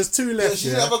murks out. There was two left. Yeah, she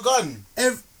didn't have a gun.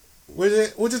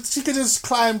 She could just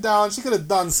climb down. She could have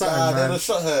done something. Nah, man. they would have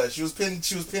shot her. She was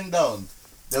pinned down.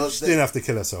 She didn't have to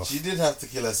kill herself. She did have to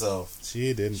kill herself.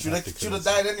 She didn't. She would have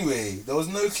died anyway. There was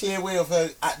no clear way of her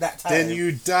at that time. Then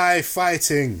you die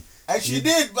fighting. And she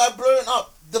did by blowing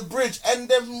up the bridge and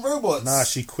them robots. Nah,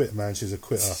 she quit, man. She's a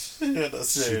quitter. Yeah, that's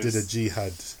serious. She did a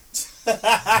jihad.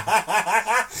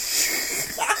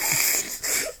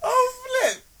 Oh,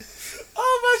 flip.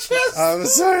 Oh, my chest. I'm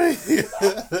sorry.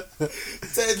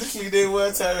 Technically, they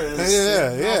were terrorists.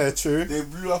 Yeah, true. They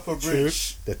blew up a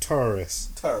bridge. True. The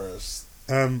terrorists.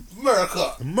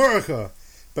 America.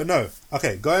 But no.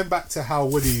 Okay, going back to how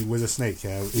Woody was a snake,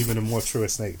 yeah, even a more truer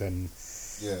snake than...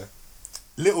 Yeah.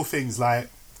 Little things like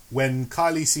when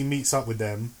Khaleesi meets up with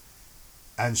them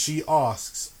and she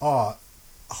asks,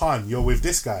 Han, you're with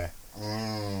this guy.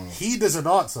 He doesn't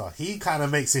answer. He kind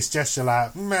of makes this gesture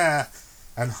like, meh.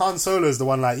 And Han Solo's the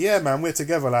one like, yeah, man, we're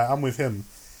together. Like, I'm with him.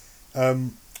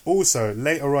 Also,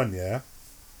 later on, yeah,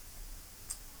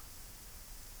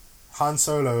 Han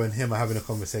Solo and him are having a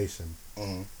conversation.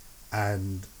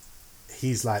 And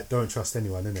he's like, don't trust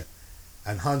anyone, innit?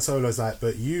 And Han Solo's like,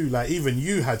 but you, like, even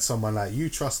you had someone, like, you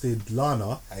trusted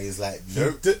Lana. And he's like,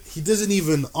 nope. He doesn't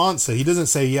even answer. He doesn't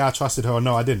say, yeah, I trusted her, or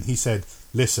no, I didn't. He said,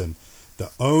 listen, the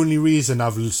only reason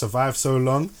I've survived so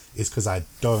long is because I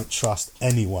don't trust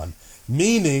anyone.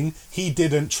 Meaning, he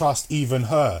didn't trust even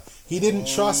her. He didn't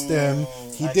trust them.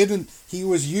 He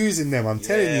was using them. I'm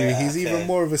telling you, he's even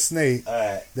more of a snake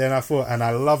than I thought. And I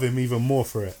love him even more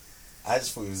for it. I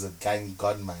just thought he was a gang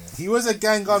gunman. He was a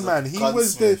gang gunman. He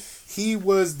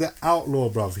was the outlaw,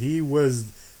 bruv. He was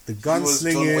the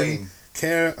gunslinging,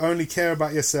 only care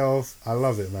about yourself. I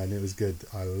love it, man. It was good.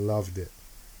 I loved it.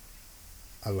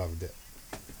 I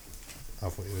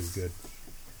thought it was good.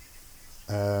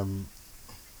 I've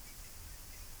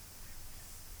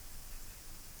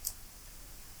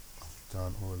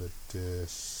done all of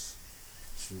this.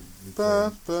 I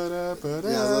was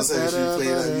gonna say, should we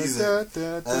play that music?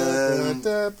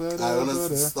 I want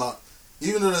to start.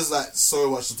 Even though there's like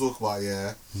so much to talk about,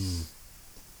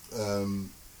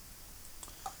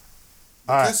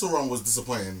 Kessel Run was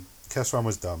disappointing. Kessel Run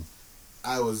was dumb.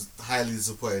 I was highly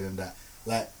disappointed in that.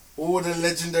 Like all the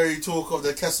legendary talk of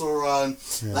the Kessel Run.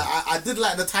 Like I did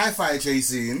like the TIE fighter chase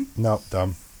scene. No,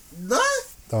 dumb. No,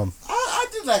 dumb. I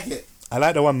did like it. I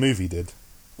like the one movie did.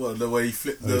 Well, the way he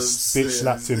flipped the bitch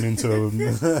slapped him into a...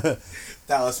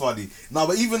 That was funny. No,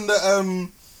 but even the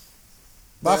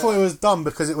But I thought it was dumb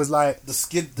because it was like the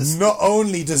skid. Not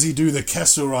only does he do the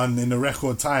Kessel Run in a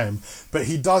record time, but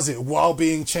he does it while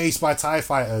being chased by TIE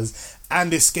fighters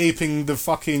and escaping the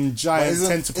fucking giant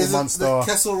tentacle monster. The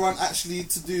Kessel Run actually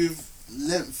to do with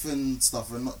length and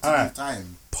stuff and not to do with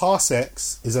time?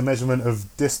 Parsecs is a measurement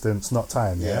of distance, not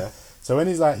time. Yeah. So when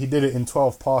he's like, he did it in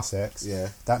 12 parsecs,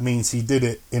 that means he did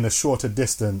it in a shorter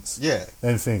distance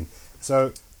than thing.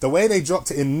 So the way they dropped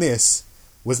it in this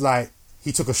was like,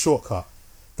 he took a shortcut.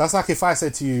 That's like if I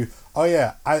said to you, oh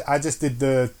yeah, I just did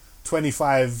the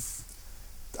 25,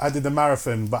 I did the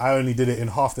marathon, but I only did it in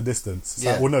half the distance. It's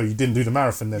like, well, no, you didn't do the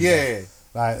marathon then.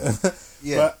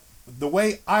 But the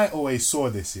way I always saw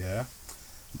this,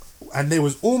 and they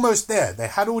was almost there. They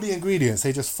had all the ingredients,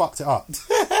 they just fucked it up.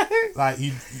 Like,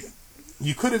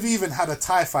 you could have even had a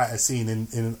TIE fighter scene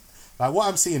in like what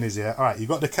I'm seeing is alright, you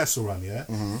got the Kessel Run,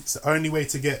 it's the only way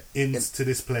to get into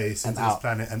this place, into this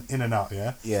planet, and in and out,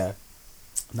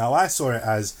 Now I saw it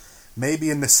as maybe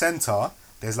in the center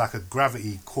there's like a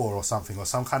gravity core or something, or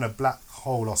some kind of black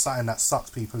hole or something that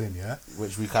sucks people in,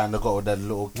 which we kind of got with that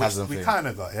little chasm thing. We kind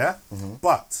of got,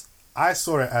 but I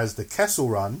saw it as the Kessel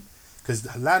Run,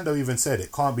 because Lando even said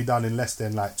it can't be done in less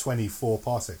than like 24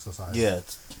 parsecs or something.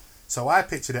 So I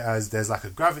pictured it as there's like a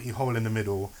gravity hole in the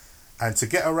middle, and to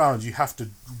get around you have to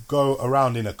go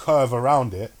around in a curve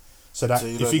around it, so that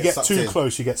if you get too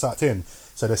close you get sucked in.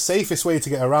 So the safest way to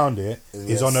get around it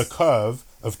is on a curve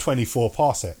of 24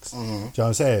 parsecs. Do you know what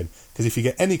I'm saying? Because if you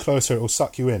get any closer, it will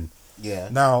suck you in.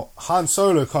 Now, Han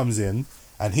Solo comes in,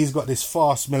 and he's got this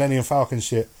fast Millennium Falcon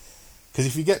ship. Because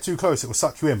if you get too close, it will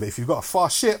suck you in. But if you've got a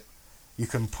fast ship, you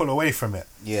can pull away from it.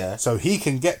 So he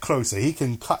can get closer. He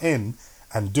can cut in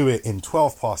and do it in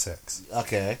 12 parsecs.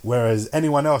 Whereas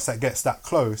anyone else that gets that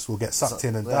close will get sucked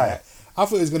in and die. I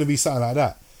thought it was going to be something like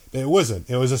that. But it wasn't.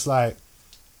 It was just like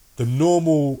the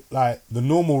normal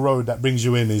road that brings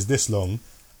you in is this long.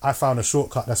 I found a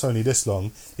shortcut that's only this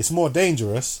long. It's more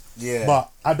dangerous,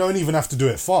 but I don't even have to do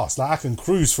it fast. Like, I can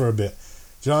cruise for a bit.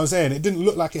 Do you know what I'm saying? It didn't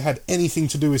look like it had anything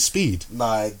to do with speed.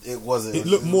 No, it wasn't. It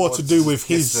looked more to do with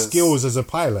his skills as a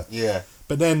pilot.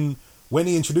 But then when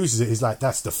he introduces it, he's like,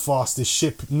 that's the fastest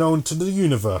ship known to the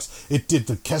universe. It did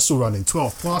the Kessel Run in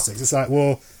 12 parsecs. It's like,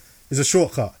 well, it's a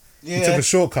shortcut. You took a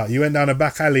shortcut. You went down a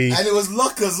back alley. And it was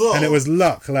luck as well. And it was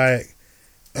luck. Like,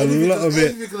 anything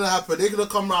could have happened. They could have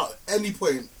come out at any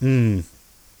point.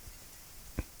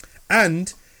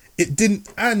 And it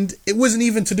didn't. And it wasn't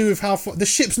even to do with how the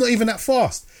ship's not even that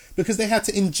fast, because they had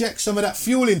to inject some of that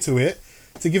fuel into it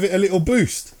to give it a little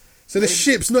boost. So the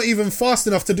ship's not even fast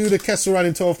enough to do the Kessel Run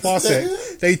in 12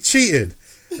 parsecs. They cheated.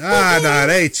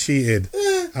 They cheated.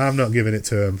 I'm not giving it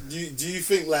to them. Do you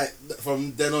think, like,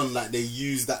 from then on, like, they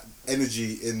used that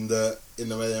energy in the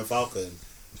Millennium Falcon?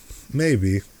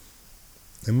 Maybe.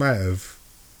 They might have.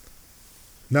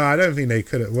 No, I don't think they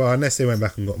could have. Well, unless they went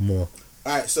back and got more.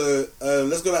 Alright, so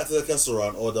let's go back to the Kessel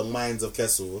Run, or the Mines of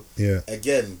Kessel.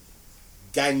 Again,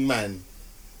 Gangman,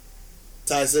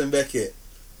 Tyson Beckett,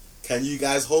 can you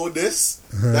guys hold this?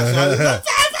 That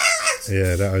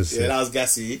was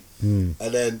gassy. And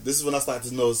then this is when I started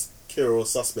to know Kira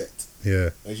was suspect.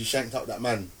 When she shanked up that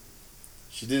man,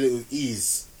 she did it with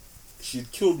ease.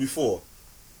 She'd killed before.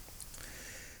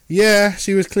 Yeah,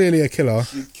 she was clearly a killer.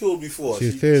 She'd killed before. She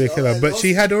was clearly a killer, but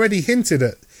she had already hinted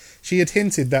at. she had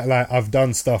hinted that like I've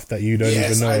done stuff that you don't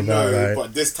even know about. Right?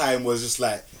 But this time was just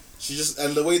like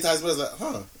and the way time was like,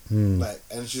 huh, like,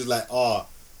 and she's like,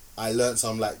 I learned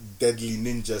some like deadly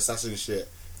ninja assassin shit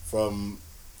from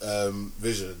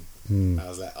Vision. I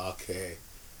was like, okay,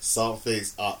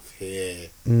 something's up here.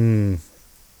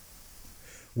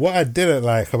 What I didn't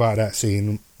like about that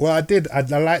scene, well, I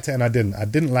liked it and I didn't. I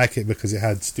didn't like it because it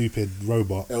had stupid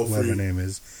robot, L3. whatever her name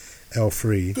is,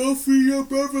 L3. Go free your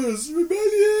brothers,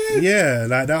 rebellion. Yeah,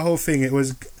 like that whole thing. It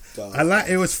was,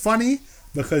 it was funny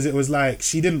because it was like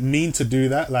she didn't mean to do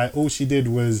that. Like all she did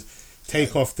was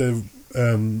take off the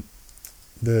what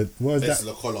was that?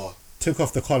 The collar. Took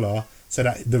off the collar so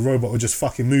that the robot would just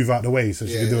fucking move out the way so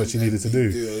she could do what she needed to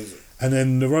do. And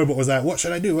then the robot was like, what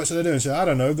should I do? What should I do? And she said, I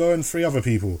don't know, go and free other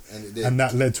people. And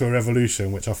that led to a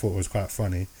revolution, which I thought was quite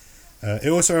funny. It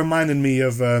also reminded me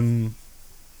of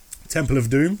Temple of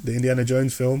Doom, the Indiana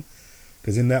Jones film.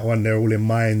 Because in that one, they're all in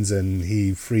mines and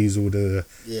he frees all the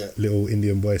little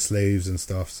Indian boy slaves and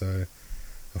stuff. So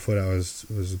I thought that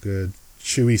was good.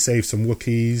 Chewie saved some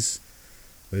Wookiees,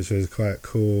 which was quite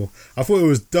cool. I thought it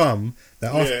was dumb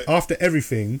that after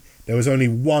everything, there was only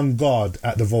one guard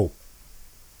at the vault.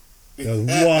 There was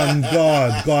one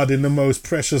guard in the most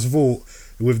precious vault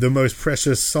with the most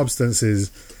precious substances,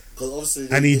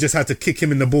 and he just had to kick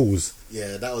him in the balls.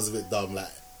 Yeah, that was a bit dumb. Like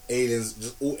aliens,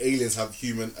 just all aliens have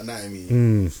human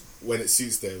anatomy when it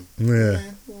suits them. Yeah.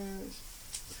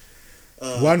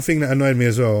 One thing that annoyed me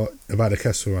as well about the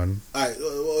Kessel Run. Alright,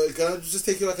 can I just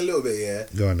take you back a little bit? Yeah.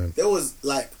 Go on then. There was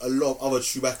like a lot of other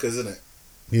Chewbacca's in it.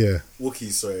 Yeah.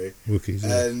 Wookiees, sorry. Wookiees.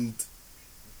 Yeah. And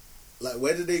like,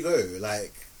 where did they go?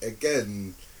 Like,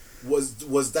 again,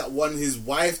 was that one his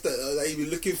wife that he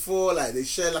was looking for? Like, they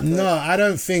share like. No, I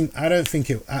don't think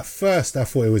it. At first, I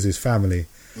thought it was his family.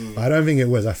 But I don't think it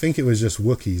was. I think it was just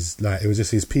Wookiees. Like, it was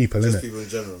just his people, innit? People in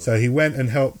general. So he went and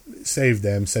helped save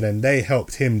them. So then they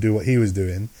helped him do what he was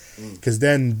doing. Because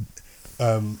then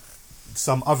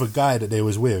some other guy that they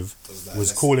was with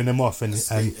was calling him off, and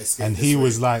he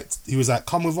was like,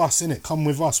 come with us, innit? Come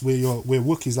with us. We're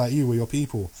Wookiees like you. We're your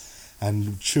people.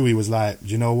 And Chewie was like,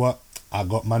 you know what? I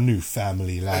got my new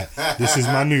family. Like, this is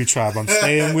my new tribe. I'm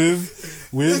staying with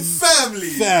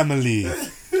family.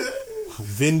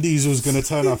 Vin Diesel's gonna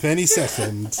turn up any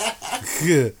second.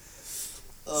 So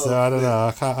I don't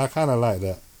know. I kind of like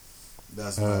that.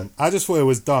 That's I just thought it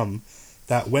was dumb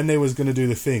that when they was gonna do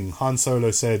the thing, Han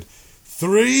Solo said,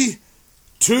 3,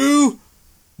 2,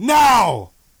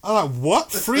 now. I'm like,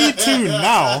 what? 3, 2,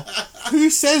 now? Who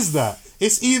says that?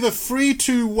 It's either 3,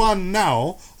 2, 1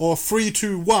 now or 3,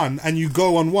 2, 1 and you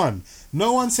go on 1.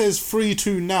 No one says 3,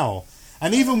 2 now.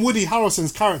 And even Woody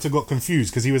Harrelson's character got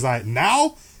confused because he was like,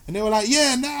 now? And they were like,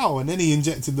 yeah, now. And then he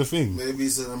injected the thing. Maybe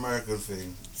it's an American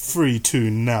thing. 3,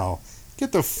 2 now.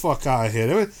 Get the fuck out of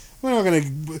here. We're not gonna.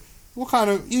 What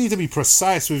kind of? You need to be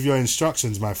precise with your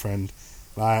instructions, my friend.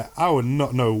 Like, I would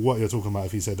not know what you're talking about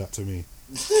if you said that to me.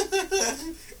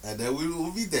 And then we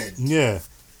will be dead. Yeah,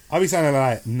 I'll be saying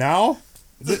like now.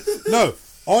 No,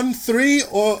 on 3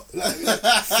 or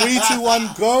 3, 2, 1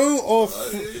 go or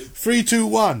 3, 2,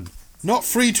 1. Not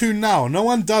 3, 2 now. No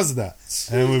one does that.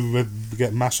 And we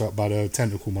get mashed up by the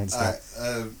tentacle monster.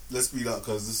 Alright, let's speed up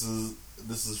because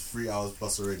this is 3 hours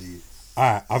plus already.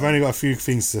 Alright, I've only got a few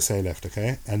things to say left,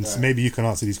 okay? And maybe you can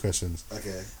answer these questions.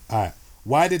 Okay. Alright,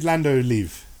 why did Lando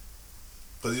leave?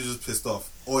 Because he was just pissed off.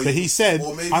 But he said,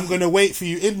 I'm going to wait for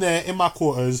you in there, in my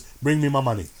quarters, bring me my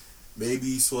money. Maybe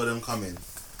he saw them coming.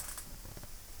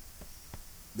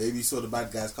 Maybe he saw the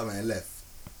bad guys coming and left.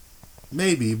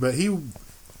 Maybe, but he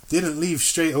didn't leave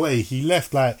straight away. He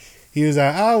left like, he was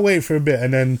like, I'll wait for a bit,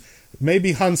 and then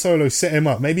maybe Han Solo set him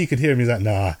up. Maybe he could hear him. He's like,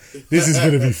 nah, this is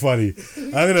going to be funny.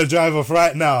 I'm going to drive off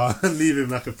right now and leave him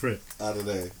like a prick. I don't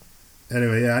know.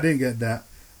 Anyway, yeah, I didn't get that.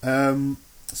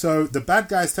 So the bad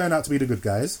guys turned out to be the good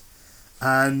guys.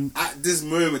 And at this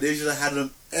moment, they should have had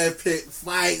an epic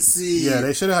fight scene. Yeah,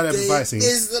 they should have had an epic fight scene.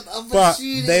 But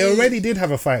they already did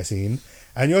have a fight scene.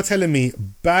 And you're telling me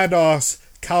badass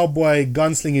cowboy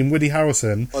gunslinging Woody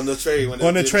Harrelson on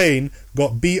the train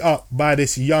got beat up by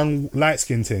this young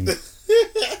light-skinned thing.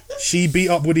 She beat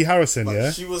up Woody Harrelson, but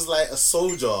yeah? She was like a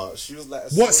soldier. She was like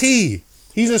What's he?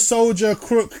 He's a soldier,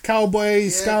 crook, cowboy,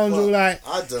 scoundrel. Like,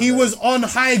 he was on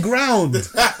high ground.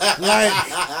 Like,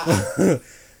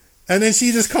 and then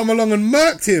she just come along and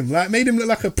murked him. Like, made him look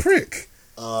like a prick.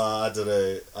 I don't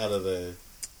know.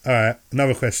 Alright,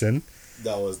 another question.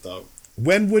 That was dumb.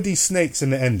 When Woody snakes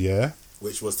in the end, yeah?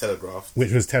 Which was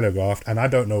telegraphed, and I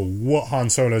don't know what Han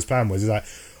Solo's plan was. He's like,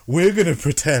 we're going to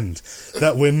pretend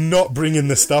that we're not bringing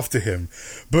the stuff to him,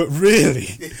 but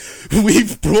really,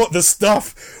 we've brought the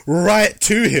stuff right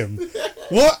to him.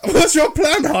 What's your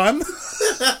plan, hon?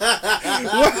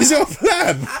 What is your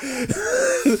plan?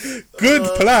 Good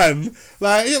plan.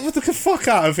 Like, what the fuck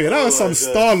out of here? That was some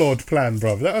Star-Lord plan,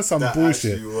 bro. That was some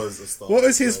bullshit. What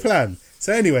was his plan?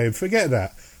 So anyway, forget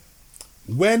that.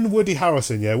 When Woody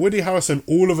Harrelson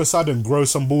all of a sudden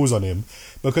grows some balls on him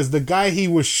because the guy he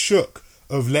was shook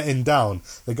of letting down,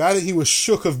 the guy that he was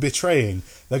shook of betraying,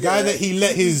 the guy that he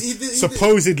let his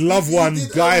supposed loved one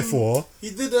die for.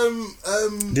 He did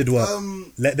did what?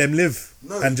 Let them live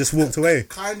and just walked away.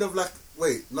 Kind of like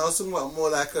I was talking about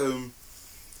more like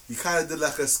he kind of did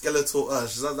like a Skeletor.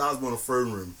 That was more in the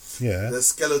throne room. Yeah. The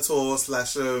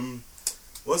Skeletor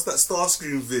 / what's that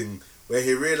Starscream thing where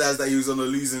he realised that he was on a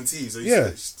losing team, so he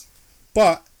switched.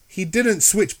 But he didn't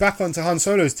switch back onto Han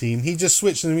Solo's team. He just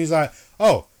switched and he's like,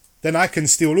 oh, then I can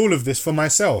steal all of this for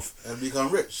myself. And become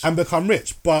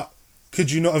rich. But could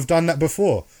you not have done that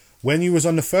before? When you was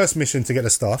on the first mission to get the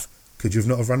stuff, could you have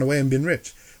not have run away and been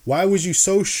rich? Why was you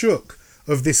so shook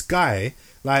of this guy?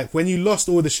 Like, when you lost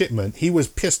all the shipment, he was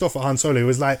pissed off at Han Solo. He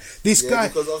was like, this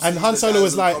guy... And Han Solo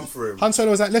was like,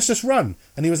 let's just run.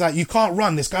 And he was like, you can't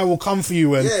run. This guy will come for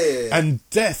you. And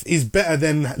death is better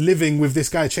than living with this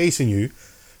guy chasing you.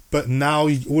 But now,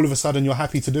 all of a sudden, you're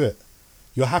happy to do it.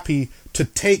 You're happy to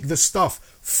take the stuff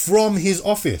from his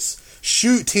office,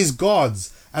 shoot his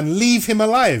guards, and leave him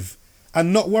alive,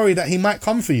 and not worry that he might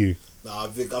come for you. I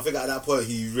think at that point,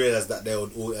 he realised that they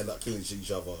would all end up killing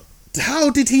each other. How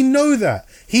did he know that?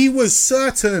 He was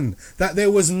certain that there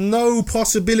was no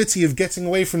possibility of getting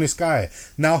away from this guy.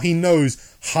 Now he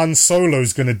knows Han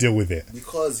Solo's going to deal with it.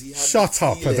 Because he had Shut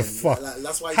up, what the fuck?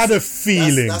 That's why had a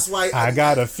feeling. That's why I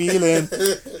got a feeling.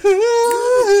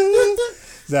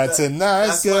 That's a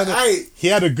nice guy. He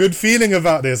had a good feeling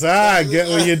about this. I get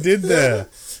what you did there.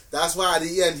 That's why at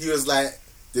the end he was like,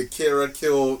 the Kira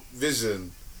kill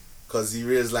Vision. Because he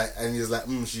was like, and he was like,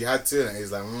 she had to. And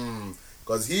he's like,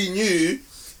 Because he knew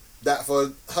that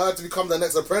for her to become the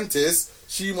next apprentice,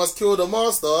 she must kill the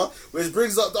master, which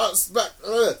brings us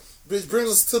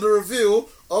to the reveal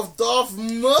of Darth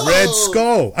Maul. Red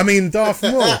Skull. Darth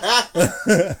Maul.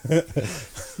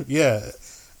 Yeah.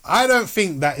 I don't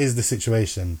think that is the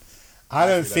situation. I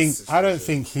don't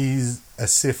think he's a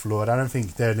Sith Lord. I don't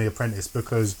think they're the apprentice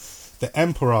because the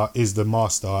Emperor is the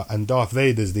master and Darth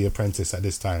Vader's the apprentice at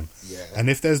this time. Yeah. And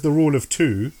if there's the rule of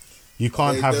 2, you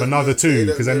can't have another 2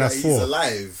 because then that's 4. He's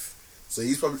alive, so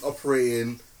he's probably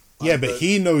operating. Yeah, but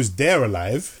he knows they're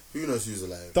alive. Who knows who's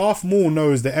alive? Darth Maul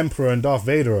knows the Emperor and Darth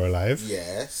Vader are alive.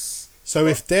 Yes. So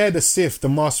if they're the Sith, the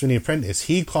master and the apprentice,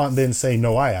 he can't then say,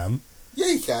 no, I am. Yeah,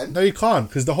 he can. No, you can't,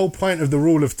 because the whole point of the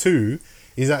rule of 2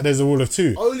 is that there's a rule of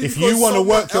 2. Only if you want to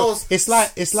work, it's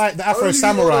like the Afro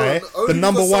Samurai, the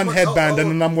number 1 headband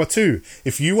and the number 2.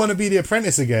 If you want to be the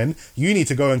apprentice again, you need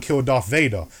to go and kill Darth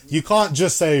Vader. You can't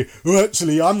just say,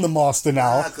 actually, I'm the master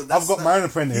now. I've got my own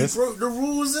apprentice. He broke the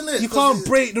rules, innit? You can't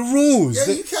break the rules.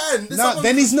 Yeah, you can.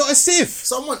 Then he's not a Sith.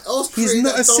 Someone else created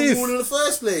that dumb rule in the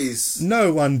first place.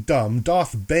 No one dumb.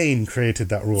 Darth Bane created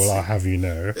that rule, I'll have you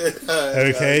know.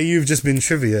 Okay, you've just been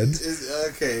trivia'd.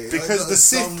 Okay. Because the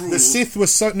Sith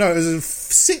was so... No, it was a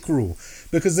sick rule.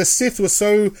 Because the Sith were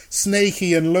so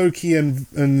snaky and low-key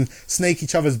and snake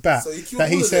each other's back that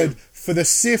he said, for the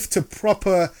Sith to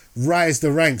proper rise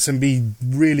the ranks and be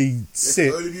really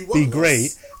sick, be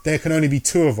great, there can only be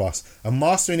 2 of us. A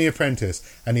master and the apprentice.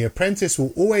 And the apprentice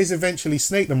will always eventually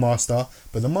snake the master,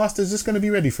 but the master's just going to be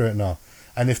ready for it now.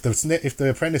 And if the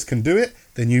apprentice can do it,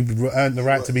 then you earn the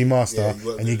right to be master,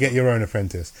 and you get your own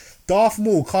apprentice. Darth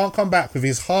Maul can't come back with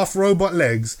his half-robot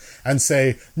legs and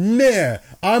say, nah,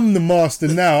 I'm the master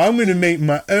now. I'm going to make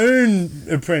my own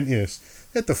apprentice.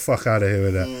 Get the fuck out of here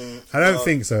with that. I don't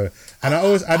think so. And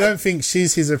I don't think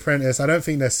she's his apprentice. I don't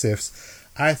think they're Siths.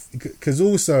 Because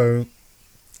also,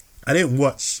 I didn't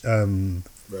watch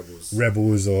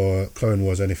Rebels or Clone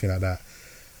Wars or anything like that.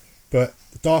 But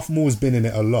Darth Maul's been in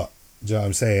it a lot. Do you know what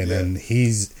I'm saying? Yeah. And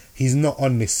he's not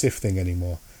on this Sith thing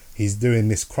anymore. He's doing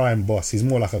this crime boss. He's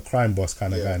more like a crime boss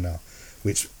kind of guy now,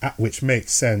 which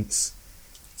makes sense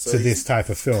to this type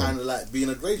of film. Kind of like being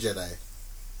a Grey Jedi.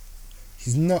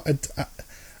 He's not.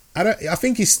 I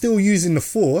think he's still using the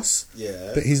Force.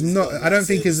 Yeah, but he's not. I don't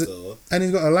think he's. And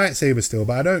he's got a lightsaber still,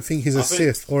 but I don't think he's a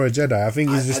Sith or a Jedi. I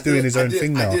think he's just doing his own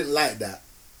thing now. I didn't like that.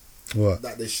 What?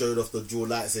 That they showed off the dual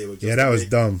lightsaber. Yeah, that was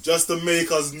dumb. Just to make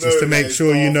us know. Just to make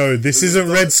sure you know, this isn't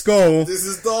Red Skull. This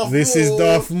is Darth Maul. This is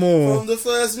Darth Maul. From the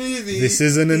first movie. This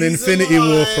isn't an Infinity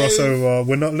War crossover.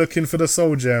 We're not looking for the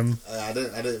Soul Gem. I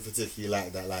didn't particularly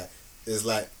like that. Like, it's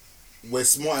like, we're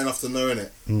smart enough to know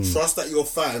it. Trust that your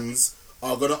fans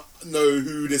are gonna know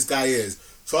who this guy is.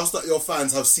 Trust that your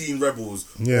fans have seen Rebels.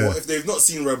 Yeah. Or if they've not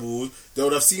seen Rebels, they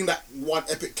would have seen that one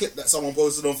epic clip that someone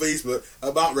posted on Facebook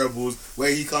about Rebels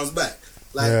where he comes back.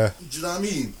 Like, do you know what I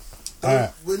mean?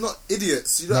 We're not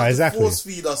idiots. You don't have to force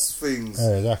feed us things.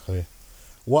 Yeah, exactly.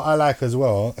 What I like as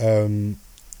well, and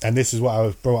this is what I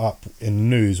was brought up in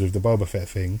the news with the Boba Fett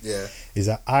thing, is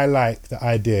that I like the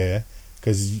idea,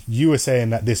 because you were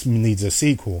saying that this needs a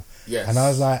sequel. Yes. And I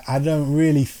was like, I don't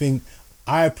really think...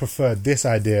 I prefer this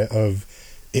idea of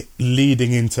it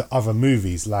leading into other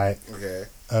movies, like... Okay.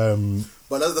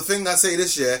 But that's the thing I say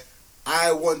this year,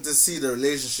 I want to see the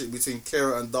relationship between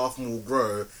Kira and Darth Maul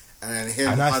grow, and him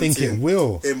and I think it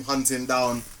will. Him hunting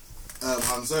down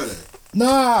Han Solo.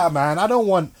 Nah, man, I don't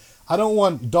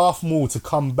want Darth Maul to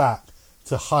come back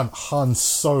to hunt Han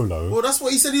Solo. Well, that's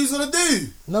what he said he was gonna do.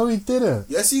 No, he didn't.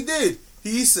 Yes, he did.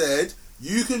 He said,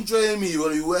 "You can join me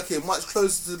when we're working much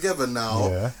closer together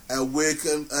now, and we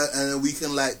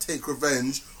can like take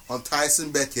revenge on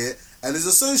Tyson Beckett and his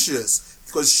associates,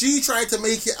 because she tried to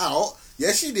make it out.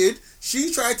 Yes, she did.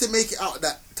 She tried to make it out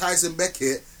that Tyson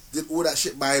Beckett did all that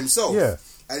shit by himself. Yeah,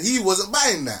 and he wasn't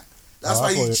buying that. That's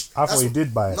why I thought he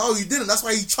did buy it. No, he didn't. That's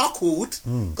why he chuckled,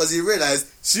 because he realized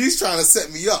she's trying to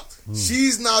set me up.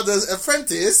 She's now the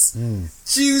apprentice.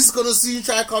 She's gonna soon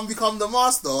try to become the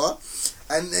master.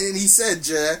 And he said,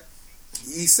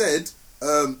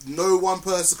 no one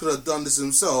person could have done this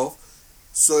himself.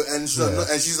 So and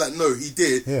she's like, no, he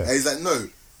did. Yeah. And he's like, no,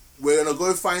 we're gonna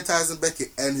go find Tyson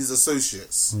Beckett and his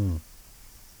associates,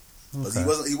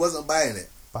 because he wasn't buying it.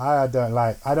 But I don't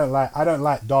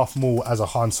like Darth Maul as a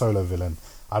Han Solo villain.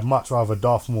 I'd much rather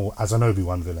Darth Maul as an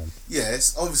Obi-Wan villain.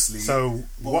 Yes, obviously. So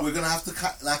but we're gonna have to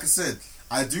cut. Like I said,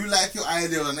 I do like your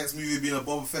idea of the next movie being a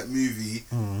Boba Fett movie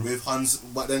with Han's,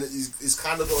 but then it's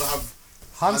kind of gonna have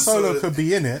Han Solo could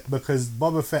be in it, because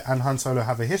Boba Fett and Han Solo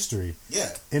have a history.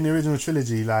 Yeah. In the original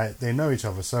trilogy, like, they know each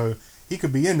other, so he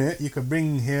could be in it. You could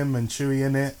bring him and Chewie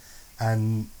in it,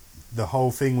 and the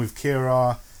whole thing with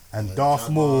Kira and Darth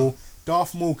Maul.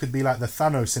 Darth Maul could be like the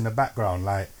Thanos in the background,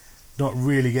 like, not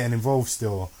really getting involved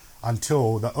still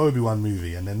until the Obi-Wan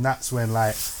movie, and then that's when,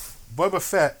 like, Boba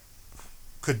Fett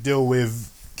could deal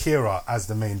with Kira as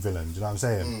the main villain. Do you know what I'm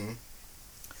saying?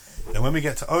 Then when we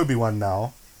get to Obi-Wan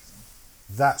now,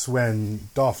 that's when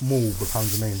Darth Maul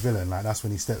becomes the main villain. Like, that's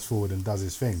when he steps forward and does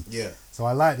his thing. Yeah. So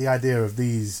I like the idea of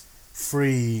these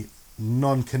three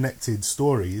non-connected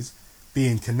stories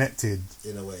being connected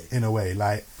in a way.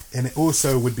 Like, and it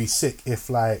also would be sick if,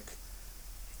 like,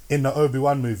 in the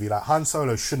Obi-Wan movie, like, Han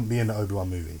Solo shouldn't be in the Obi-Wan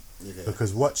movie,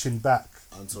 because watching back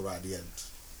until right at the end.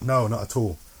 No, not at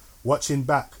all. Watching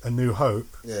back A New Hope,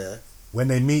 when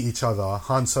they meet each other,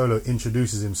 Han Solo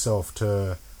introduces himself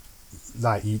to,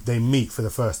 like, they meet for the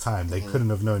first time. They couldn't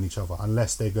have known each other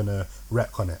unless they're gonna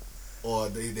retcon it. Or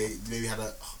they maybe had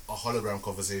a hologram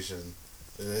conversation.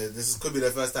 This could be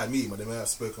their first time meeting, but they may have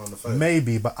spoken on the phone.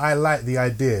 Maybe, but I like the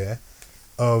idea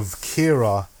of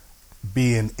Kira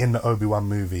being in the Obi-Wan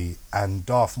movie and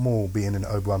Darth Maul being in the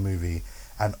Obi-Wan movie,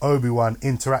 and Obi-Wan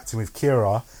interacting with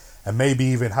Kira and maybe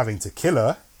even having to kill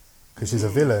her because she's a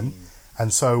villain.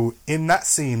 And so in that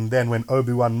scene then, when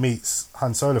Obi-Wan meets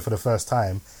Han Solo for the first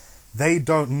time, they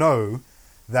don't know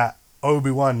that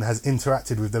Obi-Wan has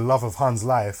interacted with the love of Han's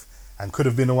life and could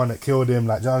have been the one that killed him.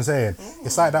 Like, do you know what I'm saying?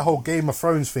 It's like that whole Game of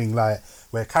Thrones thing, like,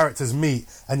 where characters meet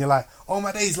and you're like, oh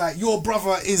my days, like, your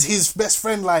brother is his best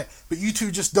friend, like, but you two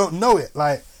just don't know it.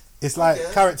 Like, it's like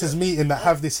characters meeting that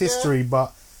have this history,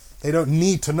 but they don't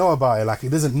need to know about it. Like, it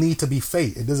doesn't need to be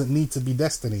fate. It doesn't need to be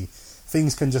destiny.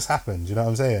 Things can just happen. Do you know what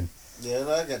I'm saying? Yeah,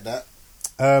 I get that.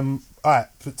 Alright,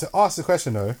 to ask the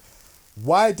question though,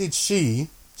 why did she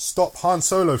stop Han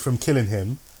Solo from killing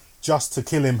him just to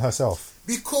kill him herself?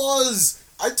 Because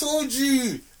I told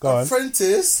you,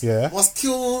 apprentice must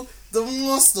kill the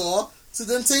master to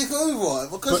then take over.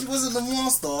 Because she wasn't the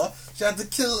master, she had to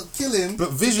kill him. But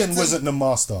Vision wasn't the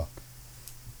master.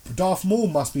 Darth Maul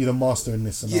must be the master in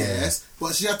this scenario. Yes,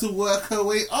 but she had to work her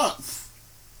way up.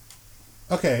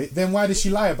 Okay, then why did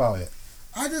she lie about it?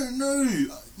 I don't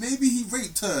know. Maybe he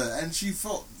raped her and she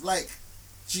felt like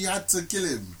she had to kill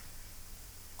him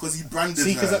because he branded her.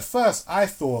 See, because at first I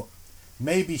thought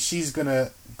maybe she's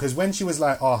gonna, because when she was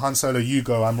like, oh, Han Solo, you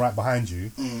go, I'm right behind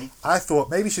you, I thought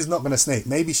maybe she's not gonna snake.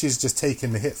 Maybe she's just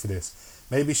taking the hit for this.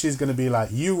 Maybe she's gonna be like,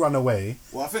 you run away.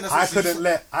 Well, I think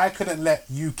that's I couldn't let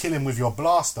you kill him with your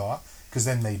blaster, because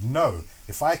then they'd know.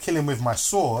 If I kill him with my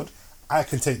sword, I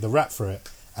can take the rap for it.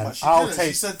 And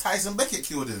She said Tyson Beckett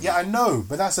killed him. Yeah, I know,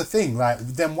 but that's the thing. Like,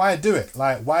 then why do it?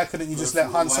 Like, why couldn't you just let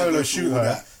Han Solo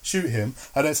shoot him?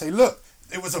 I don't say, look,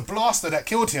 it was a blaster that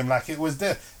killed him. Like it was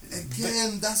there.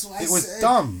 Again, that's what I said. It was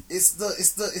dumb. It's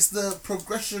the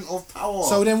progression of power.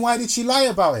 So then why did she lie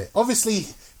about it? Obviously,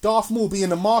 Darth Maul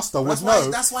being a master would know.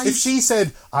 That's why if she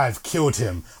said, "I've killed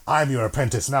him, I'm your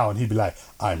apprentice now," and he'd be like,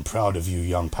 "I'm proud of you,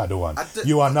 young Padawan.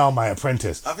 You are now my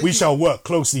apprentice. We shall work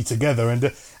closely together."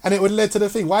 And it would lead to the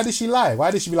thing. Why did she lie?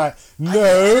 Why did she be like,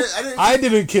 "No, I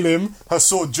didn't kill him." Her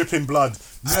sword dripping blood.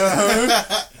 No,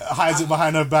 hides it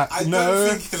behind her back. I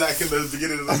don't think like in the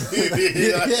beginning of the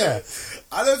movie. Yeah.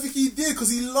 I don't think he did because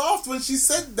he laughed when she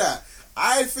said that.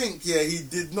 I think he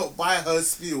did not buy her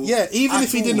spiel. Yeah, even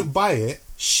if he didn't buy it,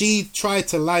 she tried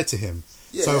to lie to him.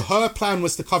 Yeah. So her plan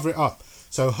was to cover it up.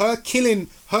 So her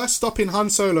stopping Han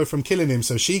Solo from killing him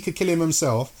so she could kill him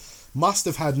herself must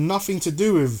have had nothing to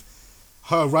do with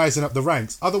her rising up the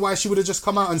ranks. Otherwise, she would have just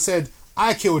come out and said,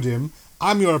 "I killed him.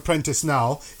 I'm your apprentice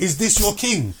now. Is this your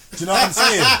king?" Do you know what I'm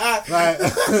saying? Like,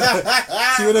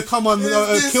 she would have come on a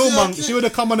Killmonger. She would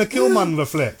have come on a Killmonger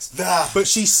flex. But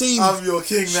she seemed, "I'm your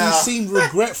king now." She seemed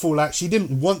regretful, like she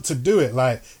didn't want to do it.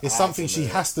 Like it's something she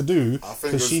has to do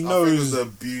because she knows. I think it was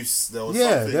abuse.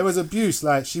 There was abuse.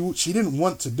 Like she didn't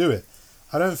want to do it.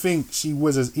 I don't think she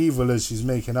was as evil as she's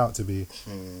making out to be.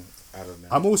 I don't know.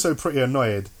 I'm also pretty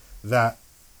annoyed that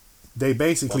they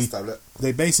basically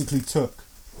took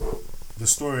the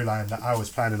storyline that I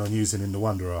was planning on using in The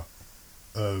Wanderer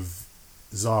of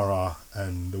Zara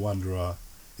and The Wanderer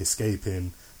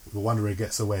escaping. The Wanderer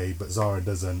gets away, but Zara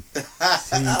doesn't.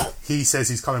 He says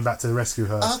he's coming back to rescue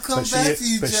her. I'll come back to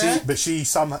you, Jack. But she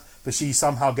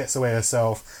somehow gets away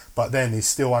herself, but then is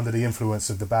still under the influence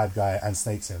of the bad guy and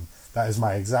snakes him. That is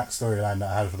my exact storyline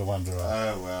that I had for The Wanderer.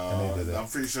 Oh, well. And they did it. I'm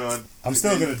pretty sure... I'm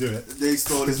still going to do it. They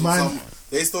stole it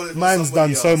from mine's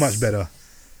done else. so much better,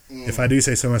 if I do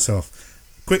say so myself.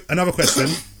 Quick, another question,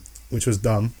 which was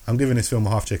dumb. I'm giving this film a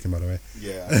half chicken, by the way.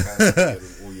 Yeah, I can't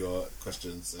all your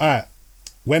questions. All right.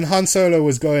 When Han Solo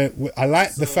was going... I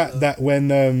like the fact that when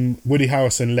Woody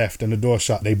Harrelson left and the door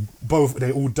shut, they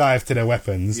all dived to their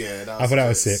weapons. Yeah, I thought that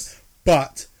was sick.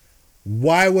 But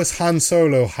why was Han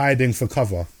Solo hiding for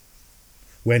cover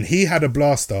when he had a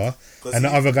blaster and the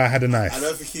other guy had a knife? I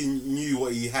don't think he knew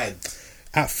what he had.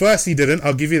 At first he didn't,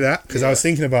 I'll give you that, because I was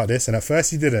thinking about this, and at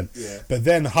first he didn't. Yeah. But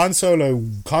then Han Solo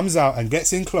comes out and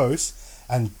gets in close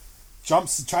and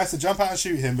tries to jump out and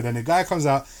shoot him, but then the guy comes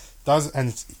out, does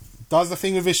the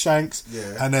thing with his shanks,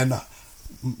 and then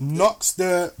knocks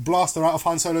the blaster out of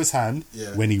Han Solo's hand,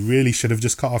 when he really should have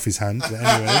just cut off his hand. But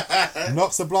anyway,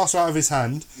 knocks the blaster out of his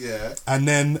hand, and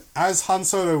then as Han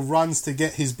Solo runs to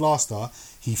get his blaster,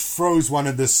 he throws one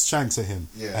of the shanks at him,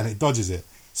 and it dodges it.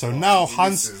 So now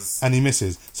he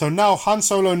misses. So now Han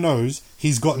Solo knows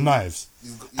he's got knives.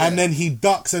 And then he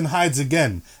ducks and hides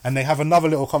again. And they have another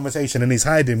little conversation and he's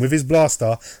hiding with his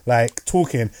blaster, like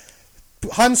talking.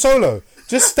 Han Solo,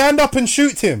 just stand up and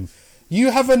shoot him.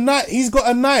 You have a knife. He's got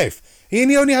a knife.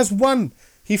 He only has one.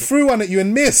 He threw one at you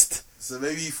and missed. So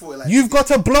maybe he thought like... You've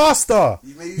got a blaster.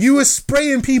 You were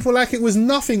spraying people like it was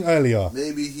nothing earlier.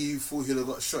 Maybe he thought he'd have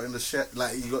got shot in the chest.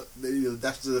 Like he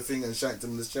dashed to the thing and shanked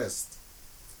him in the chest.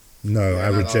 No, I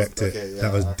reject it.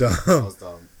 That was dumb. That was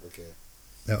dumb. Okay.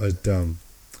 That was dumb.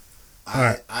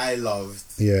 I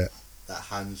loved that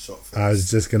hand shot first. I was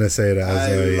just going to say that as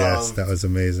well. Yes, that was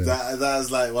amazing. That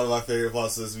was like one of my favourite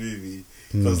parts of this movie.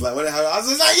 Because like when it happened, I was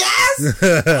just like, yes!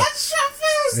 Hand shot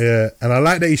first! Yeah, and I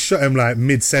like that he shot him like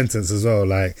mid-sentence as well.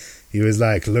 Like, he was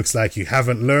like, looks like you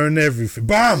haven't learned everything.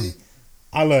 BAM!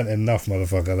 I learned enough,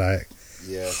 motherfucker. Like,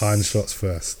 hand shots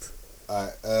first.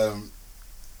 Alright,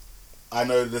 I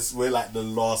know we're like the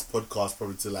last podcast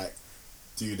probably to like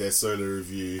do their solo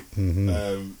review.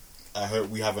 I hope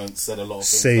we haven't said a lot of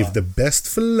things. Save the best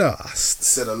for last.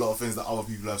 Said a lot of things that other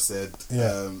people have said.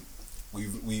 Yeah.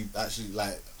 We actually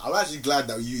like. I'm actually glad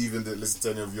that you even didn't listen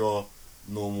to any of your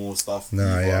normal stuff.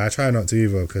 No, I try not to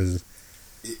either because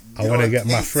I want to get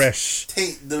my fresh.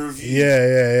 Taint the review.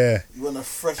 Yeah. You want a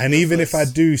fresh. And even if I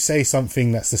do say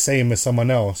something that's the same as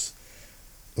someone else,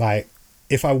 like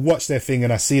if I watch their thing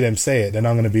and I see them say it, then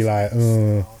I'm going to be like,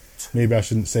 oh, maybe I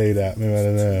shouldn't say that. Maybe I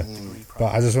don't know.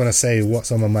 But I just want to say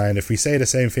what's on my mind. If we say the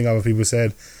same thing other people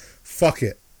said, fuck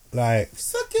it. Like,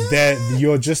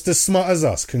 you're just as smart as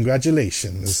us.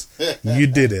 Congratulations. You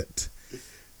did it.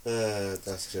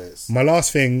 That's jokes. My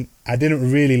last thing, I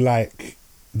didn't really like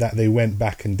that they went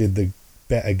back and did the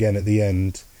bet again at the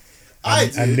end.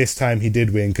 And this time he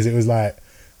did win because it was like,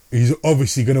 he's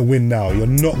obviously going to win now. You're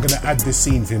not going to add this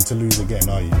scene for him to lose again,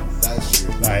 are you? That's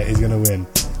true. Like, he's going to win.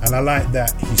 And I like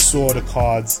that he saw the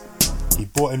cards. He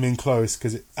brought him in close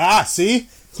because see?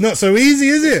 It's not so easy,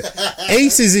 is it?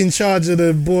 Ace is in charge of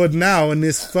the board now, and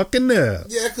this fucking nerve.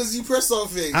 Yeah, because you press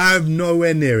something. I'm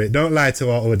nowhere near it. Don't lie to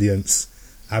our audience.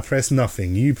 I pressed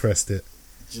nothing. You pressed it.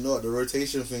 Do you know what? The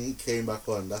rotation thing came back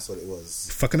on. That's what it was.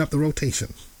 Fucking up the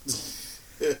rotation.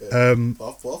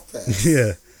 Puff, pass.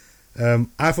 Yeah.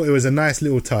 I thought it was a nice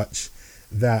little touch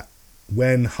that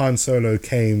when Han Solo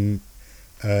came,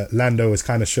 Lando was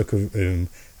kind of shook of him,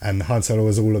 and Han Solo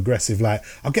was all aggressive, like,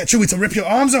 I'll get Chewie to rip your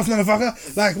arms off,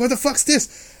 motherfucker. Like, what the fuck's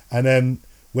this? And then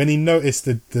when he noticed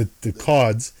the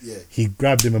cards, he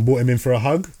grabbed him and brought him in for a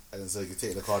hug. And so he could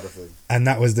take the card off him. And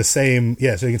that was the same,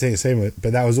 so he can take the same,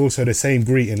 but that was also the same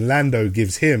greeting Lando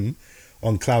gives him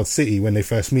on Cloud City when they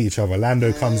first meet each other.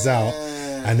 Lando comes out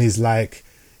and he's like,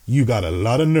 you got a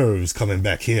lot of nerves coming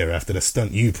back here after the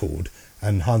stunt you pulled.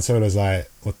 And Han Solo's like,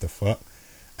 what the fuck?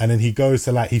 And then he goes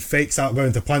to, like, he fakes out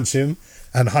going to punch him,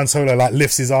 and Han Solo, like,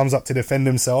 lifts his arms up to defend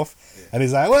himself. And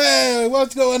he's like, whoa,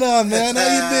 what's going on, man? How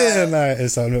you doing? Like,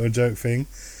 it's a little joke thing.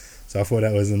 So I thought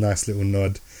that was a nice little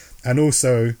nod. And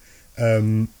also,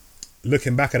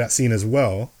 looking back at that scene as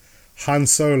well, Han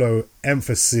Solo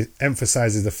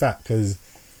emphasizes the fact, because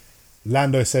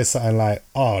Lando says something like,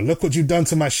 oh, look what you've done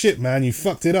to my ship, man. You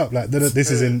fucked it up. Like,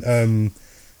 this is in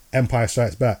Empire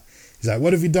Strikes Back. He's like,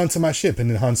 what have you done to my ship? And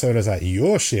then Han Solo's like,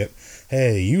 your ship?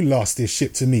 Hey, you lost this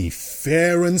ship to me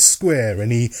fair and square.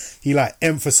 And he like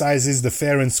emphasizes the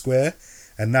fair and square.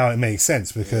 And now it makes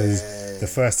sense, because the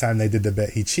first time they did the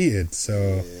bet, he cheated.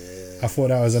 So I thought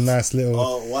that was a nice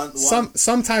little...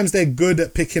 Sometimes they're good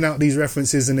at picking out these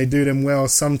references and they do them well.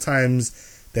 Sometimes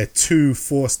they're too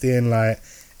forced in. Like,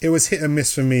 it was hit and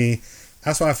miss for me.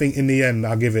 That's why I think in the end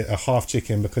I'll give it a half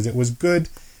chicken, because it was good.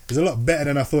 It was a lot better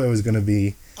than I thought it was going to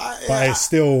be. But it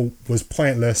still was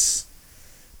pointless.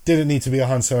 Didn't need to be a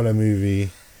Han Solo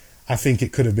movie. I think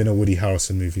it could have been a Woody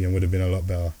Harrelson movie and would have been a lot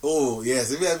better. Oh,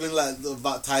 yes. If it had been like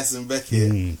about Tyson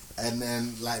Beckett and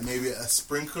then like maybe a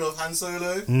sprinkle of Han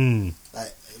Solo,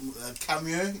 like a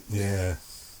cameo. Yeah.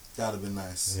 That would have been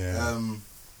nice. Yeah.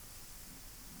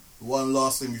 One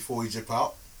last thing before we dip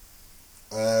out.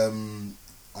 I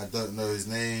don't know his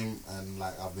name, and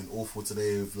like I've been awful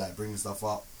today with like bringing stuff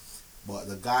up. But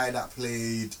the guy that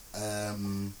played,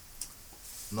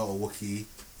 not a Wookiee,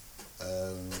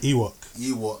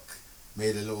 Ewok,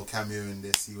 made a little cameo in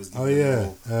this. He was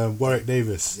Warwick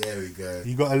Davis. There we go.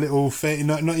 You got a little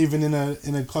not even in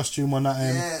a costume or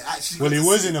nothing. Yeah, actually. Well, he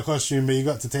was in a costume, but you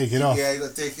got to take it off. Yeah, you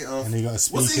got to take it off. And he got a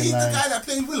speaking Was he line. the guy that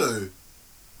played Willow?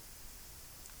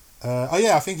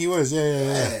 I think he was.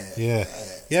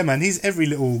 Yeah, man. He's every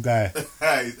little guy.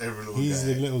 He's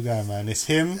the little guy, man. It's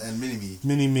him and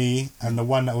Mini-Me, and the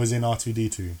one that was in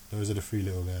R2-D2. Those are the three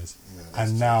little guys. Yeah,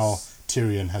 and now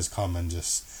Tyrion has come and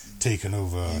just taken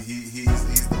over. He's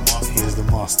the master. He's the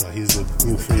master. He's the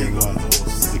all three in one.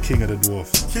 He's the king of the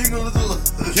dwarf. King of the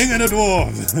dwarf. King of the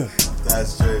dwarf.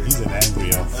 That's true. He's an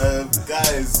angry elf.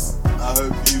 Guys, I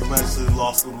hope you managed to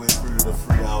last all the way through the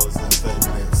 3 hours and 30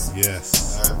 minutes.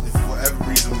 Yes. If for whatever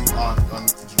reason we aren't I'm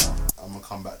gonna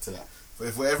come back to that. But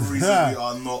if for whatever reason we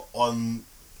are not on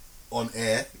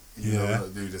air, you know, we're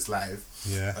not doing this live.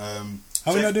 Yeah.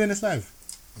 Are we not doing this live?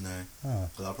 No.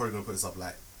 Because I'm probably gonna put this up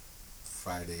like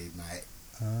Friday night.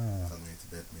 I'm going to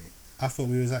bed, mate. I thought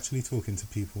we was actually talking to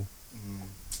people.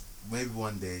 Maybe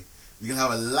one day we can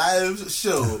have a live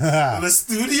show with a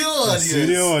studio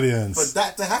audience. For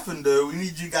that to happen, though, we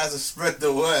need you guys to spread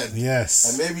the word. Yes.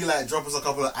 And maybe like drop us a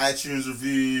couple of iTunes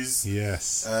reviews.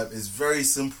 Yes. It's very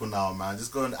simple now, man.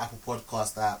 Just go on the Apple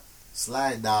Podcast app,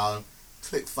 slide down,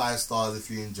 click 5 stars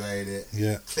if you enjoyed it.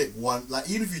 Yeah. Click 1. Like,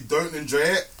 even if you don't enjoy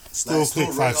it, still click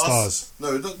 5 stars.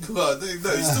 No, you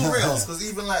still rate us, because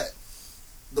even like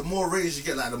the more ratings you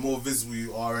get, like the more visible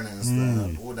you are in it and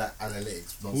stuff. All that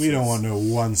analytics nonsense. We don't want no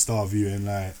 1-star viewing,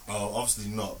 like. Oh,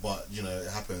 obviously not, but you know it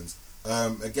happens.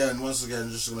 Once again,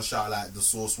 just gonna shout out like the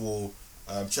Source Wall.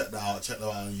 Check that out. Check that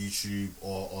out on YouTube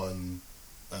or on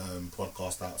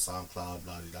podcast app, SoundCloud,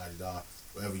 blah blah blah,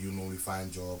 wherever you normally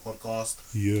find your podcast.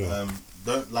 Yeah.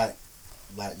 Don't like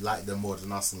them more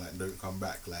than us, and like don't come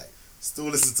back. Like still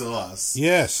listen to us.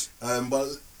 Yes. But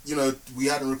you know we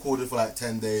hadn't recorded for like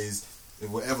 10 days. If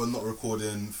we're ever not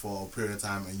recording for a period of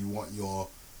time and you want your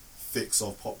fix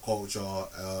of pop culture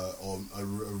or a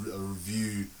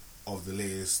review of the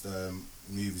latest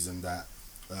movies and that,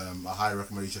 I highly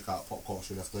recommend you check out Pop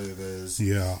Culture Leftovers.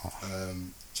 Yeah.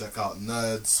 Check out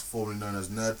Nerds, formerly known as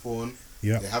Nerd Porn.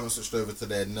 Yeah. They haven't switched over to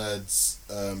their Nerds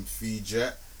feed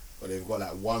yet, but they've got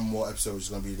like one more episode, which is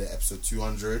going to be their episode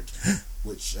 200,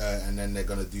 which and then they're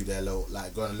going to do their little,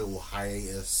 like, go on a little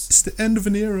hiatus. It's the end of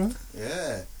an era.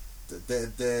 Yeah.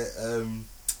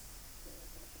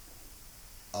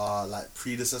 are like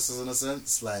predecessors in a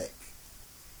sense. Like,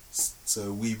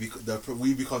 so we become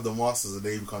the masters and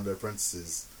they become the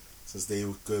apprentices, since they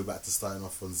go back to starting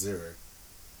off on 0,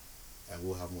 and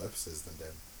we'll have more episodes than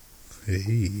them.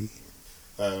 Hey.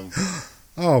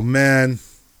 Oh man,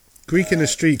 Greek in the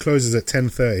Street closes at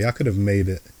 10:30. I could have made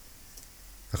it.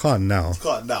 I can't now.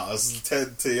 It's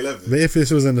 10 to 11. But if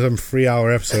this wasn't some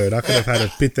 3-hour episode, I could have had a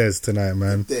Pites tonight,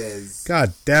 man. Pites.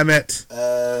 God damn it. What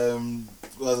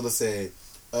was I gonna say?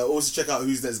 Also check out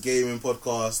Who's Next Gaming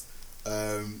podcast.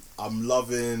 I'm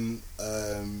loving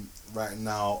right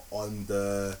now on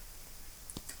the.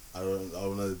 I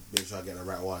want to make sure I get the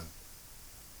right one.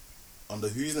 On the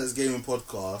Who's Next Gaming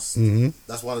podcast,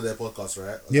 that's one of their podcasts,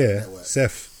 right? Yeah,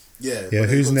 Seth. Yeah,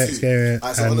 Who's Next Gaming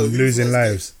and Losing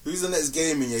Lives. Who's the Next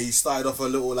Gaming? Yeah, he started off a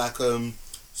little like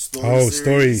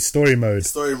story mode.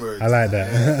 I like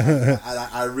that.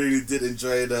 I really did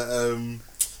enjoy the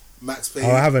Max Payne.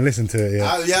 Oh, I haven't listened to it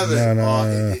yet. You haven't?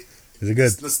 No. Is it good?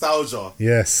 It's nostalgia.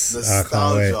 Yes. Nostalgia. I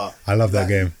can't wait. I love that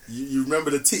game. You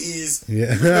remember the titties?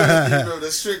 Yeah. You remember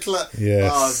the strip club?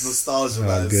 Yes. Oh, it's nostalgia,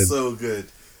 man. It's so good.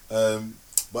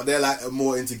 But they're like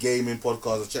more into gaming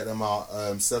podcasts. Check them out.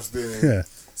 Seth's doing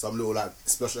some little like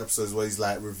special episodes where he's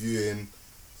like not reviewing,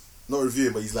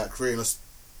 but he's like he's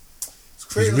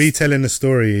retelling the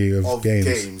story of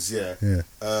games. Yeah.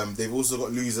 They've also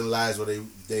got Losing Lives where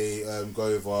they go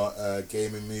over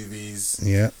gaming movies.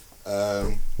 Yeah.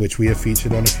 Which we have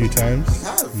featured on a few times.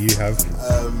 You have.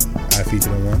 I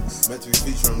featured on once. Meant to be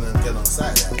featured on them again on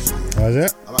Saturday actually. Oh, is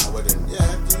it? I'm at a wedding.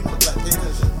 Yeah, do you not like pay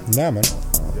attention? Nah, man.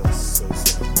 You're so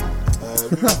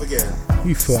sad. We have again.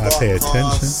 You thought I'd pay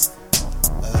attention.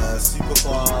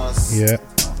 Superclass. Yeah.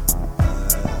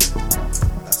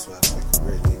 That's what I think,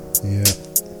 really. Yeah.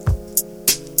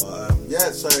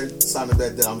 But sorry, sound a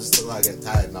bit dead. I'm just starting to get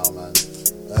tired now, man.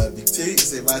 Big T,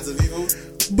 say bye to the people.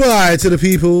 Bye to the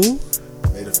people.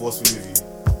 May the force be with you.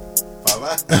 Bye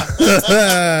bye.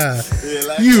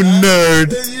 You nerd.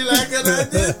 Did you like it? I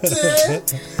did.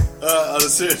 On a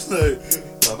serious note,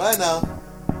 bye bye now.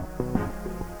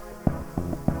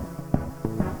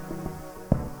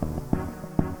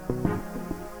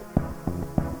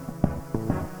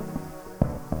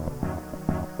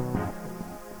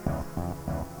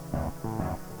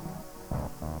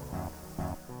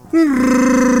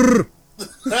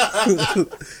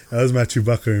 That was my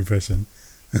Chewbacca impression.